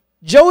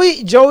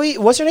Joey.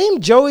 What's her name?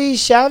 Joey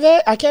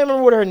Chavez. I can't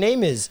remember what her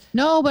name is.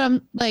 No, but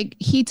I'm like,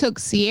 he took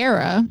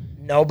Sierra.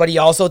 No, but he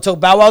also took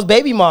Bow Wow's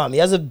baby mom. He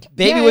has a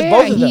baby with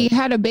both of them. He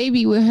had a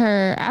baby with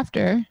her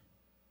after.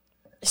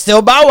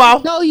 Still Bow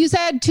Wow. No, you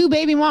said 2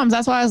 baby moms.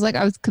 That's why I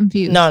was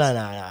confused. No.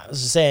 I was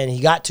just saying he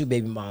got 2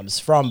 baby moms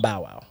from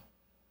Bow Wow.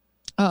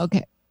 Oh,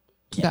 okay.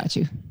 Got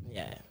you.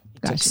 Yeah. He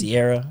Got took you.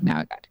 Sierra. Now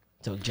I got it.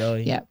 Took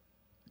Joey. Yep.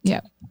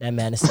 That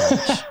man is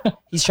savage.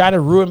 He's trying to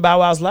ruin Bow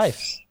Wow's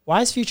life.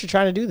 Why is Future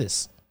trying to do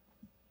this?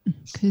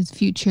 Because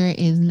Future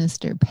is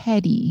Mr.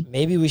 Petty.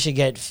 Maybe we should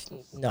get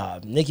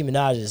Nicki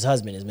Minaj's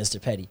husband is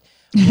Mr. Petty.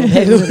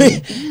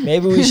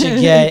 Maybe we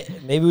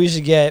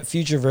should get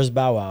Future versus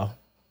Bow Wow.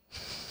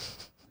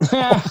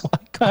 Oh my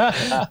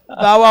God.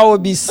 Bow Wow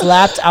would be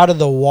slapped out of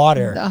the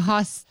water. The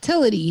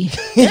hostility.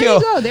 There you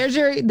go. There's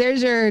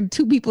your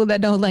 2 people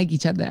that don't like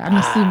each other. I'm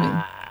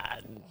assuming.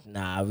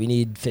 Nah, we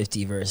need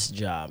 50 versus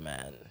Ja,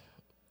 man.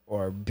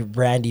 Or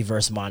Brandy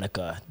versus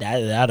Monica.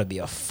 That'll be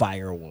a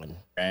fire one.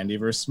 Brandy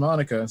versus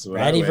Monica. That's what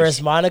Brandy I wish.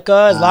 versus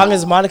Monica. As long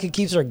as Monica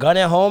keeps her gun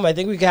at home, I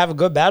think we can have a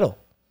good battle.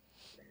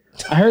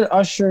 I heard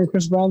Usher and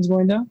Chris Brown's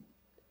going down.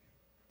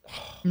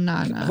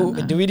 Nah.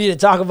 Do we need to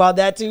talk about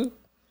that too?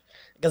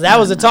 Because that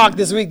was a talk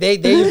this week. They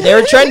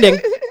were trending.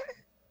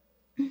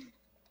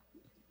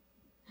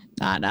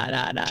 Nah.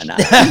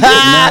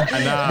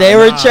 They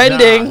were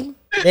trending.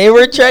 They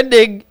were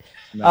trending.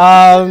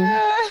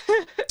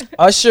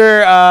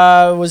 Usher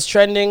was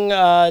trending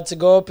to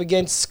go up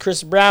against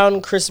Chris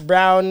Brown. Chris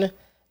Brown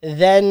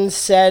then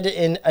said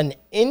in an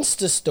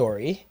Insta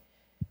story,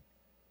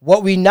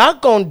 "What we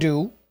not gonna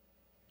do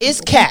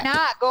is cap.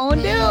 Not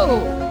gonna do.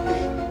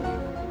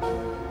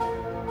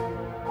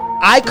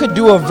 I could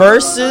do a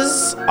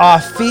verses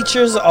off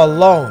features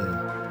alone,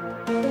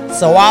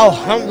 so I'll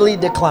humbly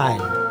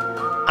decline.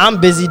 I'm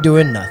busy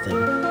doing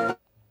nothing."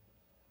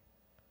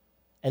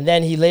 And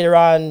then he later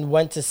on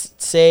went to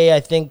say, I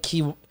think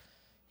he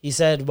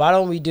said, "Why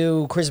don't we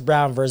do Chris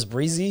Brown versus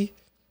Breezy?"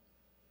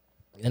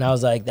 And I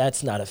was like,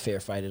 that's not a fair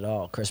fight at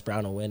all. Chris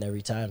Brown will win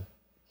every time.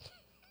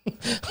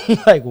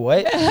 Like,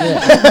 what?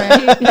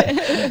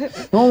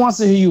 No one wants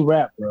to hear you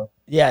rap, bro.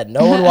 Yeah,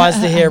 no one wants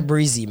to hear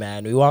Breezy,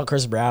 man. We want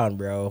Chris Brown,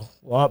 bro.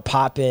 We want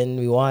Poppin'.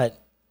 We want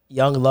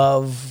Young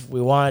Love. We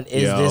want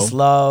Is Yo. This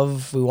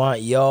Love? We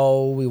want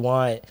Yo. We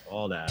want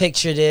All that.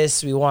 Picture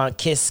This. We want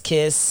Kiss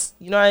Kiss.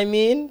 You know what I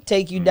mean?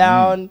 Take You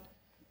Down.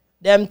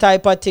 Them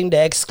type of thing.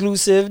 The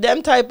exclusive.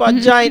 Them type of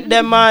giant.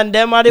 Them man.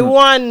 Them are the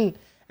one.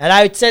 And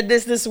I said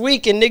this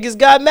week and niggas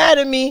got mad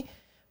at me.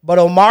 But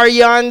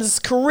Omarion's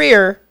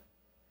career,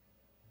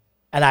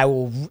 and I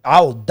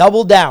will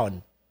double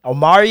down.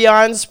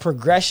 Omarion's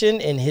progression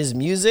in his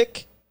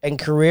music and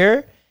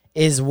career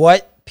is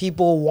what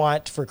people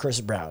want for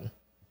Chris Brown.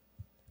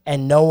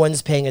 And no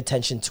one's paying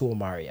attention to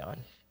Omarion.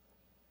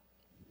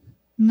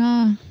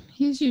 Nah,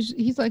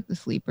 he's like the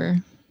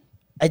sleeper.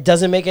 It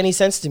doesn't make any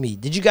sense to me.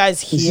 Did you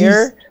guys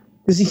hear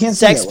Because he can't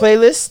Sex sing that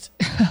Playlist?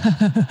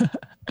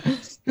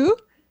 Who?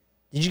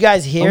 Did you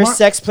guys hear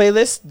Sex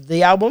Playlist,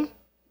 the album?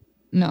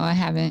 No, I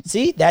haven't.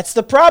 See, that's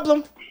the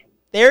problem.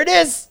 There it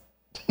is.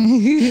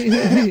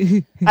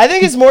 I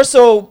think it's more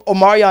so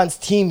Omarion's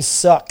team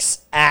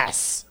sucks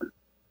ass.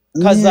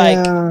 Because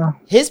like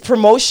his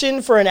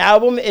promotion for an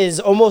album is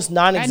almost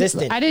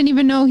non-existent. I didn't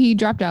even know he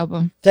dropped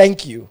album.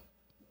 Thank you.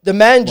 The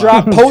man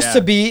dropped Post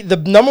to Be. The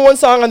number 1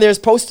 song on there is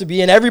Post to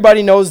Be, and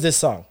everybody knows this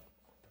song.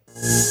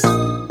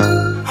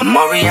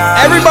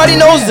 Everybody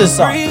knows this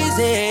song.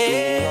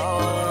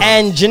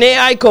 And Janae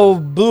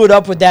Aiko blew it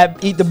up with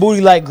that Eat the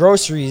Booty Like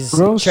Groceries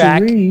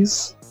track.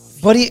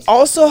 But he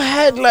also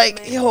had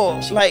like,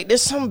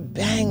 there's some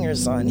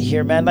bangers on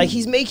here, man. Like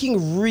he's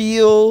making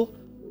real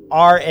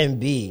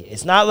R&B.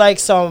 It's not like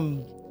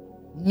some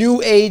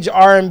new age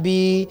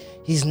R&B.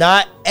 He's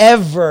not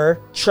ever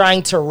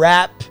trying to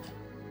rap.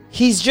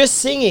 He's just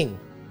singing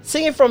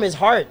from his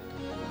heart.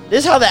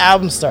 This is how the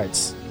album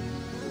starts.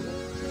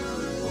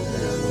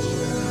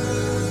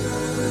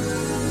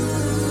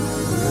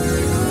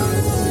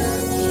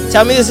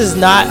 Tell me this is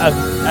not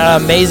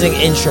an amazing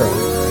intro.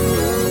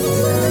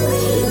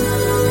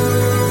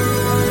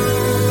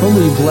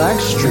 Holy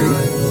Blackstreet.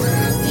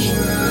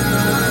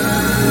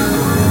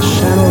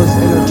 Channel is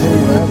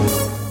entertainment.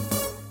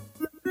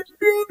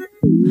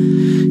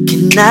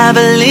 Can I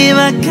believe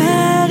I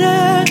got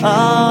her?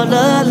 all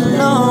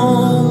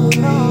alone.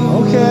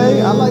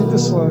 Okay, I like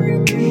this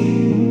one.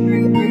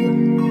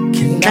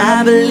 Can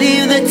I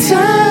believe the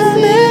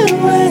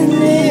timing when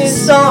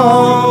this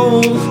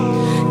song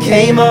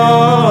came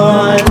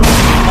on?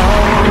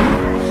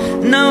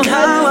 Know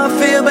how I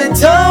feel, but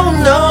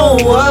don't know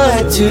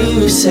what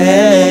to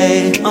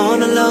say. On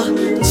the low,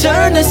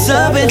 turn this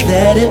up and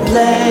let it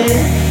play.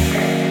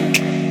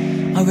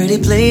 Already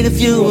played a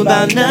few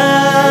about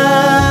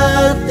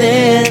nothing,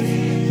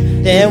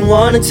 then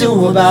 1 or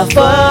 2 about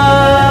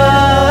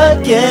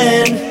fucking,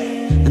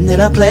 and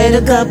then I played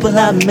a couple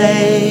I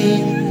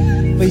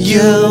made for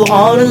you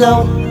all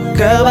alone.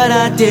 Girl, but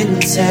I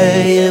didn't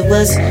say it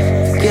was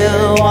you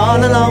all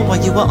alone while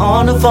you were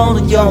on the phone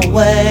on your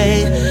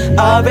way,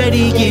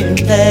 already getting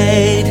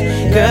paid.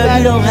 Girl,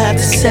 you don't have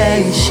to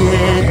say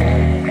shit.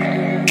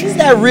 This is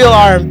that real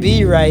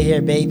R&B right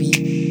here, baby.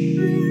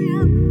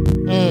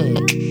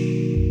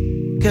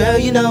 Girl,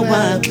 you know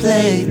why I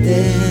played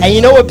this. And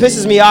you know what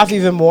pisses me off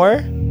even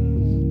more?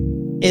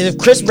 Is if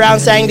Chris Brown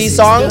sang these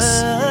songs.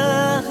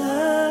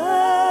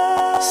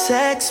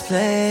 Sex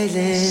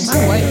playlist. My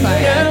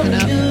Wi-Fi acting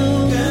up.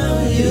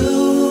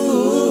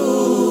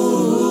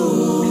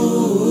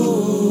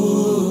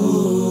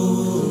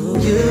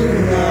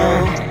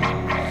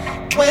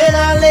 When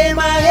I lay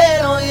my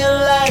head on your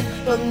lap,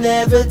 I'm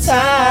never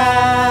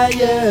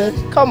tired.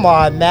 Come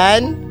on,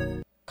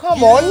 man.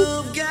 Come on.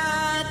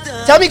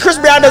 Tell me Chris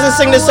Brown doesn't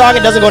sing this song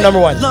and doesn't go number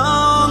 1.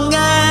 Long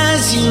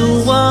as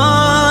you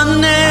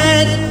want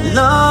it,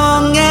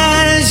 long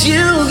as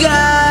you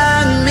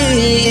got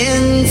me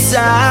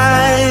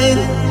inside.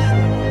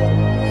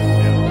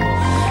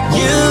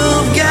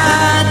 You've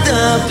got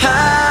the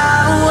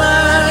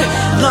power,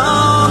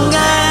 long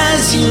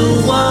as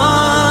you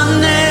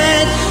want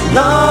it,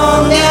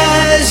 long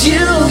as you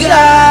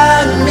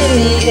got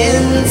me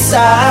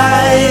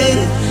inside.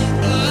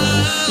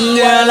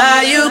 Girl,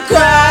 are you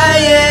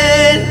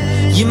crying?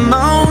 You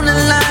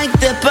moaning like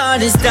the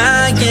party's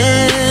dying.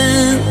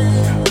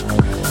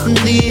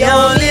 The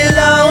only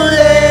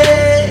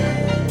lonely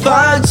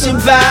part your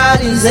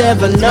body's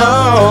ever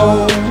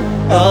known.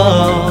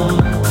 Oh,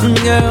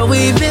 girl,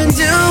 we've been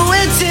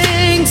doing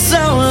things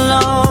so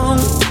long.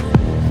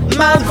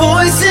 My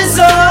voice is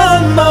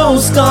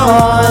almost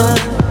gone.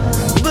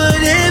 But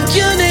if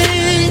you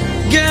need,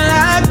 girl,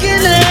 I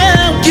can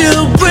help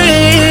you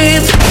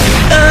breathe.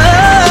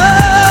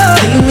 Oh,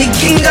 and we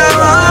can go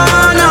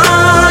on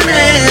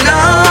and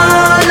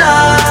on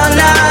all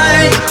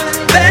night.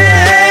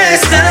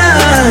 Past the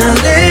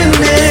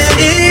limit,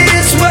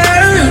 it's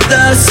worth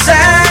the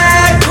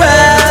sacrifice.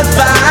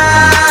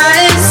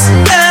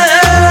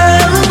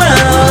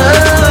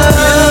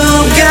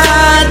 You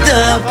got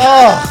the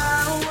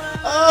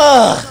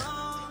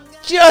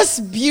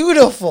Just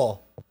beautiful.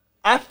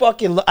 I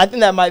think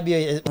that might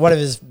be one of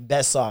his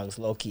best songs,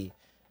 low key.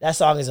 That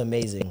song is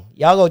amazing.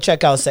 Y'all go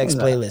check out Sex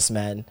Playlist,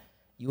 man.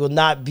 You will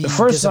not be The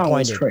first song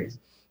was disappointed. crazy.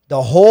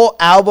 The whole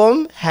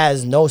album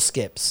has no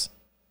skips.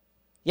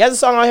 He has a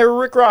song on here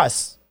with Rick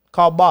Ross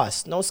called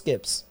Boss. No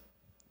skips.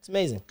 It's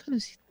amazing.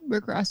 Because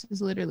Rick Ross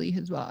is literally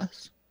his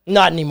boss.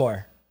 Not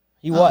anymore.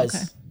 He was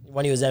okay.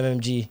 when he was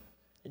MMG.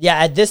 Yeah,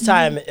 at this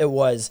time it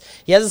was.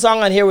 He has a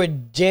song on here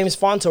with James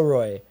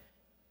Fauntleroy.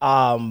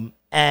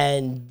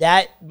 And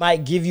that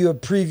might give you a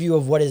preview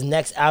of what his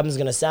next album is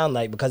going to sound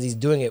like because he's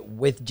doing it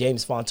with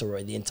James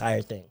Fauntleroy, the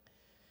entire thing.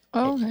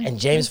 Oh, okay. And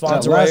James That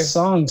Fauntleroy. last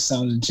song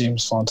sounded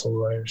James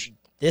Fauntleroy.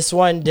 This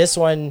one is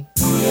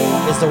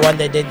the one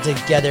they did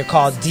together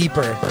called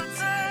Deeper.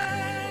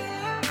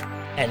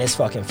 And it's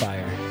fucking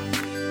fire.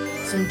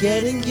 some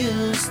getting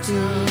used to.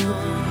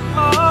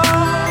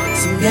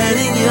 Some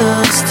getting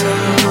used to.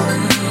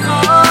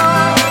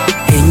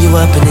 Hitting you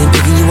up and then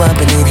picking you up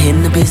and then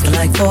hitting the bitch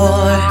like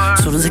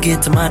 4. Soon as I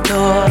get to my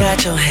door,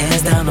 got your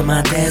hands down on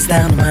my dance,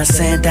 down on my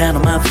sand, down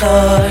on my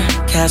floor.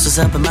 Castles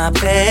up in my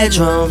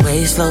bedroom,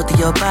 waves flow through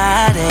your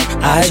body.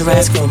 Eyes are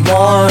asking for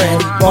more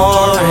and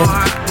more and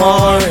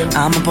more. And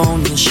I'm up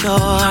on your shore.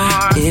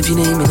 If you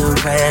need me to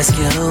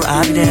rescue,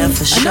 I'll be there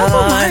for sure.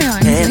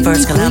 Head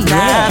first, cause I'm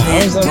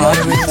diving.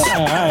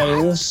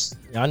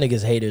 Y'all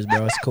niggas haters,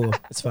 bro. It's cool.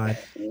 It's fine.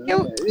 Go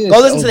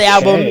listen to the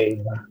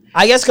album.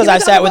 I guess because I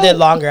sat with it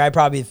longer, I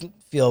probably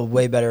feel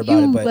way better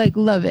about it. But like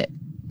love it.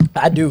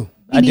 I do.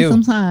 You need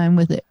some time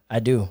with it. I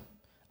do.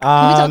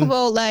 Can we talk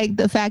about like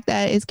the fact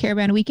that it's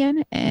Caravan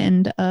Weekend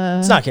and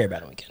it's not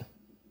Caravan Weekend.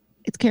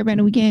 It's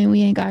Caravan Weekend and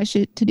we ain't got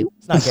shit to do.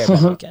 It's not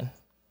Caravan Weekend.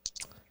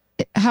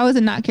 How is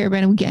it not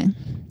Caravan Weekend?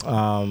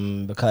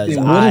 Because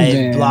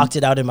I blocked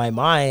it out in my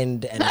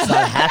mind and it's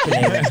not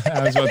happening.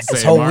 I was about to say,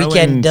 this whole Marlon's-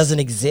 weekend doesn't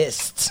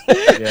exist.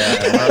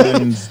 Yeah,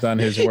 Marlon's done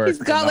his work. He's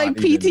got like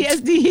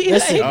PTSD.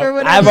 Listen, like, or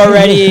whatever.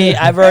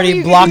 I've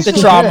already blocked the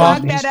trauma.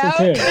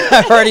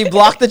 I've already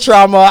blocked the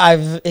trauma.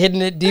 I've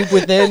hidden it deep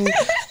within,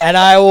 and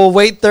I will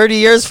wait 30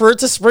 years for it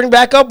to spring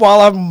back up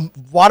while I'm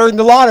watering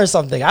the lawn or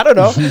something. I don't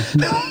know.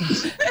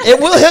 It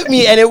will hit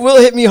me, and it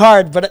will hit me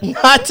hard, but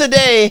not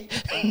today,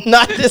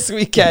 not this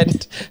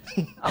weekend.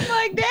 I'm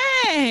like,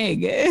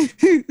 dang.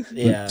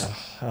 Yeah.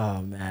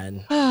 Oh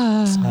man.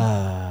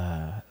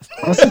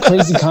 That's a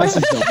crazy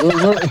concept, though.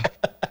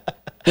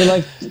 We're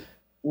like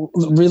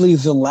really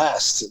the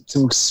last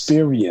to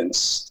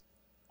experience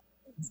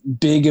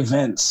big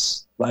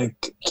events like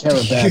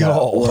Caravana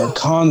or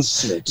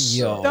concerts.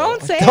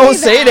 Don't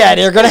say that.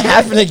 They're gonna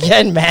happen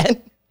again,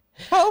 man.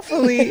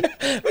 Hopefully.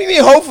 What do you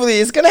mean? Hopefully,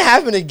 it's gonna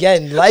happen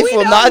again. Life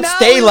will not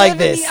stay like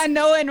this.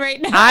 Unknown right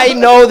now. I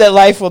know that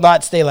life will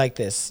not stay like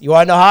this. You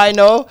wanna know how I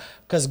know?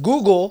 Because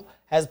Google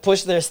has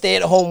pushed their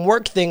stay-at-home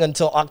work thing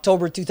until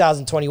October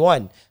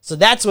 2021. So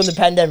that's when the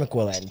pandemic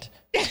will end.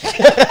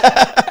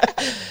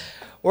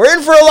 We're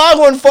in for a long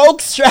one,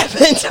 folks. Strap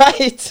in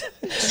tight.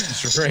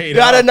 Straight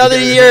Got up, another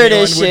because year of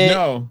this anyone would shit.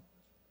 know.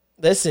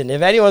 Listen,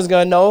 if anyone's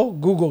gonna know,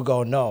 Google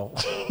gonna know.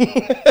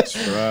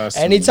 Trust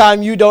me.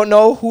 Anytime you don't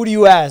know, who do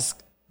you ask?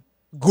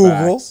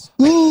 Google.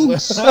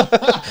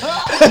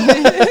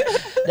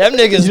 Them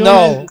niggas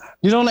know.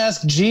 You don't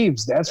ask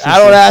Jeeves. That's for I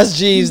don't sure. ask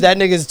Jeeves. That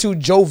nigga's too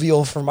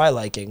jovial for my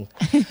liking.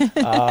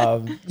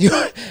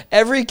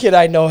 Every kid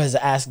I know has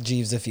asked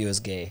Jeeves if he was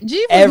gay.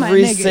 Jeeves was my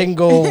Every nigga.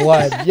 single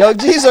one. Yo,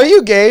 Jeeves, are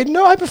you gay?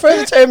 No, I prefer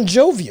the term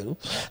jovial.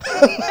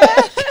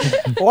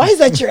 Why is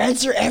that your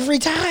answer every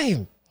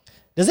time?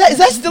 Is that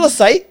still a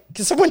site?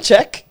 Can someone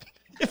check?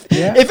 If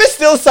it's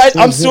still a site,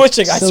 I'm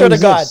switching. I swear to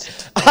God.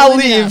 I'll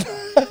leave.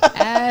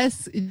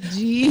 Ask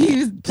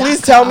Jeeves.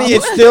 Please tell me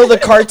it's still the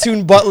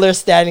cartoon butler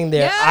standing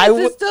there.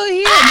 It's still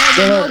here.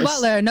 No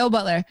butler. No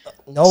butler.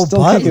 No It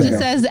butler. just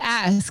says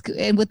ask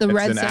and with the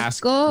red an ask.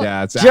 circle.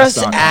 Yeah, it's Just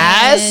ask.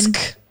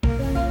 ask.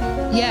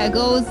 Yeah, it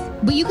goes,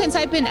 but you can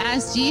type in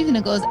Ask Jeeves and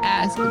it goes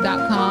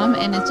ask.com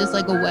and it's just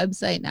like a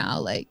website now.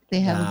 Like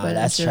they have a Nah, better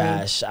that's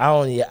service. trash.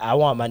 I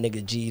want my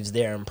nigga Jeeves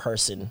there in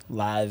person,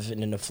 live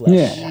and in the flesh.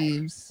 Yeah.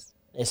 Jeeves.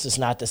 It's just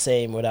not the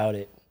same without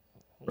it.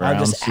 Brown I'm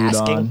just suit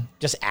asking. on.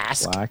 Just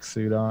ask. Black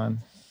suit on.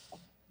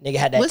 Nigga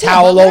had that Was he a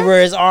towel butler? over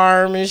his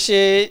arm and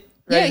shit.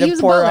 Yeah, ready he to was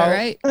a pour butler, out.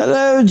 right?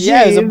 Hello, Jeeves.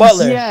 Yeah, he's a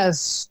butler.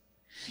 Yes.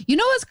 You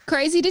know what's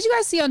crazy? Did you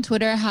guys see on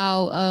Twitter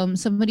how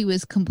somebody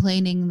was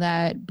complaining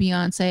that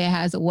Beyonce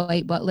has a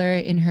white butler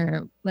in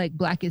her like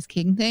Black is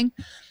King thing?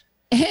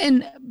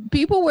 And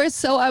people were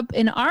so up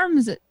in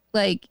arms,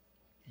 like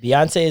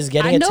Beyonce is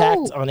getting I know-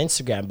 attacked on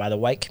Instagram by the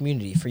white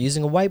community for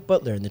using a white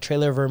butler in the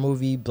trailer of her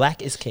movie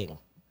Black is King.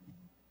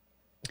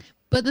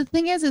 but the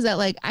thing is that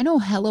like I know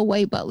hella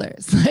white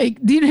butlers. Like,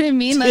 do you know what I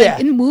mean? Like Yeah.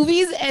 in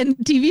movies and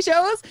TV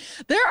shows,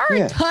 there are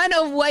Yeah. a ton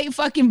of white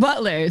fucking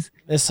butlers.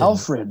 Listen,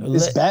 Alfred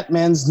is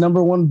Batman's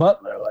 #1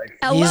 butler. Like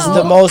he's Hello,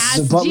 the most Ask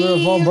the butler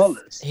of all Jeeves.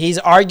 butlers. He's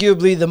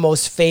arguably the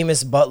most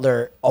famous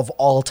butler of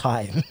all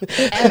time,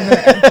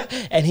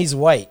 and he's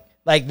white.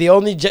 Like the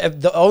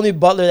only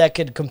butler that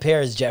could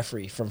compare is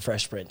Jeffrey from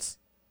Fresh Prince.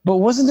 But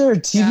wasn't there a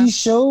TV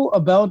show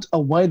about a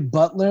white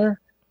butler,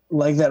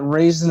 like that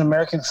raised an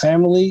American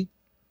family?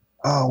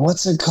 Oh,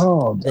 what's it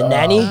called? The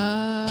Nanny?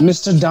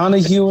 Mr.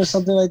 Donahue or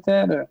something like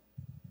that? Or,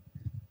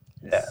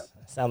 yeah.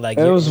 Sound like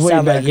It was way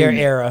sound like back your in-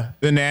 era.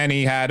 The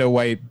nanny had a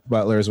white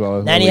butler as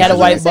well. Nanny had a I was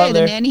white gonna say,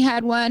 butler. The nanny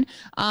had one,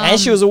 And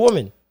she was a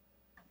woman.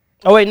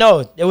 Oh wait,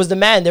 no, it was the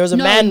man. There was a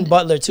No, man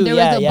butler too. there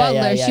yeah, was a yeah,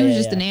 butler. yeah, She was yeah,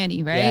 just yeah. the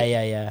nanny, right?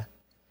 Yeah.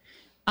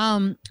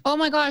 Oh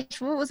my gosh,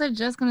 what was I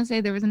just gonna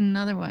say? There was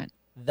another one.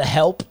 The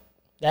Help.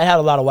 That had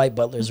a lot of white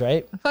butlers,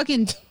 right?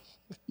 Fucking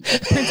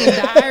Princess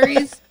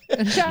Diaries.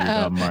 Shut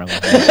up.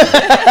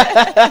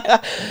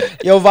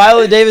 Yo,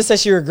 Viola Davis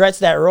says she regrets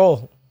that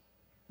role.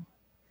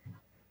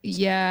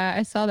 Yeah,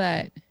 I saw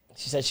that.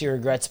 She said she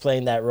regrets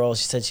playing that role.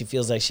 She said she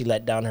feels like she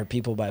let down her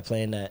people by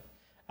playing that.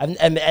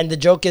 And the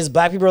joke is,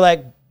 black people are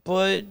like,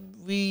 but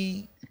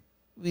we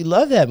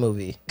love that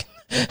movie.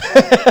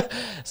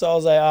 So I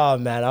was like, oh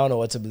man, I don't know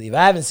what to believe.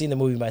 I haven't seen the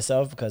movie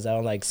myself because I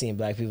don't like seeing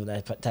black people in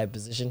that type of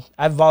position.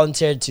 I've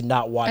volunteered to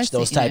not watch I've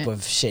those seen type it. of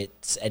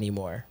shits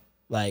anymore.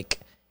 Like,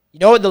 you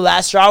know what the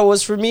last straw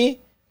was for me?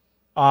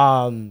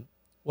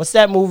 What's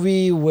that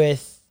movie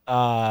with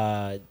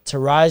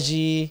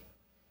Taraji,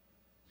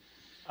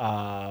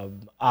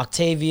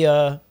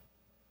 Octavia,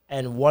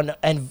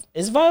 and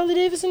is Viola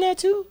Davis in that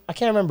too? I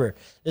can't remember.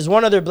 There's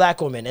one other black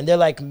woman, and they're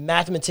like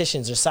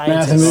mathematicians or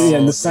scientists. Yeah,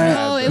 the No,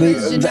 science. it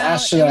was the Janelle. It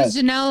astronaut. was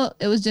Janelle.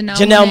 It was Janelle.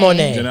 Janelle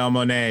Monáe. Janelle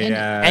Monáe,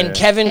 yeah. And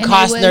Kevin And it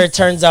Costner was-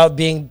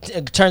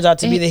 turns out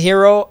to be the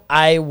hero.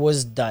 I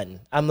was done.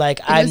 I'm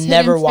like, I'm was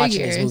never Hidden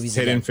watching these Figures. movies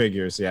Hidden again.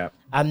 Figures, yeah.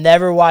 I'm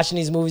never watching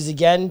these movies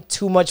again.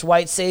 Too much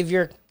white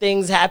savior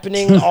things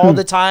happening all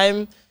the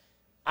time.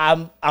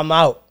 I'm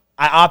out.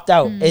 I opt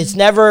out. It's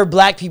never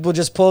black people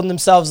just pulling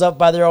themselves up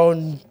by their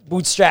own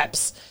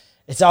bootstraps.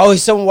 It's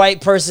always some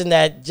white person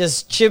that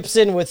just chips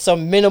in with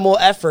some minimal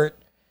effort,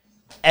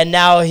 and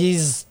now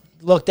he's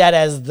looked at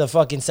as the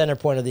fucking center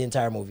point of the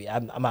entire movie.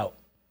 I'm out.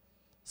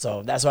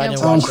 So that's why I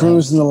didn't Tom watch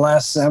Cruise in The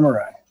Last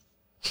Samurai.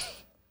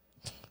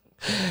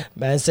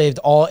 Man saved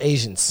all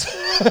Asians.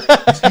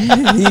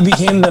 He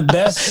became the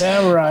best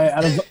samurai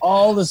out of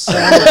all the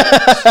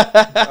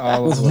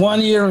samurais with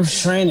 1 year of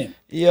training.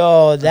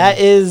 Yo, that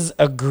is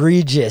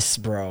egregious,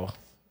 bro.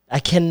 I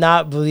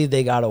cannot believe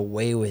they got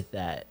away with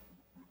that.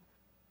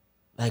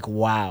 Like,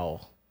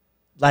 wow.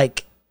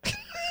 Like,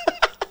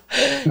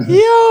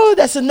 Yo,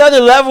 that's another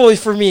level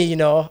for me, you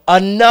know,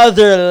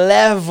 another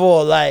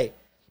level. Like,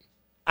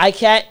 I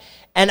can't,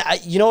 and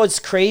you know what's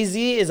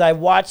crazy is I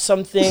watched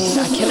something,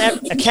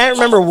 I can't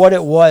remember what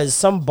it was,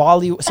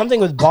 something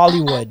with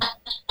Bollywood,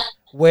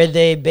 where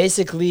they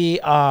basically,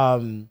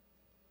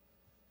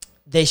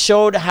 they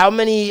showed how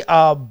many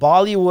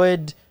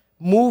Bollywood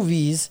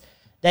movies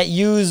that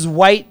use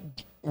white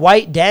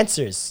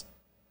dancers.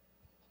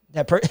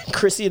 That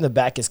Chrissy in the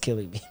back is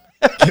killing me.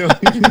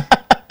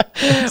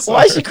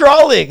 Why is she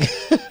crawling?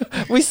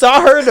 We saw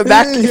her in the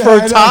back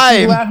for a time.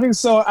 She's laughing,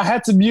 so I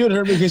had to mute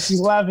her because she's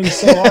laughing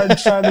so hard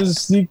trying to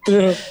sneak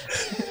through.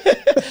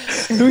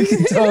 We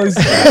can totally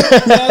see.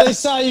 Yeah, they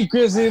saw you,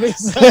 Chrissy. They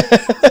saw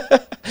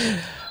you.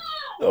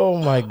 Oh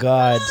my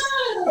God.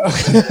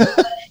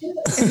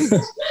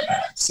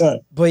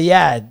 Sorry. But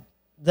yeah,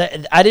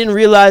 I didn't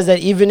realize that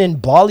even in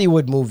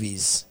Bollywood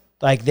movies,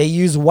 like they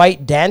use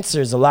white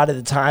dancers a lot of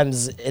the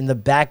times in the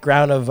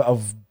background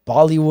of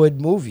Bollywood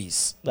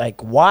movies.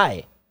 Like,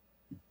 why?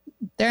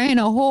 There ain't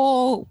a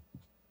whole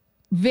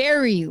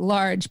very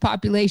large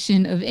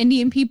population of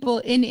Indian people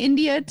in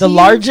India. The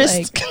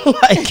largest?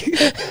 Like,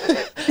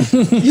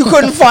 you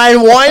couldn't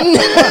find one?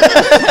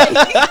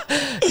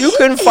 You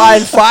couldn't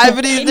find 5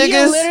 of these India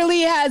niggas?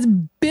 literally has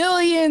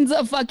billions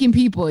of fucking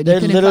people. And They're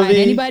you couldn't find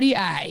literally anybody.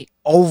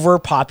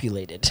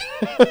 overpopulated.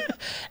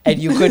 And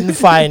you couldn't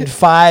find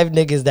 5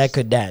 niggas that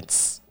could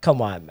dance. Come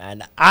on,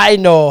 man. I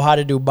know how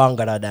to do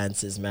Bhangra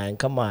dances, man.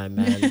 Come on,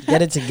 man.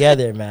 Get it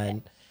together,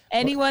 man.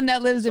 Anyone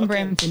that lives in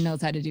Brampton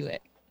knows how to do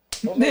it.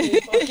 Start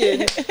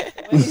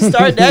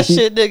that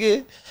shit,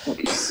 nigga.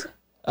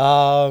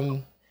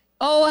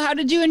 Oh, how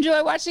did you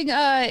enjoy watching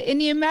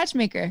Indian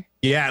Matchmaker?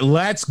 Yeah,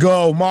 let's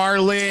go,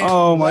 Marley.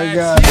 Oh my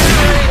God.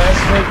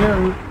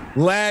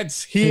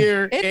 Let's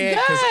hear It's it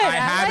because good. I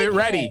have it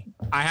ready.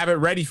 I have it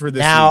ready for this.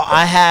 Now week.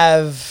 I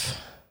have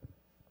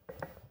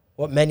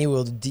what many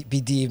will be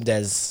deemed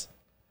as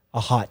a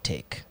hot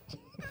take.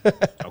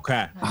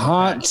 Okay.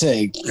 Hot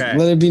take. Okay.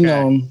 Let it be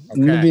known.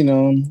 Let it be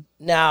known.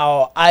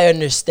 Now I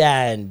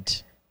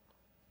understand,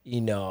 you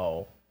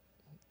know,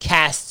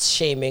 caste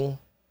shaming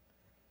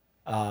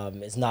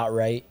is not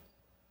right.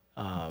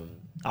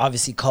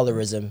 Obviously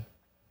colorism,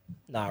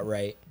 not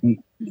right.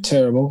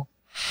 Terrible.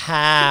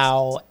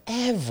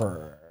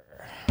 However,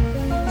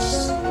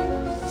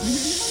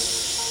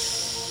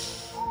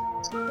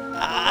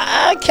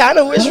 I kind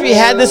of wish we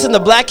had this in the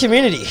black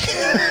community.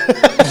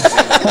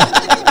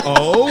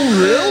 Oh,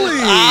 really?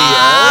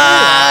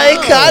 I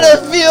kind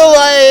of feel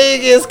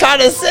like it's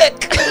kind of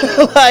sick.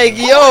 Like,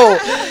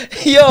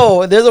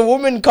 yo, there's a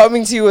woman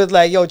coming to you with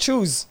like, yo,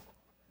 choose.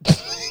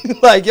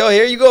 Like, yo,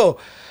 here you go.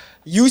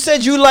 You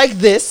said you like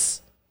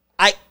this.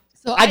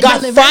 I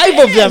got 5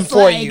 of them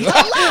for you.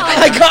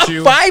 I got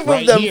 5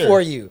 of them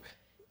for you.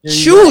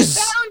 Choose.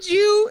 I found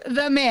you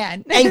the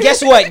man. And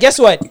guess what? Guess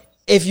what?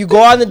 If you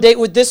go on the date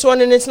with this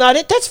one and it's not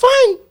it, that's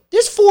fine.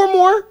 There's 4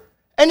 more.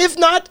 And if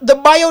not, the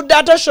bio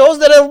data shows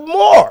that there are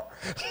more.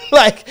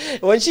 Like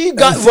when she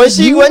went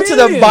to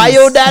the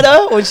bio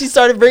data, when she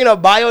started bringing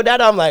up bio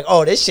data, I'm like,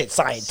 oh, this shit's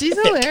scientific. She's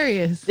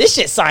hilarious. This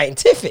shit's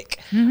scientific.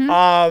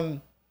 Mm-hmm.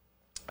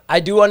 I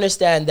do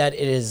understand that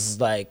it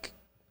is like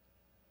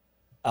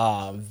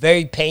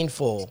very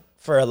painful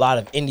for a lot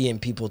of Indian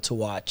people to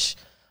watch.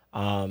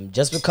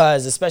 Just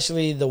because,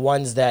 especially the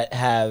ones that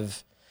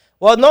have,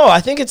 well, no, I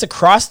think it's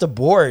across the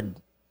board.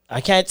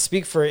 I can't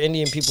speak for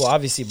Indian people,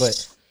 obviously,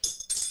 but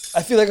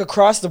I feel like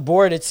across the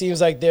board, it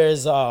seems like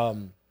there's a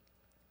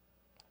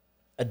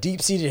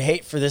deep-seated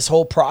hate for this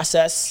whole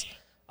process.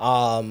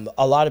 A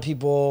lot of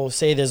people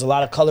say there's a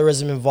lot of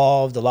colorism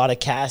involved, a lot of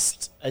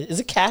caste. Is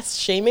it caste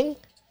shaming?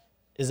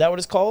 Is that what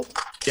it's called?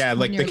 Yeah,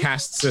 like the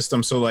caste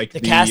system. So like the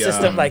caste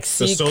system, like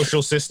the Sikh,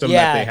 social system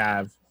that they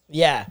have.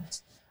 Yeah.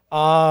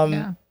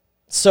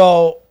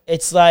 So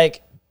it's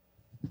like,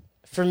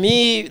 for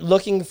me,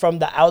 looking from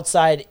the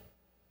outside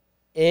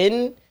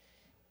in,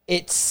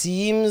 it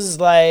seems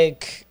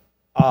like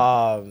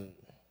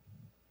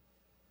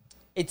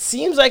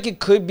it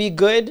could be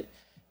good,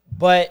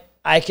 but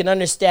I can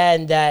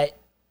understand that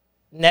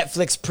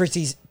Netflix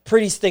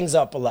pretties things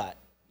up a lot.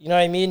 You know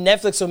what I mean?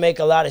 Netflix will make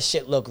a lot of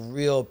shit look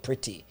real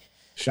pretty.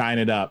 Shine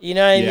it up. You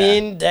know what I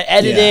mean? The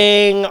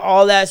editing,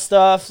 all that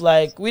stuff.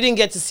 Like, we didn't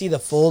get to see the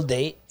full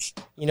date.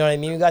 You know what I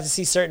mean? We got to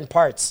see certain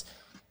parts.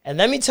 And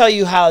let me tell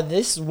you how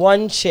this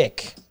one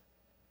chick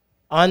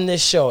on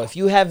this show, if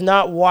you have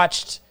not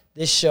watched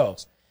this show,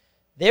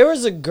 there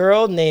was a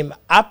girl named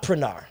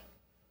Apranar.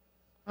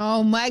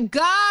 Oh my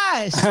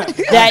gosh.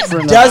 That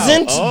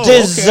doesn't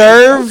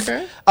deserve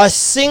a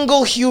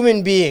single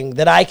human being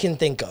that I can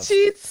think of.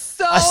 She's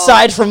so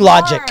aside from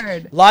Logic.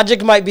 hard.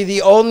 Logic might be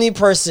the only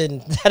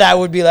person that I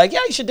would be like,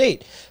 yeah, you should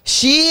date.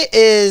 She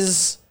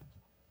is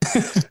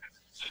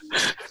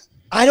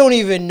I don't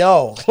even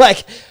know.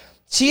 Like,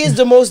 she is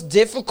the most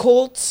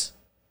difficult,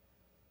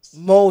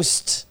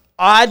 most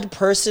odd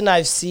person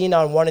I've seen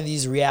on one of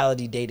these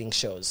reality dating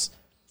shows.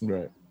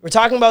 Right. We're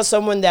talking about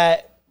someone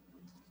that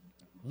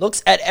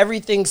looks at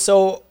everything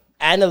so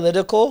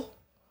analytical,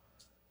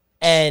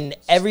 and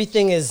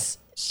everything is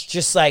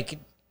just like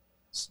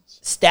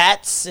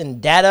stats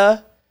and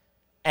data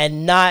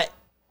and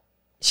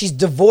she's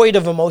devoid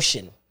of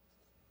emotion.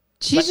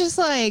 She's just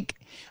like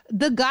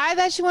the guy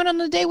that she went on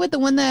a date with, the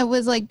one that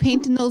was like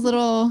painting those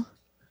little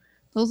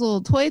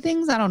toy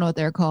things. I don't know what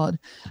they're called.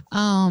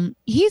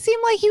 He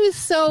seemed like he was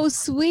so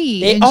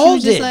sweet. They and all she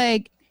was just did.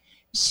 like,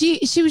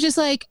 she was just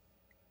like,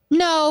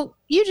 no,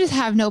 you just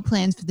have no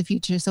plans for the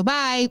future, so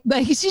bye.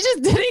 Like she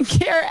just didn't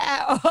care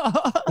at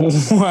all.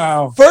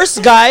 Wow.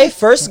 First guy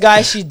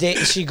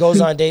she goes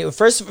on a date with.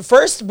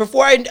 First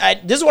before I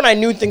this is when I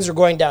knew things were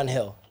going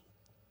downhill.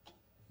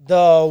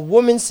 The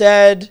woman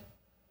said,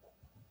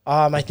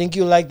 I think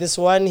you like this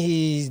one.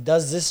 He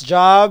does this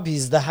job.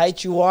 He's the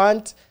height you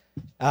want.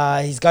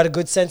 He's got a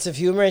good sense of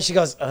humor. And she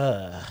goes,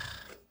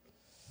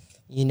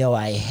 you know,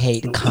 I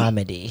hate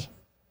comedy.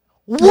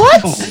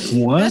 What?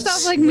 What? That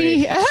sounds like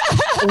me.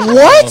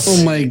 What?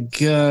 Oh my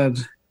God.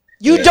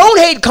 You don't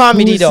hate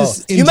comedy Who is though.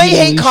 this You may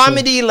Indian hate Alicia?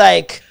 comedy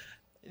like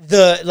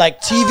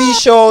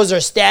TV shows or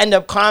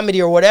stand-up comedy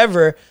or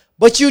whatever,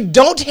 but you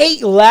don't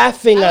hate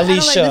laughing, I don't like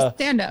Alicia. the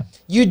stand-up.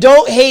 You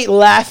don't hate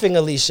laughing,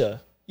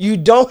 Alicia. You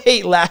don't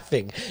hate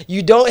laughing.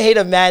 You don't hate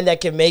a man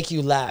that can make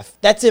you laugh.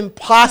 That's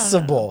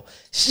impossible.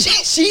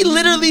 She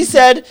literally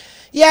said,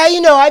 yeah,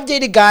 you know, I've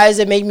dated guys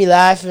that make me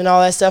laugh and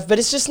all that stuff, but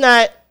it's just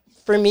not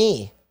for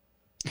me.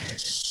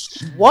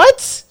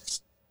 What?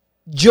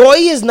 Joy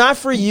is not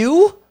for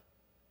you?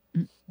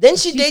 Then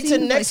she dates the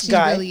seems next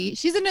like guy.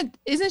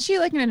 Isn't she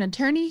like an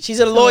attorney? She's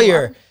a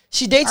lawyer.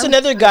 She dates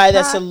another guy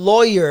that's a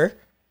lawyer.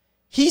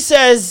 He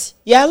says,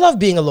 yeah, I love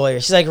being a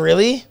lawyer. She's like,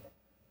 really?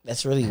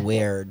 That's really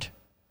weird.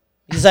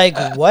 He's like,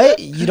 what?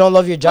 You don't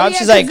love your job? Oh, yeah,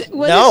 She's like, 'cause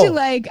no.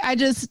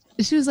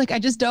 she was like, I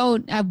just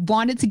don't. I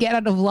wanted to get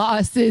out of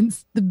law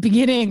since the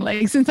beginning.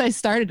 Like, since I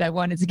started, I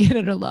wanted to get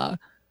out of law.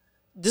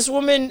 This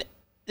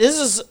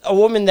is a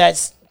woman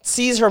that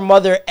sees her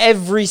mother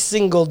every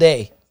single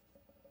day.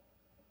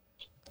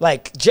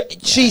 Like,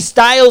 she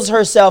styles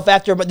herself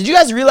after her mother. Did you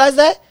guys realize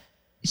that?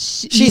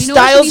 She you know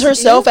what she styles needs to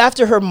herself do?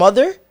 after her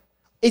mother?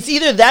 It's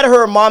either that or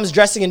her mom's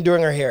dressing and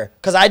doing her hair.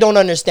 Because I don't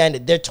understand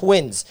it. They're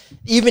twins.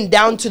 Even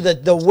down to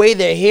the way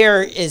their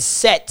hair is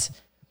set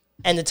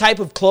and the type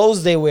of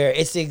clothes they wear.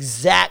 It's the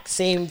exact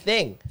same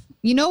thing.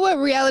 You know what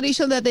reality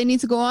show that they need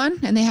to go on,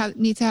 and they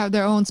need to have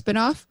their own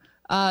spinoff?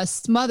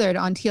 Smothered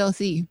on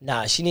TLC.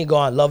 Nah, she need to go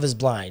on Love is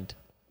Blind.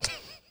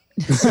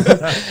 She needs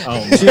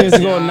to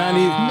go on 90.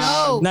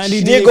 No. 90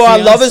 She Day need to go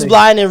on Love is Fiancé.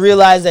 Blind and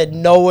realize that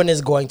no one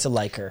is going to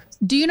like her.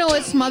 Do you know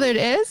what Smothered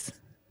is?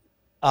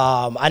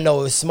 I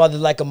know it's smothered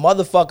like a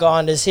motherfucker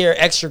on this here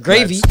extra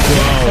gravy.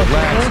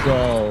 Let's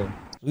go.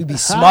 We be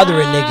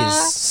smothering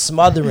niggas.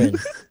 Smothering.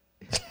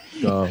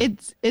 Go.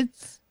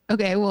 It's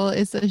okay. Well,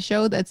 it's a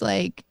show that's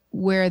like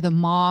where the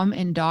mom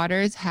and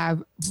daughters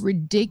have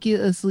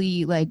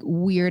ridiculously like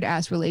weird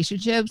ass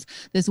relationships.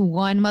 This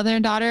one mother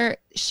and daughter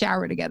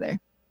shower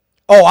together.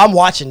 Oh, I'm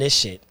watching this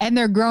shit. And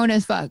they're grown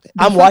as fuck. They're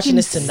I'm watching fucking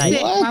this tonight.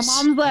 sick. My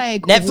mom's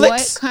like, Netflix?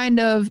 what kind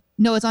of?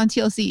 No, it's on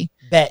TLC.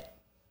 Bet.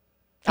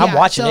 I'm Yeah,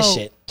 watching this so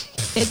shit.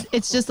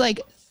 It's just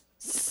like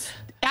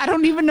I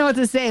don't even know what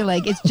to say.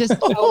 Like it's just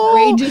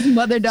outrageous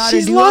mother-daughter.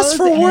 She's lost duos,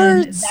 for and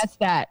words. That's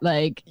that.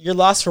 Like You're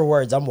lost for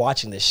words. I'm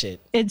watching this shit.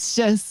 it's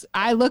just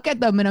I look at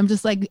them and I'm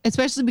just like,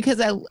 especially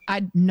because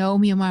I know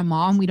me and my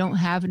mom, we don't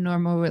have a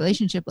normal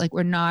relationship. Like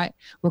we're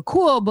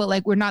cool, but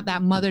like we're not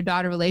that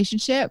mother-daughter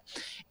relationship.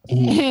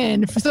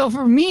 And so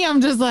for me, I'm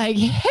just like,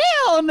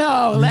 hell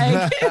no.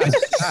 Like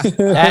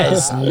That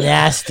is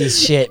nasty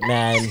shit,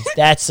 man.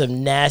 That's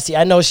some nasty.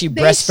 I know she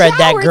they breastfed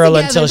that shower girl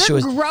together. until she They're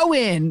was.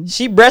 growing.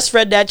 She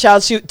breastfed that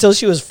child till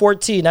she was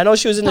 14. I know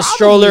she was in the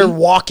stroller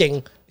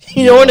walking.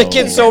 You know when the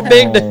kid's so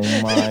big,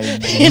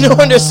 you know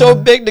when they're so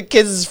big, the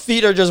kids'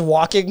 feet are just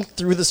walking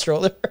through the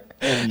stroller.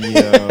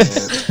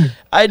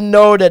 I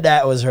know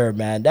that was her,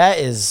 man. That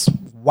is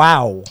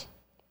wow.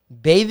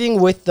 Bathing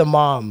with the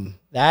mom.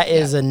 That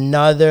is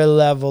another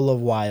level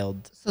of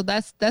wild. So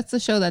that's the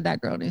show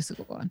that girl needs to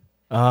go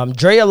on.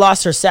 Drea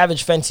lost her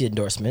Savage Fenty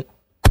endorsement.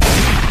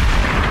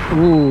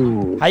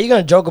 Ooh. How you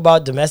gonna joke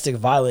about domestic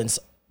violence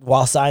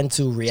while signed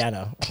to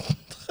Rihanna?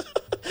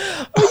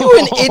 Are you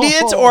an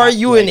idiot or are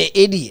you an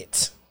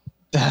idiot?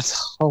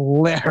 That's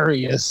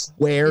hilarious.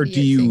 Where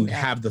do you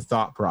have the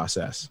thought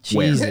process?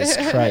 Jesus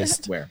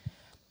Christ. Where?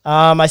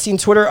 I seen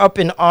Twitter up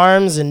in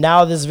arms, and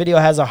now this video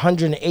has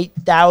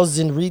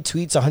 108,000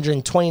 retweets,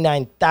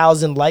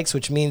 129,000 likes,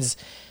 which means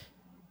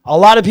a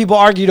lot of people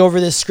argued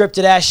over this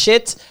scripted ass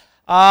shit.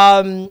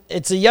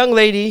 It's a young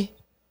lady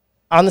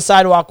on the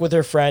sidewalk with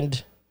her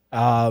friend.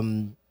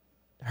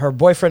 Her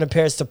boyfriend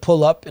appears to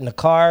pull up in the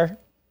car,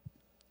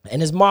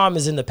 and his mom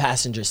is in the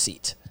passenger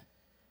seat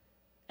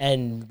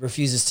and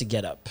refuses to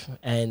get up.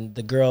 And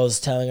the girl's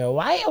telling her,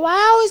 why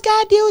I always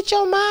gotta deal with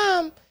your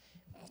mom?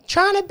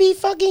 Trying to be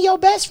fucking your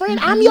best friend.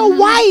 I'm your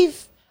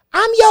wife.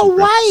 I'm your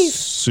wife.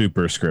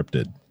 Super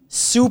scripted.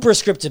 Super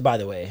scripted, by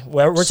the way.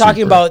 We're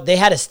talking about they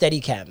had a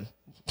steady cam.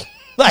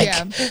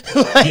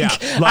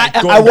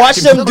 I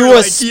watched them do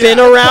a spin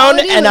around,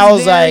 and I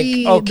was like,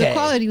 okay. The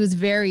quality was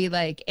very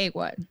like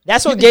A1.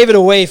 That's what gave it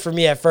away for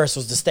me at first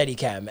was the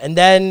Steadicam, and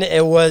then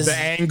it was the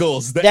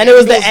angles. Then it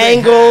was the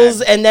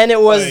angles, and then it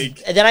was.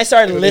 And then I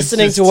started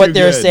listening to what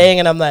they were saying,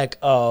 and I'm like,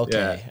 oh,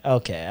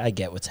 okay, I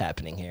get what's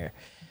happening here.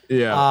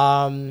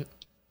 Yeah.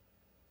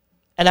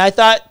 And I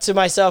thought to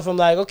myself, I'm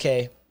like,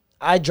 okay,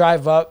 I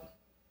drive up,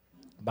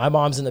 my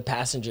mom's in the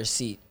passenger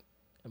seat,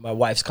 and my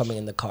wife's coming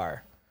in the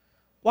car.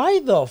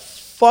 Why the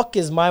fuck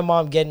is my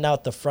mom getting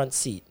out the front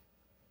seat?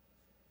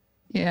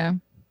 Yeah.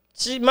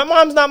 My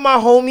mom's not my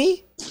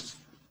homie.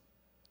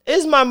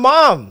 It's my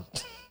mom.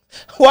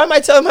 Why am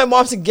I telling my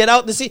mom to get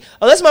out the seat?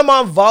 Unless my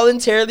mom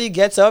voluntarily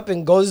gets up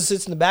and goes and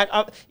sits in the back.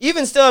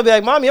 Even still, I'll be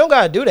like, Mom, you don't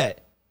got to do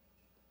that.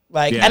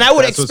 And I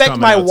would expect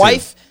my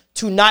wife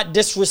to not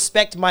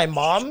disrespect my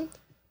mom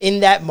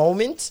in that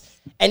moment.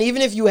 And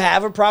even if you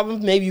have a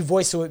problem, maybe you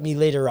voice it with me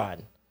later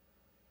on.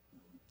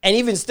 And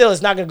even still,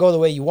 it's not going to go the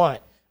way you want.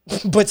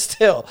 But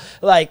still,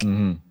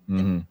 and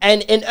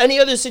in any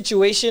other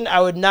situation, I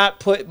would not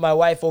put my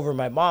wife over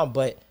my mom.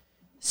 But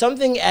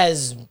something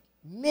as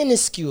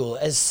minuscule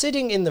as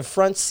sitting in the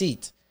front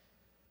seat,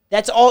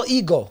 that's all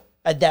ego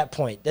at that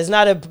point. It's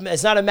not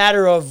a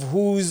matter of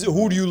who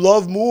do you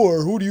love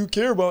more, who do you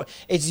care about.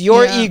 It's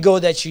your ego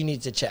that you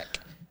need to check.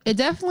 It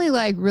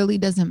definitely really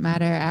doesn't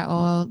matter at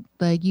all.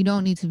 Like, you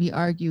don't need to be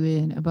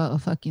arguing about a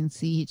fucking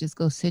seat. Just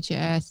go sit your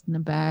ass in the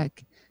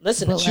back.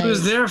 Listen, she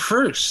was there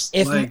first.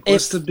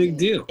 What's the big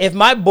deal? If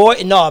my boy,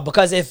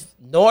 because if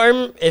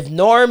Norm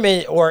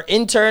or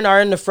intern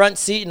are in the front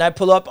seat and I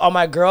pull up on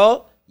my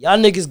girl, y'all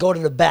niggas go to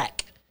the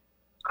back.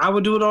 I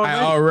would do it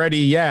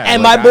already.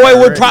 And my boy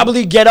would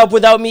probably get up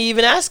without me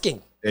even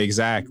asking.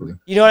 Exactly.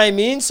 You know what I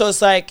mean? So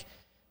it's like,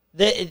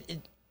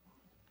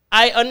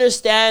 I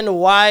understand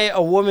why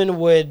a woman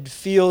would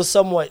feel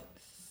somewhat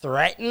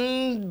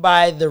threatened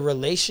by the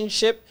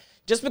relationship,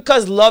 just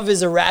because love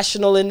is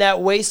irrational in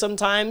that way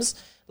sometimes.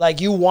 Like,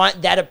 you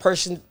want that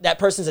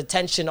person's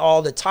attention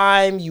all the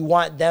time. You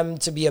want them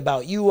to be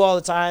about you all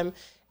the time.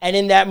 And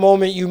in that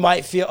moment, you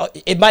might feel,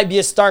 it might be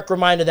a stark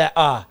reminder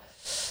that,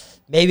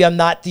 maybe I'm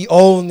not the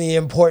only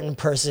important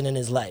person in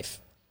his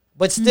life.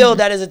 But still,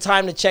 that is a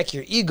time to check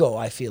your ego,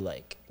 I feel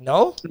like.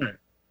 No?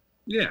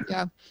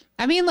 Yeah.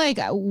 I mean, when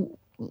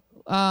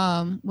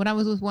I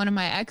was with one of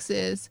my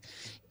exes,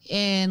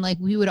 and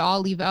we would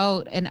all leave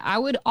out, and I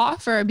would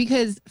offer,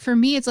 because for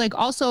me it's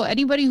also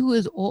anybody who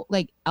is old,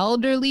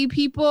 elderly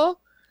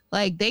people,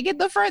 they get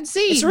the front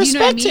seat. It's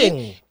respecting. You know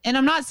what I mean? And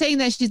I'm not saying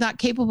that she's not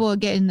capable of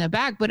getting in the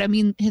back, but I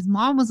mean, his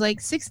mom was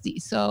 60,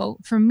 so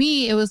for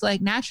me it was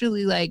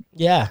naturally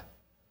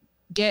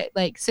get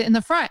sit in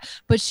the front.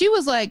 But she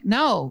was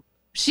no,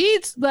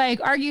 she's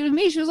arguing with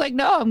me. She was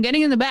no, I'm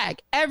getting in the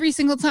back every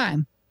single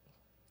time.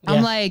 Yeah.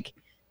 I'm like,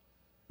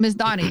 Miss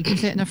Donnie, you can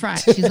sit in the front.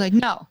 She's like,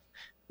 no.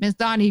 Miss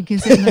Donnie, you can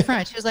sit in the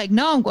front. She was like,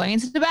 no, I'm going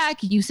into the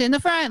back. You sit in the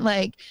front.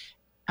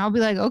 I'll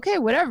be like, okay,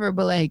 whatever.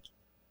 But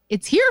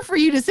it's here for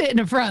you to sit in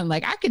the front.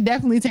 I could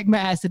definitely take my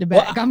ass to the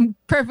back. Well, I'm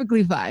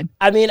perfectly fine.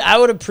 I mean, I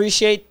would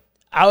appreciate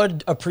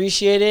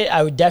it.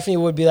 I would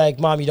definitely would be like,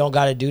 Mom, you don't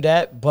got to do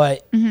that.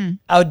 But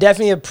I would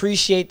definitely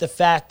appreciate the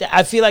fact that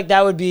I feel like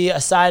that would be a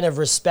sign of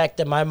respect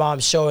that my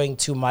mom's showing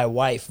to my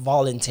wife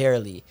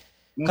voluntarily.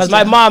 Because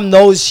my mom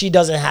knows she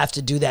doesn't have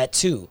to do that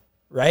too,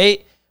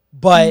 right?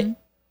 But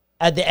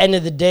at the end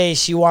of the day,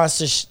 she wants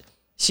to.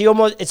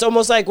 It's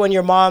almost like when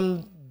your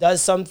mom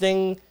does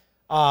something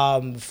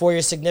for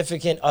your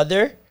significant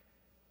other,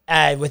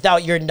 and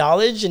without your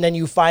knowledge, and then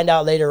you find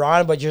out later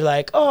on, but you're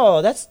like,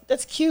 oh,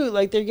 that's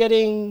cute. They're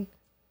getting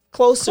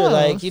closer.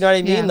 You know what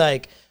I mean? Yeah.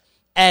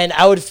 And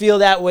I would feel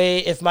that way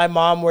if my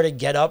mom were to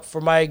get up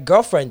for my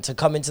girlfriend to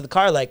come into the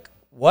car.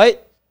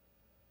 What?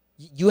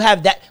 You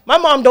have that? My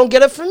mom don't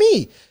get up for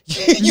me.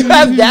 You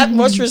have that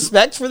much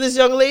respect for this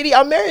young lady?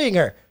 I'm marrying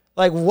her.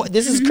 What?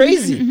 This is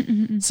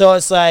crazy. So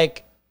it's so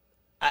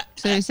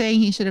you're saying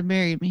he should have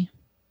married me?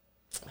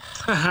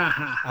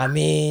 I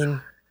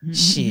mean,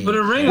 shit.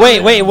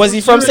 Wait. Was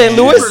he from St.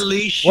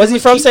 Louis? Was he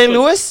from St.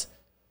 Louis?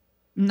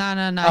 No.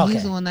 Okay.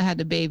 He's the one that had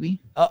the baby.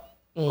 Oh.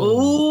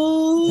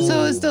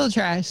 So it's still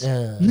trash.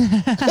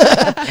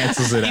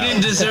 Cancels it out. He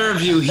didn't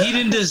deserve you. He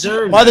didn't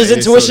deserve you. Mother's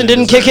intuition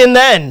didn't kick in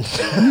then.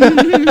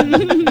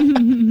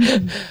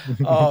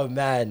 Oh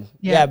man.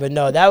 Yeah, but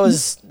no, that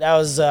was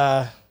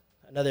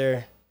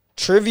another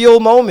trivial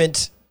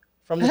moment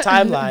from the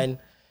timeline.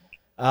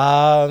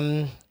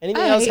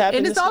 Anything else happen?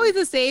 And it's always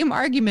the same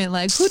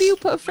argument. Who do you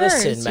put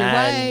first? Listen, your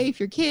man. wife,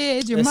 your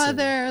kids, your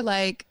mother.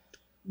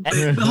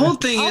 The whole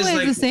thing is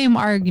always the same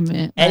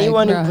argument.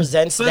 Anyone who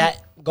presents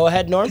that. Go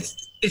ahead, Norm.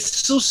 It's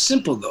so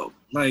simple though.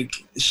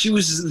 She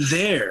was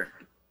there,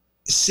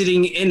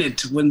 sitting in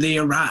it when they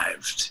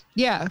arrived.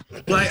 Yeah.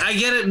 I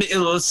get it.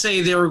 Let's say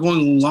they were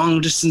going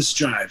long distance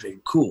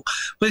driving. Cool,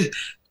 but.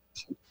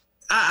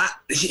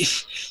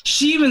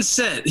 He even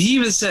said,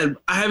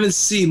 I haven't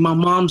seen my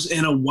mom's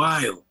in a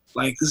while.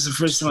 Like, this is the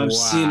first time I've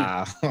seen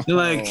it. You're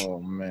like, oh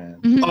man,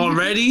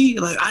 already?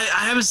 Like,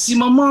 I haven't seen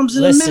my mom's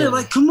in a minute.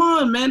 Like, come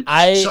on, man.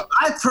 So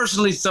I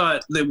personally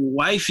thought that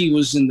wifey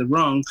was in the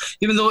wrong,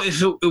 even though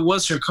if it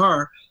was her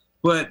car.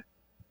 But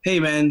hey,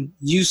 man,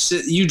 you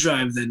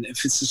drive then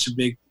if it's such a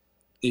big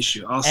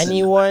issue.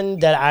 Anyone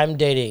that I'm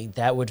dating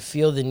that would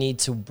feel the need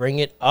to bring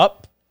it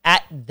up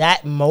at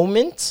that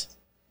moment,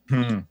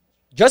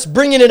 just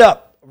bringing it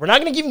up. We're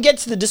not going to even get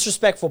to the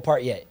disrespectful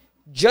part yet.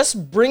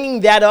 Just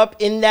bringing that up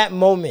in that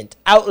moment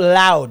out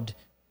loud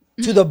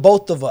to the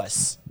both of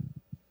us,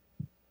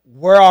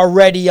 we're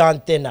already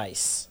on thin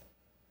ice.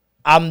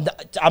 I'm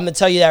gonna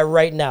tell you that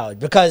right now,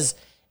 because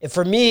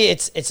for me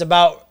it's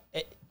about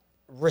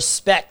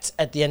respect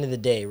at the end of the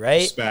day,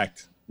 right?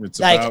 Respect. It's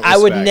like about I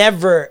would respect.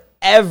 never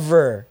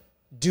ever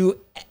do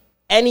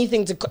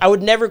anything I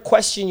would never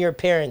question your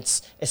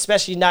parents,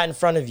 especially not in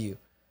front of you,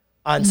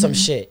 on some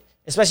shit,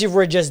 especially if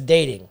we're just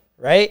dating,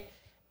 right?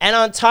 And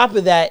on top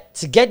of that,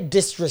 to get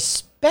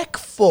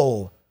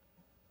disrespectful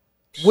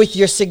with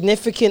your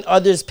significant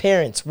other's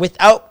parents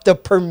without the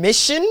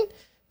permission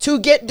to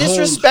get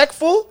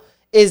disrespectful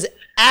is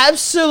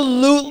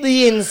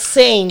absolutely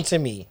insane to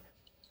me.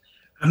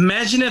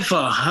 Imagine if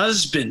a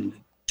husband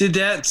did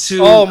that to...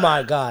 Oh,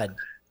 my God.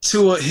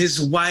 To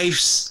his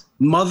wife's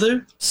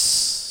mother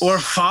or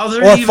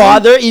father. Or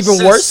father, even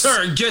said, worse.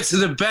 Sir, get to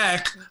the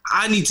back.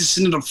 I need to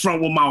sit in the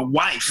front with my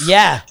wife.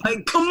 Yeah.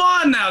 Like, come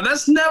on now.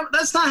 That's not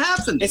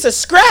happening. It's a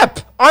scrap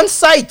on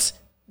site.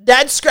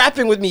 Dad's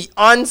scrapping with me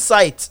on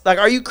site. Like,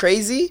 are you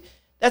crazy?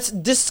 That's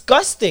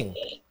disgusting.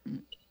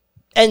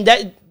 And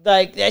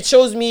that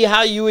shows me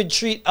how you would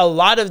treat a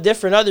lot of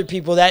different other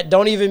people that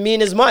don't even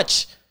mean as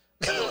much.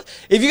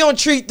 If you're going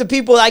to treat the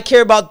people I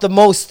care about the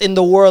most in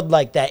the world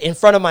like that in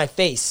front of my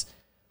face,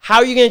 how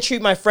are you going to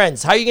treat my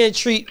friends? How are you going to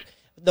treat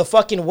the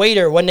fucking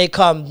waiter when they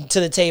come to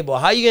the table?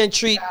 How are you going to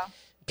treat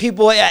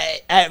people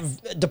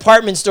at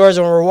department stores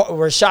when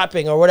we're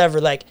shopping or whatever?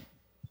 Like,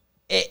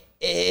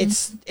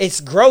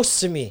 it's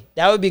gross to me.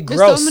 That would be gross.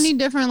 There's so many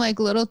different like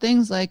little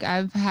things. Like,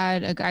 I've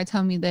had a guy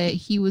tell me that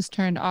he was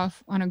turned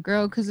off on a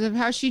girl because of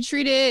how she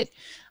treated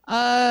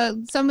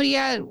somebody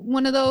at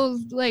one of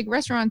those like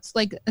restaurants,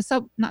 like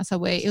not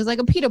Subway. It was like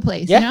a pita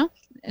place, you know?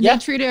 And they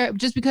treated her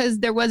just because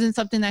there wasn't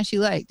something that she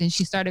liked, and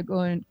she started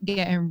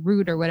getting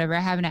rude or whatever,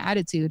 having an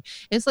attitude.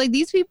 It's like,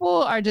 these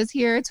people are just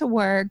here to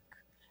work.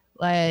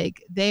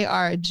 Like, they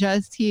are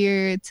just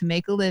here to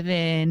make a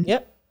living.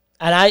 Yep.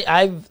 And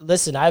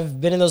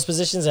I've been in those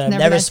positions, and I've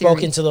never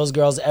spoken to those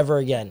girls ever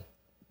again.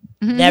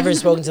 Never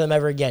spoken to them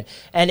ever again.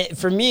 And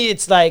for me,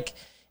 it's like,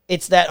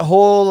 it's that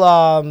whole,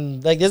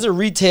 like, there's a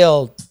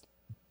retail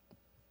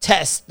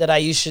test that I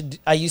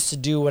used to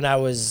do when I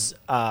was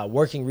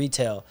working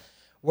retail,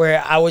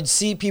 where I would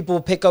see people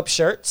pick up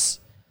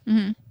shirts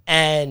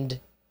and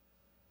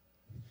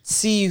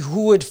see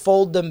who would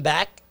fold them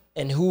back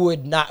and who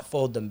would not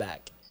fold them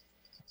back.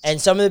 And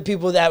some of the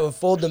people that would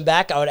fold them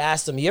back, I would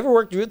ask them, you ever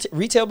worked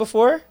retail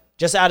before?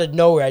 Just out of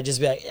nowhere,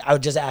 I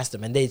would just ask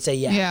them, and they'd say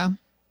yeah. Yeah.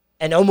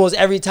 And almost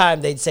every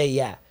time they'd say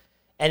yeah.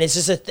 And it's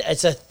just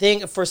it's a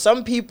thing for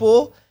some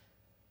people.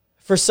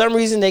 For some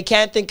reason, they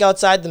can't think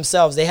outside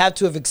themselves. They have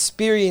to have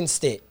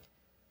experienced it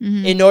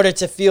in order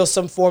to feel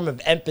some form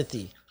of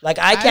empathy. Like,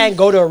 I can't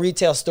go to a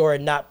retail store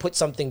and not put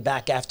something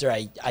back after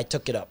I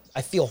took it up.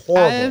 I feel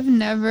horrible. I've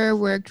never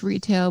worked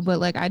retail, but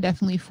like, I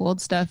definitely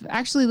fold stuff.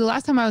 Actually, the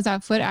last time I was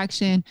at Foot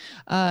Action,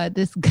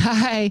 this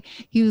guy,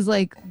 he was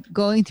like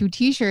going through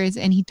t-shirts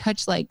and he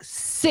touched like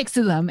 6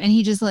 of them and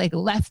he just like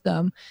left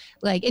them.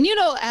 Like, and you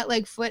know, at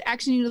like Foot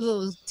Action, you know,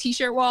 those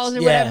t-shirt walls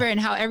or whatever, and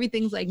how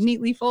everything's like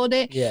neatly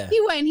folded. Yeah. He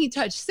went and he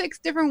touched 6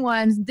 different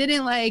ones,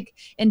 didn't like,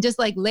 and just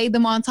like laid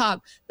them on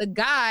top. The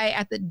guy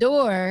at the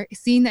door,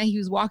 seeing that he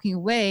was walking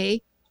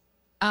away,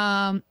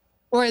 or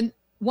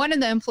one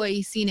of the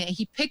employees seen it,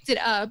 he picked it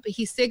up,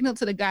 he signaled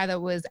to the guy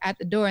that was at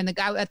the door, and the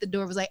guy at the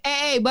door was like,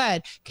 hey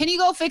bud, can you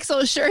go fix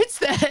those shirts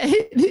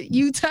that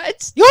you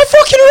touched? You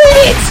fucking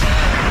read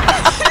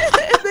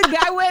it! The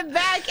guy went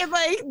back, and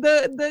like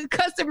the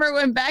customer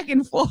went back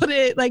and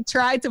folded, like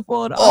tried to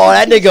fold. Oh,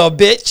 that nigga a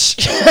bitch.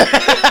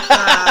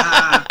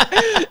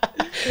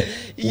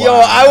 Yo,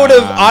 I would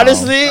have,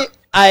 honestly,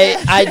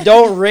 I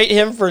don't rate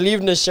him for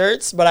leaving the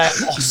shirts, but I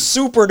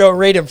super don't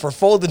rate him for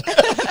folding them.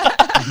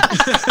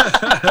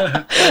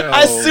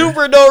 I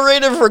super don't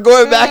rate him for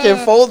going back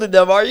and folding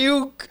them. Are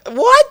you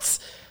what?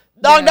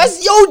 Dog,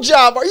 that's your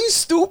job. Are you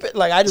stupid?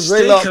 Like, I just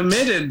really love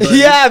committed. Buddy.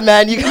 Yeah,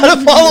 man, you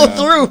gotta follow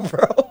through,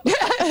 bro.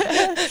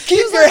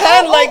 Keep your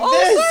hand like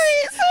this.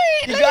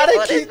 Sorry. You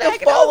gotta keep the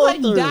follow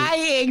through.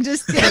 Dying,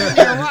 just standing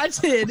there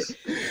watching.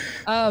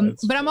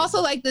 But I'm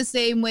also like the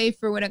same way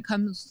for when it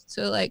comes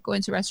to like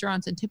going to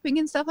restaurants and tipping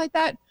and stuff like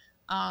that.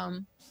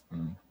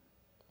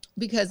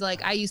 Because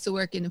like I used to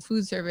work in the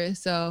food service,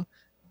 so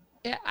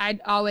I'd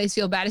always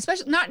feel bad,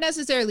 especially not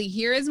necessarily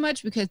here as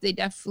much because they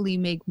definitely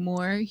make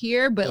more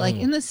here, but like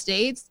in the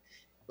States,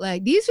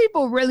 like these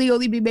people really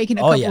only be making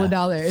a couple of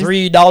dollars.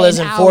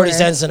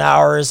 $3.40 an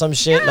hour or some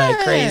shit, like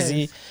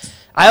crazy.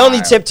 I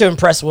only tip to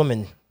impress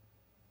women.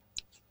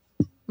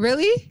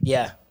 Really?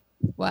 Yeah.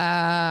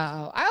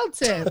 Wow. I'll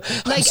tip.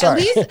 Like,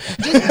 sorry. at least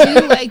just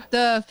do like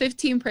the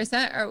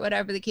 15% or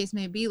whatever the case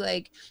may be.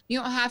 Like, you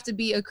don't have to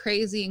be a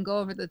crazy and go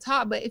over the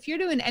top. But if you're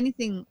doing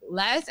anything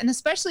less, and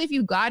especially if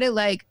you got it,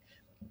 like,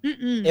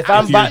 if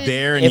I'm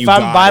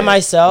by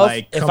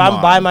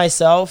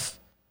myself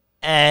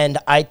and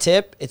I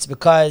tip, it's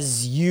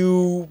because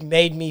you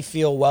made me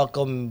feel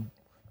welcome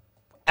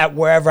at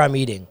wherever I'm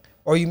eating,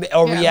 or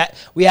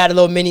we had a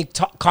little mini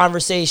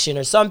conversation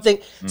or something,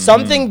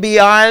 something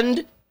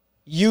beyond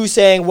you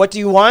saying, "What do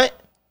you want?"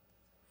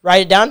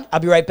 Write it down. I'll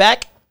be right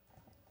back.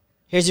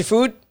 Here's your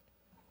food.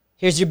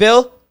 Here's your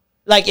bill.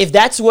 Like, if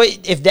that's what,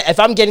 if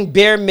I'm getting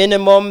bare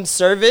minimum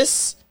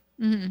service,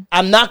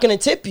 I'm not gonna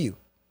tip you.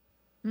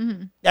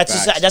 That's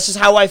just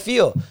how I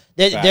feel.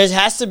 There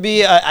has to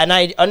be, and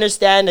I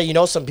understand that, you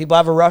know, some people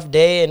have a rough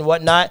day and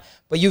whatnot,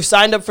 but you've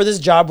signed up for this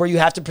job where you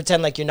have to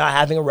pretend like you're not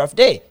having a rough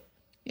day.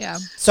 Yeah.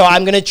 So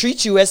I'm gonna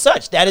treat you as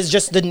such. That is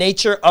just the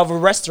nature of a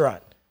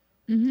restaurant.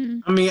 I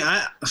mean,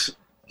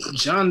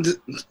 John,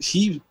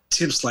 he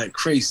tips like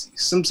crazy.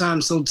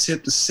 Sometimes he'll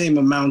tip the same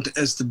amount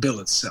as the bill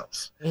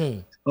itself.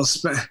 And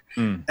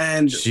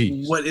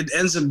what it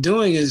ends up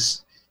doing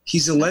is,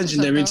 he's a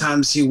legend every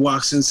time he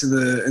walks into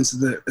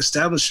the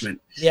establishment.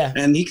 Yeah.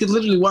 And he could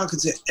literally walk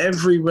into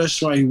every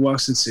restaurant he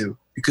walks into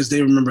because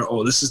they remember,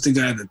 oh, this is the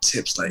guy that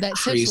tips like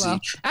crazy. Well.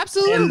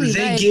 Absolutely. And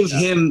they give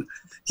him,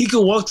 he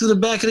could walk through the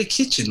back of the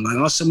kitchen like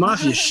on some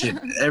mafia shit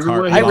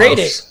everywhere. I rate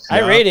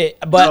it.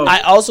 But I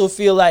also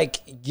feel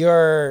like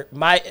your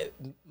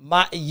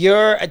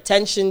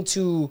attention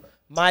to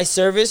my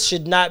service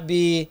should not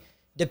be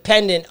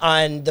dependent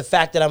on the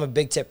fact that I'm a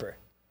big tipper.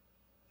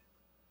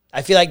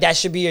 I feel like that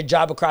should be your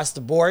job across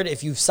the board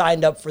if you've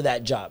signed up for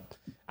that job.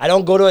 You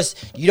don't go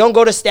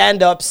to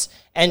stand-ups,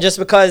 and just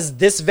because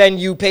this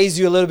venue pays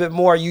you a little bit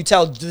more, you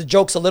tell the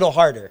jokes a little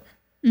harder.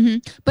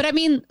 But I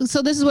mean,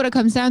 so this is what it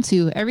comes down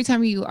to. Every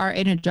time you are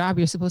in a job,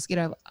 you're supposed to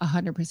get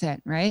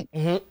 100%, right?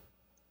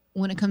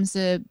 When it comes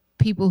to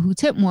people who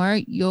tip more,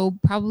 you'll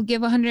probably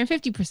give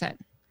 150%.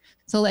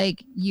 So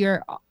like,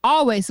 you're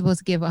always supposed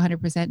to give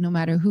 100% no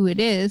matter who it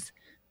is,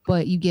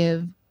 but you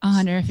give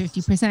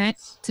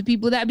 150% to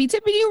people that be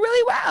tipping you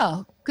really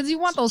well because you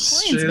want those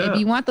coins, baby.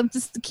 You want them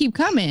just to keep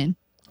coming,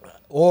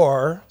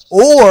 or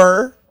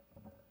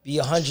be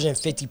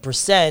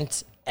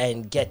 150%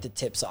 and get the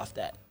tips off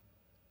that.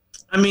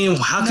 I mean,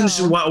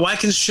 why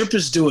can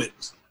strippers do it?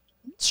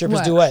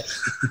 Strippers do what?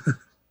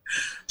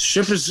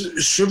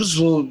 Strippers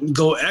will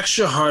go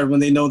extra hard when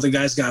they know the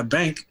guy's got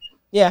bank.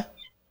 Yeah.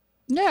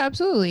 Yeah,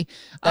 absolutely.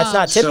 That's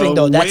not tipping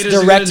though. That's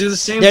direct.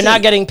 They're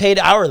not getting paid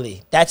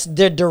hourly. That's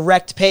their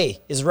direct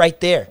pay is right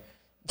there.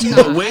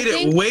 No,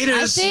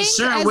 waiters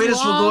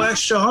will go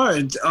extra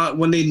hard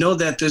when they know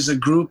that there's a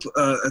group,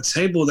 a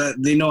table that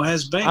they know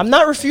has bank. I'm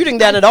not refuting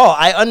that at all.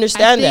 I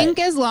understand that. I think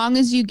as long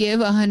as you give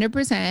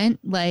 100%,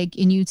 like,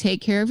 and you take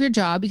care of your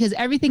job, because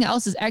everything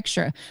else is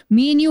extra.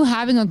 Me and you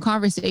having a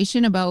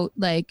conversation about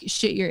like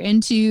shit you're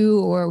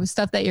into or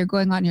stuff that you're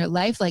going on in your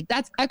life, like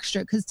that's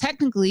extra because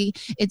technically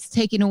it's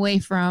taken away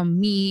from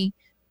me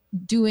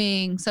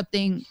doing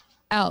something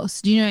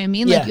else. Do you know what I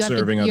mean? Like you have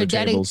serving other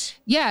tables.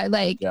 Yeah,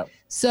 like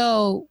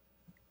so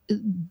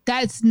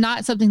that's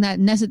not something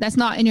that's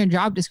not in your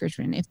job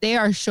description. If they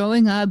are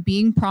showing up,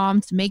 being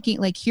prompt, making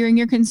like hearing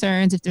your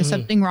concerns, if there's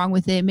something wrong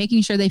with it,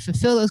 making sure they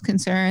fulfill those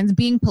concerns,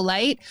 being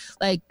polite,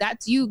 like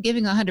that's you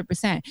giving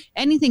 100%.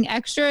 Anything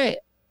extra,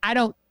 I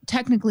don't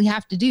technically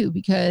have to do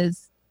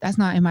because that's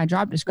not in my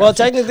job description. Well,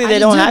 technically they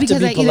don't have to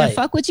be polite. I either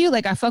fuck with you,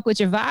 like I fuck with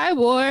your vibe,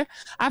 or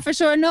I for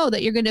sure know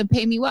that you're going to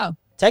pay me well.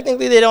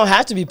 Technically they don't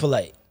have to be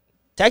polite.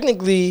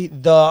 Technically,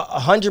 the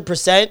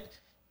 100%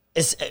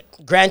 is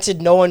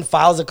granted. No one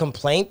files a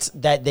complaint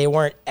that they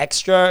weren't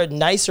extra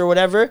nice or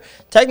whatever.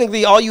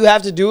 Technically, all you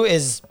have to do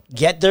is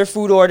get their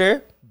food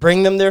order,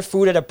 bring them their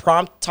food at a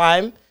prompt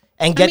time,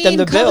 and get them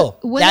the bill.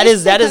 That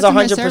is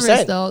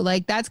 100%. Though,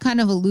 like that's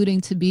kind of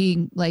alluding to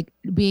being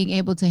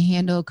able to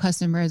handle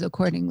customers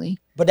accordingly.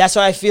 But that's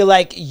why I feel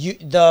like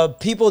the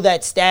people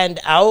that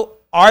stand out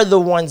are the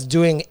ones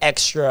doing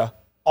extra.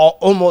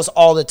 Almost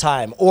all the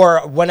time,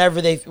 or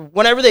whenever they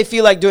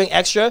feel like doing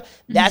extra,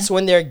 that's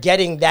when they're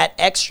getting that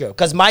extra.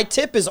 Because my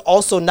tip is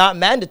also not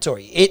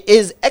mandatory; it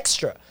is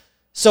extra.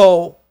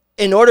 So,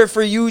 in order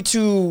for you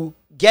to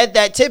get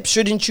that tip,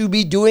 shouldn't you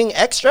be doing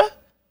extra?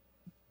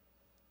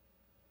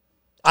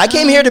 I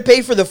came here to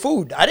pay for the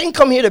food. I didn't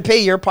come here to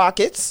pay your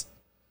pockets.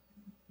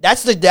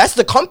 That's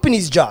the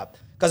company's job.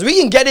 Because we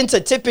can get into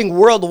tipping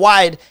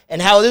worldwide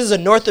and how this is a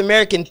North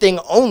American thing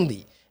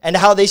only, and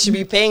how they should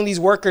be paying these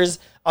workers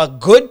a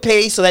good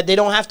pay so that they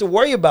don't have to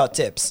worry about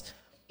tips.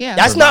 Yeah,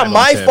 that's not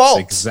my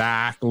fault.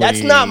 Exactly.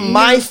 That's not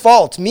my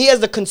fault. Me as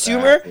the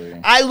consumer,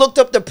 I looked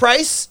up the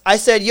price. I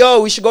said,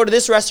 "Yo, we should go to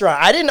this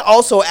restaurant." I didn't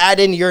also add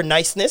in your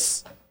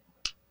niceness.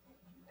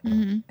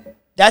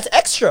 That's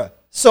extra.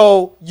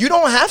 So you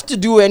don't have to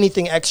do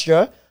anything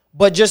extra,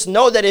 but just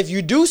know that if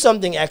you do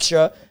something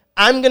extra,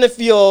 I'm gonna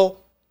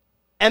feel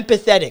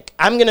empathetic.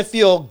 I'm gonna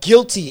feel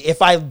guilty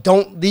if I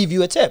don't leave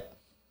you a tip.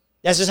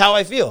 That's just how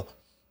I feel.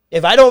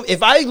 If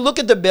I look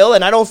at the bill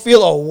and I don't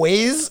feel a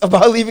ways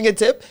about leaving a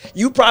tip,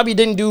 you probably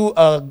didn't do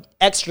a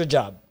extra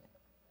job.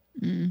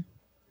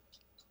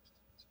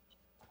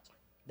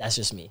 That's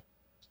just me.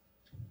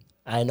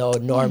 I know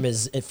Norm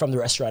is from the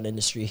restaurant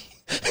industry.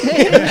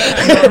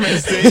 Norm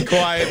is staying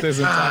quiet this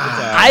entire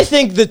time. I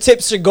think the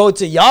tips should go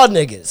to y'all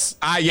niggas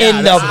yeah, in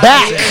the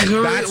back.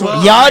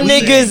 Y'all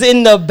niggas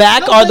in the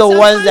back are the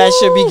ones that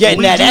should be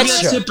getting that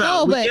extra.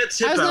 No, but I was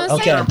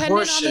gonna say, depending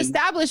on the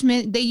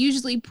establishment, they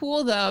usually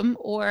pool them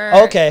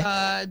or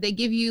they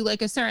give you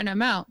like a certain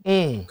amount.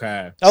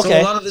 Okay.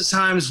 So a lot of the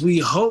times we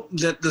hope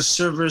that the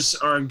servers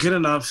are good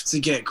enough to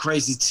get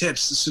crazy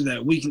tips so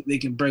that they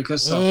can break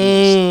us up.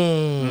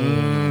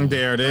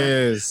 There it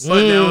is.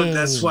 But now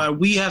that's why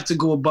we have to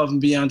go above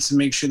and beyond to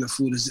make sure the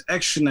food is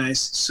extra nice,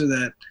 so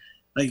that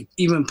like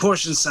even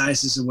portion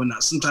sizes and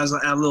whatnot. Sometimes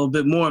I'll add a little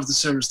bit more if the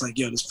server's like,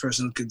 yo, this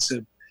person could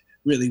tip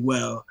really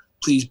well.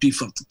 Please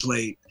beef up the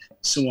plate,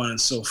 so on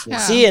and so forth.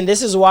 See, and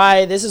this is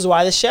why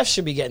the chef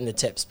should be getting the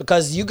tips,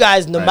 because you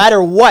guys, no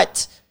matter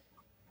what,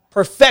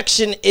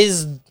 perfection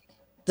is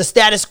the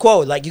status quo.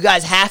 Like, you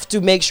guys have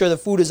to make sure the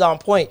food is on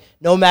point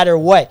no matter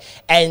what.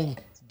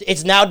 And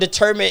it's now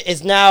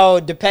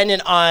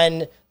dependent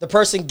on the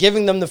person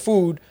giving them the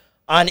food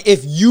on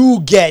if you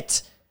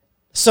get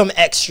some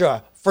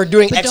extra for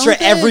doing extra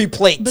every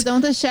plate. But don't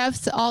the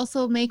chefs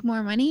also make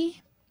more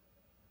money?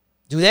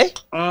 Do they?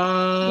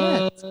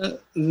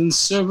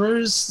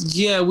 Servers,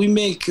 yeah, we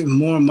make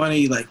more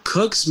money. Like,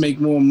 cooks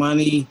make more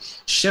money.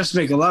 Chefs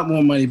make a lot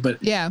more money, but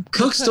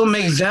cooks don't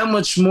make that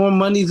much more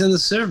money than the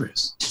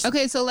servers.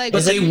 Okay, so like,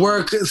 but they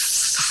work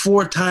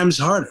 4 times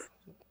harder.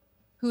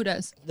 Who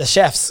does? The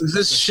chefs.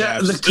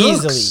 The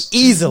cooks.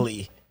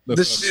 Easily.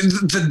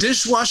 The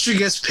dishwasher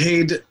gets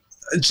paid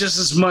just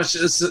as much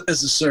as a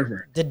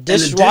server. The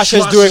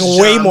dishwasher's doing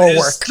way more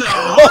work. The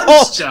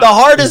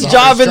hardest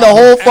job in the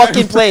whole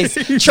fucking place.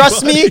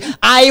 Trust me,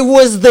 I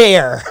was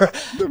there.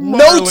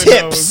 No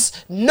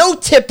tips. No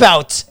tip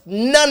out.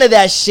 None of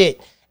that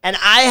shit. And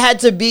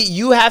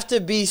you have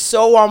to be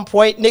so on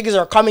point. Niggas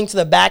are coming to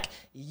the back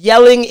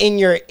yelling in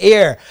your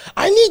ear,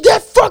 I need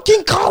that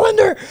fucking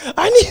colander.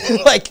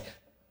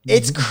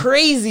 It's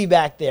crazy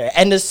back there.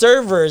 And the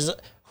servers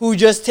who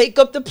just take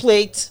up the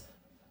plate,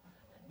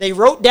 they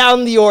wrote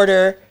down the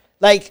order.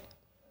 Like,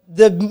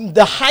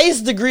 the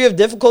highest degree of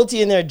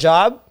difficulty in their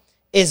job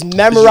is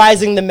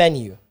memorizing the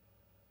menu.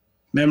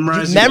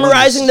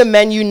 Memorizing the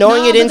menu,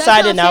 knowing it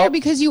inside and out.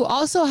 Because you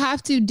also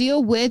have to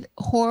deal with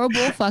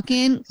horrible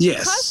fucking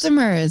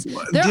customers.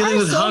 Dealing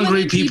with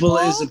hungry people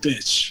is a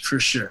bitch, for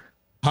sure.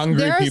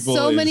 There are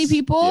so many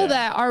people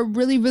that are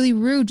really, really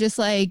rude, just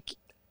like...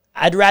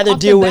 I'd rather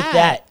deal with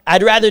that.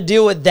 I'd rather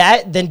deal with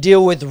that than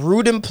deal with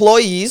rude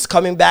employees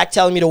coming back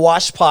telling me to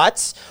wash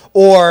pots,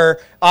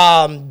 or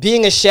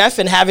being a chef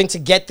and having to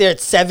get there at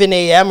 7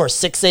 a.m. or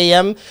 6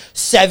 a.m.,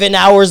 7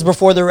 hours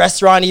before the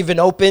restaurant even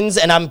opens,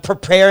 and I'm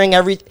preparing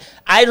everything.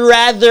 I'd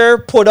rather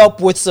put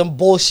up with some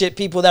bullshit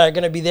people that are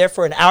going to be there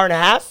for an hour and a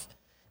half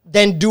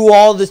than do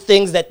all the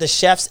things that the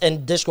chefs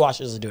and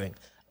dishwashers are doing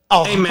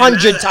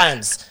 100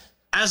 times.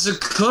 As a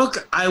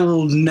cook, I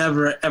will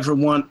never, ever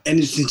want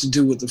anything to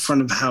do with the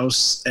front of the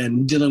house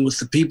and dealing with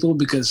the people,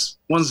 because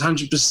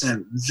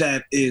 100%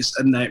 that is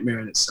a nightmare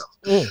in itself.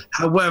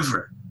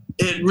 However,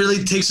 it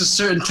really takes a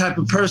certain type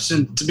of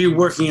person to be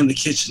working in the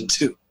kitchen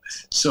too.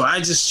 So I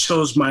just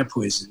chose my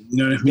poison. You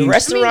know what I mean?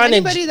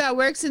 Anybody that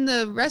works in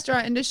the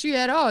restaurant industry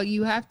at all,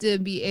 you have to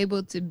be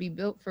able to be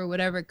built for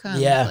whatever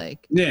comes.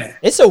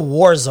 It's a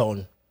war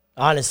zone,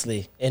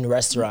 honestly, in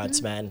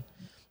restaurants, man.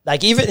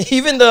 Like, even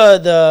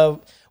the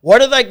what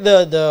are like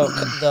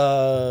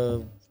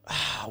the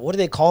what do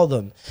they call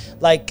them?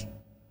 Like,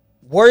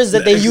 words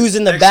that they use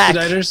in the back.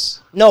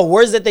 No,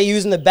 words that they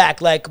use in the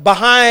back, like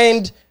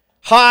behind,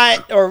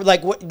 hot, or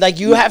like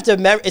you have to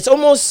remember. It's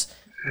almost,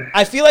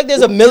 I feel like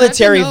there's a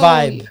military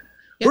vibe.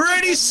 We're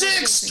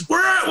 86.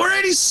 We're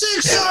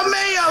 86 on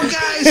Mayo,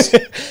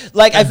 guys.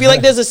 Like, I feel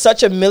like there's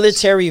such a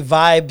military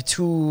vibe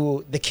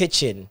to the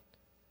kitchen,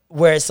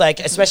 where it's like,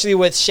 especially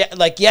with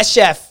yes,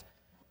 chef,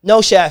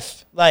 no chef.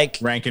 Like,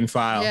 rank and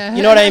file.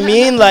 You know what I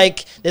mean?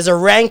 Like, there's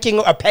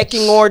a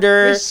pecking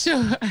order.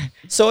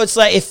 So it's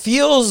like, it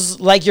feels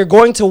like you're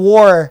going to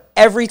war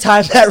every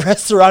time that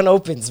restaurant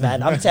opens,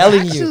 man. I'm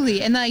telling you.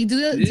 Actually, and like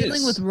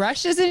dealing with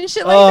rushes and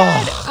shit like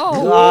that.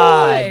 Oh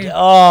God. Boy.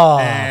 Oh.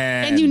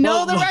 And you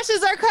know the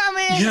rushes are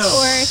coming,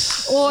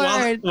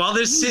 or while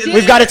they're sitting,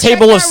 we've got a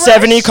table of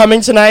 70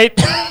 coming tonight.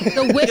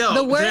 The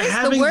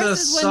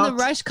worst is when the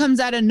rush comes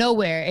out of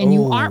nowhere and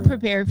you aren't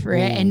prepared for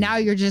it, and now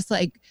you're just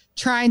like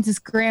trying to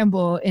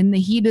scramble in the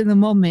heat of the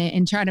moment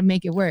and try to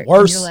make it work.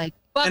 Worse. And you're like,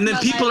 and then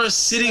people are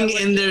sitting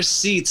in their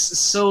seats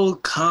so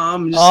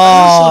calm. Just so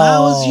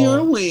how was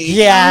your week?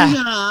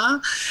 Yeah.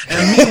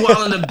 And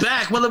meanwhile in the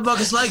back,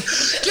 motherfuckers like,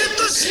 get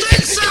the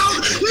steaks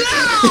out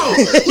now!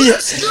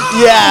 Let's go!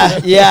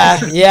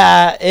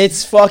 Yeah.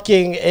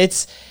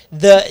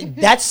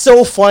 That's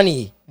so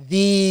funny.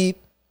 The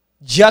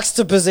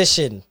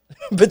juxtaposition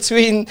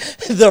between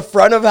the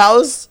front of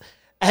house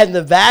And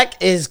the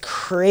back is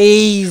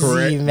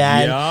crazy,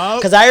 man.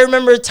 Because I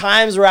remember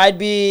times where I'd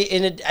be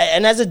in it,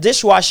 and as a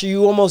dishwasher,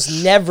 you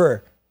almost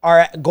never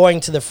are going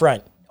to the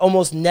front.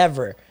 Almost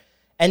never.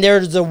 And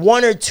there's the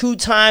 1 or 2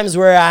 times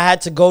where I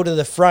had to go to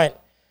the front.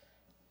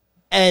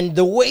 And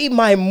the way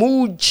my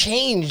mood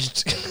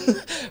changed,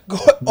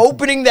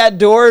 opening that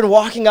door and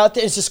walking out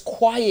there, it's just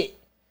quiet.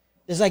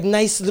 There's like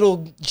nice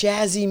little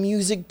jazzy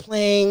music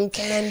playing,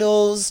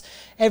 candles,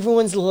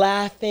 everyone's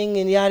laughing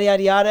and yada,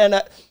 yada, yada.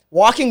 And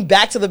walking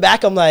back to the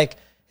back, I'm like,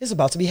 this is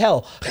about to be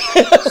hell.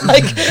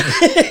 Like,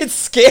 it's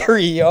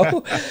scary,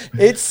 yo.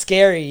 It's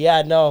scary.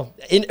 Yeah, no.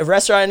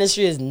 Restaurant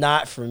industry is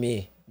not for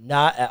me.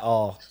 Not at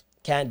all.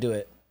 Can't do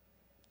it.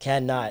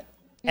 Cannot.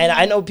 And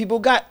I know people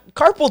got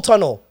carpal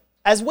tunnel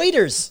as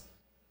waiters.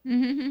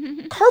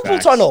 Carpal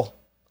tunnel.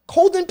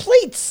 Holding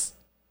plates.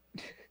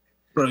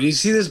 Bro, you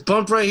see this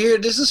bump right here?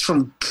 This is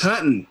from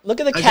cutting. Look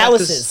at the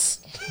calluses.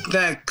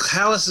 That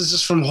callus is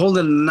just from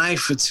holding a knife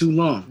for too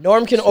long.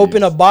 Norm can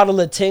open a bottle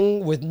of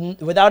Ting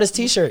without his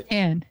t-shirt.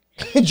 And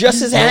just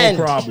his hand.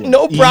 Problem.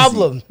 No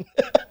problem.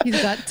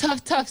 He's got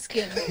tough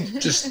skin.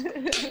 Just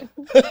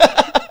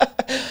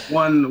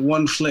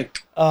one flick.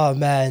 Oh,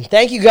 man.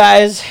 Thank you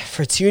guys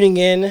for tuning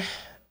in.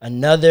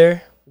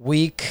 Another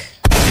week.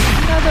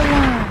 Another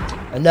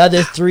one.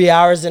 Another 3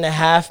 hours and a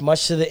half,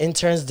 much to the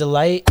intern's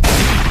delight.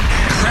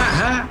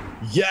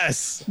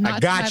 Yes. Not I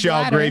got my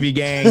y'all, bladder. Gravy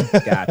Gang.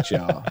 Got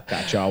y'all.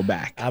 Got y'all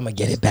back. I'm going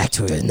to get it back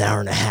to an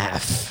hour and a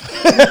half.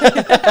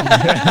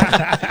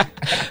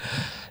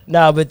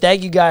 No, but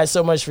thank you guys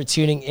so much for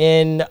tuning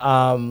in.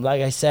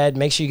 Like I said,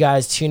 make sure you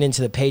guys tune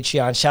into the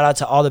Patreon. Shout out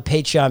to all the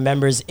Patreon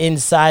members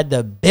inside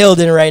the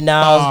building right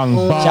now.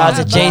 Shout out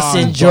to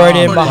Jason,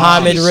 Jordan,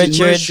 Muhammad,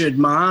 Richard.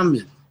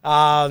 Muhammad.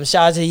 Shout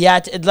out to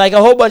Yat. Like a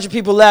whole bunch of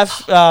people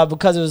left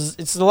because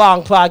it's a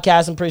long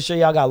podcast. I'm pretty sure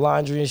y'all got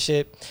laundry and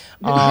shit.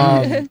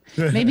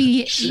 Maybe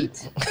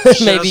eat.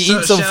 Maybe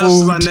eat some Shout out to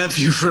food. my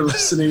nephew for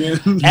listening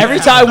in. Every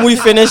time we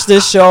finish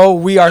this show,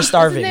 we are What's his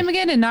starving. name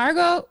again?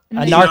 Inargo?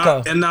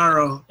 Inaro.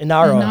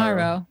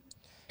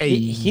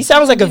 He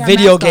sounds like a Our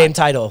video mascot. game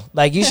title.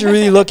 Like, you should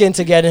really look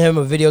into getting him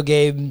a video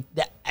game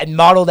and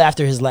modeled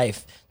after his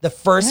life. The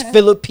first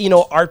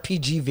Filipino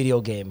RPG video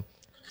game.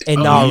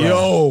 Inaro.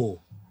 Yo.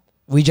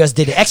 We just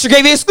did it. Extra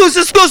Gravy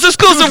exclusive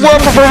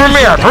world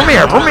premiere.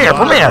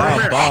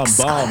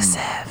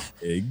 Exclusive.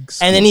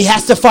 And then he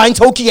has to find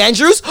Toki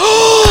Andrews.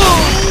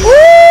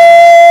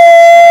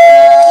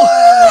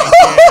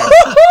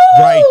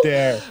 Right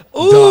there.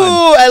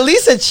 Ooh, at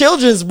least a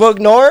children's book,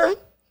 Norm.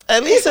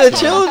 At least a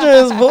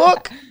children's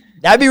book.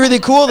 That'd be really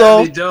cool, though.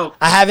 That'd be dope.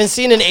 I haven't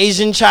seen an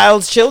Asian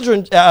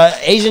children's You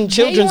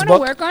want to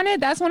book. work on it?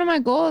 That's one of my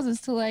goals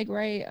is to like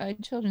write a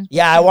children's book.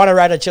 Yeah, I want to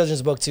write a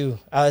children's book too.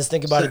 I was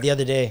thinking about it the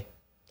other day.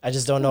 I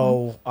just don't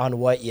know on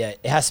what yet.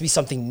 It has to be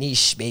something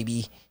niche,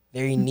 baby.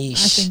 Very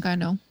niche. I think I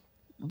know,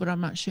 but I'm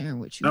not sharing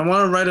with you. I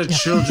want to write a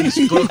children's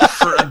book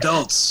for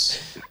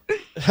adults.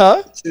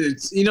 Huh?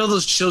 You know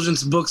those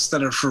children's books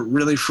that are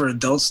for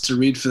adults to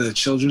read for the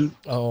children?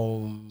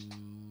 Oh.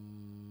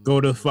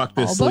 Go to fuck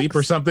to sleep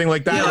or something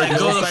like that. Yeah, like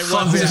go to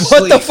fuck to What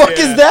sleep. the fuck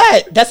is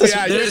that? That's a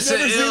Yeah, you've never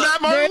seen that,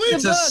 Marley?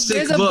 It's a sick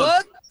There's a book.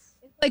 book.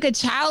 It's like a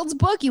child's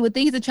book. You would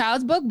think it's a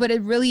child's book, but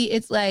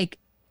it's like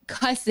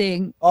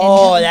cussing.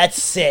 Oh,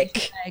 that's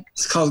sick.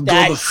 It's called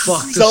That's Go the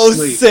Fuck to so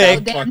Sleep.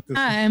 sick.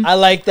 Time. I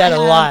like that a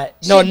lot.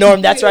 No,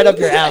 Norm, that's right up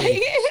your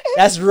alley.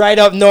 That's right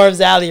up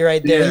Norm's alley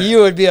right there. Yeah.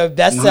 You would be a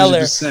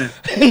bestseller.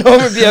 100%.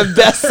 Norm would be a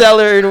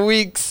bestseller in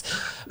weeks.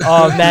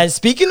 Oh, man.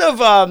 Speaking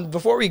of,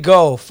 before we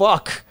go,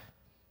 fuck.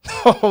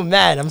 Oh,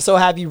 man. I'm so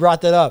happy you brought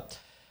that up.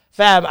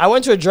 Fam, I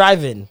went to a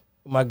drive-in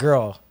with my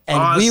girl,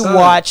 and we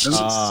watched.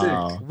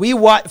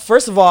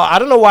 First of all, I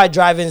don't know why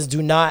drive-ins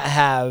do not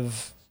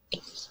have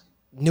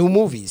new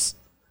movies.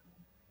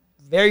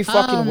 Very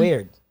fucking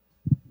weird.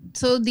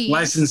 So the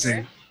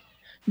licensing.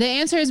 The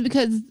answer is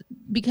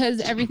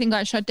because everything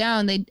got shut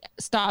down. They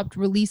stopped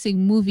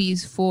releasing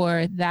movies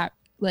for that.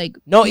 Like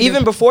No,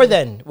 even before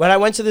then, when I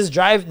went to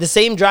the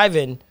same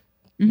drive-in,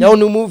 no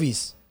new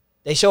movies.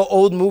 They show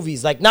old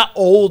movies, like not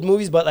old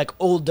movies, but like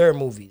older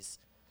movies.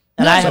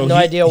 And I have no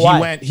idea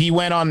why. He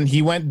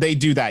went. They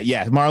do that.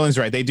 Yeah, Marlon's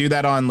right. They do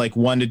that on like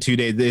 1 to 2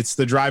 days. It's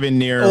the drive-in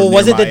near. Oh,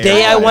 was it the my,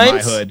 day I in went?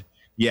 my hood.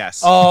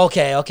 Yes. Oh,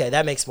 okay.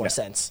 That makes more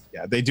sense.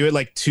 Yeah, they do it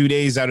like 2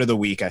 days out of the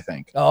week, I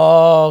think.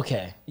 Oh,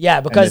 okay. Yeah,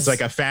 And because it's like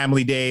a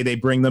family day. They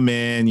bring them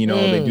in. You know,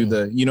 they do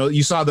the. You know,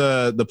 you saw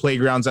the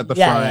playgrounds at the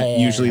front. Yeah.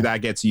 Usually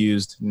that gets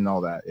used and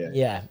all that. Yeah.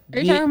 Yeah. Are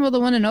you talking about the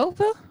one in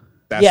Oakville?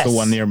 That's the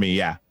one near me.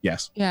 Yeah.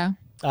 Yes. Yeah.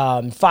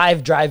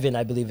 5 Drive-In,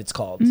 I believe it's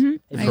called. If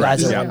I you go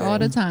guys are there out there. all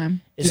the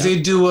time. Do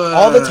they do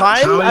all the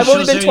time? comedy I've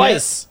only shows been there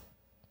twice.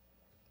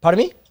 Pardon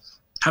me?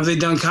 Have they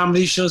done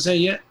comedy shows there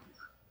yet?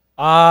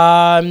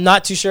 I'm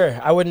not too sure.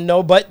 I wouldn't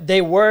know, but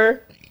they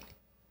were.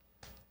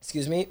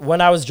 Excuse me. When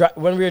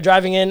we were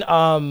driving in,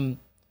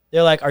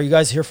 they're like, "Are you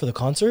guys here for the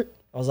concert?"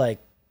 I was like,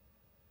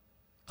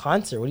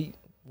 "Concert?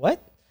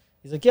 What?"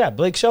 He's like, "Yeah,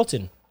 Blake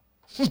Shelton."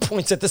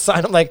 Points at the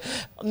sign. I'm like,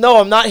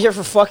 "No, I'm not here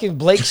for fucking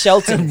Blake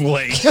Shelton."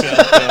 Blake Shelton.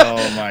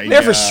 Oh my I'm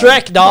here for God.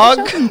 Shrek,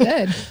 dog.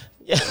 Good.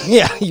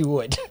 Yeah, you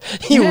would.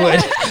 You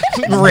would.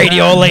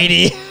 Radio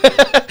lady.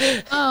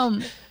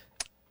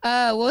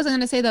 What was I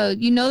gonna say though?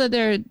 You know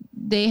that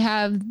they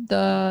have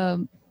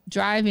the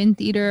drive-in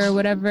theater or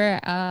whatever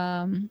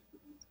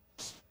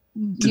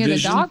near the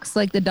docks,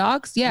 like the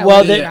docks. Yeah.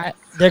 Well,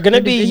 they're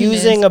gonna be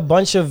using a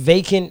bunch of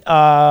vacant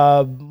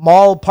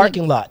mall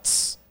parking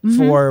lots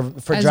for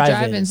as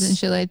drive-ins and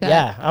shit like that.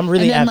 Yeah, I'm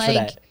really amped for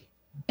that.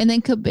 And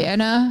then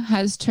Cabana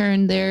has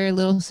turned their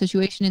little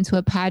situation into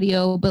a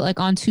patio, but like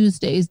on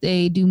Tuesdays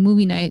they do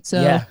movie night,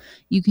 so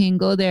you can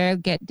go there,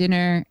 get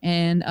dinner,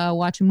 and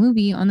watch a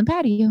movie on the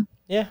patio.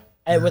 Yeah,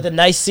 and with a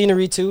nice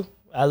scenery too.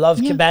 I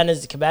love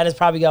Cabana's. Cabana's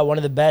probably got one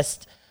of the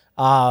best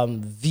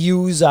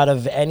views out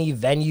of any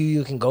venue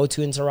you can go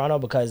to in Toronto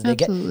because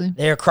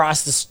they're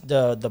across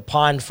the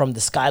pond from the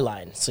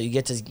skyline, so you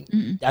get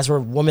to. That's where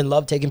women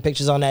love taking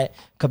pictures on that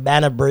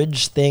Cabana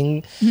Bridge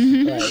thing.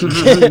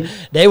 Like,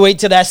 they wait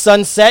till that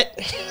sunset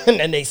and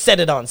then they set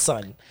it on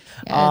sun.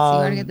 Yeah, so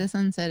you gotta get the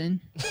sunset in.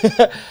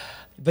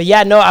 But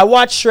yeah, no, I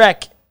watched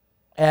Shrek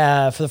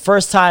for the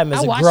first time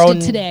as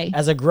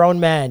a grown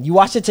man. You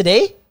watched it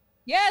today?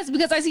 Yes,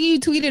 because I see you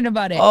tweeting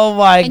about it. Oh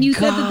my god! And you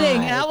said the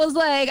thing, and I was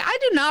like, I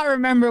do not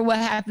remember what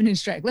happened in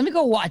Shrek. Let me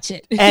go watch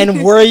it.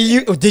 And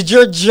did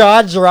your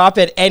jaw drop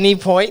at any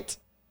point?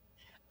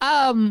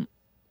 I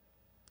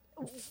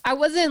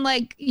wasn't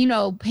like,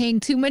 paying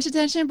too much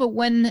attention, but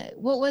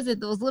what was it?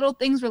 Those little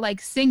things were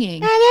like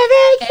singing.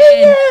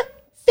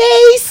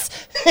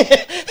 Face.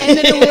 And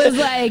then it was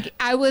like,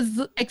 I was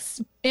like,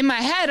 in my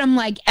head, I'm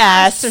like,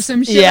 ass or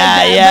some shit. Yeah,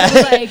 like that. yeah. It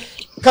was like,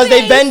 because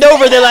they bend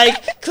over, they're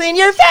like, clean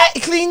your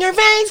fangs, clean your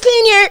face.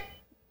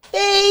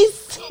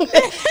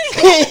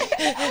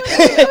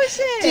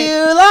 Do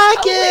you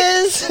like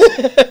this?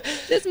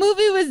 This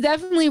movie was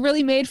definitely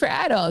really made for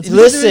adults.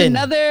 Listen,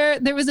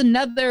 there was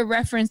another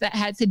reference that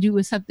had to do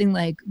with something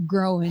like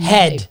growing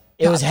head. Like,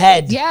 it was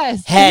head.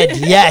 Yes, head.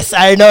 Yes,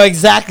 I know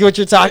exactly what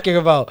you're talking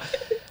about.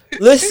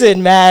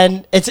 Listen,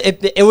 man,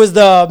 it was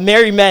the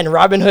Merry Men,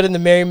 Robin Hood and the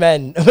Merry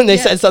Men, when they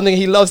said something,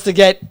 he loves to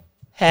get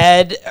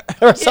head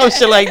or some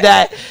shit like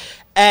that.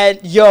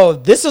 And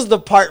this was the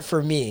part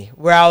for me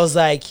where I was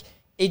like,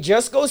 it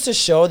just goes to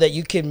show that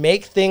you can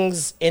make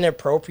things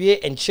inappropriate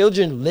and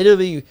children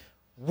literally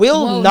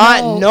will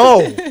not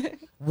know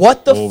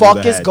what the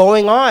fuck is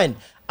going on.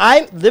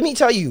 Let me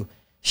tell you,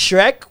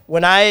 Shrek,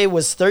 when I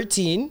was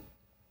 13,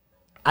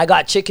 I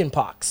got chicken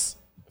pox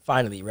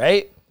finally,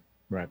 right?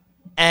 Right.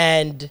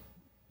 And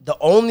the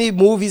only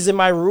movies in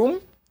my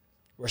room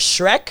were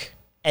Shrek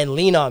and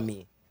Lean On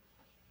Me.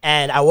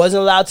 And I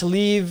wasn't allowed to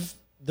leave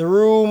the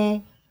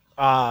room.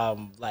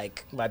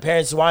 Like my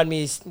parents wanted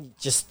me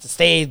just to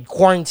stay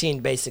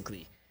quarantined,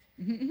 basically.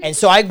 And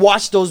so I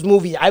watched those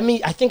movies. I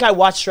mean, I think I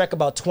watched Shrek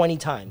about 20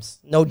 times.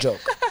 No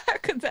joke.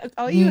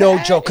 No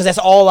joke, because that's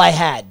all I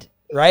had.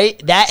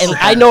 Right? That, and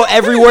I know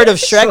every word of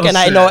Shrek, and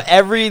I know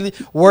every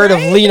word of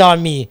Lean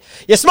On Me.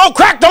 You smoke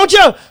crack, don't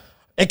you?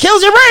 It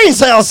kills your brain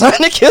cells, son.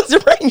 It kills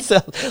your brain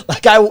cells.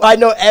 Like, I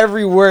know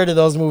every word of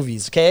those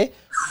movies, okay?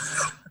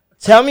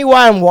 Tell me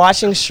why I'm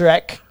watching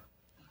Shrek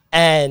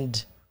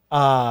and,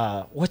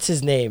 what's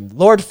his name?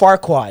 Lord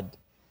Farquaad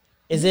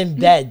is in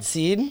bed,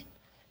 see?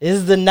 This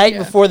is the night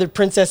before the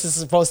princess is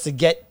supposed to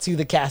get to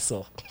the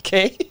castle,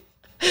 okay?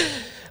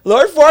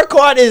 Lord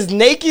Farquaad is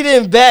naked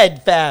in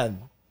bed, fam.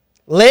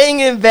 Laying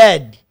in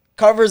bed.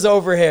 Covers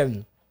over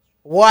him.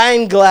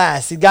 Wine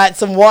glass. He got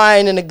some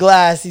wine in a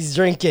glass he's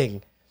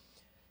drinking.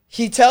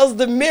 He tells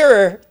the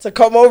mirror to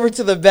come over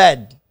to the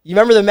bed. You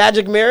remember the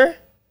magic mirror?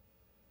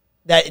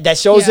 That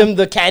shows him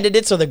the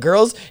candidates or the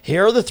girls.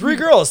 Here are the 3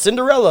 girls.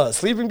 Cinderella,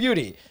 Sleeping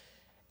Beauty.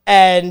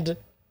 And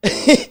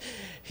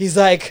he's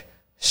like,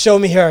 show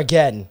me her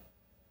again.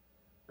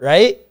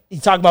 Right? He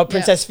talked about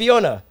Princess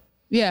Fiona.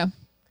 Yeah.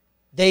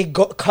 They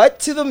cut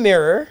to the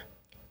mirror,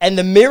 and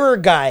the mirror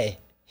guy,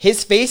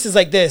 his face is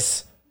like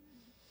this.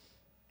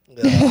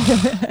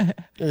 Ugh.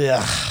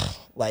 Ugh.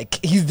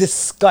 Like, he's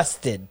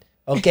disgusted.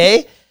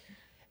 Okay?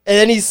 And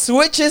then he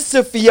switches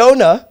to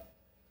Fiona.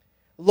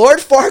 Lord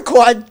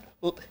Farquaad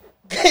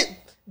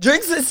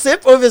drinks a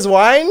sip of his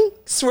wine,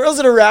 swirls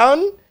it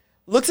around,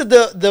 looks at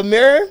the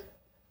mirror,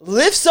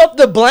 lifts up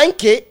the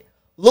blanket,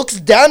 looks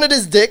down at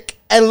his dick,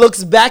 and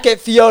looks back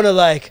at Fiona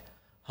like,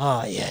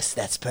 oh, yes,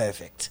 that's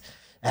perfect.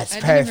 That's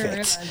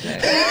perfect.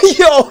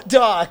 Yo,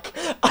 Doc,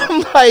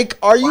 I'm like,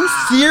 are you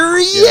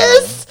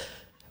serious?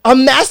 A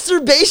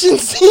masturbation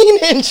scene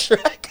in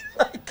Shrek?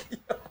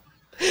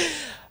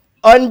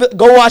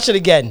 Go watch it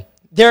again.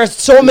 There are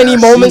so many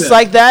moments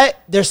like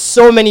that. There's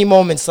so many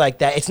moments like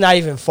that. It's not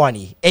even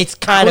funny. It's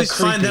kind of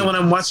creepy. I always find that when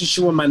I'm watching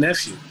shit with my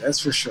nephew. That's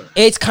for sure.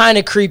 It's kind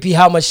of creepy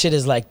how much shit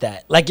is like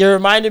that. Like, it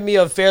reminded me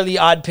of Fairly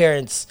Odd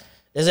Parents.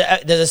 There's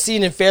a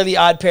scene in Fairly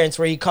Odd Parents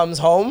where he comes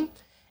home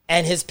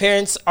and his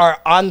parents are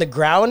on the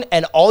ground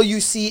and all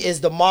you see is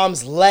the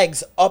mom's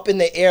legs up in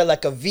the air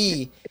like a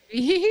V.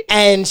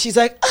 And she's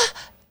like,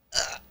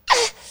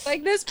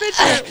 like this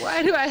picture.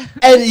 Why do I?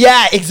 And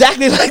yeah,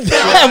 exactly like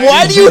that.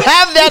 Why do you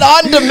have that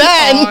on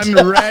demand?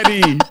 On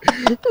ready.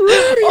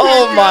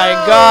 Oh my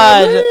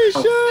God.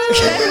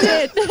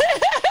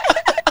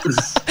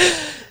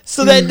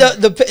 So then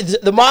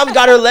the mom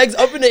got her legs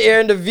up in the air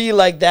in the V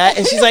like that,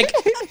 and she's like,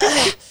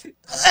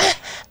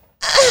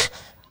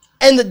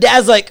 and the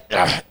dad's like,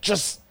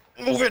 just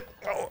move it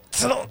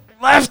to the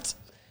left.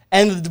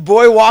 And the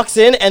boy walks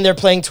in, and they're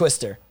playing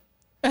Twister.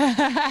 And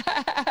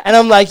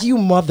I'm like, you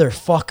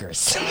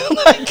motherfuckers.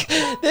 Like,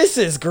 this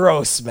is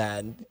gross,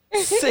 man.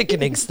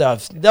 Sickening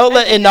stuff. Don't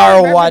let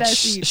Inaro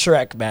watch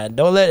Shrek, man.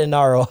 Don't let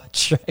Inaro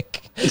watch Shrek.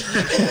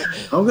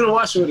 I'm gonna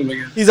watch it with him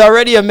again. He's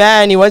already a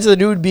man. He went to the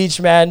nude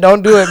beach, man.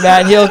 Don't do it,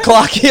 man. He'll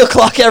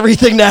clock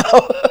everything now.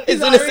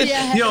 His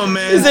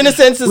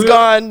innocence is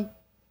gone.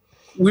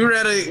 We were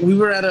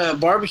at a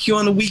barbecue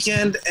on the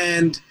weekend,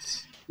 and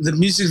the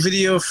music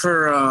video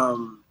for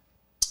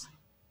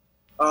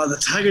the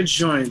Tiger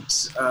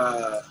Joint.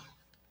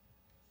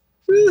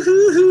 What's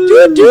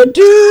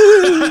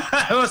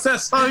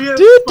that song?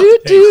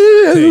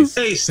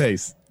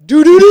 Taste.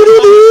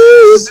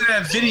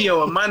 That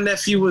video, and my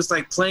nephew was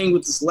like playing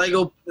with this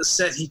Lego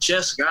set he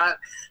just got,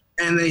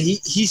 and then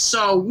he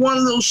saw one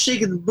of those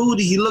shaking the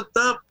booty. He looked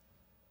up,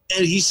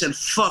 and he said,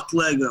 "Fuck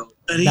Lego,"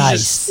 and he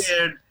just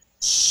stared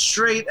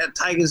straight at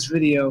Tiger's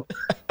video.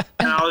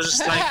 And I was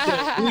just like,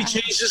 can we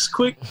change this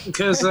quick?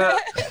 Because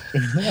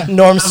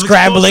Norm's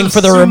scrambling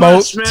for the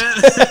remote.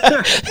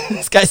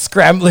 This guy's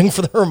scrambling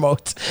for the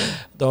remote.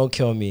 Don't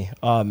kill me.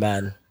 Oh,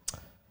 man.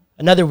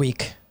 Another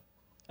week.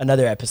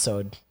 Another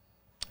episode.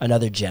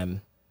 Another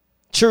gem.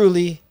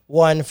 Truly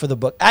one for the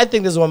book. I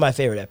think this is one of my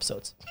favorite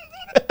episodes.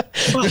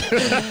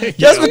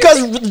 Just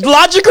because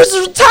Logic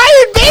is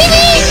retired, baby!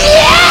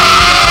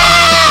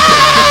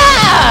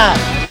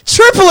 Yeah!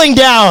 Tripling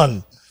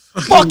down.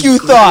 Fuck you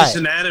thought.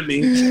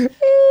 Anatomy.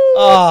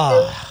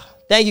 Oh,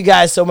 thank you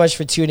guys so much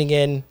for tuning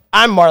in.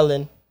 I'm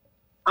Marlon.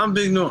 I'm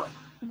Big Norm.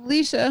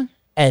 Alicia.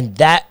 And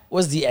that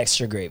was the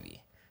Extra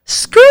Gravy.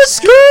 Screw.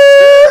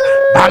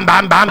 Bam,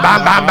 bam, bam,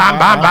 bam, bam, bam,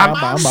 bam, bam,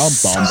 bam.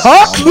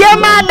 Fuck your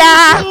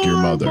mother. Fuck your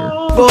mother.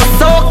 Go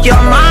suck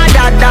your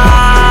mother,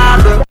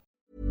 dog.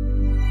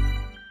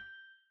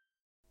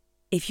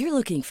 If you're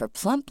looking for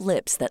plump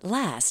lips that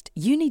last,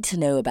 you need to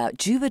know about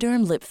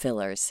Juvederm lip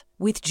fillers.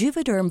 With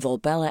Juvederm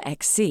Volbella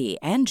XC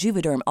and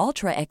Juvederm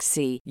Ultra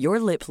XC, your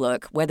lip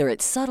look, whether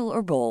it's subtle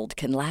or bold,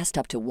 can last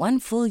up to 1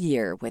 full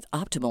year with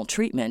optimal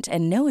treatment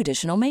and no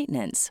additional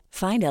maintenance.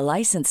 Find a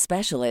licensed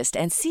specialist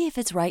and see if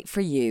it's right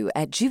for you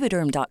at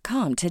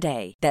Juvederm.com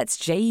today. That's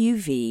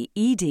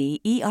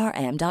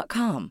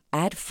JUVEDERM.com.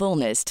 Add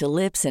fullness to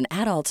lips in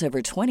adults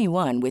over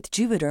 21 with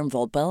Juvederm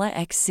Volbella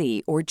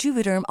XC or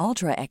Juvederm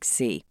Ultra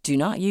XC. Do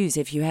not use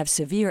if you have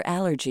severe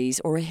allergies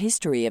or a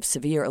history of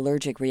severe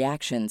allergic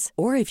reactions,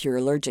 or if you're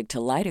allergic to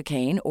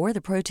lidocaine or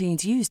the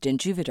proteins used in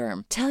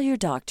Juvederm. Tell your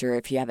doctor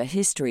if you have a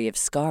history of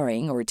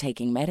scarring or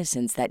taking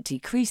medicines that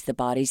decrease the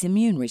body's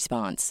immune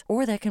response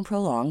or that can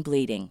prolong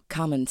bleeding.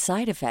 Common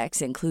side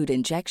effects include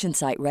injection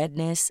site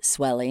redness,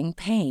 swelling,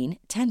 pain,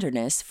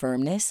 tenderness,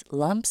 firmness,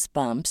 lumps,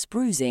 bumps,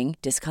 bruising,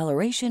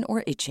 discoloration,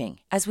 or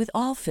itching. As with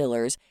all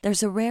fillers,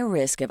 there's a rare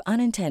risk of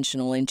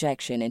unintentional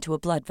injection into a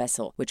blood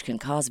vessel, which can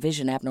cause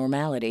vision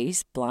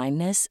abnormalities,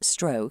 blindness,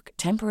 stroke,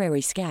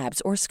 temporary scabs,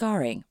 or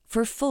scarring.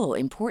 For full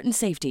important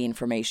safety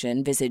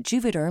information, visit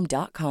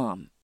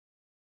Juvederm.com.